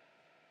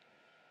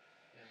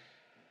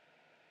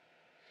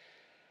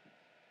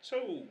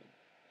 So,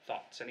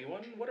 thoughts,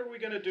 anyone? What are we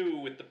gonna do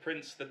with the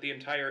prince that the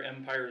entire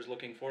empire is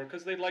looking for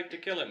because they'd like to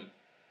kill him?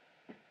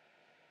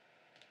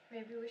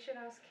 Maybe we should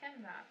ask him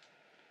that.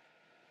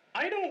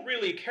 I don't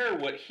really care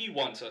what he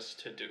wants us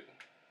to do.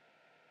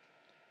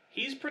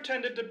 He's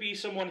pretended to be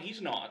someone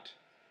he's not.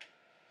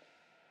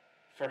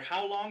 For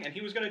how long? And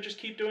he was going to just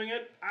keep doing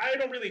it? I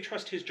don't really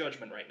trust his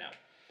judgment right now.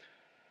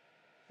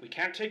 We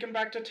can't take him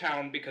back to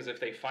town because if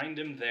they find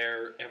him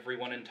there,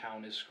 everyone in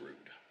town is screwed.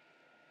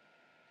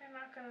 They're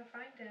not gonna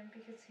find him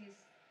because he's.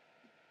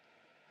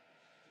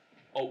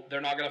 Oh,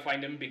 they're not going to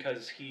find him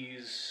because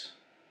he's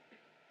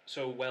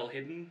so well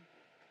hidden?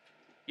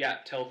 Yeah,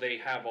 till they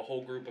have a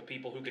whole group of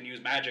people who can use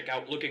magic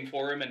out looking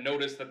for him and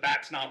notice that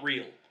that's not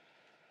real.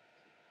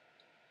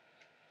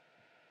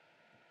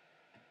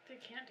 They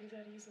can't do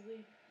that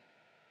easily.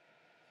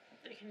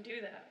 They can do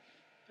that,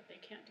 but they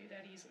can't do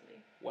that easily.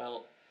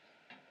 Well,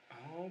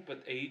 oh,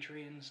 but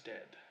Adrian's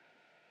dead.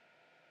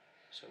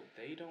 So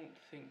they don't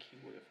think he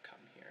would have come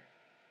here.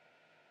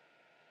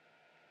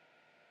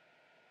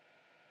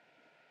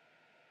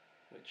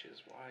 Which is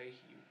why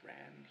you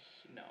ran.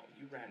 No,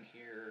 you ran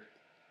here.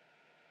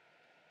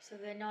 So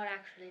they're not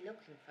actually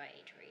looking for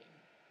Adrian.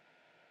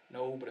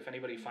 No, but if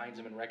anybody finds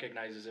him and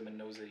recognizes him and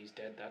knows that he's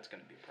dead, that's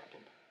going to be a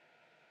problem.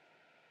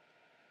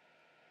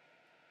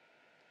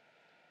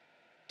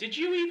 Did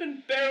you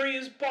even bury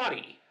his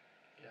body?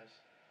 Yes.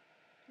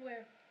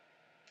 Where?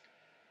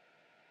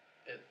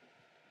 At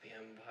the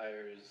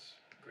Empire's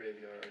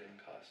graveyard in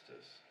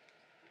Costas.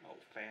 Oh,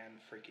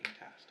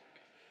 fan-freaking-tastic.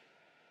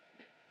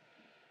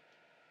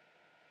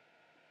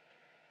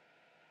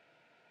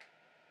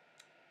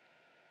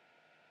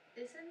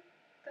 Isn't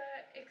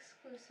that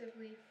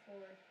exclusively for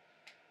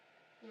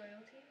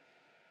royalty?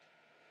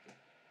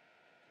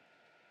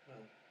 Well,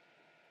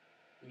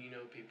 when you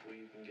know people,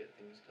 you can get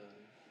things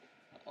done.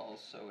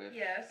 Also, if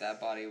Yes. that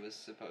body was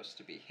supposed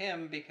to be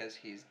him because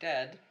he's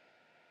dead,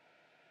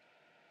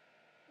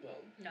 Well,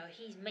 No,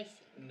 he's missing.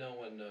 no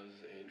one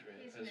knows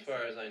Adrian. He's As missing.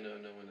 far as I know,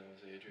 no one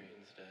knows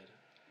Adrian's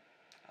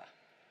dead.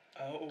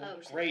 Oh,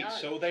 Oh, so great. they are.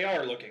 So they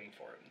are looking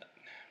for him then.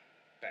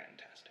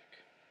 Fantastic.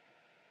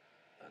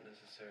 Not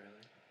necessarily.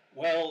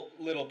 Well,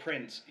 little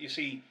prince, you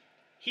see,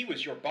 he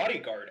was your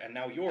bodyguard and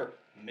now you're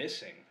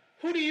missing.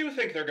 Who do you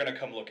think they're going to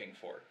come looking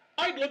for?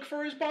 I'd look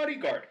for his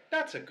bodyguard.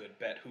 That's a good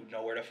bet who'd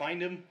know where to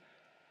find him.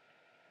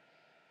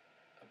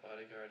 A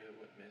bodyguard who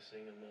went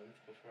missing a month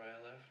before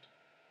I left.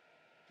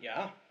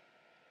 Yeah.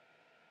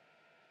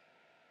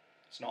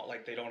 It's not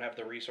like they don't have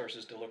the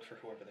resources to look for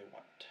whoever they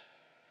want.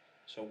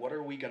 So what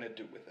are we going to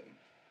do with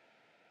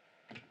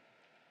him?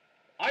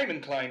 I'm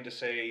inclined to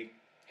say,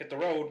 hit the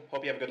road,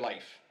 hope you have a good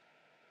life.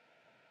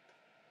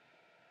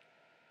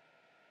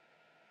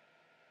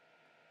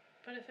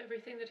 But if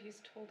everything that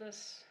he's told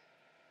us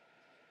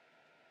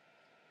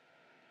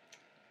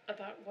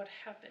about what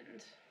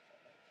happened,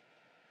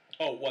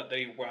 Oh, what,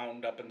 they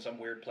wound up in some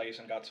weird place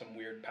and got some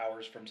weird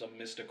powers from some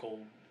mystical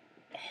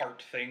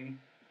heart thing?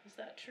 is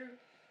that true?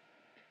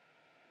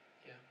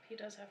 Yeah. He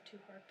does have 2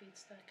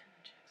 heartbeats, that kind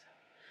of checks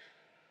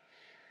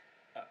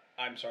out.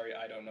 I'm sorry,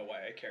 I don't know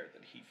why I cared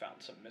that he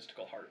found some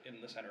mystical heart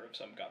in the center of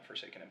some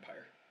godforsaken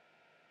empire.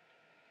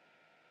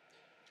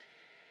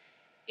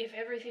 If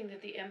everything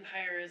that the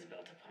Empire is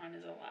built upon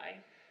is a lie,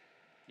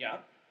 Yeah?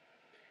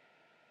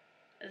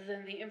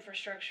 then the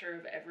infrastructure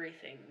of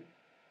everything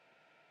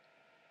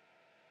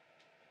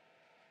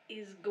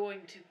is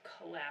going to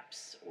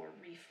collapse or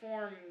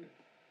reform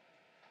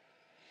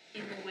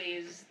in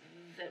ways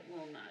that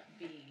will not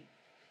be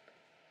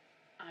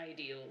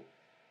ideal.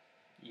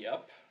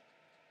 Yep.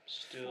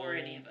 for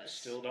any of us.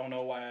 Still don't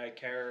know why I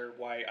care.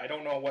 Why I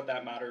don't know what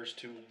that matters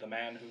to the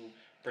man who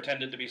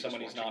pretended to be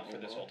someone he's not for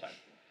this whole time.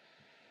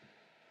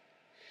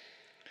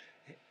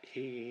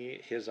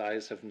 His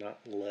eyes have not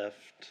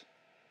left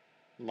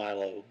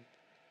Milo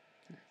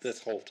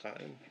this whole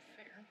time.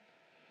 Fair.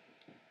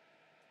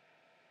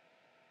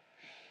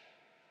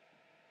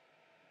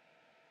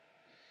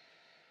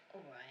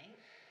 Alright.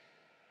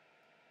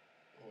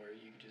 Or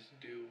you just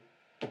do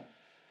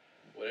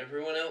what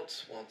everyone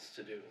else wants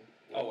to do.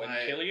 Oh, and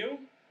kill you?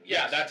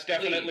 Yes, Yeah, that's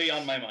definitely please.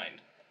 on my mind.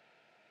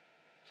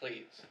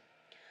 Please.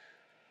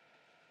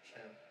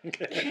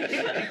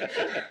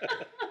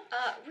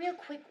 Real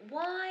quick,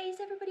 why does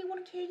everybody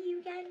want to kill you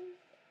again?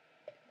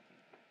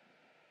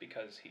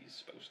 Because he's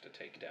supposed to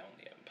take down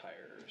the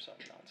Empire or some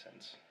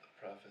nonsense.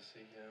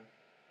 Prophecy, yeah.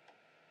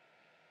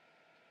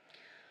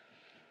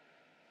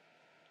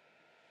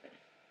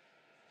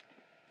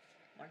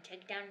 Want to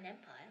take down an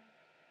empire?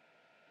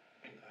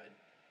 I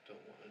don't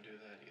want to do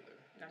that either.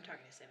 I'm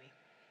talking to Simi.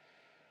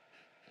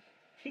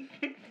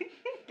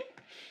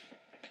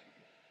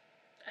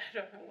 I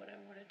don't know what I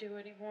want to do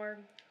anymore.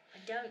 I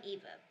don't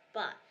either,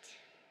 but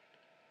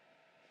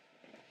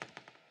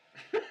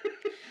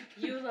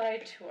You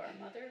lied to our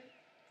mother,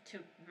 to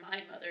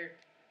my mother.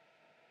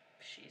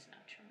 She's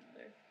not your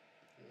mother.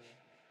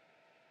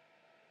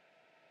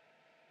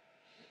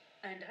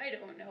 And I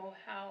don't know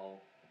how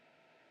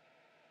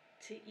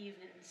to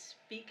even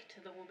speak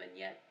to the woman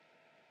yet.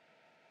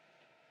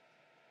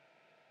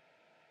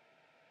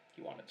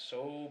 You want it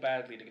so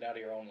badly to get out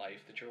of your own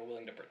life that you're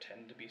willing to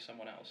pretend to be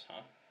someone else,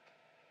 huh?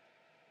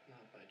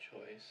 Not by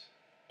choice.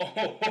 Oh,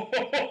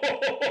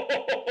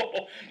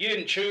 you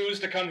didn't choose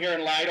to come here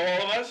and lie to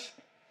all of us?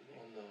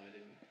 Well, no, I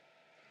didn't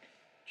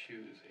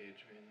choose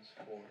Adrian's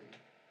form.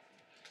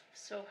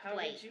 So how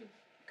Wait. did you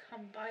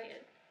come by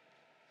it?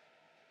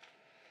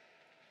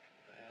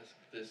 I asked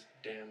this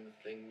damn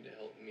thing to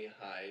help me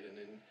hide, and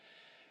in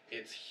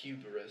its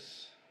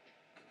hubris,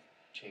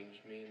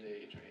 changed me into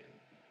Adrian.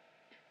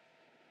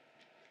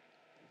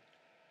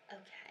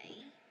 okay.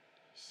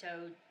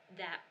 So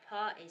that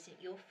part isn't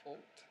your fault.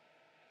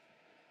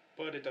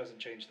 But it doesn't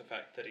change the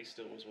fact that he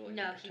still was willing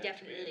No, to he pretend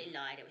to be definitely him.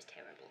 lied. It was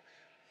terrible.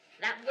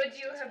 That Would was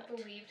you his have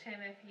fault. believed him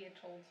if he had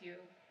told you?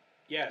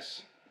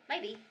 Yes.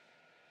 Maybe.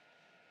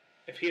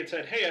 If he had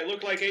said, hey, I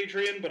look like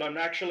Adrian, but I'm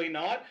actually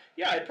not,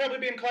 yeah, I'd probably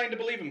be inclined to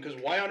believe him, because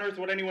why on earth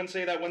would anyone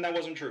say that when that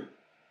wasn't true?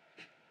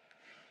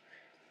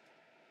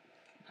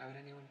 Why would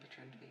anyone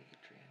pretend to be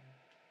Adrian?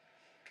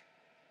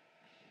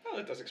 Well,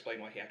 that does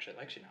explain why he actually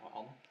likes you now,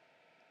 Alma.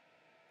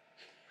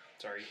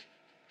 Sorry.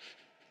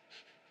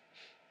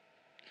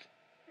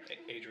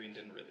 Adrian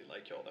didn't really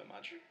like you all that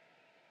much.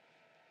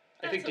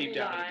 I think That's a deep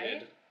down lie. he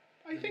did.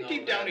 I think No,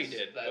 deep down he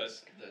that's- did,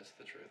 That's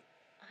the truth.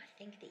 I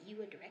think that you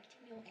are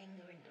directing your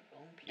anger in the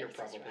wrong places You're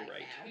probably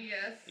right. now.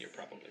 Yes. but you're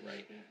probably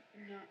right.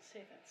 Maybe not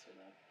say that so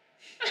loud.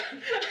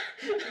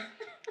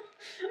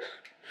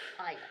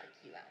 I like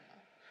you, Alma.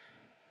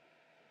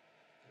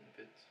 And if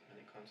it's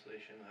any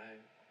consolation,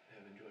 I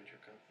have enjoyed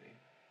your company.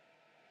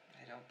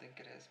 I don't think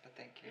it is, but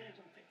thank you. I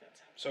don't think that's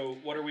how. So,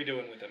 what are we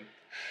doing with him?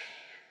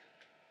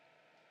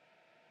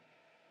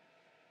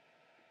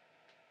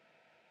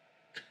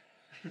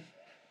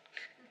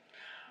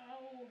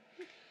 How?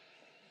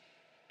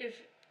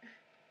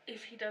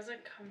 If he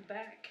doesn't come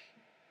back.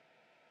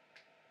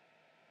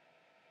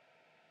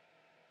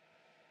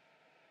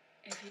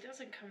 If he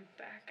doesn't come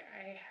back,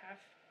 I have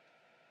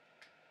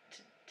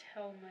to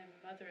tell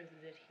my mother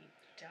that he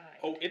died.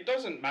 Oh, it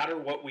doesn't matter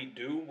what we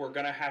do, we're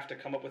gonna have to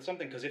come up with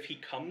something, because if he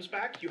comes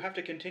back, you have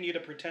to continue to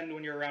pretend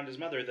when you're around his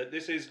mother that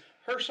this is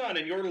her son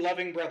and your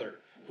loving brother,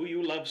 who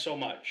you love so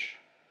much.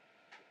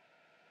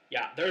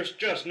 Yeah, there's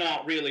just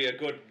not really a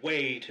good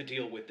way to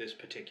deal with this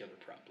particular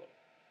problem.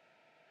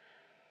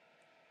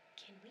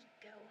 Can we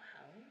go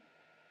home?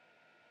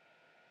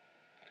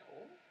 At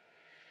all?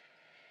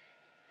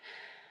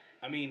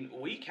 I mean,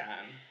 we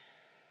can.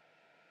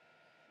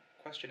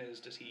 Question is,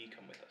 does he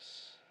come with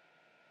us?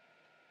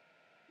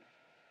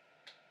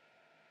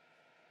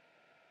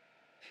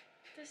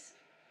 This.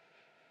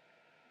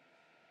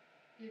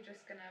 You're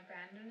just gonna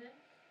abandon it?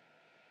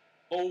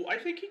 Oh, I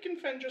think he can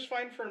fend just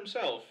fine for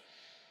himself.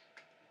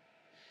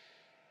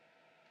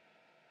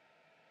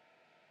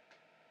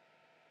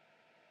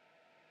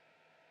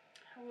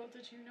 How well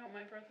did you know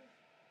my brother?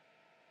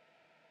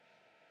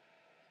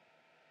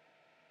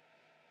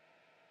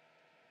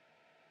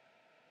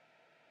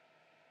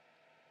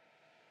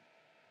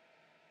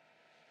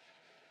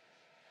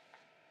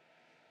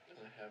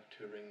 I have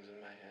 2 rings in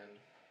my hand.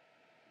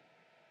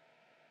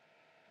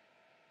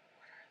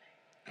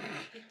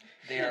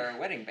 They are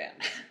wedding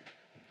bands.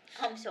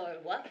 I'm sorry,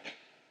 what?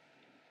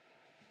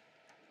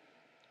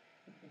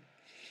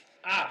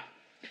 Ah!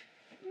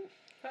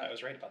 I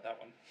was right about that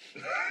one.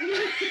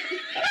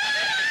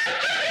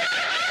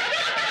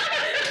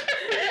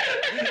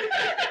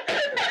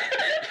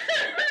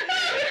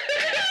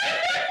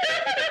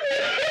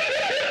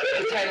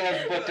 The title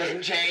of the book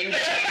doesn't change.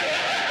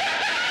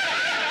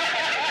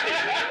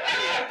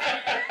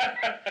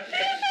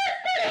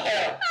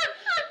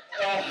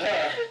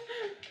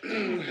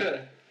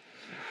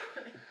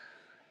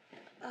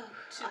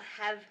 I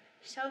have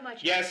so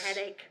much Yes.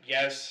 headache.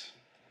 Yes.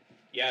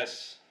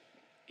 Yes.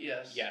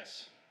 Yes.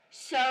 Yes.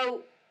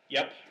 So,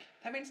 Yep.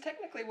 That means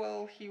technically,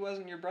 well, he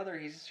wasn't your brother.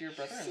 He's your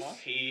brother-in-law.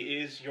 He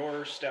is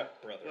your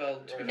stepbrother. Well,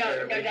 to be No,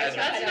 fair, no, we that's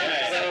haven't- not-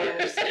 that's Well, not-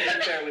 to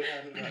be fair, we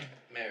haven't got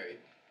married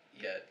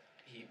yet.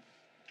 He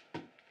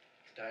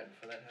died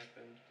before that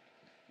happened.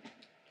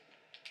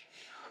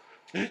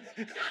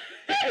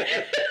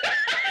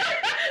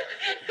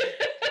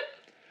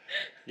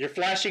 You're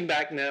flashing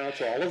back now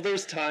to all of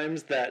those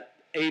times that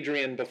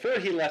Adrian, before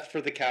he left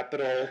for the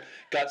capital,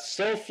 got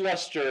so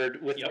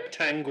flustered with Yep.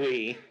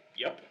 Tanguy.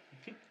 Yep.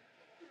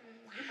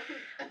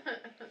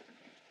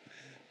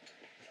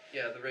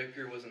 Yeah, the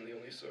rapier wasn't the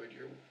only sword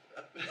you're.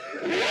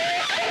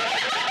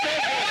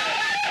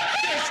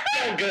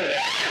 So good.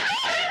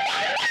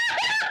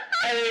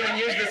 I didn't even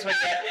use this one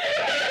yet.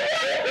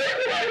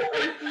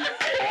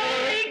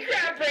 Holy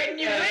crap, Brayden,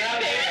 you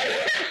went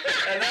there!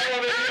 And that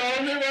will be the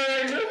only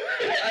one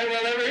I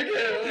will ever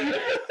do.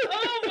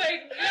 Oh my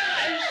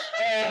gosh!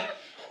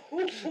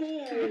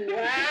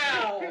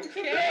 Wow.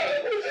 Okay.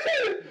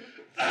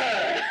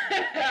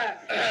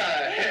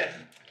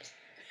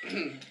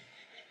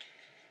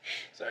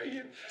 Sorry,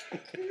 you.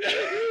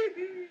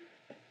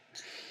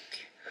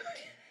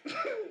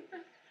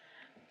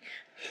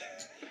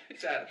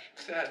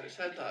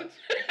 sad thoughts.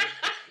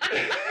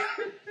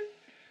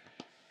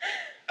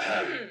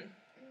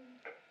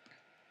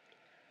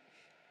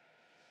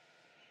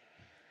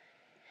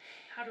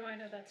 How do I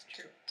know that's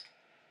true?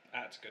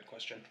 That's a good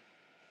question.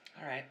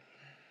 All right.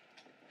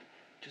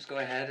 Just go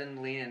ahead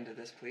and lean into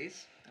this,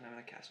 please. And I'm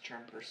going to cast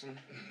Charm Person.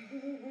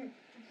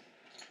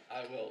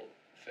 I will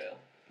fail.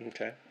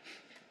 Okay.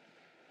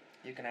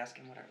 You can ask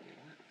him whatever you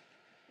want.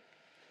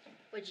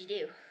 what'd you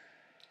do?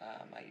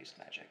 I used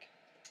magic.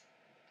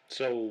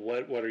 So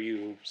what are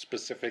you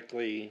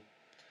specifically?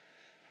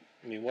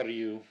 I mean, what are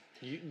you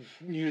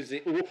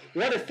using?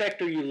 What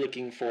effect are you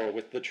looking for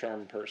with the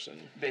charm person?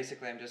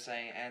 Basically, I'm just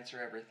saying answer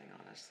everything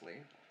honestly.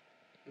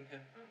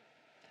 Okay.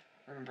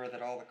 Remember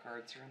that all the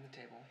cards are on the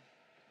table.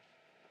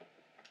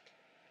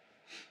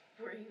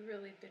 Were you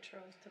really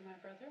betrothed to my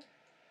brother?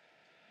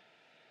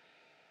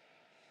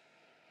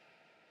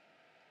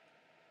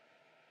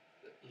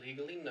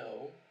 Legally,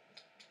 no.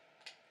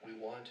 We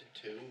wanted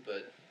to,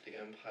 but the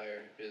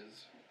Empire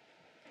is,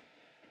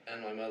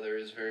 and my mother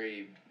is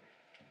very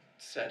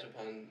set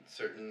upon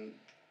certain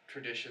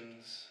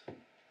traditions.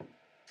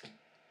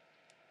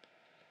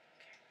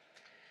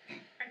 I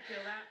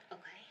feel that.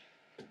 Okay.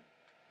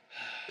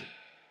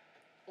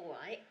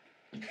 Alright.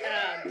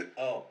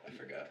 Oh, I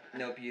forgot.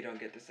 Nope, you don't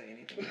get to say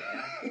anything right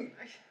now.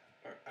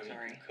 Or, I mean,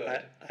 Sorry.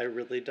 could. I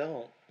really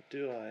don't,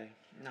 do I?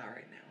 Not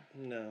right now.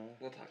 No.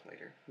 We'll talk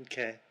later.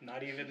 Okay.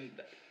 Not even.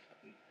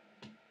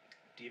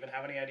 Do you even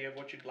have any idea of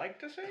what you'd like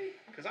to say?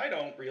 Because I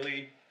don't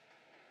really.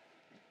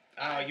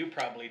 Ah, you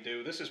probably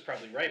do. This is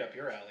probably right up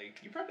your alley.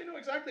 You probably know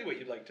exactly what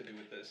you'd like to do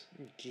with this.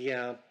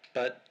 Yeah,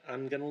 but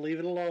I'm gonna leave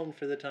it alone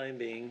for the time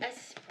being.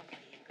 That's probably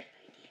a good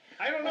idea.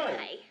 I don't know.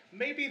 Okay.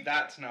 Maybe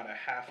that's not a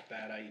half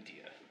bad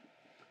idea.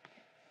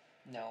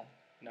 No,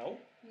 No?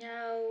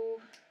 No.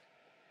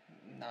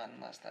 not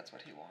unless that's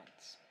what he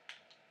wants.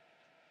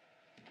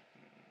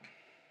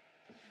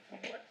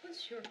 What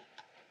was your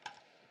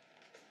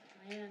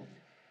plan?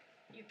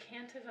 You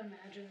can't have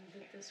imagined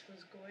that this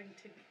was going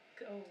to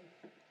go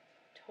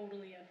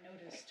totally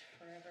unnoticed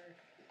forever.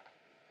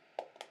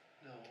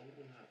 No,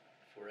 not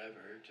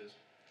forever. Just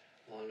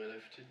long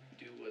enough to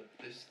do what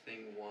this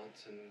thing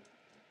wants and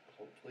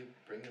hopefully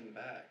bring him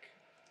back.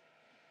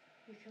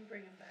 You can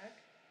bring him back?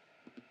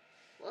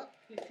 What?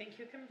 You think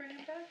you can bring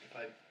him back? If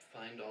I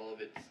find all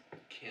of its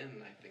kin,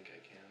 I think I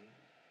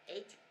can.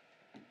 It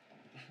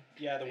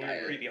Yeah, the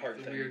weird, creepy heart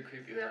The thing. weird,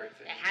 creepy heart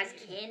thing. it has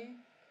kin.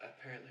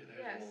 Apparently, there's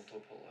Yes. a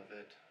multiple of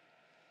it,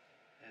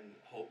 and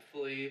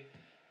hopefully,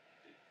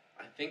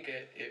 I think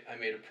I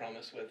made a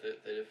promise with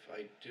it that if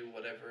I do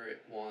whatever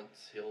it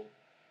wants, he'll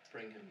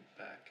bring him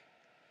back.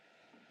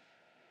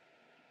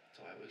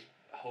 So I was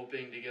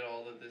hoping to get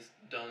all of this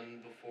done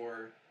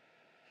before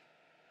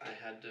I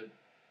had to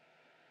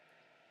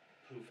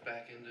poof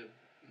back into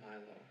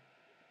Milo.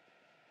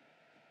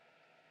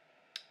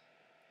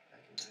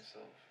 Back in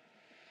myself.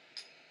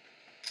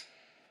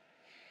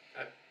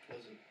 I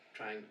wasn't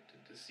trying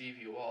to deceive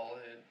you all.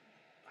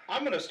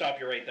 I'm gonna stop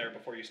you right there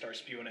before you start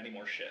spewing any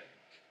more shit.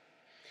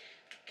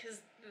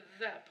 Because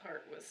that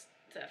part was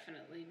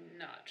definitely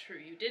not true.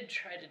 You did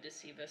try to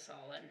deceive us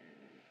all, and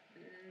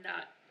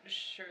not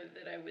sure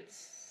that I would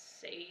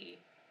say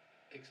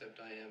Except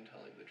I am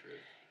telling the truth.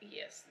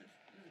 yes.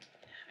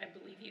 I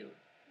believe you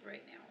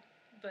right now,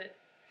 but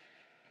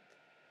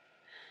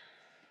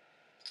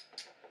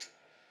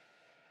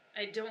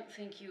I don't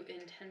think you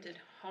intended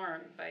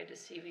harm by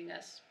deceiving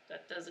us.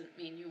 That doesn't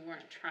mean you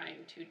weren't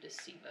trying to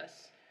deceive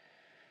us.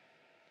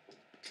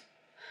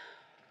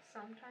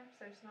 Sometimes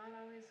there's not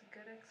always a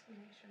good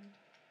explanation.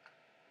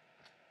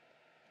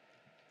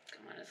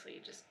 Honestly, you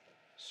just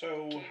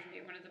So, gave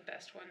me one of the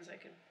best ones I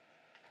could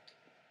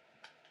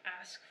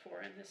ask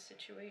for in this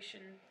situation.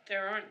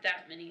 There aren't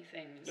that many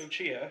things.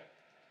 Lucia,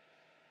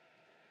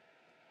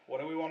 What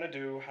do we want to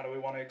do? How do we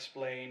want to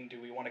explain? Do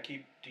you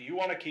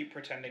want to keep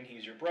pretending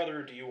he's your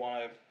brother? Do you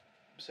want to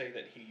say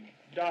that he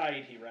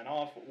died, he ran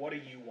off? What do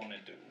you want to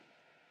do?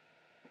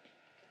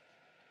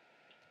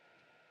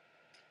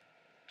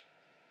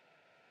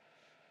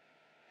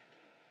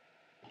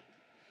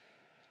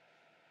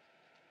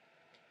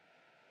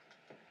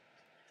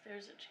 If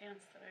there's a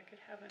chance that I could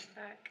have him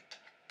back.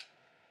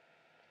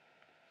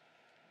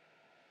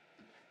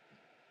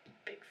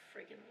 Big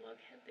friggin'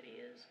 lughead that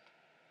he is.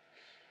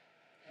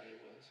 That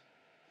it was.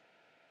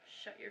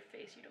 Shut your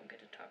face, you don't get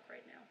to talk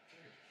right now.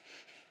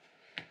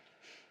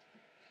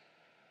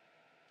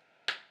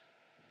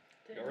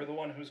 You're the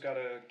one who's got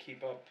to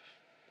keep up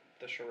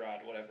the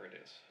charade, whatever it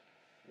is.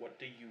 What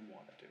do you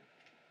want to do?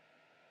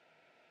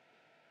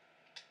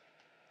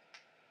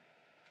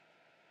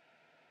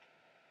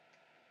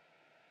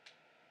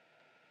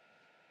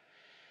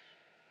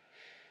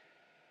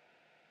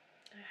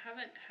 I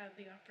haven't had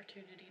the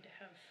opportunity to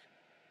have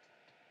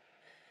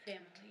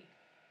family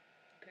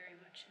very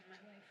much in my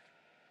life.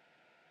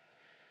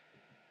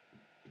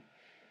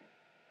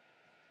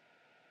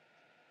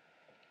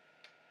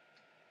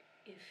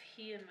 If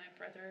he and my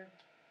brother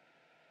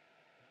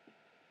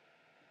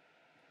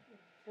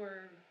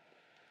were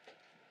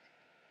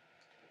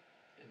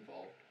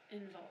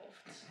involved,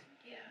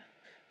 yeah,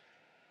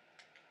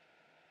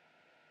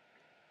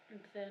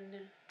 then,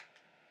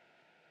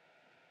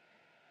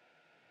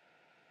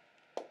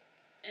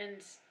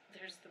 and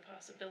there's the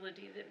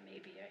possibility that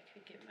maybe I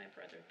could get my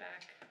brother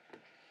back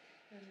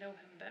and know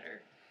him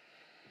better.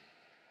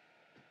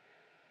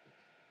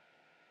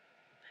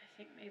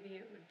 I think maybe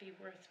it would be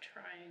worth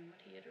trying what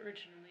he had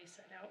originally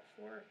set out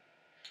for.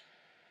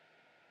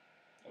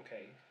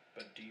 Okay,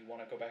 but do you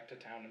want to go back to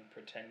town and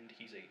pretend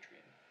he's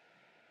Adrian?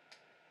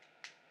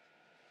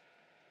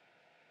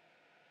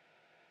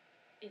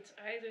 It's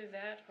either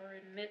that or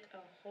admit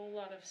a whole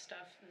lot of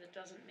stuff that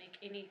doesn't make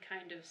any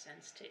kind of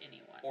sense to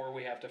anyone. Or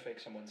we have to fake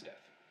someone's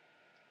death.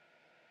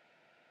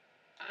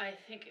 I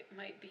think it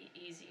might be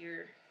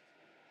easier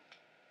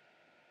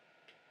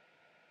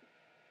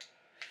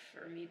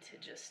for me to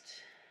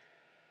just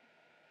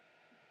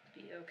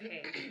be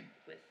okay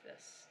with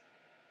this.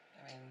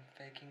 I mean,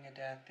 faking a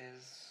death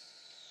is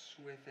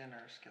within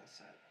our skill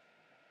set.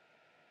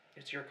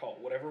 It's your call.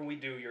 Whatever we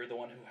do, you're the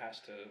one who has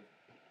to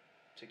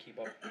keep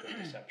up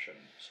the deception,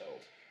 so...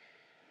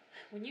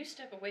 When you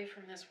step away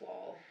from this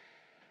wall,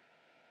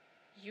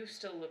 you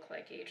still look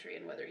like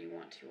Adrian whether you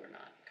want to or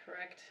not,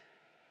 correct?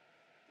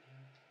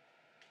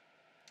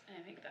 I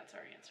think that's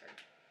our answer.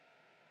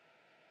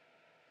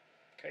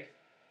 Okay,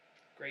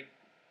 great.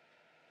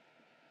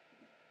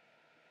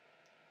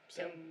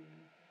 So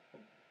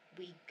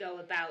we go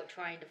about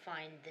trying to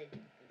find the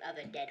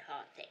other dead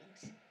heart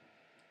things.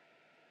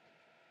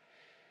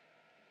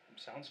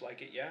 Sounds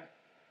like it, yeah.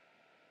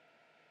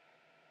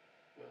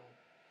 Well,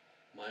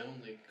 my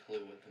only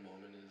clue at the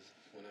moment is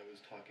when I was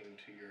talking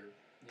to your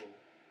little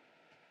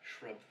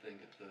shrub thing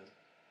at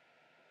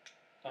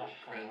the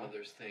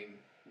grandmother's thing.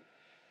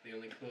 The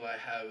only clue I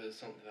have is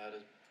something about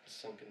a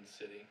sunken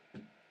city.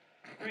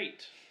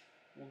 Great.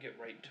 We'll get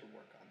right to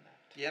work on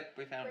that. Yep,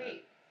 we found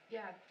Wait,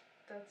 yeah,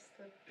 that's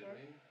the Did door.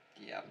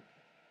 we? it. Yep.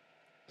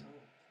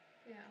 Oh.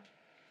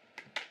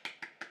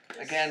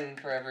 Yeah. Again,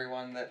 for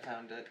everyone that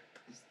found it.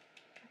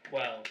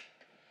 Well,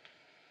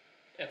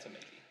 that's a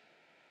maybe.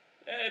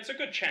 It's a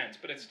good chance,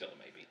 but it's still a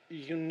maybe.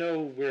 You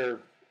know we're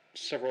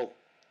several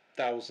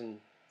thousand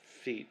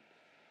feet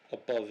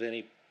above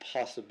any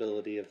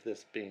possibility of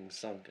this being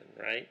sunken,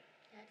 right?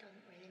 That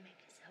doesn't really make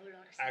a whole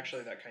lot of sense.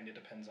 Actually, that kind of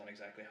depends on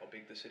exactly how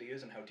big the city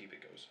is and how deep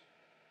it goes.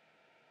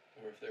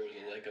 Or if there was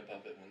a lake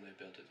above it when they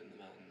built it in the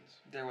mountains.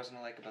 There wasn't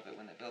a lake above it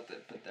when they built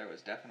it, but there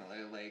was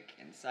definitely a lake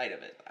inside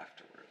of it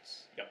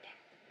afterwards. Yep.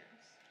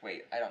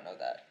 Wait, I don't know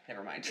that.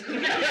 Never mind.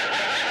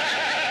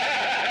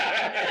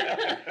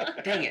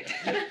 Dang it.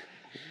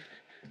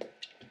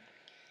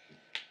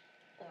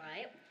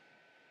 Alright.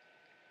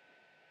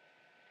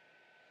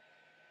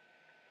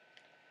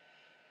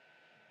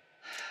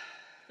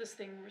 This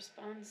thing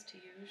responds to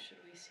you.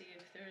 Should we see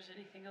if there's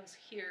anything else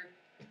here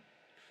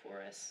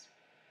for us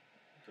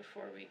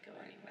before we go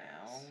anywhere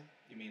else?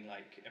 You mean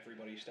like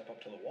everybody step up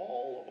to the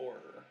wall,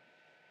 or...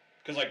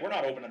 Because like we're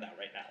not opening that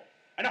right now.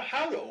 I know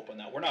how to open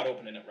that, we're not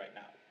opening it right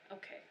now.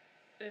 Okay.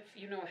 If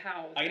you know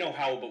how. I know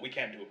how, but we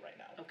can't do it right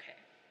now. Okay.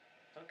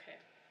 Okay.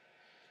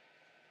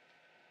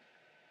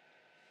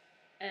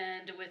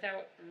 And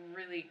without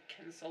really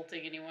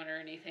consulting anyone or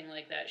anything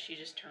like that, she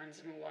just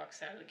turns and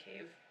walks out of the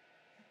cave.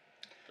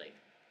 Like,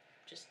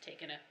 just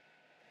taking a...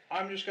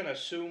 I'm just gonna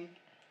assume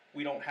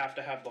we don't have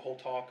to have the whole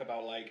talk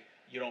about like,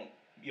 you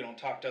don't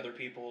talk to other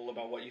people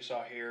about what you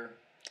saw here.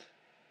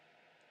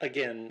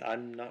 Again,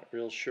 I'm not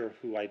real sure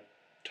who I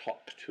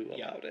talked to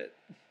about it.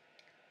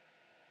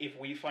 If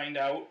we find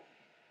out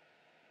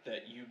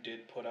that you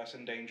did put us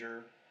in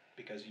danger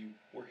because you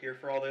were here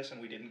for all this and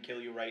we didn't kill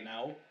you right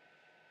now,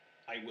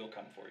 I will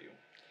come for you.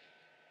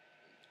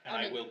 And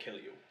I will kill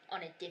you.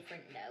 On a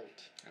different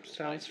note,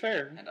 Sounds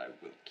fair. And I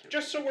will kill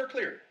Just so we're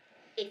clear.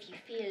 if you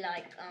feel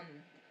like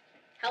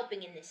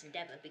helping in this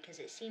endeavor because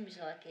it seems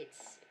like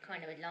it's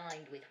kind of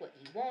aligned with what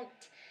you want.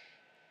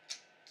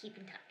 Keep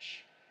in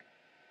touch.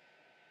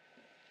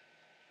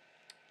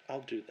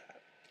 I'll do that.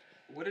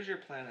 What is your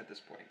plan at this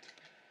point?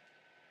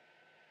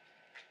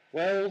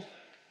 Well,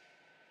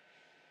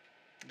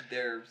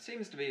 There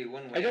seems to be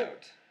one I way don't-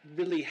 out.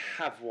 really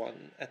have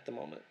one at the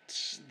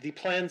moment. The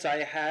plans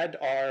I had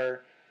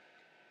are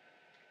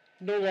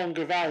no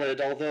longer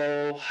valid,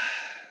 although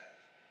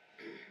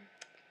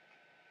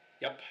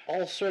Yep.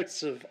 all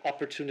sorts of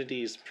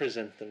opportunities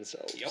present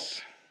themselves. Yep.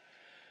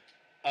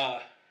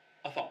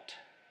 A thought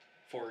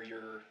for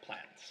your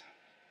plans.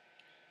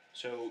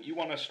 So you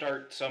want to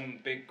start some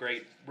big,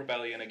 great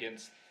rebellion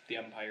against the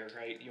Empire,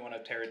 right? You want to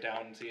tear it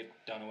down and see it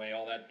done away,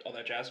 all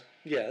that jazz.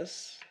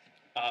 Yes.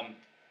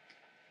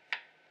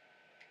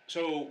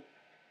 So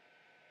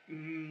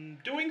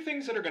doing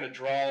things that are going to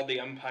draw the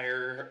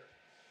Empire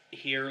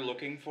here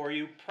looking for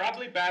you,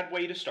 probably bad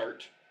way to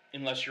start,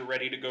 unless you're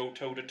ready to go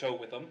toe to toe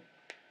with them.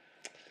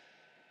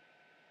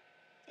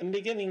 I'm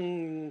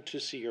beginning to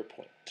see your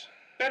point.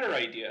 Better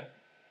idea.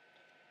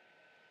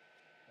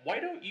 Why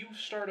don't you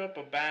start up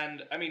a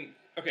band? I mean,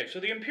 okay, so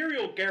the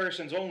Imperial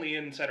garrison's only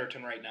in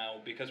Setterton right now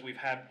because we've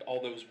had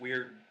all those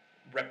weird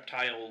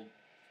reptile.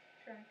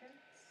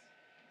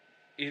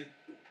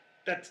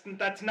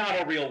 That's not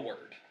a real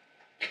word.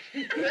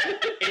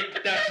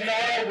 That's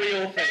not a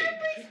real thing.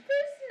 Nobody's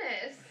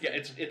business. Yeah,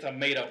 it's a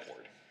made up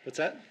word. What's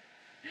that?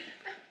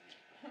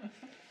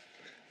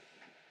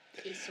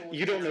 It's all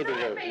You don't know the It's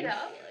not word. made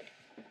up.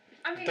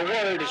 I mean, The aren't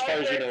word, as all far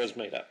as you know, words- is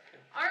made up.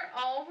 Aren't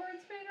all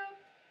words made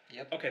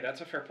up? Okay,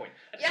 that's a fair point.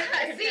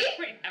 Yeah, see?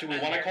 Do we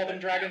want to call them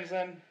dragons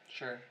then?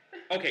 Sure.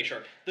 Okay,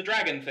 sure. The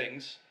dragon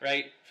things,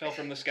 right? Fell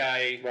from the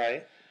sky.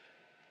 Right.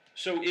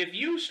 So if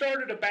you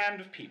started a band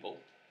of people,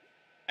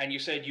 and you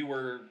said you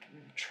were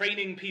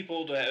training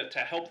people to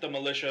help the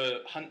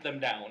militia hunt them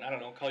down, I don't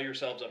know, call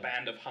yourselves a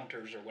band of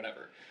hunters or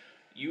whatever,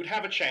 you'd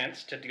have a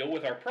chance to deal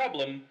with our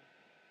problem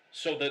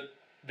so that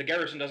the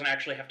garrison doesn't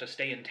actually have to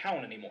stay in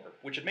town anymore,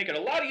 which would make it a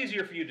lot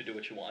easier for you to do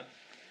what you want.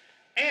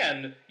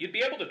 And you'd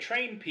be able to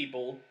train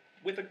people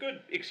with a good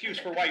excuse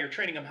for why you're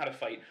training them how to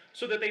fight,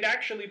 so that they'd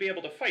actually be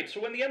able to fight.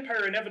 So when the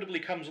Empire inevitably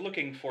comes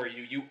looking for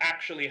you, you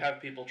actually have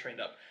people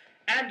trained up.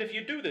 And if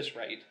you do this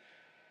right,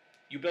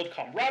 you build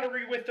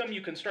camaraderie with them,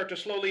 you can start to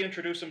slowly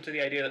introduce them to the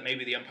idea that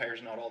maybe the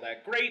Empire's not all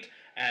that great,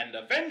 and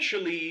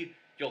eventually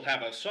you'll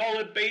have a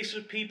solid base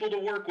of people to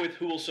work with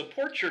who will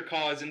support your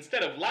cause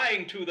instead of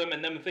lying to them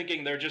and them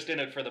thinking they're just in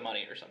it for the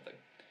money or something.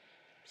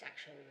 It's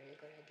actually a really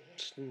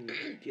good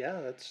idea. Yeah,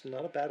 that's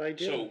not a bad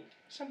idea. So,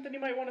 something you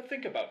might want to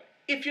think about.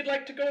 If you'd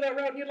like to go that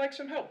route and you'd like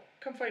some help,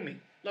 come find me.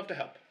 Love to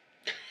help.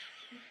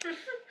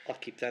 I'll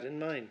keep that in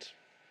mind.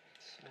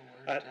 So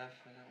we're Uh,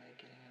 definitely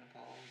getting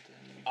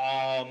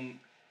involved in.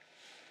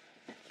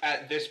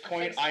 At this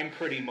point, I'm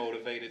pretty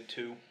motivated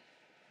too.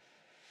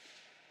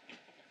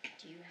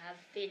 Do you have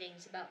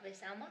feelings about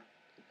this, Alma?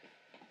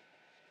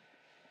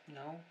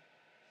 No.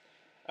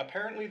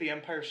 Apparently, the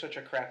Empire's such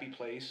a crappy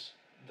place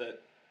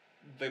that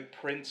the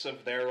prince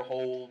of their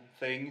whole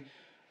thing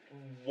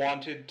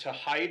wanted to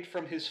hide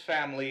from his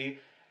family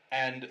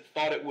and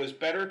thought it was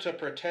better to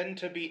pretend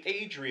to be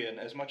Adrian,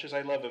 as much as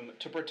I love him,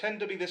 to pretend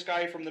to be this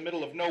guy from the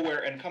middle of nowhere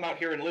and come out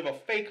here and live a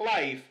fake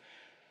life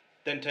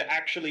than to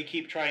actually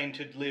keep trying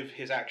to live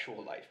his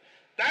actual life.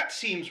 That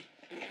seems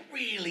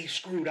really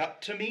screwed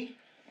up to me.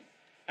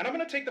 And I'm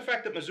going to take the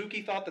fact that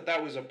Mizuki thought that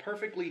that was a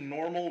perfectly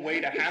normal way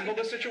to handle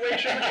the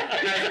situation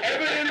as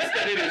evidence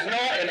that it is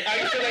not an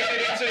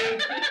isolated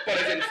incident, but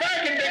is in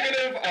fact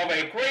indicative of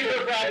a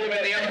greater problem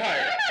in the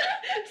Empire.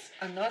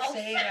 I'm not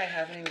saying I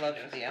have any love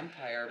for the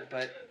Empire,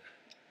 but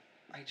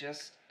I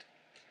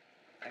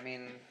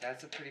mean,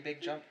 that's a pretty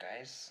big jump,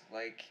 guys.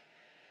 Like,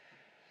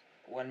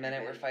 one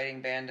minute we're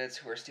fighting bandits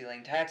who are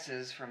stealing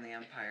taxes from the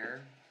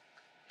Empire,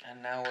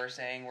 and now we're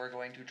saying we're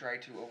going to try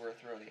to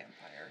overthrow the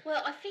Empire.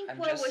 Well, I think I'm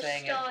where just we're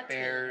saying starting. it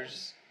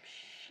bears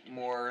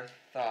more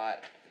thought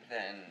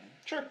than...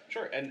 Sure.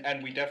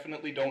 And we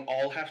definitely don't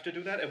all have to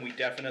do that, and we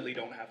definitely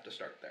don't have to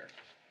start there.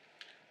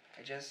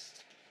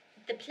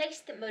 The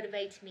place that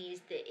motivates me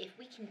is that if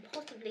we can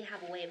possibly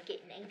have a way of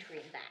getting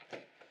Adrian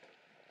back,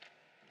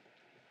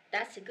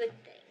 that's a good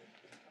thing.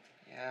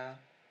 Yeah.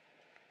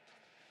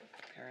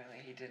 Apparently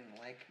he didn't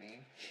like me.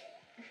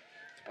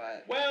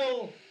 But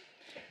Well,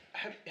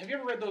 have you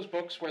ever read those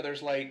books where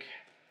there's like...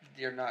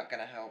 you're not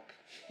gonna help.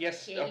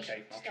 Yes, Yeah, you okay,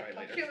 should I'll stop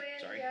try later. Julian,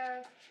 Sorry.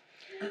 yeah.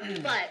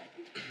 But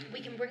we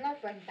can bring our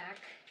friend back,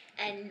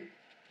 and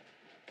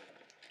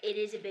it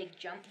is a big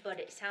jump. But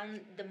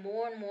the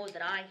more and more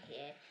that I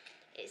hear,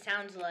 it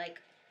sounds like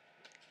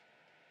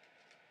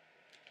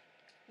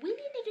we need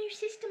a new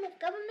system of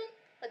government,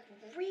 like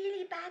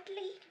really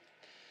badly.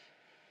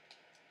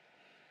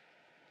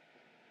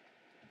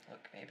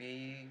 Look,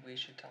 maybe we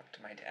should talk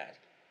to my dad.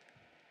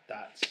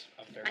 That's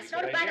a very That's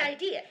good not a bad idea.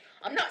 idea.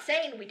 I'm not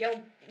saying we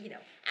don't,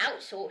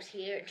 outsource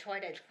here and try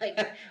to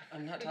like.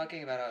 I'm not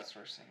talking about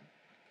outsourcing.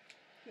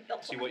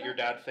 See what your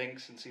dad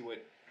thinks and see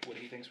what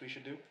he thinks we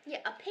should do. Yeah,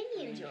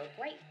 opinions are a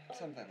great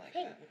Something like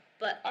thing, that.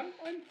 but I'm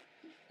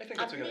I think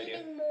that's a I'm good idea.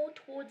 leaning more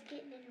towards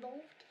getting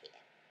involved here.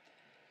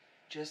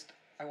 Just,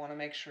 I want to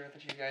make sure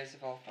that you guys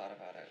have all thought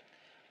about it.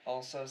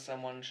 Also,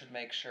 someone should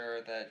make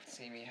sure that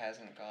Simi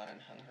hasn't gone and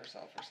hung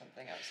herself or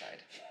something outside.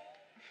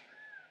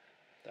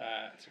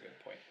 That's a good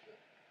point.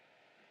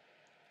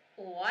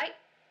 Alright.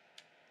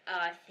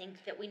 I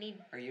think that we need.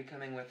 Are you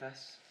coming with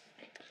us?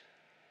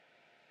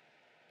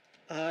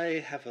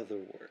 I have other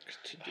work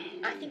to do.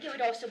 I think it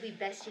would also be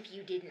best if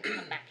you didn't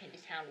come back into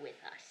town with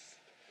us.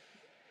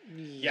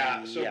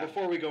 Yeah, so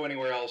before we go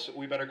anywhere else,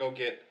 we better go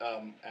get,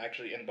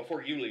 actually, and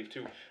before you leave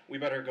too, we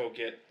better go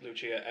get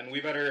Lucia, and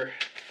we're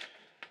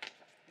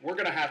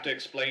gonna have to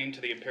explain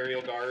to the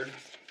Imperial Guard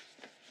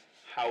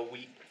how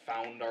we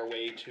found our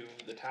way to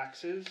the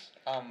taxes.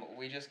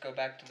 We just go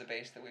back to the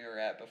base that we were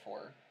at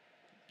before.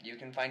 You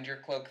can find your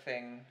cloak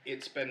thing.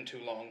 It's been too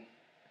long.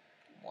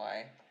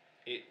 Why?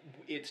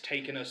 It's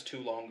taken us too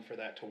long for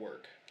that to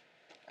work.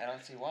 I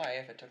don't see why,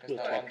 if it took us We'll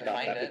that talk long to about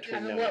find that it.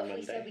 between now What and if we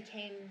Monday. said we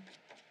came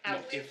No,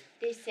 out if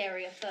this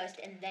area first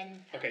and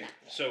then okay, that way?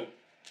 so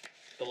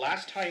the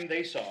last time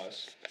they saw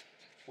us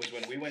was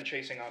when we went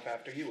chasing off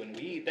after you, and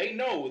they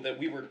know that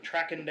we were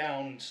tracking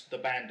down the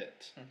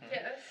bandits. Mhm.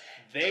 Yes.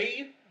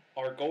 They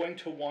are going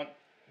to want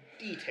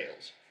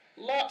details.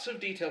 Lots of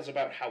details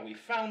about how we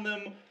found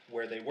them,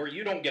 where they were.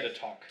 You don't get to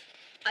talk.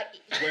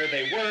 Where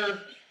they were,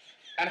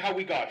 and how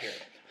we got here.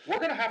 We're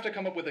going to have to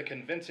come up with a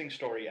convincing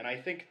story, and I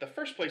think the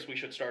first place we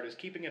should start is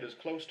keeping it as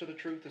close to the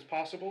truth as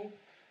possible.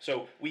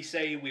 So we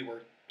say we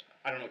were,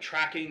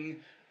 tracking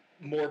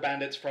more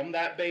bandits from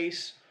that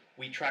base.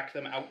 We track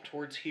them out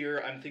towards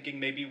here. I'm thinking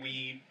maybe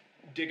we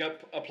dig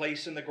up a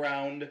place in the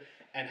ground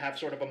and have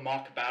sort of a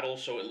mock battle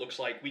so it looks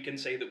like we can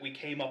say that we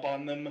came up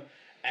on them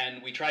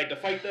and we tried to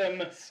fight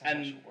them So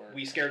and much work.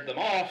 we scared them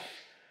off.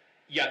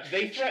 Yeah,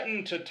 they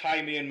threatened to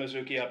tie me and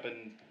Mizuki up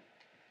and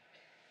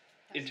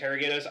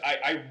interrogate us.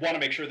 I want to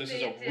make sure this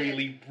is They a did.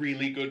 really,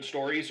 really good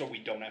story so we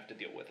don't have to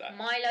deal with that.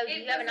 Milo, do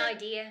It you have an was a-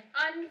 idea?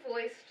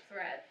 Unvoiced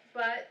threat,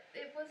 but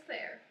it was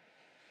there.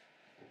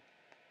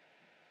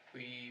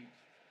 We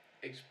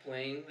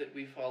explained that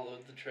we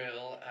followed the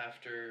trail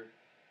after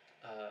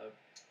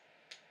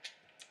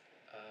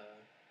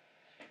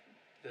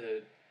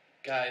the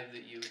guy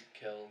that you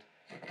killed.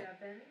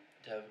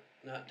 Devin.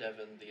 Not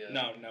Devon, the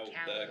No,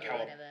 Cow- the or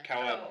whatever.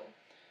 cow. Oh.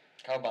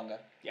 Cowabunga.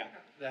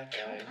 that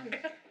guy.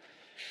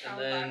 And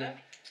Alabama. then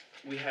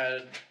we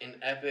had an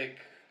epic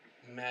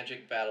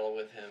magic battle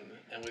with him,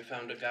 and we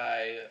found a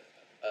guy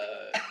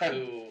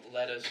who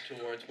led us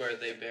towards where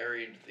they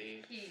buried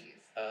the Keys.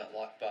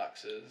 lock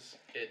boxes.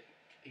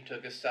 He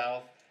took us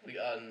south. We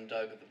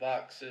undug the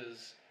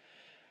boxes,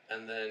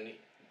 and then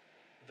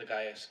the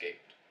guy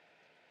escaped.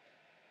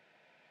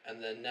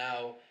 And then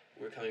now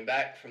we're coming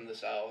back from the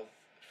south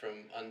from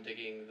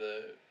undigging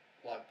the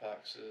lock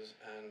boxes,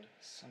 and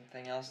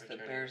Something else that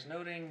Returning. bears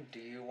noting, do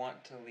you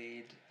want to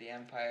lead the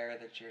empire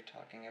that you're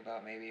talking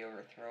about maybe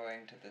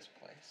overthrowing to this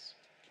place?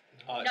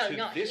 No, To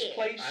not this here.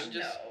 place? I'm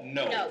just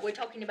No. No, we're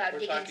talking about We're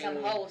digging some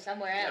talking- hole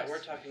somewhere yeah, else.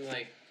 we're talking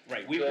like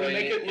Right, we Going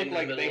make it in look the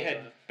like middle they of had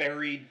a-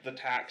 buried the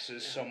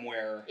taxes Yeah.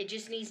 somewhere. It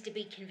just needs to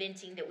be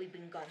convincing that we've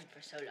been gone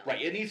for so long.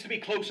 Right, it needs to be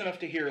close enough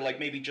to here, like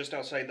maybe just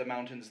outside the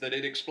mountains, that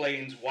it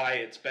explains why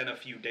it's been a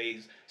few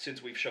days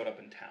since we've showed up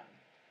in town.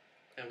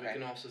 And we Okay.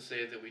 can also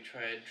say that we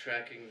tried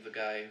tracking the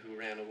guy who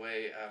ran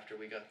away after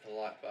we got the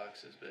lock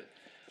boxes, but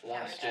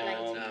lost Which it, takes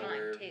and some now time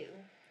we're too.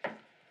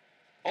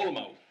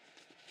 Olmo,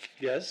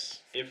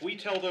 Yes? if we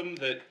tell them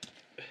that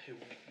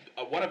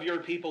one of your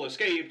people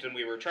escaped and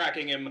we were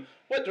tracking him,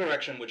 what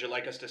direction would you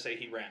like us to say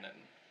he ran in?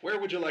 Where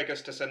would you like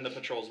us to send the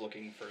patrols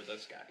looking for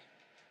this guy?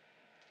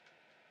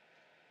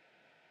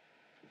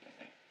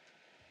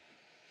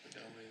 we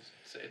can always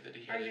say that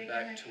he Are they headed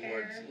back gonna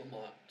towards care?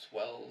 Lamont's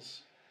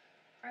Wells,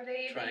 Are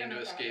they even trying gonna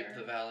to escape bother?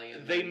 the valley.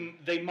 And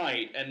They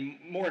might, and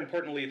more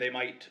importantly, they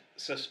might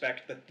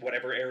suspect that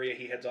whatever area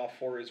he heads off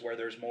for is where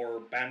there's more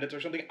bandits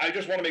or something. I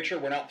just want to make sure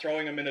we're not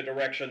throwing him in a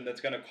direction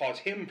that's going to cause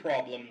him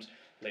problems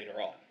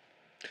later on.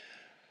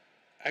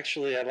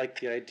 Actually, I like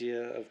the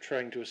idea of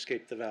trying to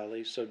escape the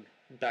valley, so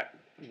back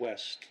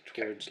west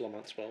towards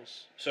Lamont's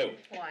Wells. So,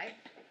 Why?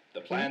 the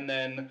plan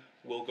then,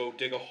 we'll go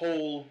dig a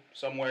hole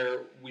somewhere.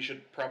 We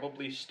should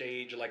probably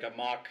stage like a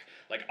mock,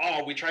 like,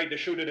 oh, we tried to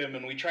shoot at him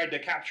and we tried to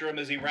capture him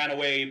as he ran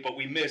away, but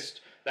we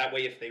missed. That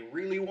way, if they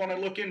really want to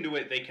look into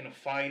it, they can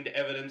find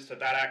evidence that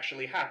that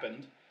actually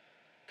happened.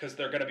 Because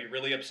they're going to be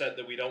really upset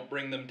that we don't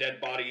bring them dead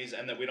bodies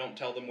and that we don't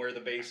tell them where the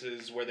base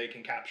is, where they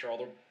can capture all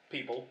the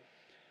people.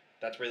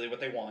 That's really what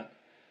they want.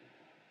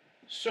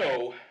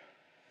 So,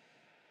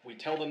 we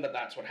tell them that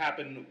that's what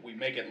happened. We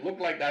make it look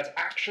like that's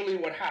actually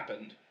what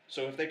happened.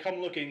 So if they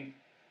come looking,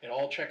 it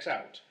all checks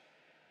out.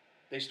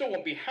 They still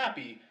won't be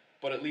happy,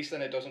 but at least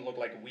then it doesn't look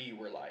like we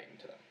were lying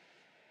to them.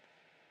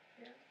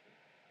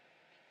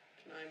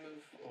 can I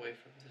move away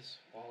from this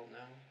wall now?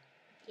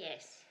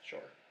 Yes. Sure.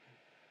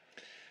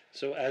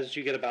 So as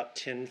you get about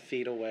 10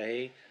 feet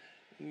away,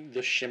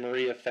 the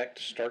shimmery effect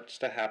starts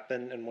to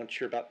happen, and once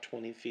you're about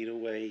 20 feet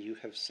away, you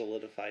have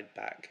solidified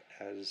back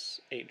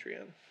as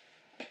Adrian.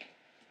 That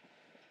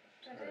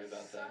Sorry is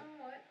about that.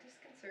 somewhat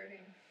disconcerting.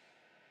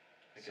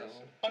 I So, guess so.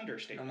 no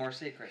Understatement. more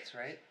secrets,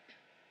 right?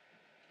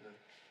 No.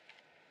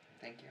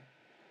 Thank you.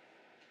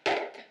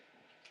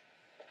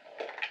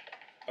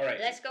 All right.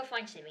 Let's go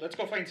find Simi. Let's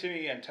go find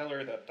Simi and tell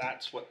her that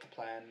that's what the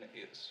plan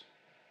is.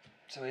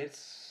 So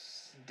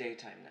it's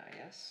daytime now,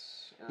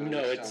 yes? Or are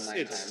No, we it's still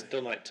it's nighttime?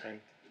 still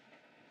nighttime.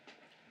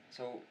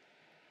 So,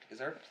 is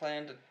our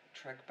plan to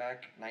trek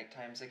back night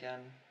times again?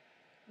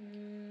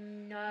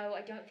 No,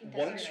 I don't think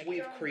that's Once right.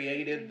 we've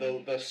created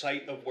the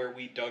site of where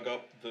we dug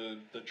up the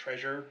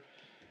treasure,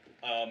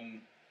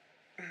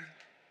 does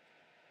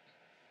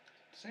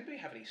anybody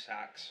have any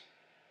sacks?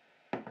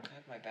 I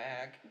have my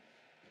bag.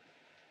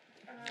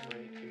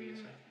 Wait, give me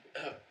a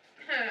sec.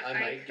 I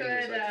might give it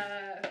a could.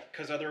 second.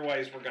 Because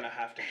otherwise we're gonna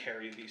have to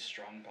carry these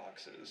strong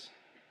boxes.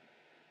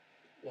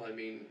 Well, I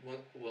mean,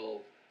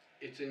 well,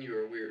 it's in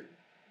your weird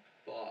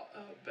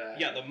bag.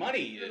 Yeah, the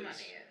money The is. money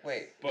is.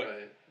 Wait, But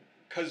Right.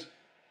 because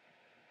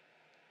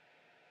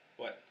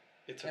what?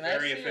 It's a Can I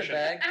very see your efficient.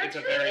 bag? It's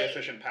a very Actually-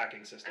 efficient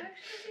packing system.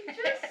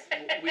 Actually,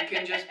 just. We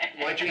can just. Why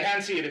But you can't,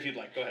 can see it if you'd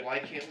like. Go ahead. why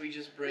can't we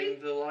just bring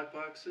the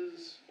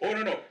lockboxes? Oh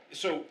no.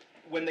 So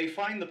when they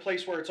find the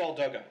place where it's all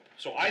dug up,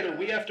 so either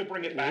we have to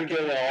bring it You back go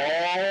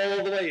in,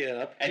 all the way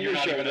up, and to you're your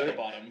not even at shoulder, the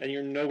bottom, and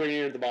you're nowhere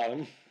near the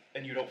bottom.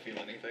 and you don't feel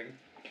anything.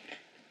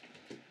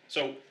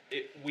 So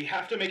we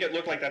have to make it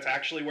look like that's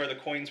actually where the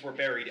coins were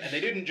buried, and they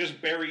didn't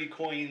just bury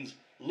coins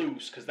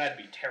loose, because that'd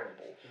be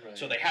terrible. Right.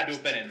 So they had to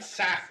have been in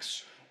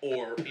sacks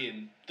or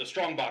in the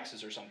strong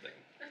boxes or something.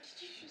 Did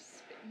you just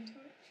spit into it?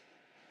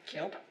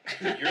 Nope.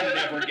 You're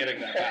never getting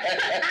that back.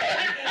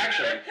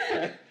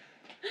 Actually,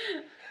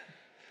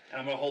 and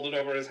I'm gonna hold it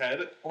over his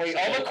head. Wait, So-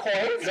 all the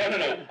coins?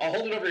 No. I'll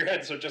hold it over your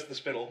head, so just the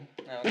spittle.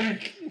 Oh,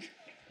 okay.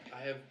 I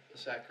have a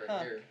sack right Huh.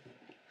 here.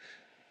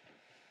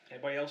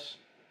 Anybody else?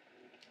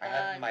 I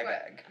have my what?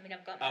 bag. I mean,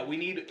 I've got. We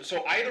need.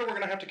 So either we're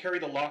gonna have to carry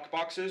the lock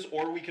boxes,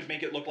 or we could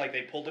make it look like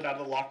they pulled it out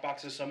of the lock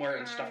boxes somewhere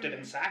and stuffed it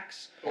in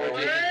sacks. Or Or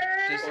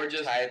just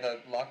just- tie the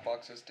lock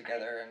boxes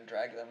together and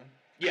drag them.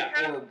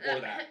 Yeah, or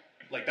that.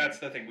 Like that's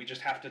the thing. We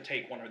just have to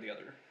take one or the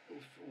other.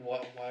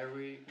 Why are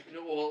we?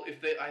 No, well, if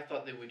they, I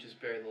thought they would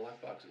just bury the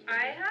lockboxes. wouldn't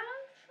I they? have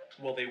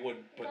Well, they would,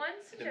 but one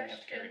then we have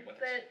to carry suggestion it with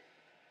us. that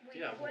we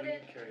Yeah, we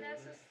wouldn't can carry it with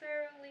us.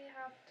 necessarily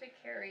have to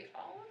carry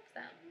all of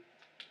them.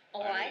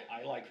 All right.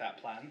 I like that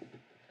plan.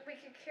 We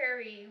could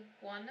carry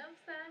one of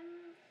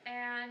them,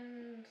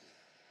 and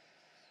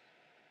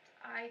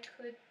I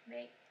could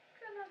make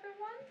another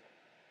one.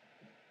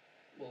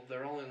 Well,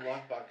 they're all in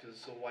lockboxes,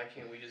 so why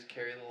can't we just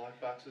carry the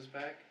lockboxes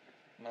back?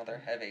 No, they're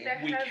heavy. They're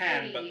We can,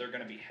 heavy. but they're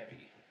gonna be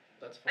heavy.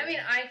 That's fine. I mean,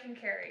 I can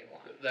carry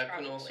one. That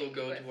can also probably,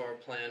 go with- to our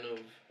plan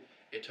of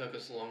it took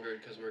us longer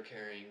because we're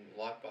carrying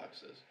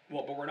lockboxes.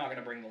 Well, but we're not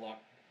gonna bring the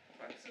lock.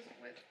 boxes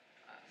with us.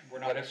 We're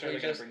not What if we necessarily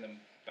gonna just- bring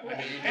them. Back. Well, I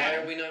mean, we Why can.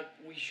 are we not?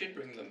 We should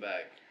bring them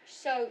back.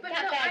 So But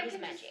that no, I bag is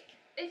can just- magic.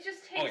 It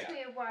just Oh, takes yeah.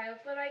 me a while,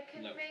 but I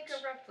can make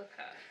Loads. a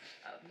replica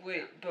of Wait,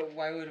 them. but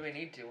why would we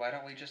need to? Why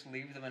don't we just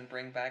leave them and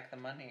bring back the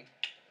money?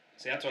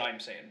 See, that's what I'm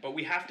saying. But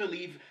we have to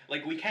leave.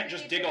 Like, we can't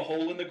just We dig do. a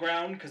hole in the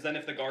ground, because then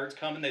if the guards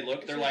come and they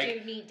look, they're So like,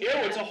 you need to "Ew,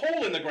 have- it's a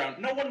hole in the ground."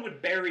 No one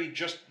would bury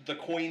just the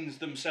coins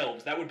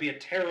themselves. That would be a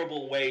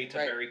terrible way to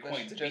Right, bury let's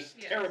coins. It'd just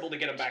be terrible to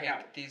get them back Take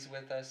out. these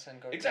with us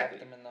and go Exactly.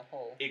 drop them in the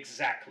hole.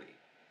 Exactly.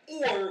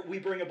 Or we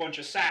bring a bunch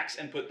of sacks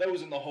and put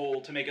those in the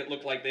hole to make it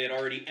look like they had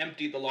already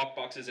emptied the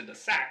lockboxes into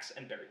sacks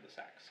and buried the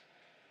sacks.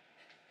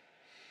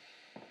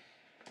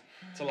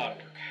 It's a lot of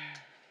work.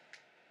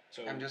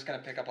 So, I'm just gonna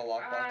pick up a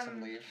lockbox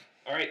and leave.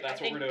 all right,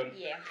 that's I what we're think-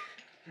 doing.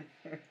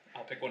 Yeah.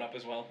 I'll pick one up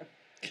as well.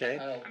 Okay.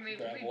 I'll I mean,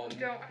 grab we one.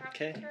 don't have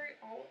Okay. to carry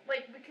all.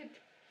 Like, we could.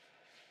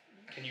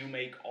 Can you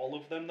make all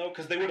of them though?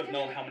 Because they would have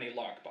known how many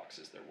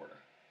lockboxes there were.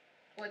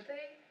 Would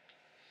they?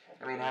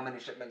 I mean, how many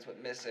shipments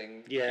went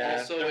missing? Yeah.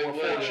 Also, There it were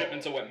 4 would-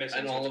 shipments that went missing,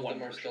 and so all it's of one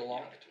them are per still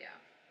shipment. locked. Yeah.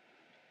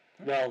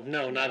 Well,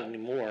 no, not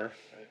anymore.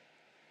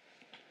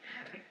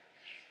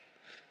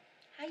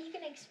 How are you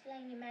gonna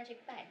explain your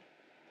magic bag?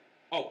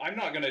 Oh, I'm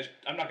not gonna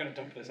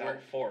dump this out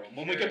We're- for them.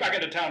 When we sure. get back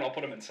into town, I'll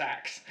put them in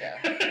sacks. Yeah.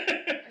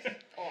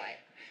 All right.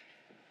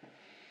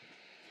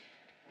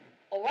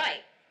 All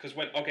right. Because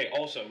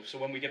so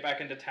when we get back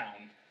into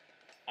town,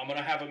 I'm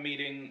gonna have a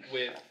meeting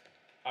with,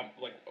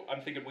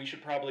 I'm thinking we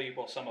should probably,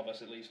 well, some of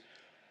us at least,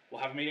 we'll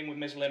have a meeting with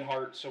Ms.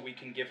 Linhart so we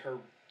can give her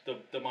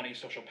the money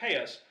so she'll pay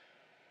us.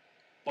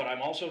 But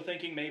I'm also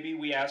thinking maybe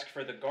we ask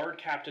for the guard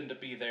captain to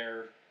be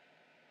there,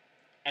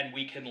 and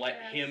we can let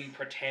Yes. him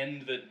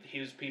pretend that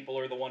his people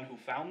are the one who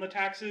found the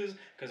taxes,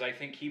 because I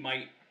think he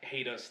might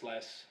hate us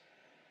less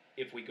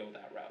if we go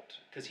that route.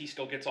 Because he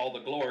still gets all the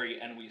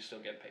glory and we still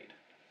get paid.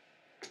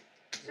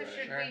 So Right.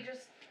 should Sure. we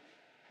just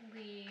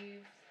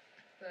leave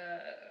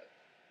the?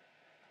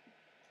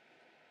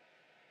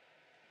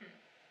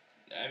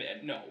 I mean,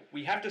 no,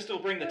 we have to still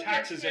bring the Yes,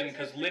 taxes in yes,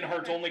 because yes,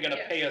 Linhart's only going to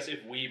yes. pay us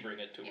if we bring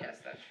it to her. Yes,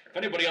 that's If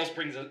true. anybody else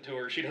brings it to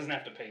her, she doesn't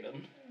have to pay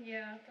them.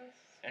 Yeah, that's.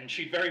 And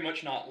she'd very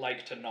much not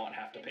like to not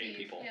have to pay indeed,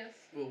 people. Yes.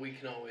 Well, we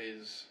can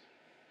always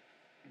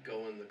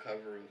go in the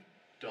cover of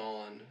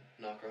Dawn,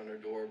 knock on her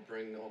door,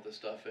 bring all the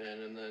stuff in,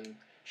 and then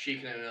she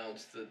can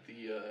announce that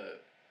the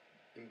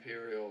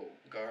Imperial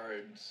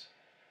Guards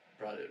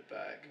brought it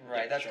back.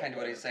 Right, that's kind of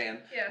what he's saying.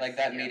 Yes, Like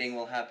that yes. meeting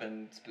will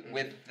happen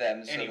with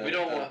them, so Anyway, that we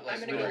don't the want, like, I'm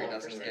gonna go story look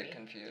doesn't for get Simi.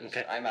 confused.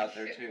 Okay. I'm out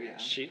there too. Yeah.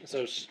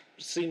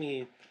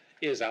 Simi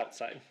is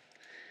outside.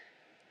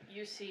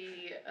 You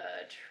see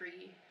a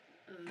tree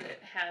that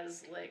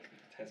has like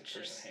It has a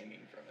person Just-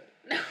 hanging from it.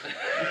 no,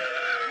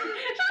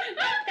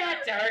 not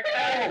that dark.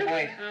 Oh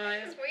boy.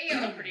 It's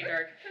still pretty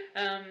dark.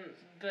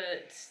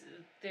 But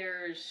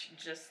there's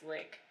just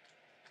like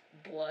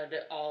blood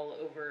all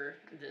over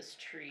this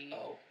tree.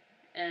 Oh.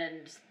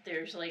 And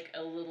there's like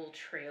a little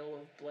trail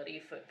of bloody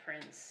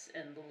footprints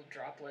and little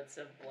droplets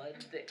of blood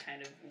that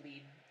kind of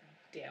lead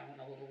down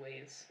a little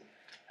ways.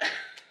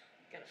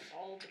 Gotta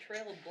follow the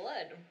trail of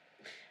blood.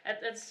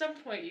 At some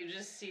point, you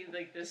just see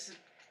like this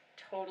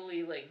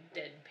totally like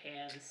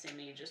deadpan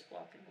Simi just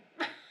walking.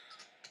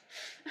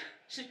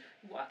 She's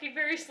walking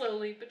very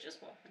slowly, but just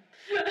walking.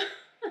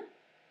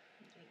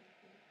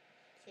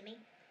 Simi?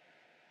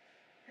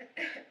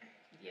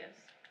 Yes.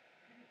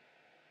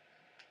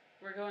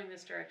 We're going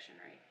this direction,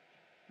 right?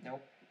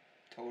 Nope.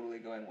 Totally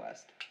going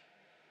west.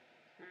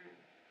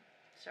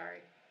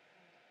 Sorry.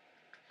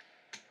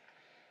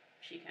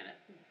 She kind of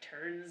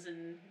turns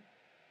and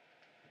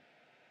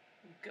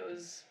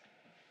goes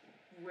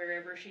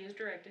wherever she is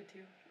directed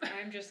to.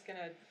 I'm just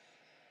gonna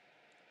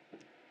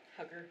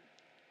hug her.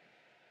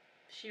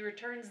 She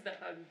returns the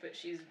hug, but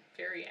she's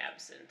very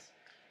absent.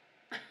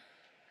 Makes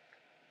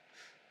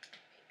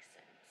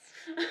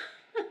sense.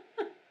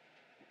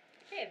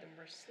 Okay, then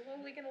we're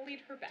slowly gonna lead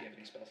her Do back. you have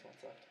any spell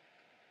slots left?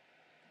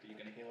 Are you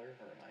gonna heal her,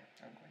 or am I?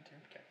 I'm going to.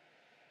 Okay.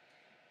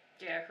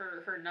 Yeah,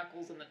 her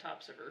knuckles and the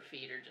tops of her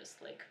feet are just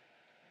like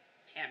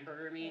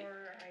hamburger meat.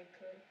 Or I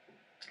could.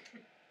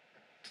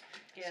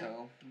 Yeah.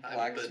 So But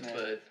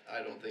blacksmith.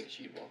 I don't think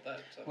she'd want that.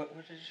 So. What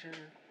is your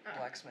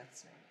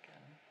blacksmith's name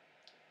again?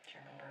 Do you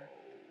remember?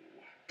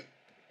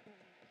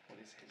 What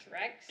is his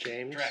Rex?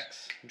 James.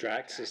 Drax.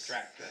 Draxus.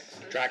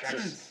 Draxus.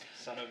 Draxus.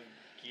 Son of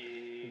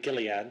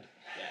Gilead. Yeah.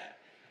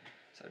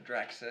 So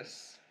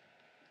Draxus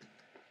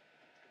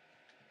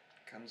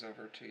comes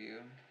over to you.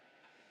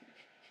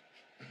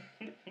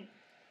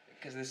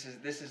 Because this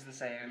is the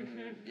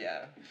same,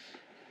 yeah.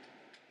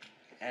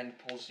 And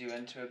pulls you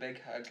into a big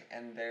hug,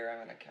 and there I'm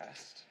gonna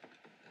cast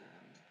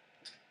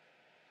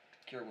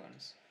Cure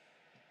Wounds.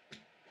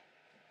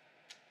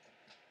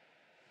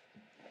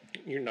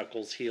 Your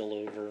knuckles heal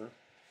over.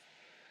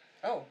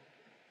 Oh,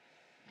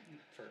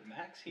 For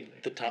max healing.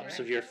 The tops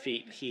of your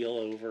feet heal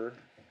over.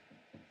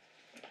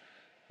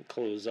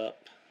 Close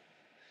up.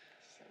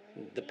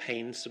 The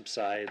pain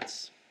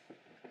subsides.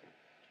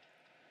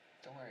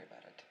 don't worry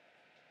about it.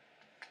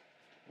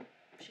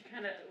 She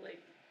kind of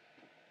like.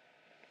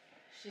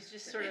 She's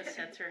just sort of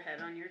sets her head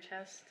on your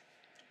chest,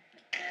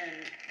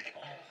 and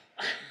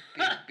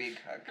Big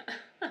hug.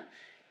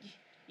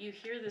 you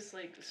hear this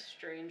like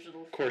strange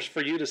little. Of course,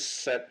 for you to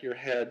set your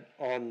head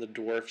on the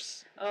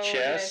dwarf's Oh,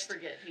 chest, yeah, I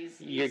forget. He's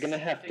you're gonna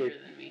have to bigger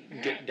than me.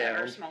 get Or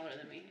down. smaller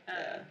than me.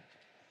 Yeah.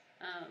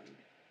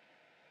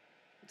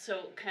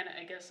 So kind of,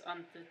 I guess,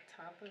 on the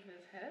top of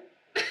his head.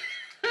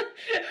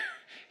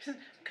 He's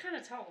kind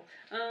of tall.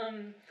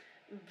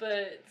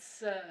 But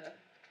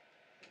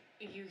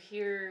you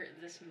hear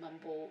this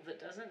mumble that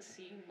doesn't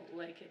seem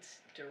like it's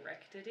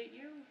directed at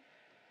you.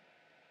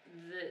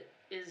 That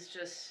is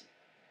just,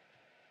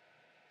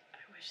 I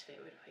wish they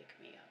would wake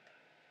me up.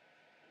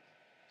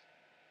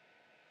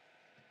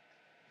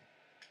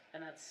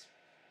 And that's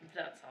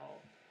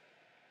all.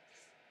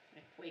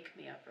 Like, wake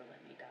me up or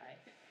let me die.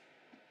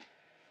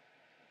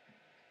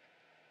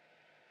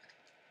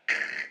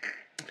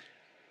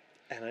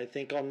 And I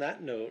think on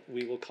that note,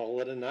 we will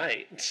call it a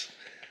night.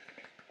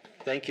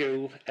 Thank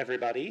you,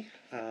 everybody.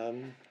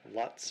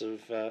 Lots of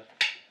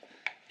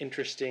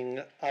interesting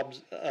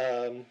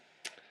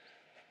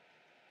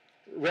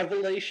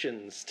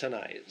revelations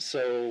tonight.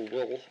 So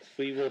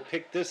we will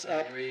pick this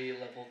up. Are we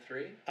level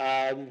 3?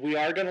 We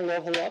are going to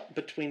level up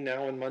between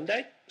now and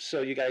Monday.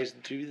 So you guys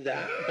do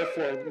that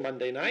before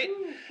Monday night.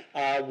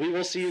 We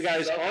will see you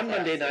guys on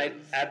Monday night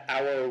at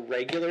our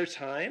regular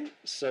time.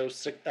 So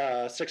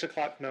 6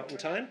 o'clock Mountain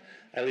Time.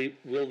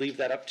 We'll leave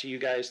that up to you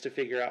guys to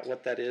figure out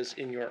what that is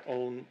in your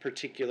own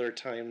particular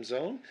time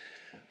zone.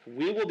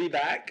 We will be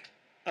back.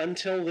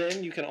 Until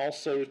then, you can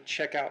also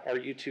check out our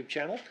YouTube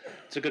channel.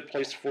 It's a good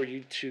place for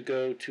you to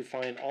go to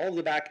find all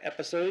the back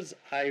episodes.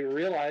 I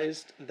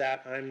realized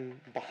that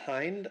I'm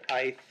behind.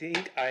 I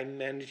think I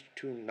managed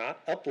to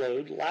not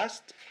upload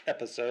last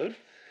episode.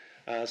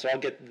 So I'll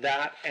get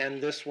that and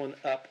this one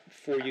up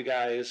for you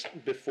guys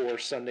before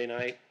Sunday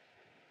night.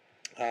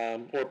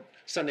 Or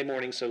Sunday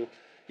morning, so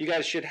you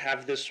guys should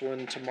have this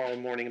one tomorrow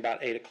morning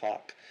about 8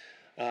 o'clock.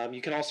 You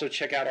can also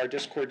check out our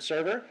Discord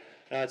server.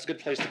 It's a good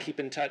place to keep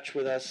in touch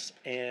with us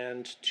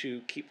and to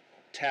keep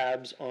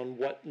tabs on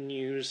what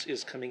news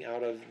is coming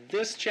out of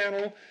this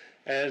channel,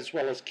 as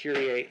well as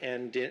Kyrie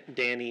and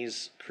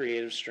Danny's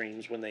creative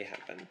streams when they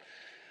happen.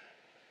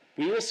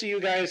 We will see you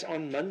guys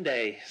on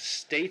Monday.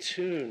 Stay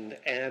tuned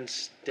and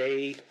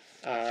stay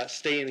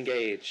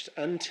engaged.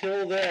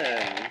 Until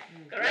then,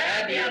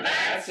 Grab your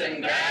bats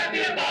and grab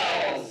your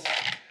balls!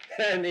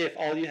 And if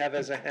all you have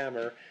is a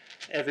hammer,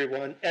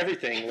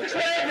 everything looks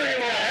like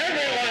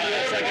Everyone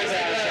looks like a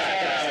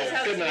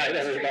Everyone's Good night,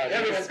 everybody.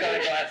 Everyone's got a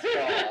glass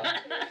straw.